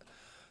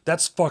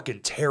 That's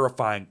fucking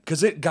terrifying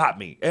because it got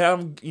me.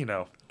 And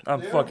I'm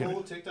There are fucking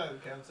whole TikTok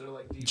accounts that are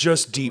like deep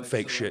just fakes of, deep like,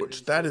 fake shit. celebrities.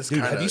 Which that is Dude,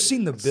 kind of have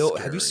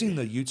you seen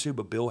the YouTube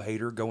of Bill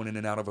Hader going in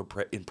and out of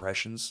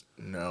impressions?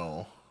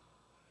 No.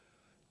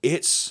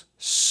 It's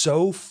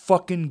so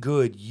fucking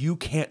good. You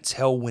can't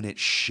tell when it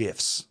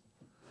shifts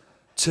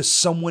to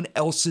someone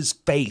else's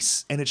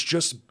face, and it's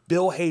just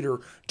Bill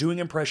Hader doing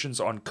impressions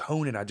on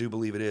Conan, I do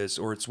believe it is,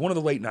 or it's one of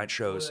the late night Where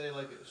shows. they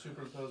like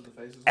superimpose the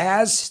faces.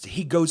 As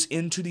he goes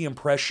into the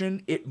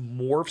impression, it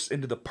morphs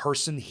into the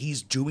person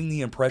he's doing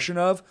the impression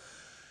of.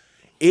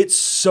 It's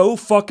so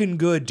fucking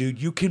good,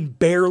 dude. You can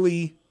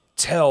barely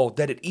tell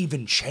that it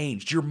even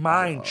changed. Your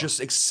mind just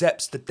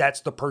accepts that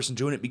that's the person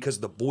doing it because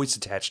of the voice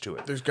attached to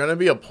it. There's gonna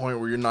be a point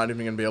where you're not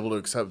even gonna be able to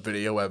accept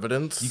video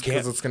evidence. You can't.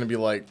 Because it's gonna be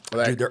like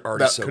that. Dude, they're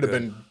already that so could have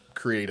good. been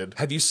created.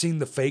 Have you seen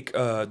the fake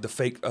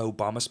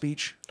Obama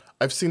speech?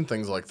 I've seen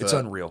things like that. It's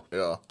unreal.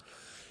 Yeah.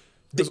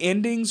 The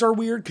endings are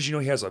weird because he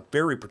has a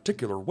very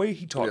particular way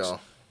he talks. Yeah.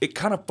 It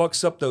kind of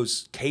fucks up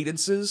those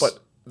cadences. But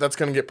that's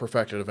gonna get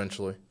perfected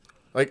eventually.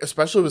 Like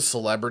especially with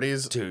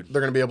celebrities, Dude.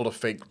 they're gonna be able to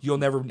fake. you'll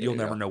never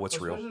know what's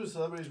Especially real. with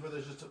celebrities where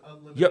there's just an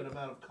unlimited Yep.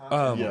 amount of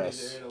content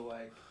Yes. there to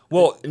like.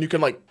 Well, And you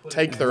can like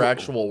take their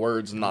actual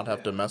words and not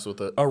have to mess with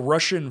it. a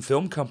Russian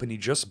film company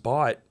just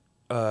bought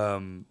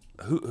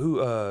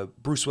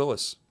Bruce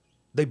Willis.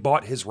 They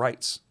bought his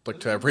rights Like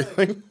to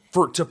everything.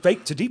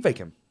 to deep fake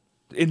him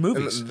in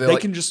movies. They They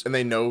like- can just and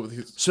they know.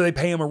 He's, so they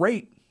pay him a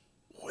rate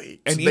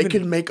wait, and so they even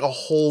can make a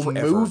whole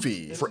forever.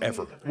 movie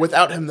forever.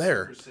 without him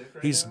there. Super sick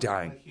right He's now.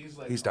 dying. Like, he's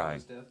like He's on dying.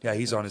 his deathbed Yeah,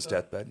 he's on his and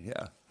stuff. deathbed.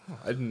 Yeah,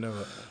 I didn't know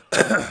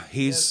that. Yeah,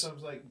 he's. so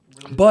it's, like,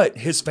 really But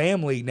his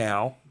family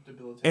now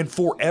debilitating. and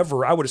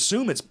forever, I would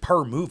assume it's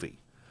per movie.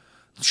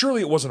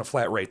 Surely it wasn't a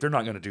flat rate. They're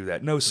not going to do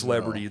that. No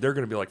celebrity. They're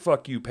going to be like,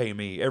 fuck you, pay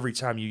me. Every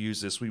time you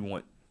use this, we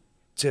want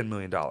 $10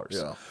 million.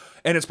 Yeah.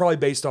 And it's probably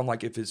based on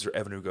like if his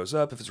revenue goes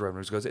up, if his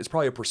revenue goes, it's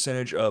probably a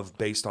percentage of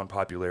based on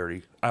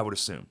popularity, I would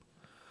assume.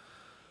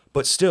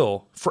 But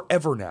still,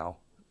 forever now,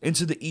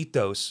 into the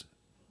ethos,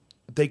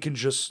 they can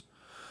just,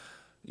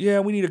 yeah,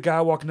 we need a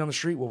guy walking down the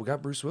street. Well, we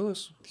got Bruce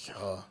Willis.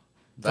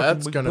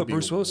 That's We can gonna put be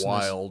Bruce Willis in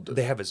this. wild.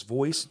 They have his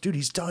voice. Dude,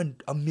 he's done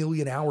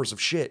 1,000,000 hours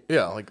of shit.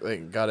 Yeah, like they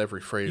got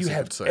every phrase You he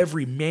have could say.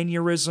 every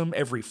mannerism,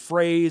 every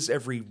phrase,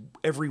 every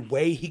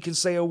way he can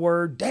say a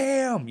word.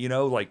 Damn,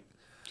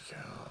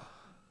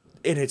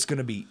 and it's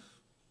gonna be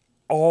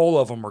all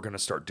of them are gonna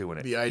start doing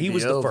it. the idea He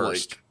was the of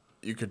first. like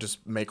you could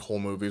just make whole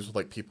movies with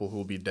like people who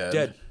will be dead.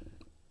 Dead.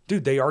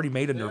 Dude, they already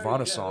made a already-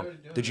 Nirvana yeah, song. they're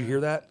already doing Did you that.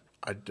 hear that?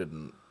 I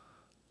didn't.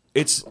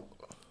 It's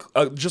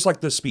just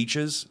like the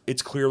speeches.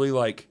 It's clearly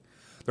like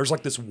there's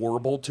like this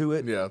warble to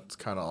it, Yeah, it's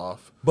kind of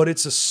off. but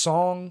it's a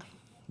song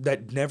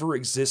that never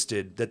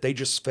existed that they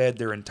just fed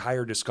their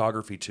entire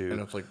discography to.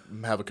 And if like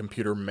have a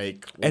computer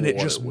make And it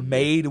what just would be.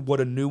 made what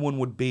a new one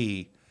would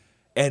be,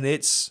 and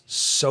it's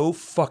so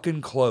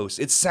fucking close.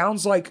 It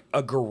sounds like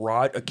a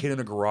kid in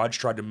a garage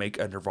tried to make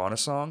a Nirvana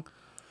song,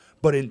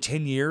 but in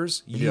 10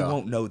 years you Yeah.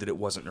 won't know that it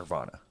wasn't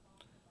Nirvana.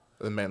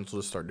 The man will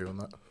just start doing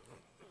that.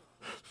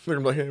 They're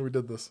gonna be like, hey, we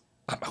did this.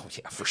 Oh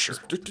yeah, for sure.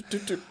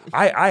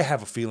 I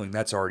have a feeling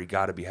that's already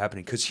got to be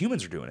happening because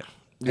humans are doing it.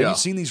 Have Yeah. you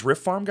seen these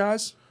Rift Farm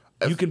guys?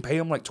 You can pay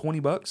them like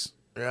 $20.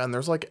 Yeah, and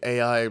there's like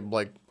AI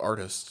like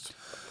artists.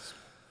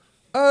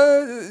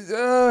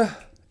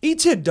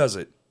 E-Tid does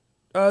it.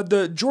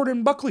 The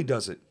Jordan Buckley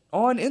does it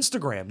on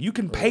Instagram. You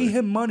can pay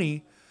him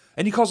money,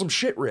 and he calls them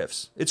shit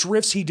riffs. It's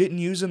riffs he didn't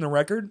use in the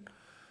record,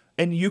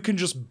 and you can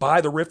just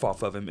buy the riff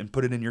off of him and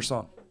put it in your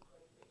song.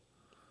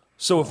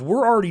 So if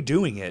we're already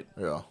doing it,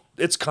 Yeah.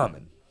 it's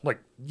coming. Like,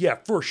 yeah,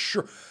 for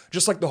sure.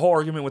 Just like the whole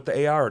argument with the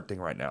AI art thing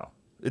right now.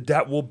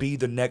 That will be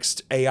the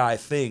next AI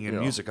thing in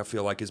music, I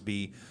feel like,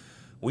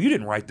 well, you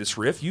didn't write this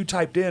riff. You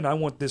typed in, I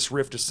want this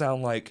riff to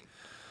sound like,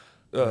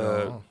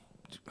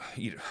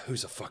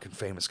 who's a fucking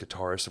famous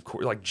guitarist, of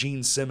course, like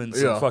Gene Simmons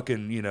and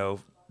fucking,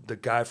 the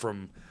guy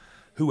from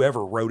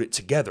whoever wrote it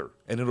together.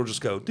 And it'll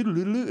just go,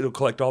 it'll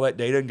collect all that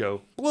data and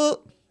go, blah.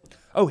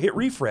 Oh, hit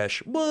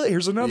refresh. Blah,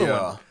 here's another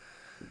one.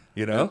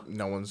 You know?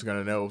 No one's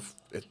gonna know if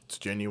it's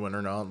genuine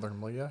or not. They're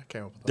gonna be like, yeah, I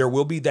came up with that. There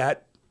will be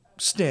that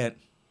stint,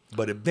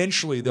 but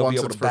eventually they'll Once be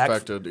able it's to back,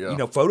 perfected,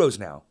 yeah. Photos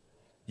now.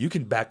 You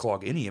can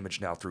backlog any image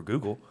now through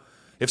Google.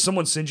 If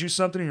someone sends you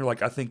something and you're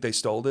like, I think they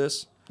stole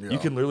this, you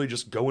can literally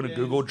just go into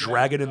Google,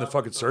 drag it in the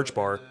fucking search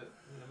bar,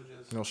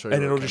 It'll show you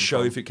and where it'll it just came show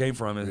you from. if it came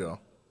from it. Yeah.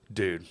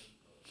 Dude.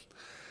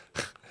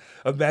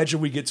 Imagine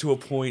we get to a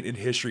point in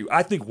history.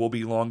 I think we'll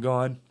be long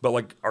gone, but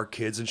like our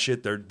kids and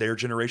shit, their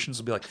generations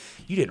will be like,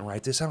 you didn't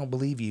write this. I don't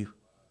believe you.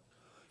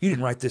 You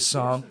didn't write this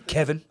song,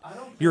 Kevin.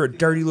 You're a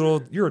dirty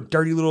little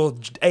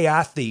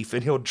AI thief.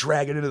 And he'll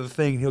drag it into the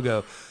thing and he'll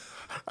go,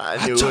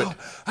 I knew it.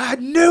 I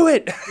knew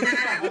it. Here's my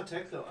hot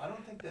take though. I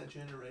don't think that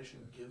generation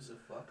gives a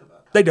fuck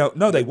about that. They don't.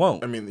 No, they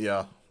won't. I mean,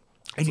 yeah.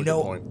 And you a good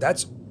know, point.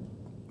 that's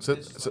It's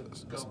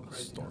like going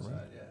crazy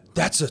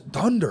outside, a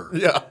thunder.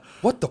 Yeah.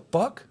 What the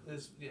fuck?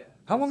 Yeah.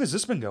 How long has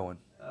this been going?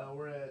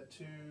 We're at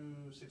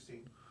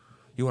 2:16.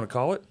 You want to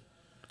call it?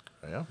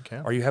 Yeah,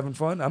 can. Are you having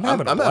fun? I'm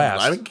having a I'm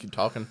blast. I can keep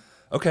talking.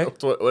 Okay.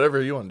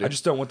 Whatever you want to do. I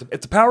just don't want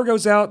if the power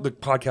goes out, the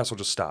podcast will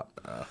just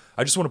stop.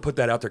 I just want to put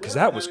that out there because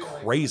that was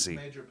crazy.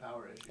 Major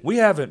power issue. We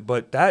haven't,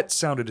 but that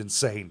sounded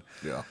insane.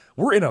 Yeah.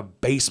 We're in a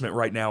basement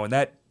right now, and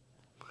that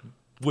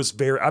was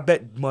I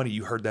bet money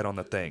you heard that on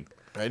the thing.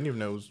 I didn't even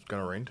know it was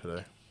gonna rain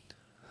today.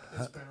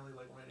 It's apparently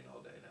like raining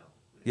all day now.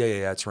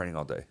 Yeah. It's raining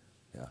all day.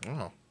 Yeah.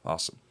 Oh.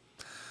 Awesome.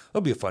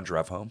 It'll be a fun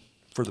drive home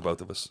for the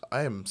both of us.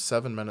 I am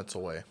 7 minutes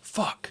away.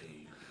 Fuck.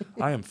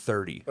 I am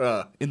 30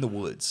 in the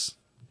woods,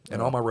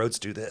 and all my roads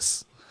do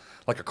this,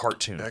 like a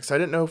cartoon. Yeah, 'cause I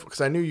didn't know because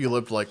I knew you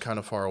lived like kind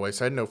of far away,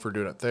 so I didn't know if we're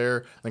doing it there.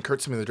 And then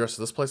Kurt sent me the address of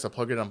this place. I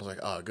plugged it in. I was like,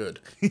 oh,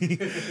 good.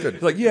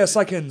 Like, yes,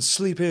 I can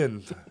sleep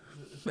in.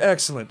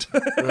 Excellent.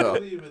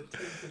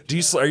 Do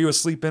you? Are you a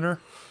sleep inner?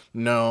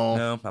 No.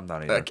 No, I'm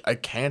not either. I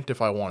can't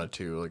if I wanted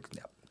to. Like,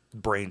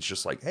 Brain's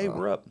just like, hey,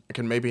 we're up. I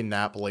can maybe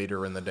nap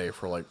later in the day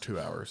for like 2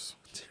 hours.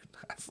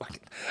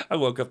 I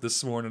woke up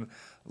this morning,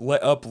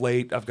 up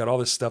late. I've got all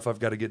this stuff I've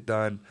got to get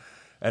done,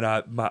 and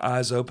my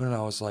eyes open, and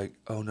I was like,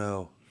 "Oh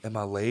no, am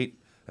I late?"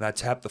 And I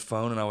tapped the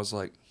phone, and I was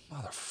like,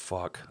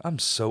 "Motherfuck, I'm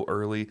so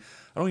early.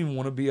 I don't even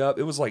want to be up."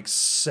 It was like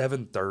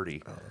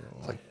 7:30. I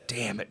was like,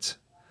 "Damn it,"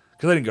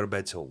 because I didn't go to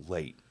bed till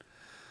late.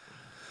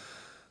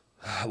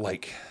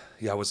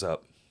 I was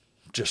up,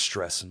 just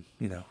stressing,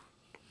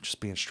 just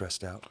being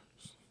stressed out,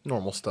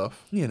 Normal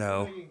stuff.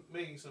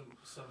 Making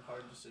some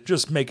hard decisions.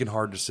 just making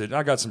hard decisions.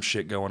 I got some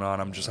shit going on.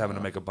 I'm just having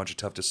to make a bunch of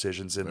tough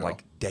decisions in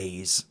like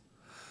days.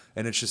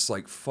 And it's just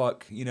like,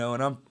 fuck,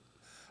 and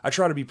I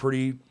try to be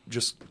pretty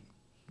just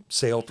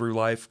sail through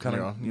life kind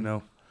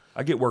of,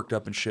 I get worked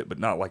up and shit, but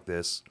not like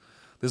this.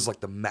 This is like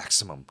the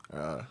maximum.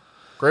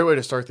 Great way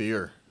to start the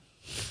year.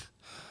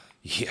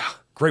 Yeah.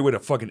 Great way to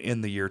fucking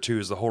end the year too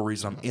is the whole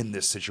reason I'm in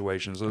this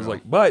situation. So it was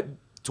like, but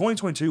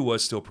 2022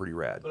 was still pretty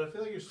rad. But I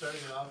feel like you're starting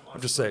it off on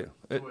I'm just saying.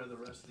 where the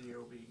rest of the year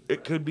will be.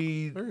 It could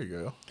be, There you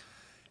go.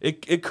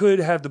 it could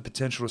have the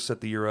potential to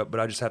set the year up, but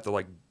I just have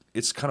to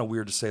it's kind of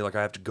weird to say I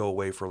have to go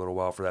away for a little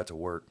while for that to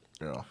work.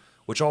 Yeah.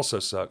 Which also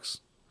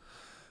sucks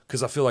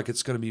because I feel like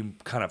it's going to be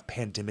kind of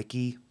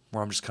pandemic-y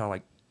where I'm just kind of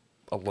like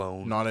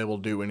alone. Not able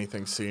to do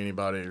anything, see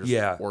anybody. Just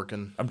Yeah.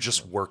 working. I'm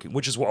just working,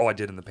 which is all I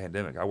did in the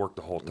pandemic. I worked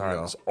the whole time.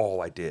 Yeah. That's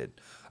all I did.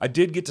 I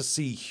did get to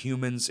see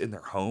humans in their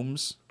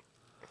homes,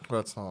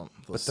 That's not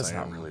the but same. that's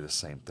not really the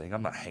same thing.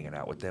 I'm not hanging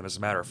out with them. As a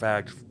matter of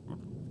fact,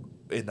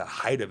 in the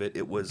height of it,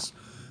 it was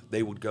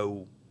they would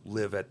go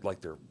live at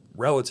like their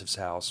relative's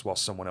house while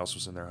someone else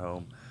was in their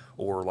home,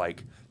 or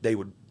like they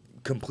would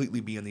completely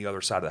be in the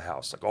other side of the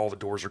house. Like all the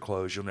doors are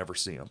closed. You'll never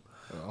see them.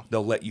 Yeah.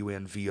 They'll let you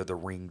in via the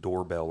Ring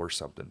doorbell or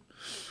something.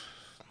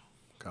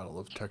 Gotta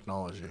love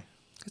technology.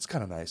 It's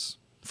kind of nice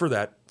for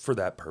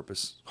that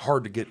purpose.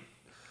 Hard to get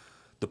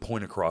the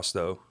point across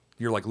though.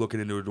 You're like looking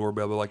into a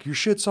doorbell, but like your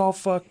shit's all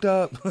fucked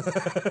up.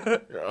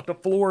 The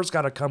floor's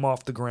got to come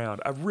off the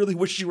ground. I really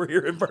wish you were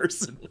here in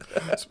person.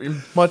 It's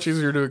much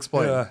easier to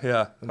explain.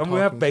 Yeah. than I mean, we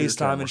have talking to your FaceTime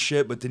camera. and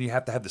shit, but then you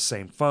have to have the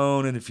same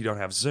phone, and if you don't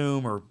have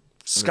Zoom or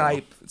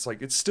Skype,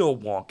 it's still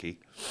wonky.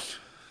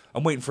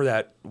 I'm waiting for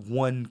that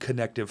one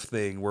connective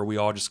thing where we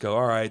all just go,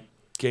 all right,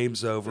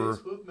 game's over.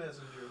 Facebook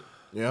Messenger.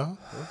 Yeah.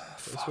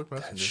 Fuck, Facebook that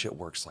Messenger. shit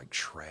works like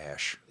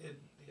trash. Yeah,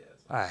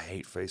 I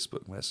hate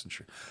Facebook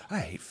Messenger.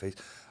 I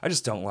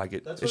just don't like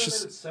it. that's It's why I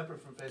just made it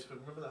separate from Facebook.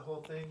 Remember that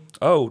whole thing?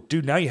 oh,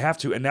 dude, now you have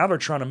to, and now they're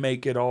trying to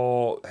make it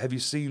all. Have you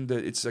seen the?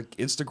 It's like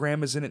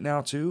Instagram is in it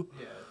now too.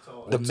 Yeah, it's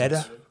all The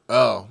Meta?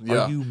 Oh,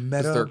 yeah. you 'Cause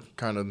Meta? They're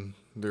kind of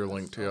they're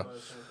linked, yeah.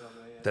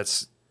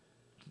 That's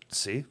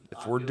see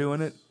if we're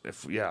doing it.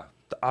 If yeah,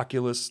 the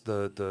Oculus,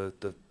 the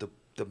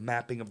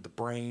mapping of the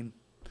brain.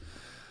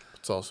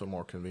 It's also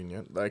more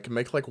convenient. I can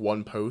make like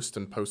one post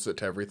and post it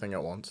to everything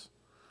at once.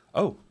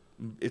 Oh,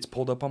 it's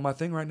pulled up on my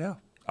thing right now.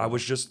 I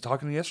was just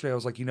talking to you yesterday. I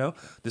was like,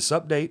 this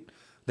update,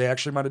 they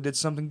actually might have did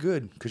something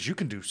good because you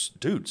can do,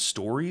 dude,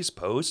 stories,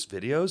 posts,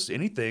 videos,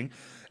 anything,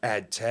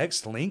 add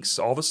text, links,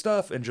 all the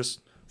stuff, and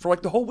just for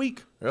like the whole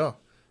week. Yeah.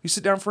 You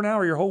sit down for an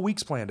hour, your whole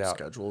week's planned out.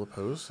 Schedule the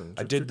post and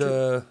I did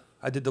the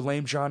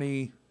Lame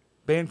Johnny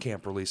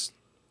Bandcamp release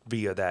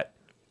via that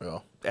yeah.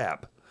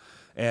 app,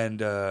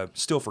 and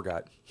still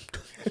forgot.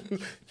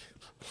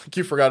 Like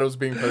you forgot it was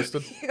being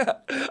posted. Yeah,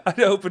 I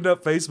opened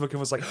up Facebook and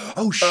was like,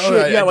 "Oh shit!"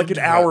 right, yeah, I like did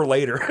an do hour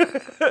later.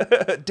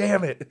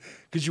 Damn it,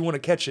 because you want to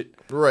catch it.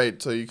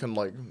 Right, so you can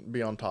like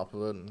be on top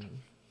of it and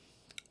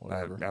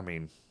whatever. I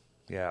mean,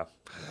 yeah.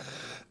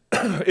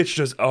 It's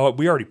just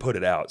we already put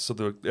it out,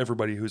 so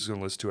everybody who's going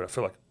to listen to it, I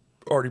feel like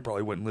already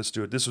probably went and listened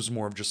to it. This was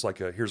more of just like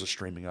here's a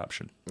streaming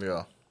option,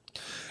 Yeah.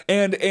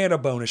 and a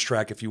bonus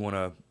track if you want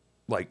to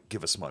like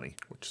give us money,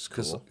 Which is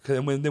cool.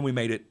 Then we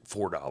made it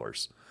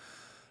 $4.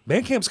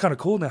 Bandcamp's kind of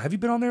cool now. Have you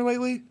been on there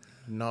lately?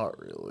 Not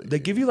really. They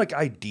give you like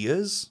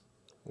ideas.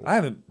 I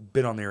haven't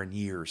been on there in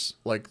years.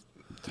 like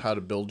how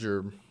to build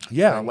your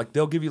Yeah, thing. like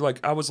they'll give you like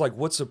I was like,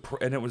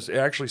 and it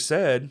actually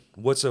said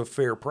what's a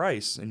fair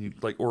price, and you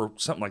like or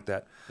something like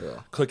that.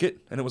 Yeah. Click it,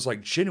 and it was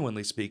like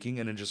genuinely speaking,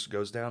 and it just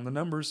goes down the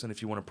numbers, and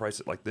if you want to price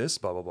it like this,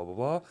 blah blah blah blah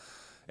blah,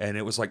 and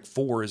it was like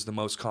 4 is the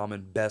most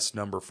common best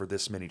number for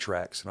this many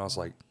tracks, and I was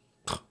like,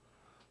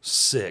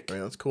 sick. I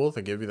mean, that's cool if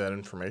they give you that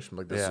information.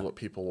 Like, this Yeah. is what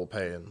people will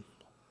pay. And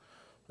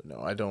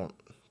no, I don't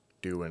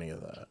do any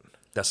of that.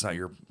 That's not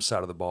your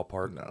side of the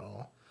ballpark.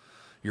 No.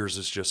 Yours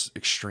is just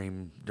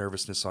extreme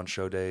nervousness on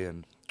show day,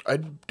 and I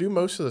do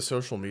most of the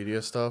social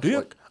media stuff. Do you?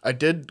 Like, I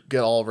did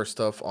get all of our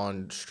stuff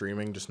on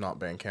streaming, just not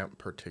Bandcamp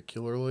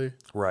particularly.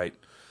 right.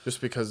 Just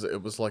because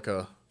it was like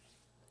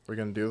we're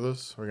going to do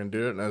this? We're going to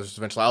do it? And I was just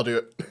eventually, I'll do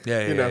it.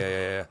 Yeah, You know?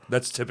 yeah.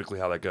 That's typically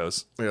how that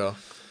goes. Yeah.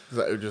 'Cause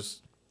I would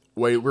just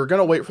wait. We're going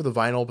to wait for the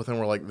vinyl, but then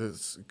we're like,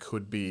 this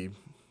could be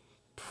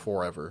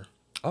forever.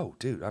 Oh,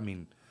 dude. I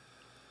mean,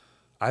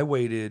 I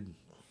waited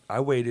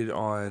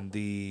on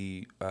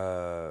the.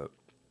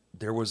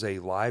 There was a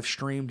live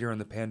stream during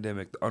the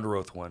pandemic, the Under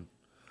Oath one.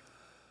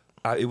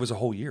 It was a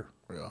whole year.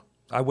 Yeah.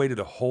 I waited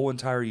a whole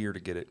entire year to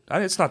get it.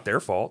 It's not their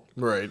fault.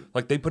 Right.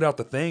 Like they put out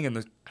the thing,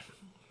 and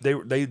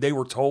they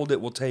were told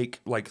it will take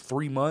like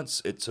 3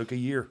 months. It took a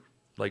year.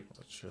 Like,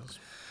 That's just...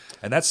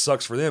 and that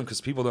sucks for them because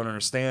people don't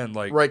understand.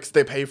 Like, Right, because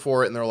they pay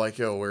for it, and they're like,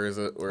 yo, where is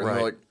it? Where is it? Right.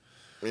 They're like,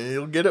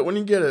 you'll get it when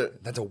you get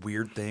it. that's a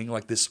weird thing.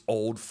 Like this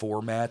old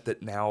format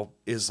that now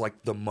is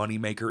like the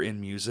moneymaker in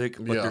music,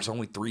 but Yeah. there's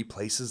only 3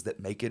 places that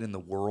make it in the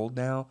world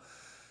now.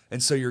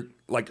 And so you're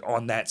like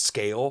on that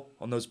scale,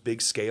 on those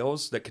big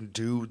scales that can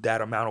do that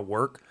amount of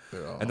work,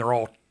 Yeah. and they're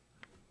all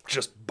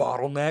just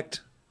bottlenecked.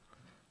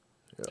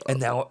 Yeah. And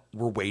now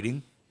we're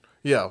waiting.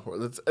 Yeah,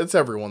 it's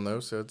everyone, though,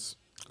 so it's...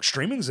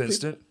 Streaming's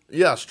instant.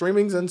 Yeah,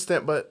 streaming's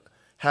instant, but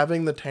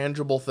having the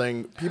tangible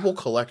thing... People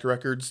collect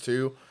records,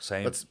 too.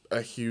 Same. That's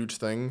a huge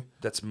thing.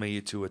 That's me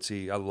to a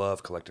T. I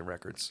love collecting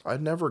records. I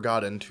never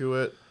got into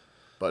it,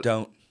 but...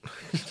 Don't.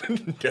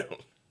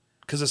 Don't.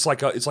 Because it's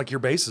like your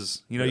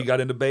bases. You know, you got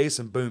into bass,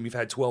 and boom, you've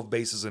had 12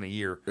 bases in a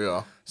year.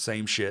 Yeah.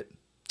 Same shit.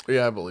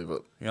 Yeah, I believe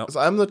it. Yep. 'Cause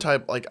I'm the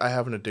type, like, I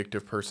have an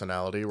addictive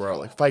personality where,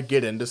 like, if I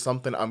get into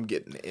something, I'm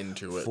getting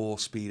into it. Full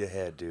speed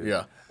ahead, dude.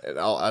 Yeah. And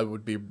I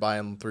would be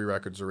buying 3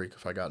 records a week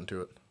if I got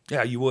into it.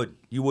 Yeah, you would.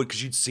 You would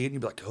because you'd see it and you'd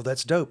be like, oh,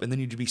 that's dope. And then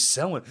you'd be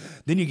selling.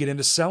 Then you get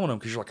into selling them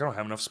because you're like, I don't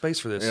have enough space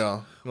for this.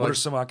 Yeah. What are Like-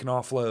 some I can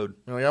offload?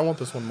 You're like, I want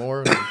this one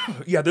more.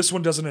 Yeah, this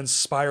one doesn't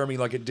inspire me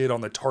like it did on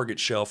the Target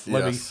shelf.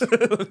 Yes.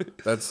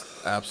 That's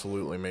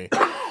absolutely me.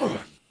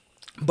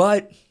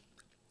 But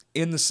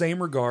in the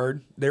same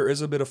regard, there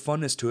is a bit of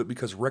funness to it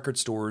because record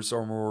stores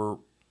are more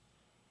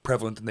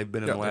prevalent than they've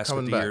been in Yeah, the they're last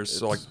coming 50 back. years.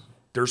 So, like,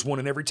 there's one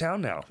in every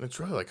town now. It's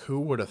really like, who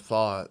would have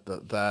thought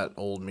that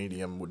old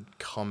medium would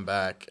come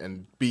back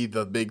and be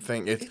the big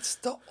thing? It's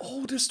the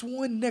oldest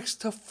one next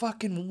to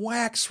fucking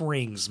wax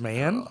rings,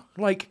 man.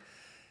 Like,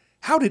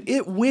 how did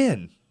it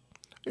win?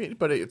 I mean,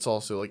 but it's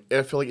also like,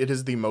 I feel like it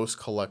is the most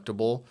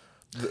collectible,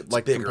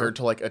 like bigger. compared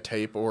to like a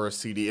tape or a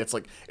CD. It's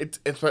like, it's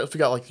if you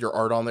got like your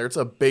art on there, it's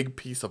a big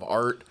piece of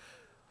art.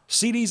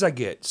 CDs I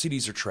get.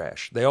 CDs are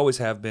trash. They always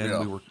have been.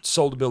 Yeah. We were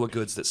sold a bill of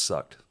goods that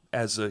sucked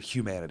as a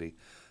humanity.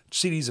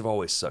 CDs have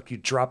always sucked. You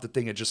drop the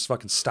thing, it just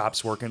fucking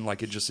stops working.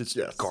 Like it's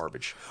Yes.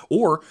 garbage.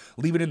 Or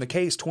leave it in the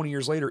case 20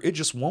 years later, it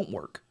just won't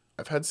work.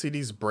 I've had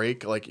CDs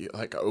break, like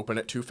I open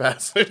it too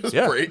fast, it just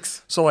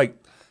breaks. So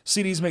like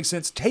CDs make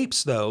sense.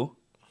 Tapes though,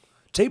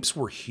 tapes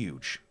were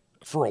huge.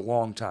 for a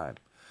long time.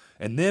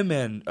 And them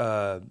and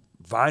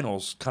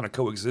vinyls kind of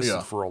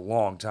coexisted for a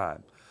long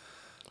time.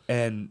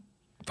 And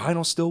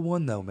vinyl still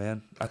won, though,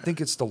 man. I think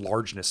it's the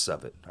largeness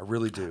of it. I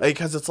really do.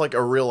 Because it's like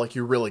a real, like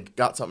you really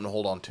got something to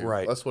hold on to.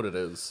 Right. That's what it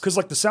is. Because,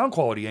 like, the sound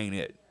quality ain't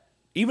it.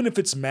 Even if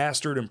it's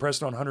mastered and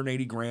pressed on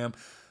 180 gram,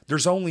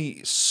 there's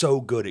only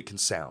so good it can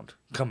sound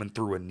coming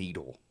through a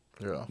needle.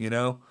 Yeah. You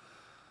know?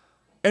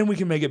 And we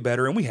can make it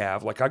better, and we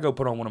have. Like, I go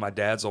put on one of my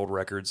dad's old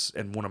records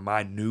and one of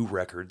my new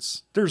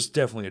records. There's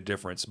definitely a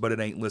difference, but it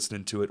ain't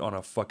listening to it on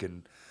a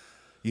fucking,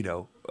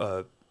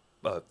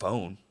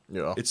 phone.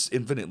 Yeah. It's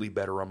infinitely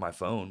better on my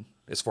phone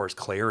as far as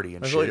clarity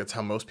and I shit. feel like it's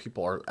how most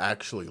people are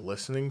actually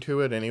listening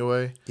to it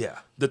anyway. Yeah.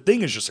 The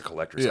thing is just a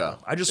collector's Yeah. item.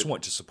 I just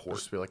want to support.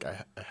 Just be like,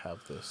 I have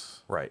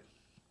this. Right.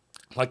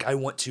 Like, I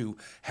want to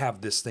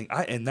have this thing.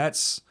 And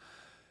that's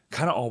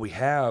kind of all we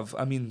have.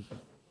 I mean,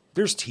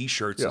 there's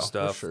T-shirts and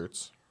stuff.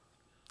 Shirts.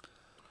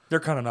 They're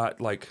kind of not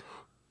like...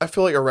 I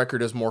feel like a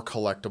record is more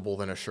collectible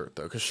than a shirt,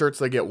 though. Because shirts,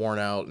 they get worn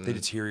out. And They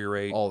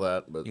deteriorate. all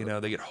that. But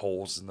They get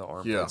holes in the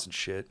armpits and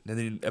shit. And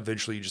then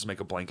eventually you just make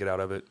a blanket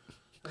out of it.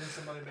 And then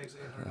somebody makes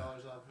 $800 off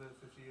of it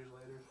 50 years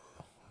later.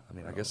 I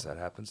mean, I guess that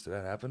happens. Did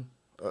that happen?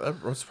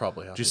 That's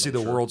probably happening. Did you see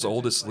the world's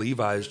oldest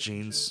Levi's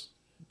jeans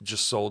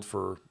just sold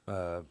for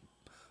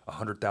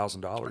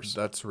 $100,000?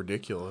 That's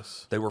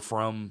ridiculous. They were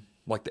from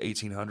like the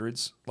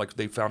 1800s. Like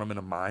they found them in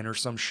a mine or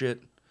some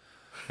shit,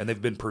 and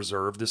they've been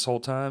preserved this whole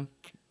time.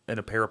 And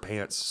a pair of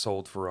pants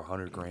sold for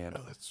 $100,000.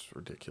 Oh, that's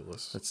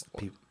ridiculous. That's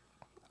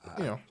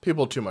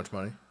people with too much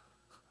money.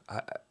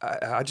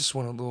 I just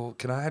want a little.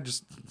 Can I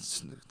just,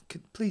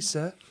 please,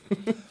 sir?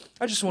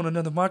 I just want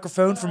another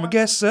microphone from a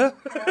guest, sir.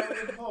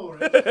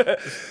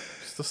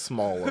 Just a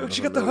small one. But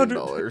you got the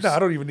 $100. No, I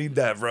don't even need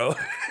that, bro.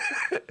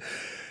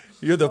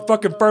 You're the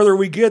fucking further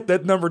we get,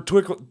 that number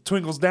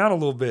twinkles down a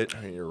little bit.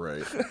 I mean, you're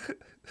right.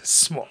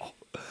 Small,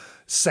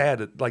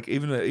 sad. Like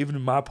even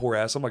in my poor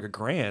ass, I'm like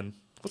 $1,000.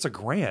 What's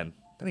 $1,000?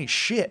 That ain't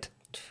shit.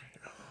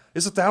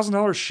 Is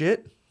 $1,000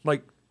 shit?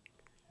 Like,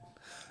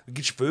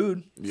 get your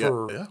food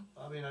for yeah.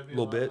 I mean, I'd be a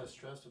little bit. less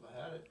stressed if I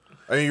had it.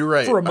 I mean, you're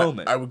right. For a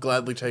moment. I would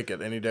gladly take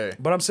it any day.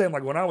 But I'm saying,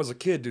 like, when I was a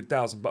kid, dude,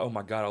 oh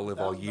my God, I'll live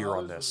all year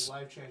on $1,000 this. was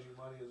life-changing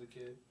money as a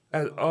kid.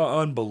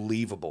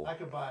 Unbelievable. I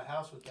could buy a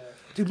house with that.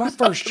 Dude, my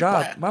first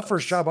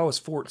job, I was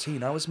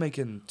 14. I was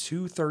making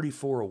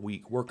 $234 a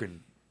week,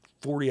 working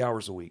 40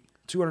 hours a week,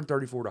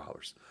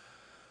 $234.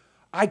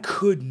 I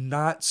could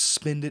not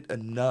spend it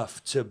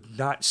enough to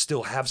not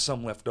still have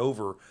some left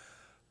over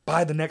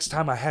by the next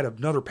time I had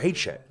another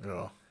paycheck.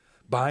 Yeah.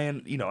 Buying,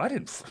 dude,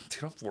 I'm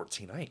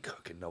 14. I ain't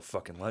cooking no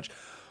fucking lunch.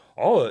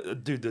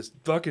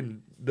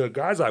 The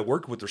guys I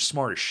worked with are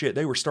smart as shit.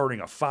 They were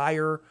starting a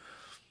fire.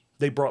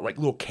 They brought like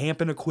little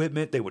camping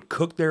equipment. They would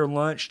cook their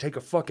lunch, take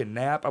a fucking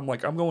nap. I'm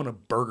like, I'm going to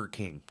Burger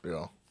King.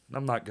 Yeah.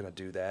 I'm not going to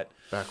do that.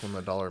 Back when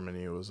the dollar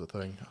menu was a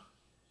thing.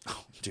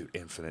 Oh, dude,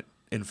 infinite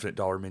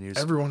dollar menus.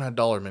 Everyone had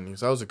dollar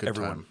menus. That was a good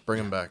time.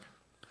 Bring them back.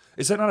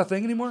 Is that not a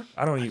thing anymore?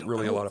 I don't eat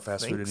really a lot of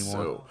fast food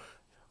anymore. So.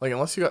 Like,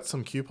 unless you got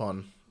some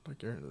coupon. I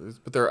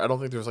don't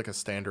think there's like a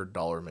standard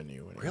dollar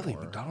menu anymore. Really?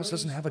 McDonald's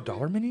doesn't have a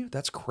dollar menu?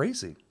 That's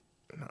crazy.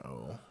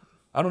 No.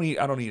 I don't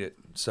eat it,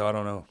 so I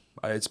don't know.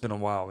 It's been a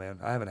while, man.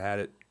 I haven't had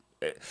it.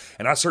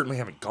 And I certainly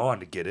haven't gone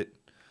to get it.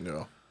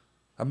 No.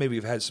 I maybe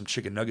have had some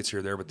chicken nuggets here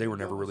or there, but they were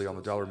never really on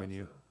the dollar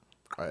menu.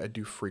 I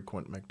do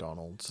frequent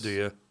McDonald's. Do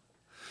you?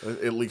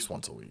 At least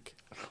once a week.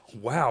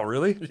 Wow,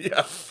 really?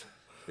 Yeah.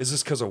 Is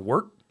this because of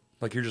work?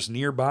 Like you're just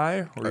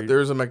nearby? Or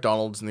There's a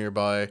McDonald's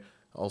nearby.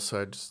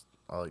 Also,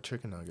 I like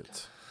chicken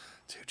nuggets.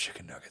 Dude,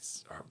 chicken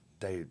nuggets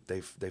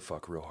they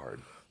fuck real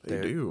hard. They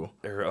do.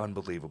 They're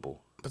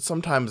unbelievable. But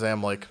sometimes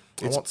I'm like,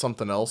 I want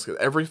something else.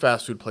 Every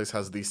fast food place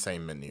has the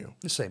same menu.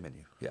 The same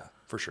menu, yeah,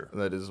 for sure.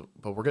 But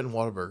we're getting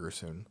Whataburger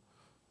soon.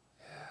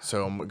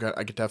 So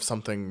I get to have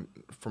something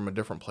from a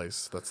different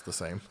place that's the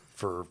same.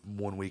 For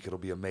 1 week, it'll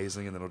be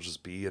amazing, and then it'll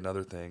just be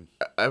another thing.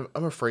 I'm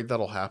afraid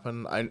that'll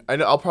happen.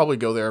 I'll probably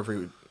go there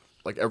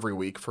every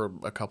week for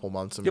a couple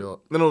months, and then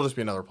it'll just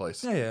be another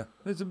place. Yeah.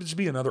 It'll just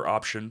be another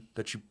option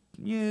that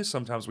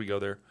sometimes we go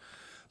there.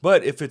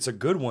 But if it's a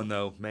good one,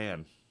 though,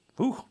 man,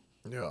 whew.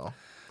 Yeah.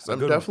 So I'm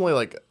definitely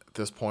like, at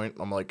this point,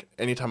 I'm like,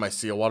 anytime I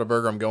see a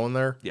Whataburger, I'm going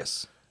there.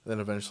 Yes. Then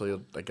eventually,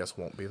 I guess,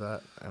 won't be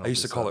that. I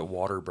used to call it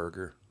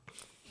Waterburger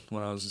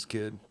when I was a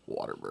kid.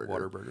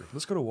 Waterburger.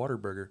 Let's go to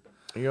Waterburger.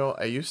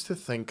 I used to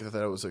think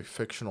that it was a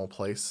fictional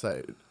place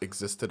that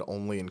existed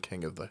only in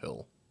King of the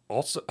Hill.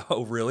 Also,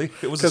 oh really?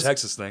 It was a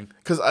Texas thing.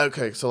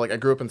 So like I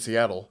grew up in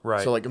Seattle,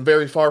 right? So like I'm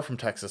very far from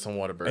Texas and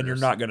Whataburger, and you're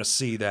not gonna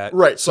see that,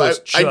 right? So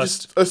I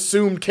just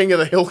assumed King of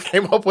the Hill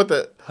came up with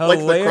it, like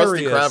the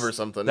Krusty Krab or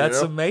something. That's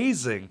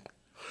amazing.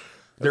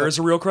 There is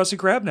a real Krusty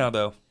Krab now,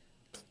 though.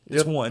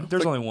 There's one.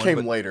 There's only one.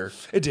 Came later.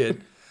 It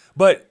did,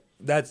 but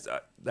that's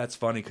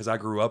funny because I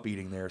grew up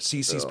eating there.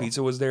 CC's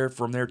Pizza was there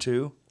from there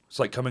too. It's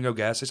like Come and Go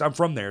gas station. I'm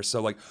from there,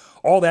 so like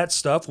all that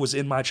stuff was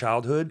in my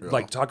childhood. Yeah.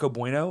 Like Taco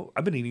Bueno,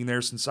 I've been eating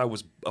there since I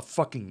was a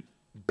fucking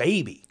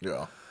baby.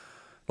 Yeah,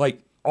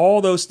 like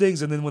all those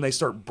things, and then when they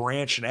start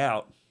branching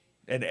out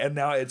And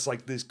now it's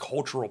like these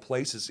cultural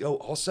places. Oh,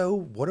 also,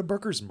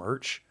 Whataburger's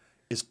merch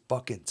is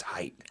fucking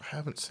tight. I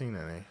haven't seen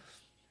any.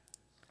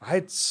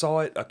 I saw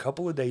it a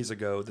couple of days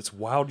ago. That's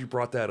wild you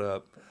brought that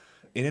up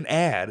in an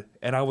ad.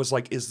 And I was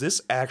like, is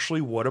this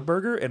actually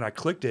Whataburger? And I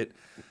clicked it.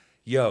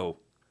 Yo,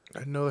 I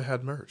didn't know they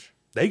had merch.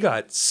 they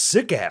got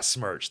sick ass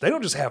merch. They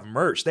don't just have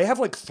merch. They have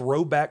like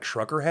throwback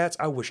trucker hats.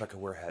 I wish I could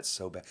wear hats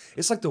so bad.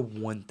 It's like the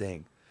one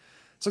thing.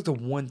 It's like the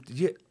one,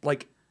 yeah,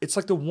 like, it's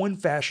like the one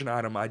fashion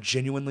item I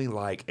genuinely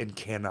like and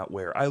cannot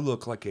wear. I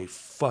look like a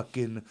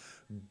fucking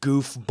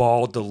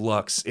goofball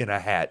deluxe in a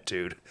hat,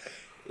 dude.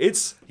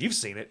 You've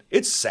seen it.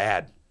 It's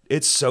sad.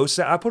 It's so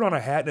sad. I put on a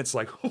hat and it's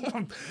like, It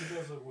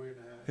does look weird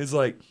in a hat. it's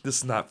like, this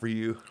is not for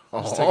you.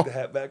 Just take the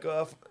hat back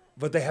off.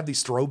 But they have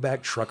these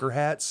throwback trucker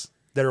hats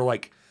that are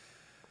like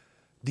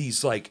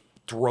these like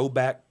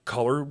throwback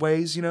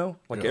colorways, you know?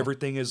 Like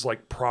everything is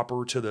like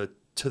proper to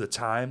the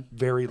time.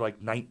 Very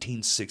like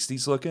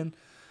 1960s looking.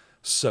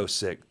 So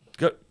sick.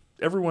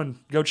 Everyone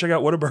go check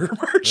out Whataburger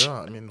merch.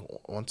 Yeah, I mean,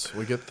 once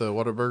we get the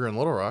Whataburger in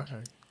Little Rock,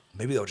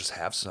 Maybe they'll just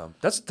have some.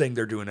 That's the thing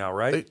they're doing now,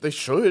 right? they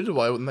should.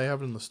 Why wouldn't they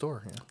have it in the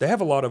store? Yeah. They have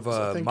a lot of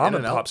I think mom and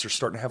In-N-Out- pops are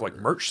starting to have like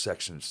merch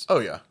sections. Oh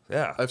yeah,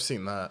 Yeah. I've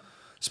seen that.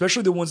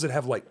 Especially the ones that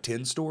have like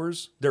 10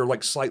 stores. They're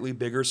like slightly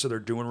bigger, so they're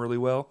doing really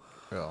well.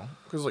 Yeah,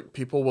 because like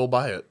people will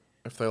buy it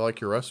if they like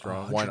your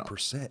restaurant. Why not?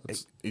 100%.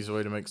 It's an easy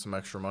way to make some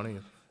extra money.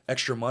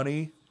 Extra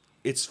money.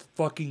 It's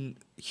fucking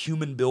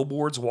human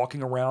billboards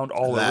walking around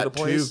all over That the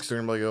too, place. because they're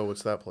gonna be like, "Oh,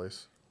 what's that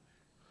place?"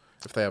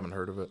 If they haven't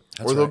heard of it,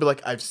 That's or they'll right. be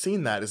like, "I've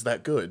seen that. Is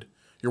that good?"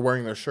 You're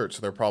wearing their shirt,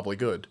 so they're probably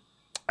good.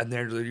 And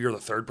you're the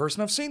third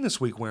person I've seen this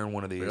week wearing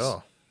one of these. Yeah.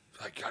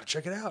 I gotta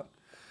check it out.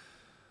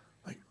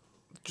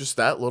 Just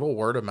that little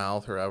word of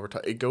mouth or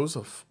advertise, it goes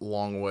a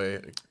long way.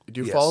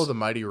 Do you Yes. follow the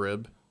Mighty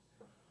Rib?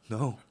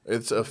 No.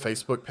 It's a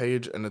Facebook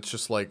page, and it's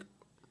just like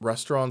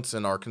restaurants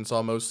in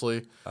Arkansas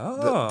mostly.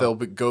 Oh. They'll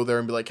go there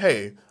and be like,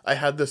 "Hey, I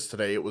had this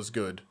today. It was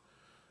good,"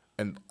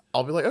 and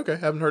I'll be like, "Okay,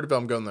 haven't heard of it.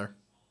 I'm going there."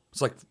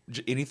 It's like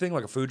anything,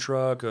 like a food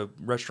truck, a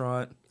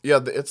restaurant.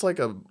 Yeah, it's like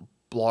a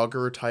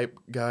blogger type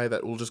guy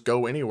that will just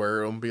go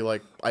anywhere and be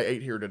like, "I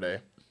ate here today."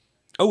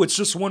 Oh, it's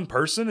just one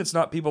person? It's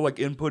not people like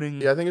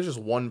inputting. Yeah, I think it's just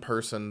one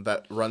person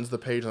that runs the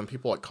page, and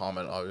people like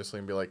comment obviously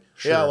and be like,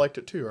 "Yeah, I Sure. liked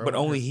it too." or But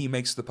whatever. only he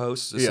makes the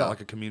posts. It's Yeah. not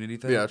like a community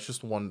thing. Yeah, it's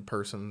just one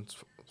person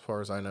as far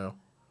as I know.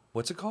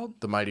 What's it called?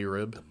 The Mighty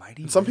Rib. The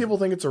Mighty Some Rib. people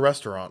think it's a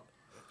restaurant.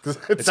 'Cause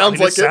it It sounds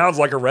like it. sounds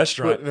like a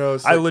restaurant. But no,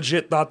 it's I like-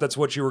 legit thought that's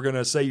what you were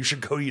gonna say. You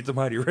should go eat the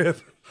Mighty Rib.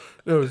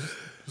 No, it's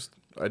just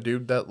a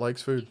dude that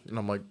likes food, and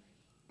I'm like,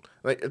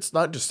 it's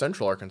not just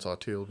Central Arkansas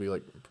too. It'll be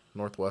like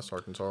Northwest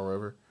Arkansas or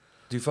wherever.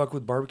 Do you fuck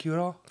with barbecue at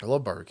all? I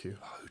love barbecue.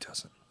 Oh, who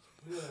doesn't?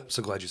 I'm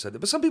so glad you said that.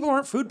 But some people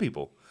aren't food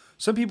people.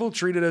 Some people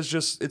treat it as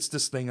just it's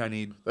this thing I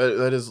need.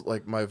 That is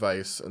like my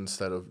vice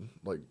instead of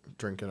like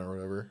drinking or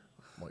whatever.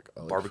 Like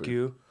I like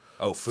Barbecue.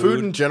 Oh, food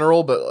in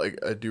general, but like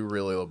I do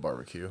really love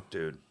barbecue.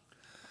 dude.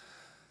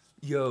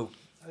 Yo,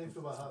 How do you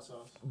feel about hot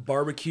sauce?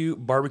 barbecue.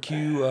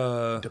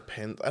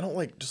 Depends. I don't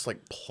like just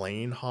like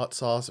plain hot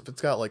sauce. If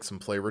it's got like some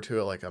flavor to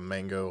it, like a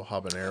mango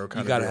habanero kind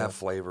You of. gotta deal. have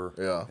flavor.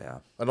 Yeah. Yeah.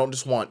 I don't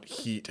just want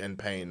heat and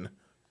pain.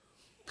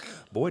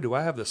 Boy, do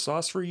I have the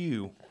sauce for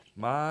you.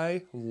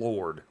 My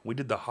lord. We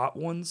did the hot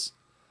ones.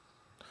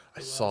 I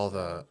saw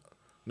that.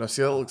 No,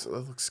 see that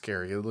looks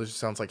scary. It just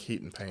sounds like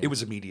heat and pain. It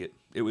was immediate.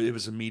 It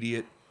was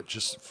immediate.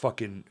 Just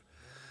fucking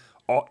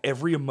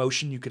every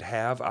emotion you could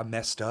have. I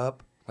messed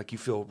up. Like you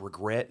feel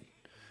regret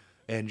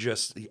and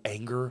just the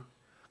anger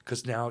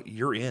because now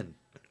you're in.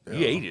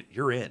 You ate it.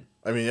 You're in.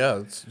 I mean, yeah,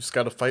 you just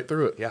got to fight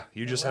through it. Yeah.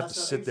 You just have to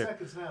Last sit 8 there.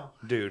 seconds now.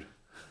 Dude.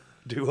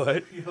 Do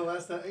what? You'll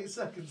last that 8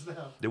 seconds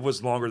now. It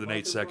was longer than 8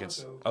 Marcus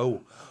seconds.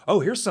 Bronco. Oh,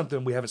 here's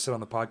something we haven't said on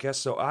the podcast.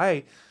 So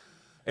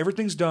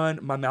everything's done.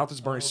 My mouth is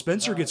burning.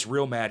 Spencer gets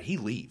real mad. He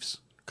leaves.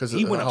 'Cause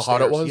he of went how upstairs.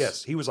 hot it was?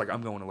 Yes, he was like,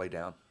 "I'm going to lay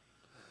down."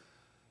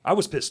 I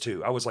was pissed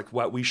too. I was like,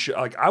 "What we should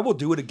like?" I will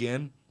do it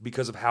again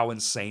because of how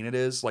insane it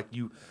is. Like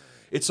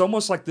it's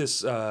almost like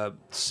this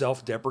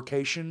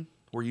self-deprecation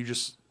where you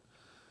just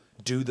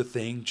do the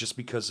thing just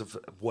because of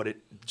what it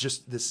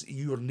just this.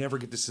 You'll never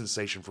get the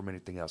sensation from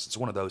anything else. It's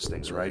one of those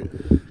things, right?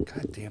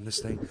 God damn this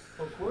thing.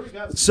 Well, Corey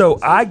got So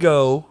I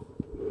go,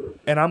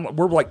 and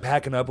we're like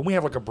packing up, and we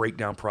have like a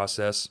breakdown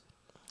process.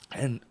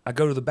 And I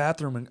go to the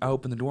bathroom, and I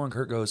open the door, and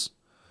Kurt goes,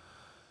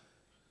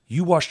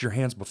 "You washed your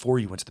hands before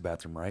you went to the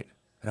bathroom, right?"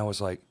 And I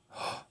was like,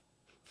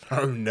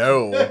 Oh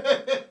no.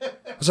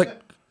 "I was like,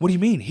 what do you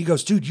mean?" He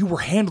goes, "Dude, you were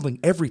handling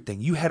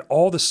everything. You had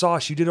all the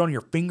sauce. You did it on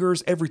your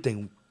fingers,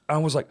 everything." I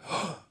was like,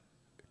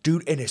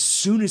 "Dude!" And as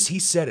soon as he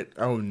said it,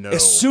 Oh no.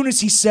 as soon as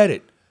he said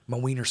it, my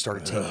wiener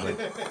started tingling.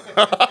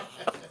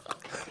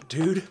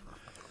 Dude,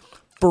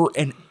 for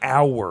an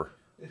hour.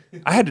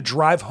 I had to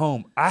drive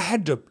home.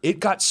 It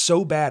got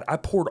so bad, I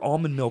poured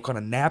almond milk on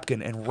a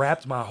napkin and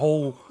wrapped my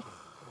whole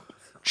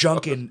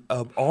junk in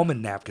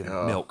almond napkin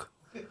milk.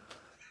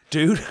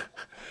 Dude,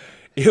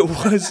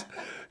 everyone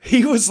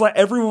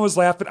was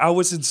laughing. I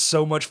was in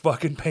so much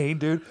fucking pain,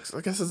 dude.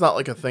 I guess it's not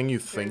like a thing you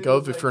think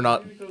of if you're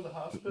not, Maybe go to the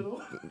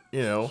hospital.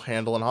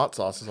 handling hot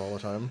sauces all the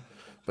time.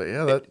 But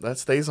yeah, that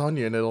stays on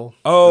you and it'll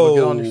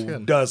get on your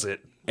skin. Does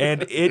it?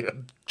 And it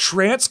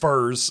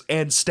transfers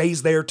and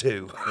stays there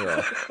too.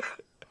 Yeah.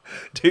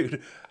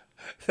 Dude.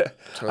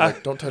 So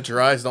like, don't touch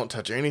your eyes, don't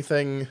touch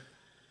anything.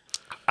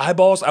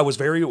 Eyeballs, I was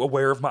very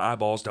aware of my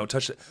eyeballs. Don't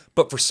touch it.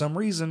 But for some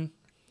reason,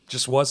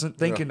 just wasn't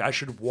thinking I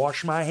should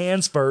wash my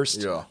hands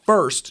first. Yeah.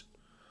 First.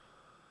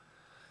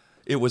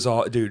 It was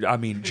all, dude, I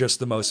mean, just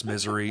the most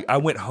misery. I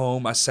went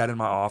home. I sat in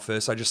my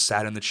office. I just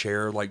sat in the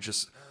chair, like,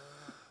 just,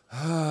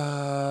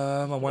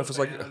 my wife was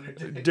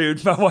like,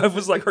 dude, my wife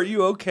was like, are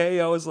you okay?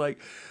 I was like,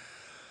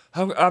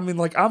 I mean,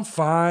 like, I'm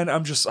fine.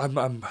 I'm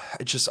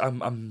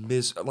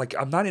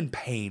not in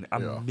pain.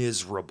 I'm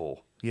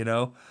miserable, you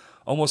know?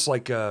 Almost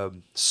like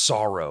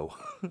sorrow.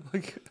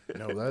 Like,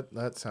 No,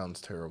 that sounds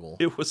terrible.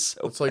 it was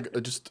so It's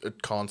like just a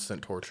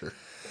constant torture.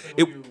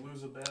 Like when you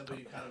lose a bet, but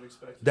you kind of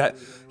expect that, to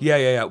lose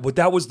anyway. yeah. But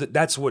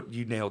that's what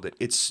you nailed it.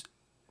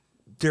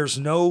 There's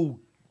no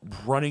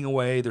running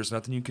away. There's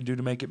nothing you can do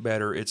to make it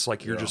better. It's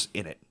like you're just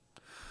in it.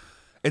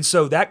 And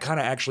so that kind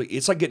of actually,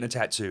 it's like getting a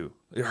tattoo.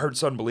 It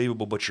hurts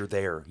unbelievable, but you're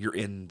there. You're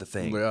in the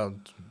thing. Yeah,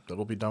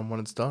 it'll be done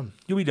when it's done.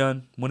 You'll be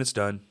done when it's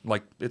done.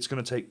 Like, it's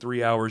going to take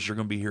 3 hours. You're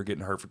going to be here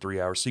getting hurt for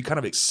 3 hours. So you kind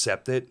of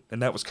accept it.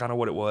 And that was kind of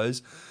what it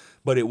was.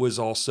 But it was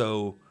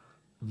also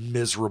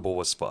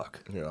miserable as fuck.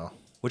 Yeah.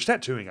 Which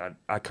tattooing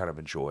I kind of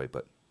enjoy,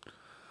 but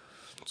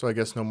So I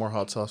guess no more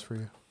hot sauce for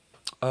you.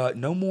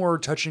 no more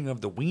touching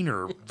of the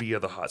wiener via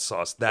the hot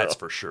sauce. That's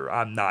for sure.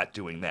 I'm not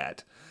doing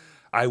that.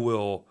 I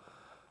will.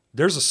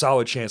 There's a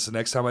solid chance the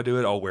next time I do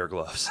it, I'll wear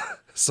gloves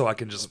so I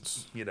can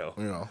just,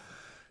 Yeah.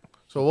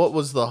 So what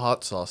was the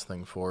hot sauce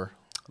thing for?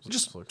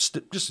 just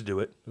to do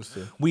it. Just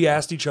to- We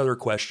asked each other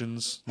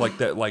questions like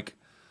that, like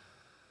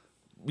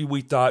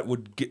we thought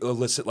would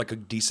elicit like a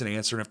decent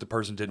answer, and if the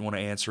person didn't want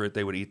to answer it,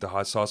 they would eat the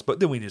hot sauce. But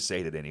then we just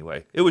ate it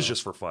anyway. It was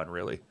just for fun,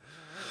 really.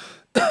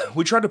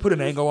 We tried to put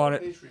an angle on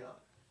it. Patreon.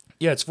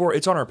 Yeah,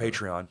 it's on our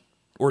Patreon,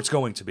 or it's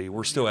going to be.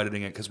 We're still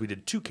editing it because we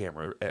did 2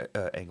 camera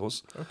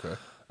angles. Okay.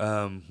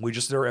 We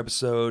just did our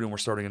episode, and we're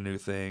starting a new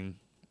thing.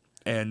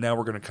 And now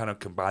we're going to kind of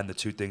combine the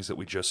 2 things that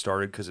we just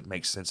started because it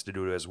makes sense to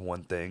do it as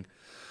one thing.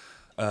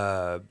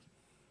 So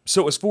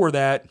it was for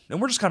that,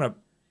 and we're just kind of,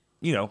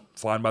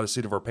 flying by the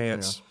seat of our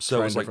pants. Yeah. So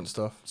Trying it's like different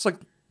stuff. It's like,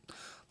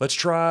 let's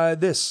try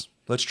this.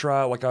 Let's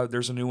try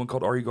there's a new one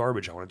called Are You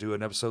Garbage? I want to do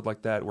an episode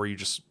like that where you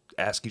just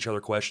ask each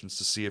other questions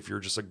to see if you're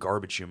just a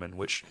garbage human,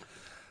 which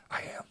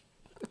I am.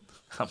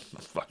 I'm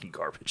fucking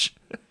garbage.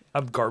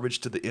 I'm garbage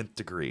to the nth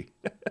degree.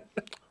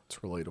 It's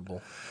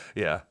relatable.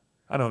 Yeah.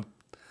 I'm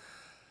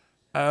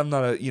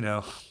not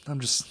I'm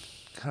just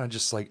kind of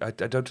just like, I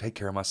don't take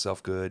care of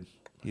myself good,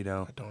 I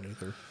don't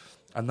either.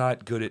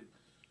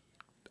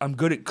 I'm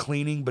good at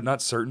cleaning, but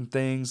not certain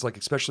things, like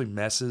especially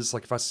messes.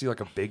 Like if I see like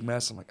a big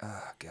mess, I'm like,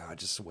 God,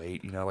 just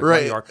wait, like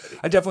Right. my yard.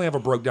 I definitely have a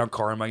broke down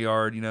car in my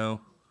yard,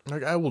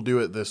 Like I will do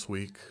it this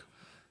week.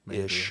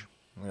 Maybe. Ish.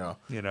 Yeah.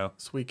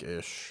 This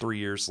week-ish. 3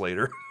 years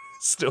later,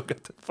 still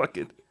got the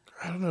fucking.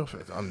 I don't know if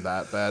I'm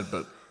that bad,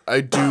 but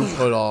I do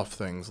put off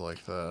things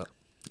like that.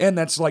 And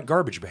that's like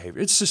garbage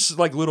behavior. It's just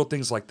like little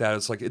things like that.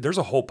 It's like there's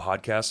a whole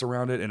podcast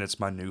around it, and it's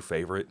my new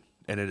favorite.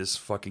 And it is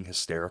fucking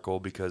hysterical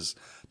because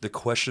the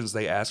questions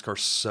they ask are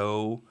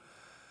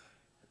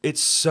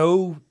it's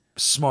so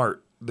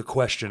smart, the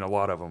question, a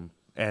lot of them.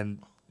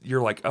 And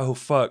you're like, oh,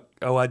 fuck.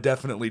 Oh, I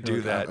definitely do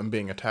Like, that. I'm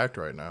being attacked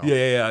right now.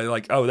 Yeah.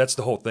 Like, oh, that's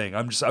the whole thing.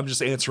 I'm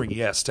just answering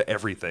yes to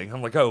everything.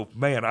 I'm like, oh,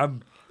 man,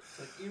 It's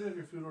like, even if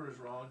your food order's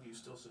wrong, do you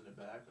still send it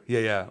back? Or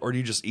yeah. Or do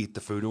you just eat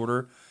the food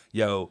order?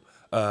 Yo,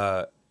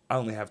 I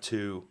only have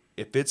 2.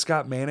 If it's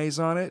got mayonnaise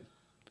on it,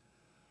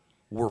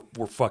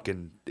 we're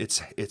fucking.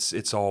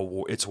 It's all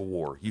war. It's a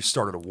war. You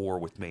started a war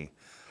with me.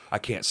 I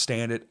can't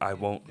stand it. I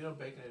won't. Baconators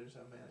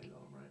have mayonnaise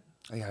on them,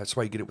 right? Yeah, that's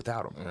why you get it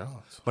without them. Yeah.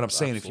 But I'm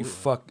saying if you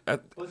fuck,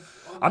 But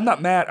I'm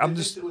not mad. I'm I'm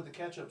just just with the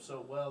ketchup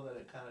so well that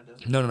it kind of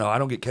doesn't. no. I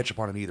don't get ketchup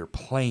on it either.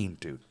 Plain,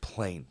 dude.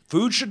 Plain.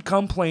 Food should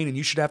come plain, and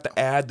you should have to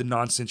add the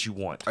nonsense you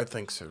want. I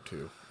think so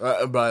too.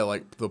 But I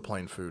like the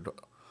plain food.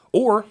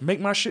 Or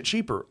make my shit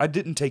cheaper. I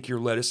didn't take your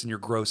lettuce and your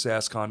gross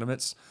ass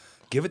condiments.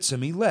 Give it to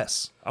me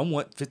less. I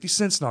want 50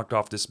 cents knocked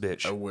off this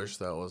bitch. I wish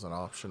that was an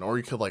option. Or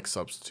you could like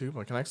substitute.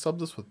 Like, can I sub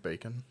this with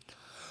bacon?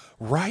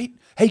 Right?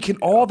 Hey, can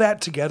all that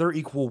together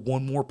equal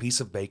one more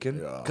piece of bacon?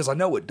 Yeah. Because I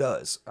know it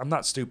does. I'm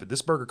not stupid.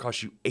 This burger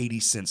costs you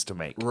 80 cents to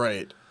make.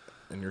 Right.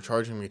 And you're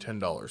charging me $10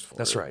 for it.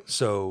 That's right.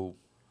 So,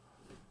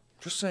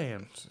 just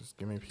saying. Just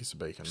give me a piece of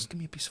bacon. Just give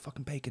me a piece of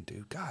fucking bacon,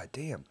 dude. God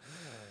damn.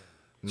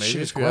 Maybe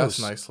shit if is you ask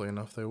gross. nicely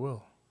enough, they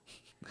will.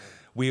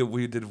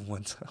 We did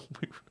one time.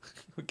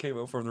 We came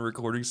up from the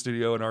recording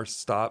studio, and our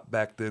stop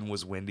back then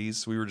was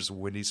Wendy's. We were just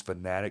Wendy's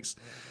fanatics.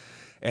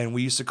 And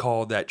we used to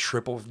call that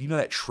triple,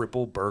 that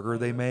triple burger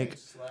they make?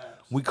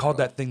 We called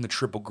that thing the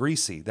triple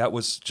greasy. That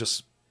was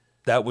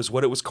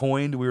what it was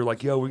coined. We were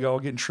like, yo, we all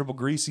getting triple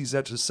greasies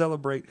that to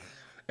celebrate.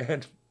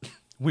 And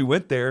we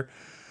went there,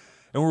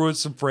 and we were with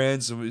some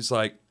friends, and it was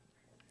like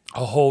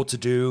a whole to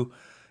do.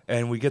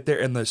 And we get there,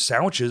 and the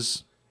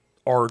sandwiches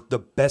are the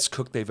best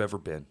cooked they've ever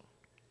been.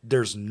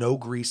 There's no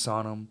grease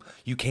on them.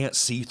 You can't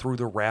see through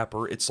the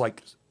wrapper. It's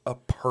like a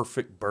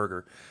perfect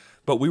burger.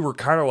 But we were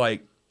kind of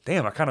like,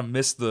 damn, I kind of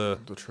missed the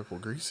triple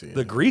greasy.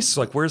 the grease.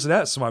 Like, where's it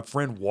at? So my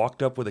friend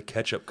walked up with a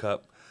ketchup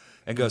cup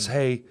and goes,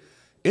 hey,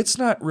 it's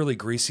not really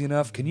greasy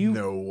enough. Can you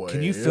No way.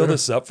 Can you fill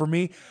this up for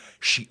me?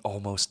 She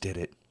almost did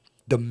it.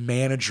 The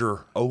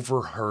manager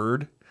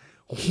overheard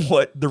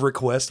what the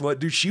request was.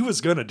 Dude, she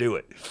was gonna do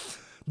it.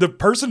 The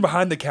person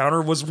behind the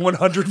counter was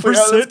 100%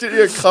 Let's get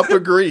you a cup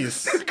of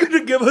grease.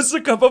 gonna give us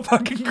a cup of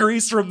fucking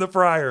grease from the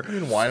fryer. I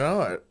mean, why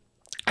not?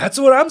 That's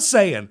what I'm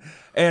saying.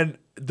 And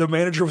the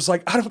manager was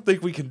like, I don't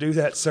think we can do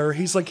that, sir.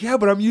 He's like, yeah,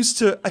 but I'm used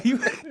to...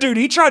 Dude,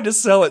 he tried to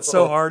sell it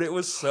so hard. It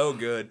was so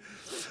good.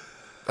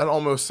 That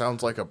almost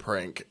sounds like a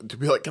prank. To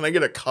be like, can I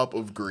get a cup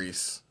of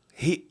grease?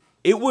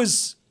 It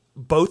was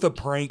both a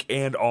prank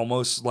and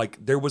almost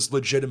like there was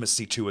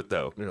legitimacy to it,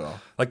 though. Yeah.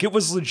 Like, it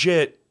was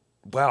legit.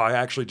 Wow, I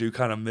actually do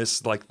kind of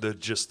miss like the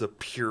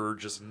pure,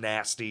 just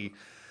nasty...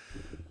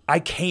 I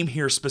came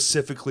here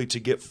specifically to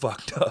get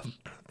fucked up.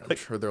 I'm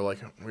sure they're like,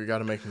 we got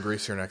to make them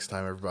greasier next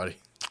time, everybody.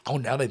 Oh,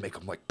 now they make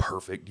them like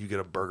perfect. You get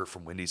a burger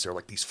from Wendy's, they're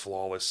like these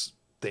flawless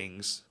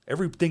things.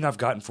 Everything I've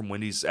gotten from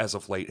Wendy's as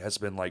of late has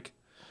been like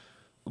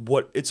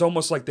it's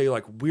almost like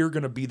we're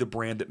going to be the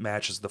brand that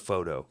matches the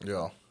photo.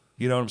 Yeah.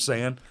 You know what I'm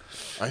saying?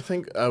 I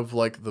think of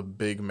like the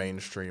big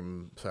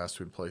mainstream fast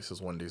food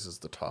places, Wendy's is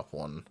the top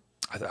one.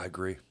 I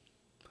agree.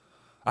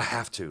 I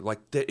have to. Like,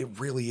 it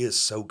really is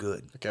so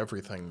good. Like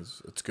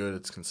it's good,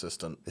 it's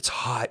consistent. It's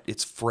hot,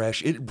 it's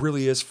fresh. It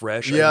really is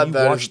fresh. Yeah, and you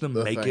that watch is them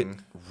the make thing. it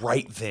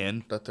right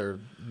then. That they're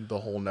the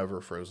whole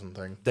never frozen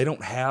thing. They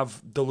don't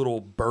have the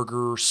little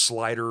burger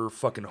slider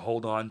fucking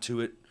hold on to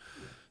it.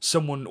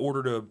 Someone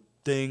ordered a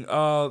thing.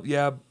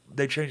 Yeah,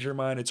 they changed their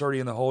mind. It's already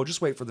in the hole.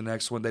 Just wait for the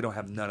next one. They don't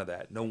have none of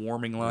that. No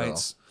warming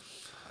lights.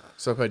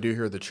 So if I do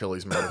hear the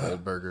Chili's made of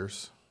old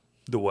burgers,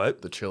 The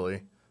what? the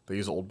chili, they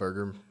use old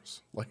burgers.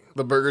 Like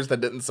the burgers that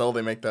didn't sell,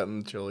 they make that in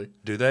the chili.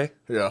 Do they?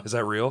 Yeah. Is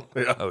that real?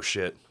 Yeah. Oh,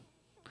 shit.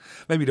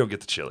 Maybe don't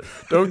get the chili.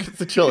 Don't get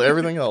the chili,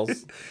 everything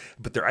else.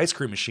 But their ice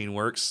cream machine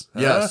works.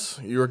 Yes,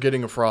 you are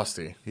getting a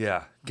Frosty.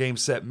 Yeah. Game,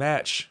 set,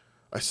 match.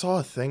 I saw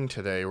a thing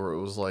today where it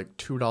was like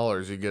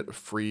 $2. You get a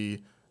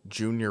free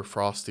Junior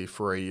Frosty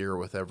for a year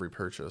with every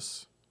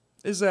purchase.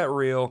 Is that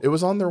real? It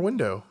was on their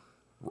window.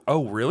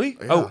 Oh, really?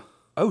 Yeah.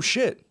 Oh,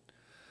 shit.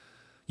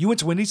 You went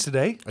to Wendy's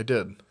today? I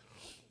did.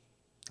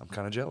 I'm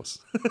kind of jealous.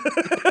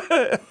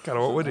 Kind of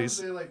want Wendy's.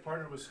 They like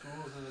partner with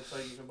schools, and it's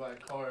like you can buy a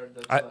card.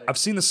 That's I've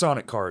seen the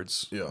Sonic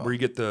cards. Yeah. Where you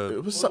get the...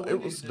 It was Well, it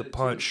Wendy's was did the it too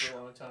punch. for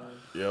a long time.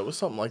 yeah, it was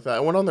something like that. I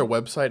went on their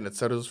website and it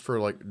said it was for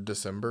like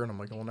December, and I'm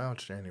like, well, now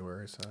it's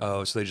January. So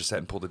Oh, so they just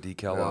hadn't pulled the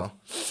decal Yeah.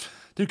 off.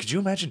 Dude, could you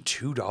imagine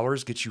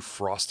 $2 get you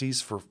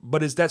Frosties for...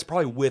 But that's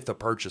probably with a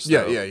purchase,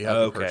 yeah, though. you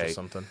have to purchase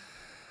something.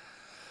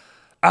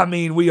 I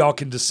mean, we all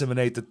can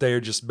disseminate that they're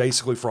just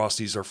basically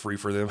Frosties are free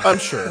for them. I'm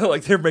sure.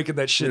 Like, they're making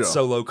that shit Yeah.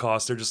 so low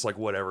cost. They're just like,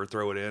 whatever,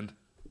 throw it in.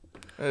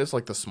 It's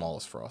like the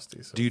smallest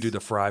Frosties. Do you do the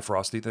fry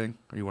Frosty thing?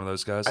 Are you one of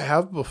those guys? I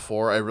have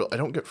before. I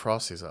don't get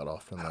Frosties that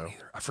often though.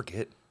 I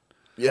forget.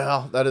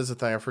 Yeah, that is the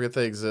thing. I forget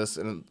they exist,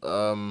 and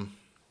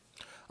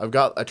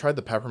I tried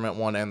the peppermint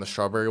one and the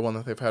strawberry one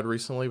that they've had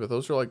recently, but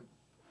those are like,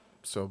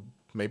 so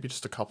maybe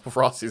just a couple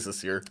Frosties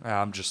this year.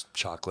 I'm just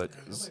chocolate.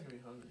 You're making me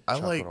hungry. I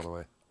Chocolate like. all the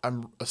way.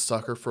 I'm a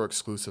sucker for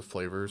exclusive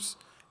flavors.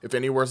 If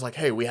anywhere's like,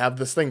 hey, we have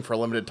this thing for a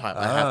limited time,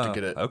 I have to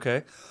get it.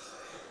 Okay.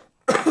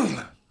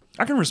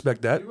 I can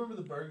respect that. You remember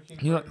the Burger King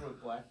You know- burger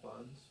with black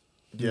buns?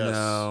 Yes.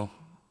 No.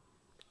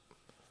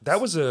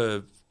 That was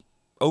a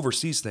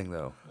overseas thing,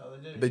 though. No, they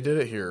did it. They did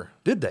it here.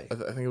 Did they? I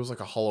think it was like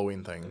a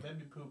Halloween thing. They made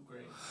me poop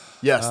green.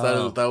 Yes,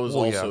 Oh, that was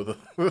well, also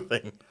the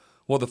thing.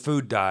 Well, the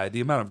food dye,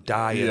 the amount of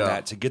dye in Yeah.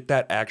 that, to get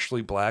that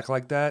actually black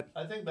like that,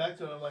 I think back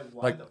to it, I'm like,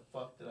 why Like- the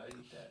fuck did I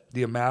eat that?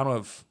 the amount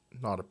of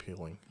Not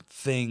appealing.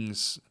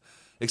 things,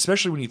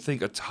 especially when you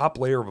think a top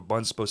layer of a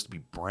bun's supposed to be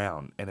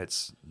brown and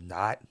it's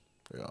not.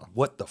 Yeah.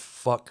 What the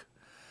fuck?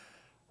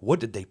 What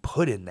did they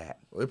put in that?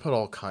 They put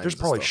all kinds There's of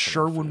probably stuff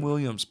in our Sherwin food.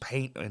 Williams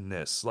paint in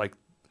this. Like,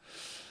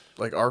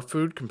 Like our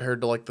food compared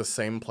to like the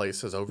same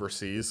places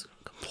overseas,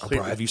 completely,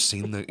 bro, have you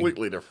seen the?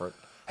 completely different.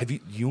 Have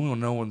you want to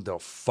know when they'll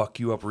fuck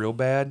you up real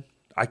bad?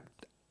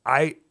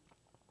 I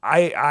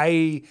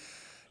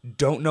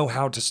don't know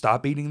how to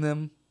stop eating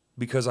them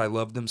because I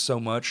love them so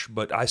much.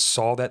 But I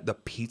saw that the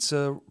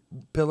pizza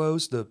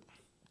pillows, the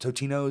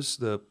Totino's,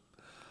 the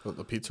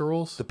The pizza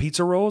rolls?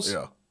 pizza rolls.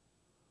 Yeah.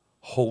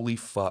 Holy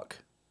fuck!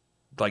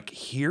 Like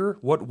here,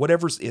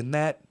 whatever's in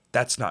that,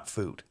 that's not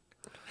food.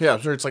 Yeah,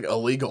 I'm sure it's like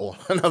illegal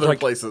in other Like,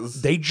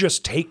 places. They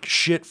just take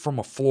shit from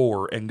a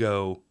floor and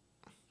go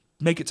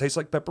make it taste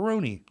like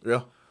pepperoni.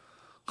 Yeah.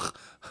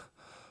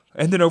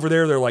 And then over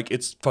there, they're like,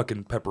 it's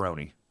fucking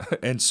pepperoni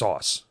and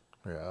sauce.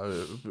 Yeah.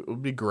 It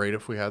would be great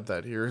if we had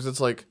that here. 'Cause it's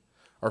like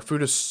our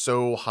food is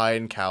so high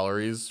in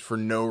calories for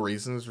no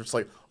reason. It's just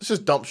like, let's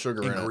just dump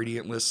sugar in it.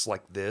 Ingredient lists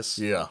like this.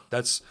 Yeah.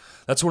 That's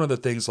one of the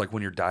things like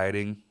when you're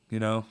dieting, you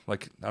know,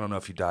 like I don't know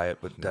if you diet,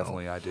 but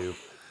definitely I do.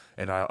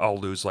 And I'll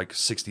lose like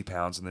 60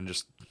 pounds and then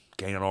just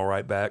gain it all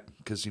right back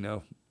because, you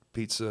know,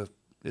 pizza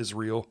is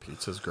real.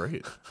 Pizza's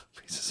great.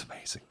 Pizza's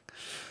amazing.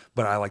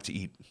 But I like to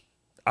eat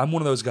I'm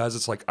one of those guys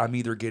that's like, I'm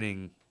either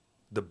getting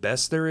the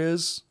best there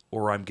is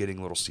or I'm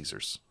getting Little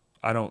Caesars.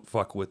 I don't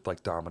fuck with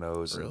like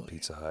Domino's and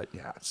Pizza Hut.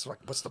 Yeah, it's like,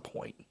 what's the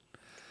point?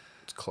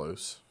 It's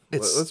close.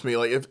 That's me.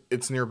 Like if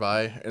it's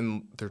nearby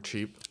and they're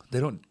cheap.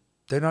 They're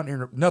not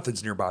near,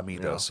 nothing's nearby me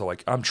though. So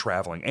like I'm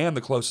traveling and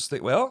the closest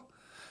thing,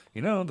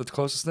 the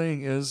closest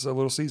thing is a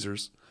Little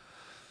Caesars.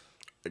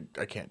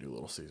 I can't do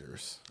Little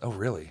Caesars. Oh,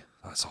 really?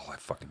 That's all I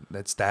fucking.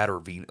 That's that or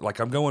Vino. Like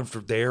I'm going for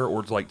there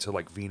or like to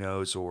like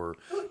Vino's or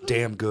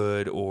Damn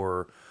Good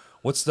or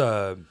what's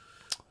the.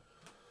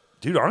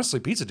 Dude, honestly,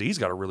 Pizza D's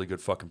got a really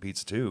good fucking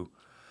pizza too.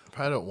 I've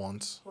had it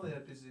once. I only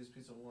had Pizza D's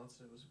pizza once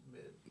and it was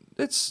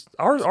mid. It's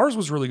ours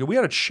was really good. We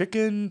had a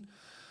chicken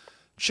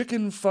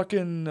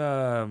fucking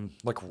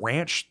like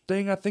ranch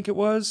thing. I think it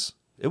was.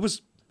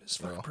 It's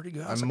fucking pretty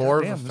good. I'm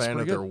more of a fan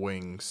of their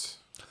wings.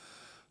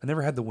 I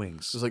never had the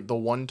wings. It was like the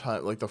one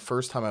time, like the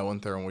first time I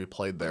went there and we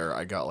played there,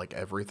 I got like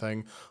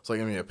everything. It's like,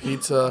 give me a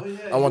pizza.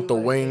 I want the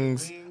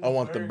wings. I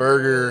want the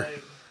burger.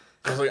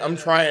 I was like, I'm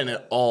trying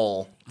it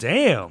all.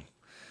 Damn.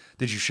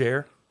 Did you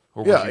share?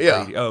 Or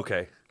Yeah. Oh,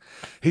 okay.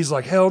 He's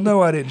like, hell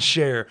no, I didn't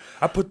share.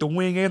 I put the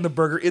wing and the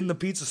burger in the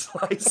pizza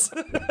slice.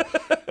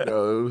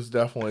 No, it was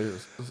definitely.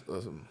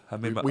 I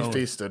made my we own.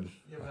 Feasted.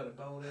 You ever had a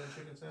bone-in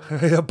chicken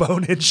sandwich? A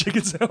bone-in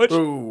chicken sandwich.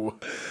 Ooh,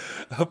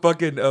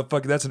 fucking.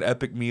 That's an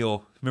epic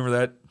meal. Remember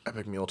that?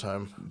 epic meal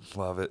time.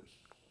 Love it.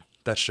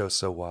 That show's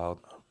so wild.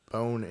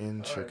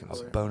 Bone-in chicken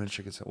sandwich. Bone-in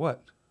chicken sandwich.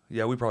 What?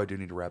 Yeah, we probably do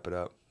need to wrap it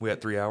up. We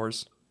had 3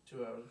 hours.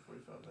 2 hours and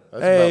 45 minutes.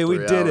 That's Hey, about we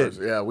 3 did hours.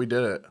 it. Yeah, we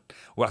did it.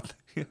 Well,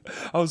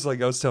 I was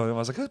telling him,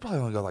 it's probably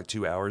only go like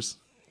 2 hours.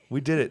 We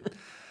did it.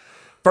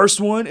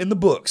 First one in the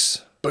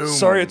books. Boom.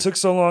 Sorry it took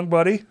so long,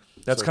 buddy.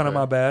 That's It's kind of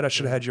okay. my bad. I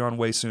should have had you on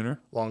way sooner.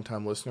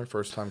 Long-time listener,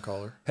 first-time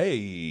caller.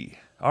 Hey.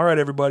 All right,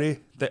 everybody.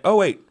 Oh,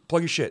 wait.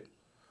 Plug your shit.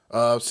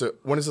 So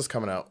when is this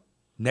coming out?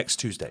 Next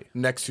Tuesday.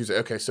 Next Tuesday.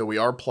 Okay, so we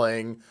are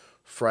playing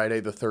Friday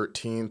the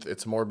 13th.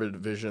 It's Morbid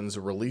Vision's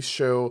release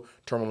show.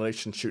 Terminal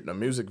Nation shooting a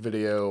music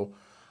video.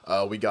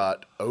 We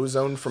got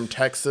Ozone from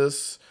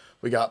Texas.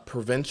 We got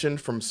Prevention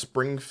from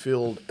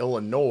Springfield,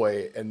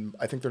 Illinois. And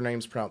I think their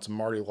name's pronounced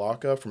Marty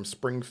Laka from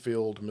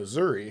Springfield,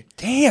 Missouri.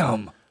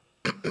 Damn.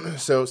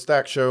 So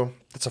Stack Show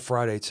That's a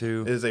Friday,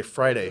 too. is a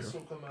Friday. This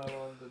will come out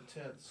on the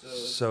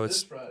 10th, So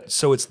this Friday.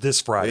 it's this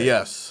Friday.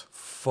 Yes.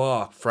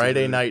 Fuck.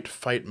 Friday dude. Night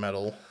Fight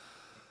Metal.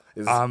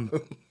 Is, I'm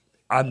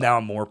now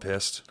more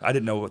pissed. I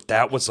didn't know what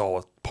that was all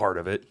a part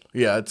of it.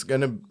 yeah, it's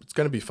gonna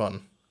be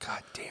fun.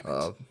 God damn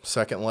it.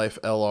 Second Life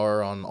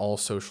LR on all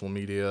social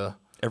media.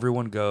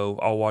 Everyone go.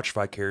 I'll watch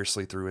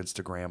vicariously through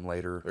Instagram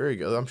later. There you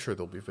go. I'm sure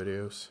there'll be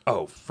videos.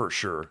 Oh, for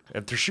sure.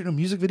 If they're shooting a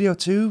music video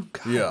too,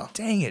 God Yeah.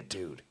 dang it,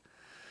 dude.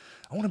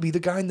 I want to be the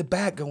guy in the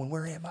back going,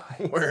 where am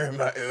I? Where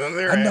am I?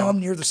 There I know am. I'm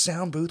near the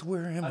sound booth.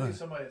 Where am I I? need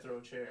somebody to throw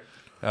a chair.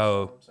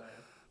 Oh, That's what I'm saying.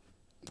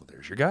 well,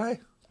 there's your guy.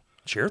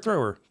 Chair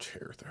thrower.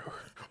 Chair thrower.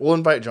 We'll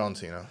invite John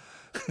Cena.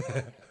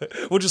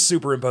 We'll just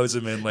superimpose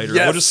him in later.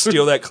 Yes. We'll just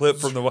steal that clip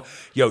from the.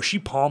 Yo, she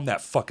palmed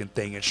that fucking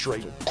thing in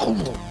straight.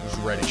 Who's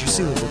ready? Did you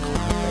see the look on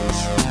her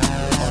face?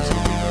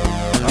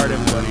 All right,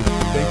 everybody.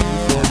 Thank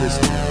you for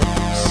listening.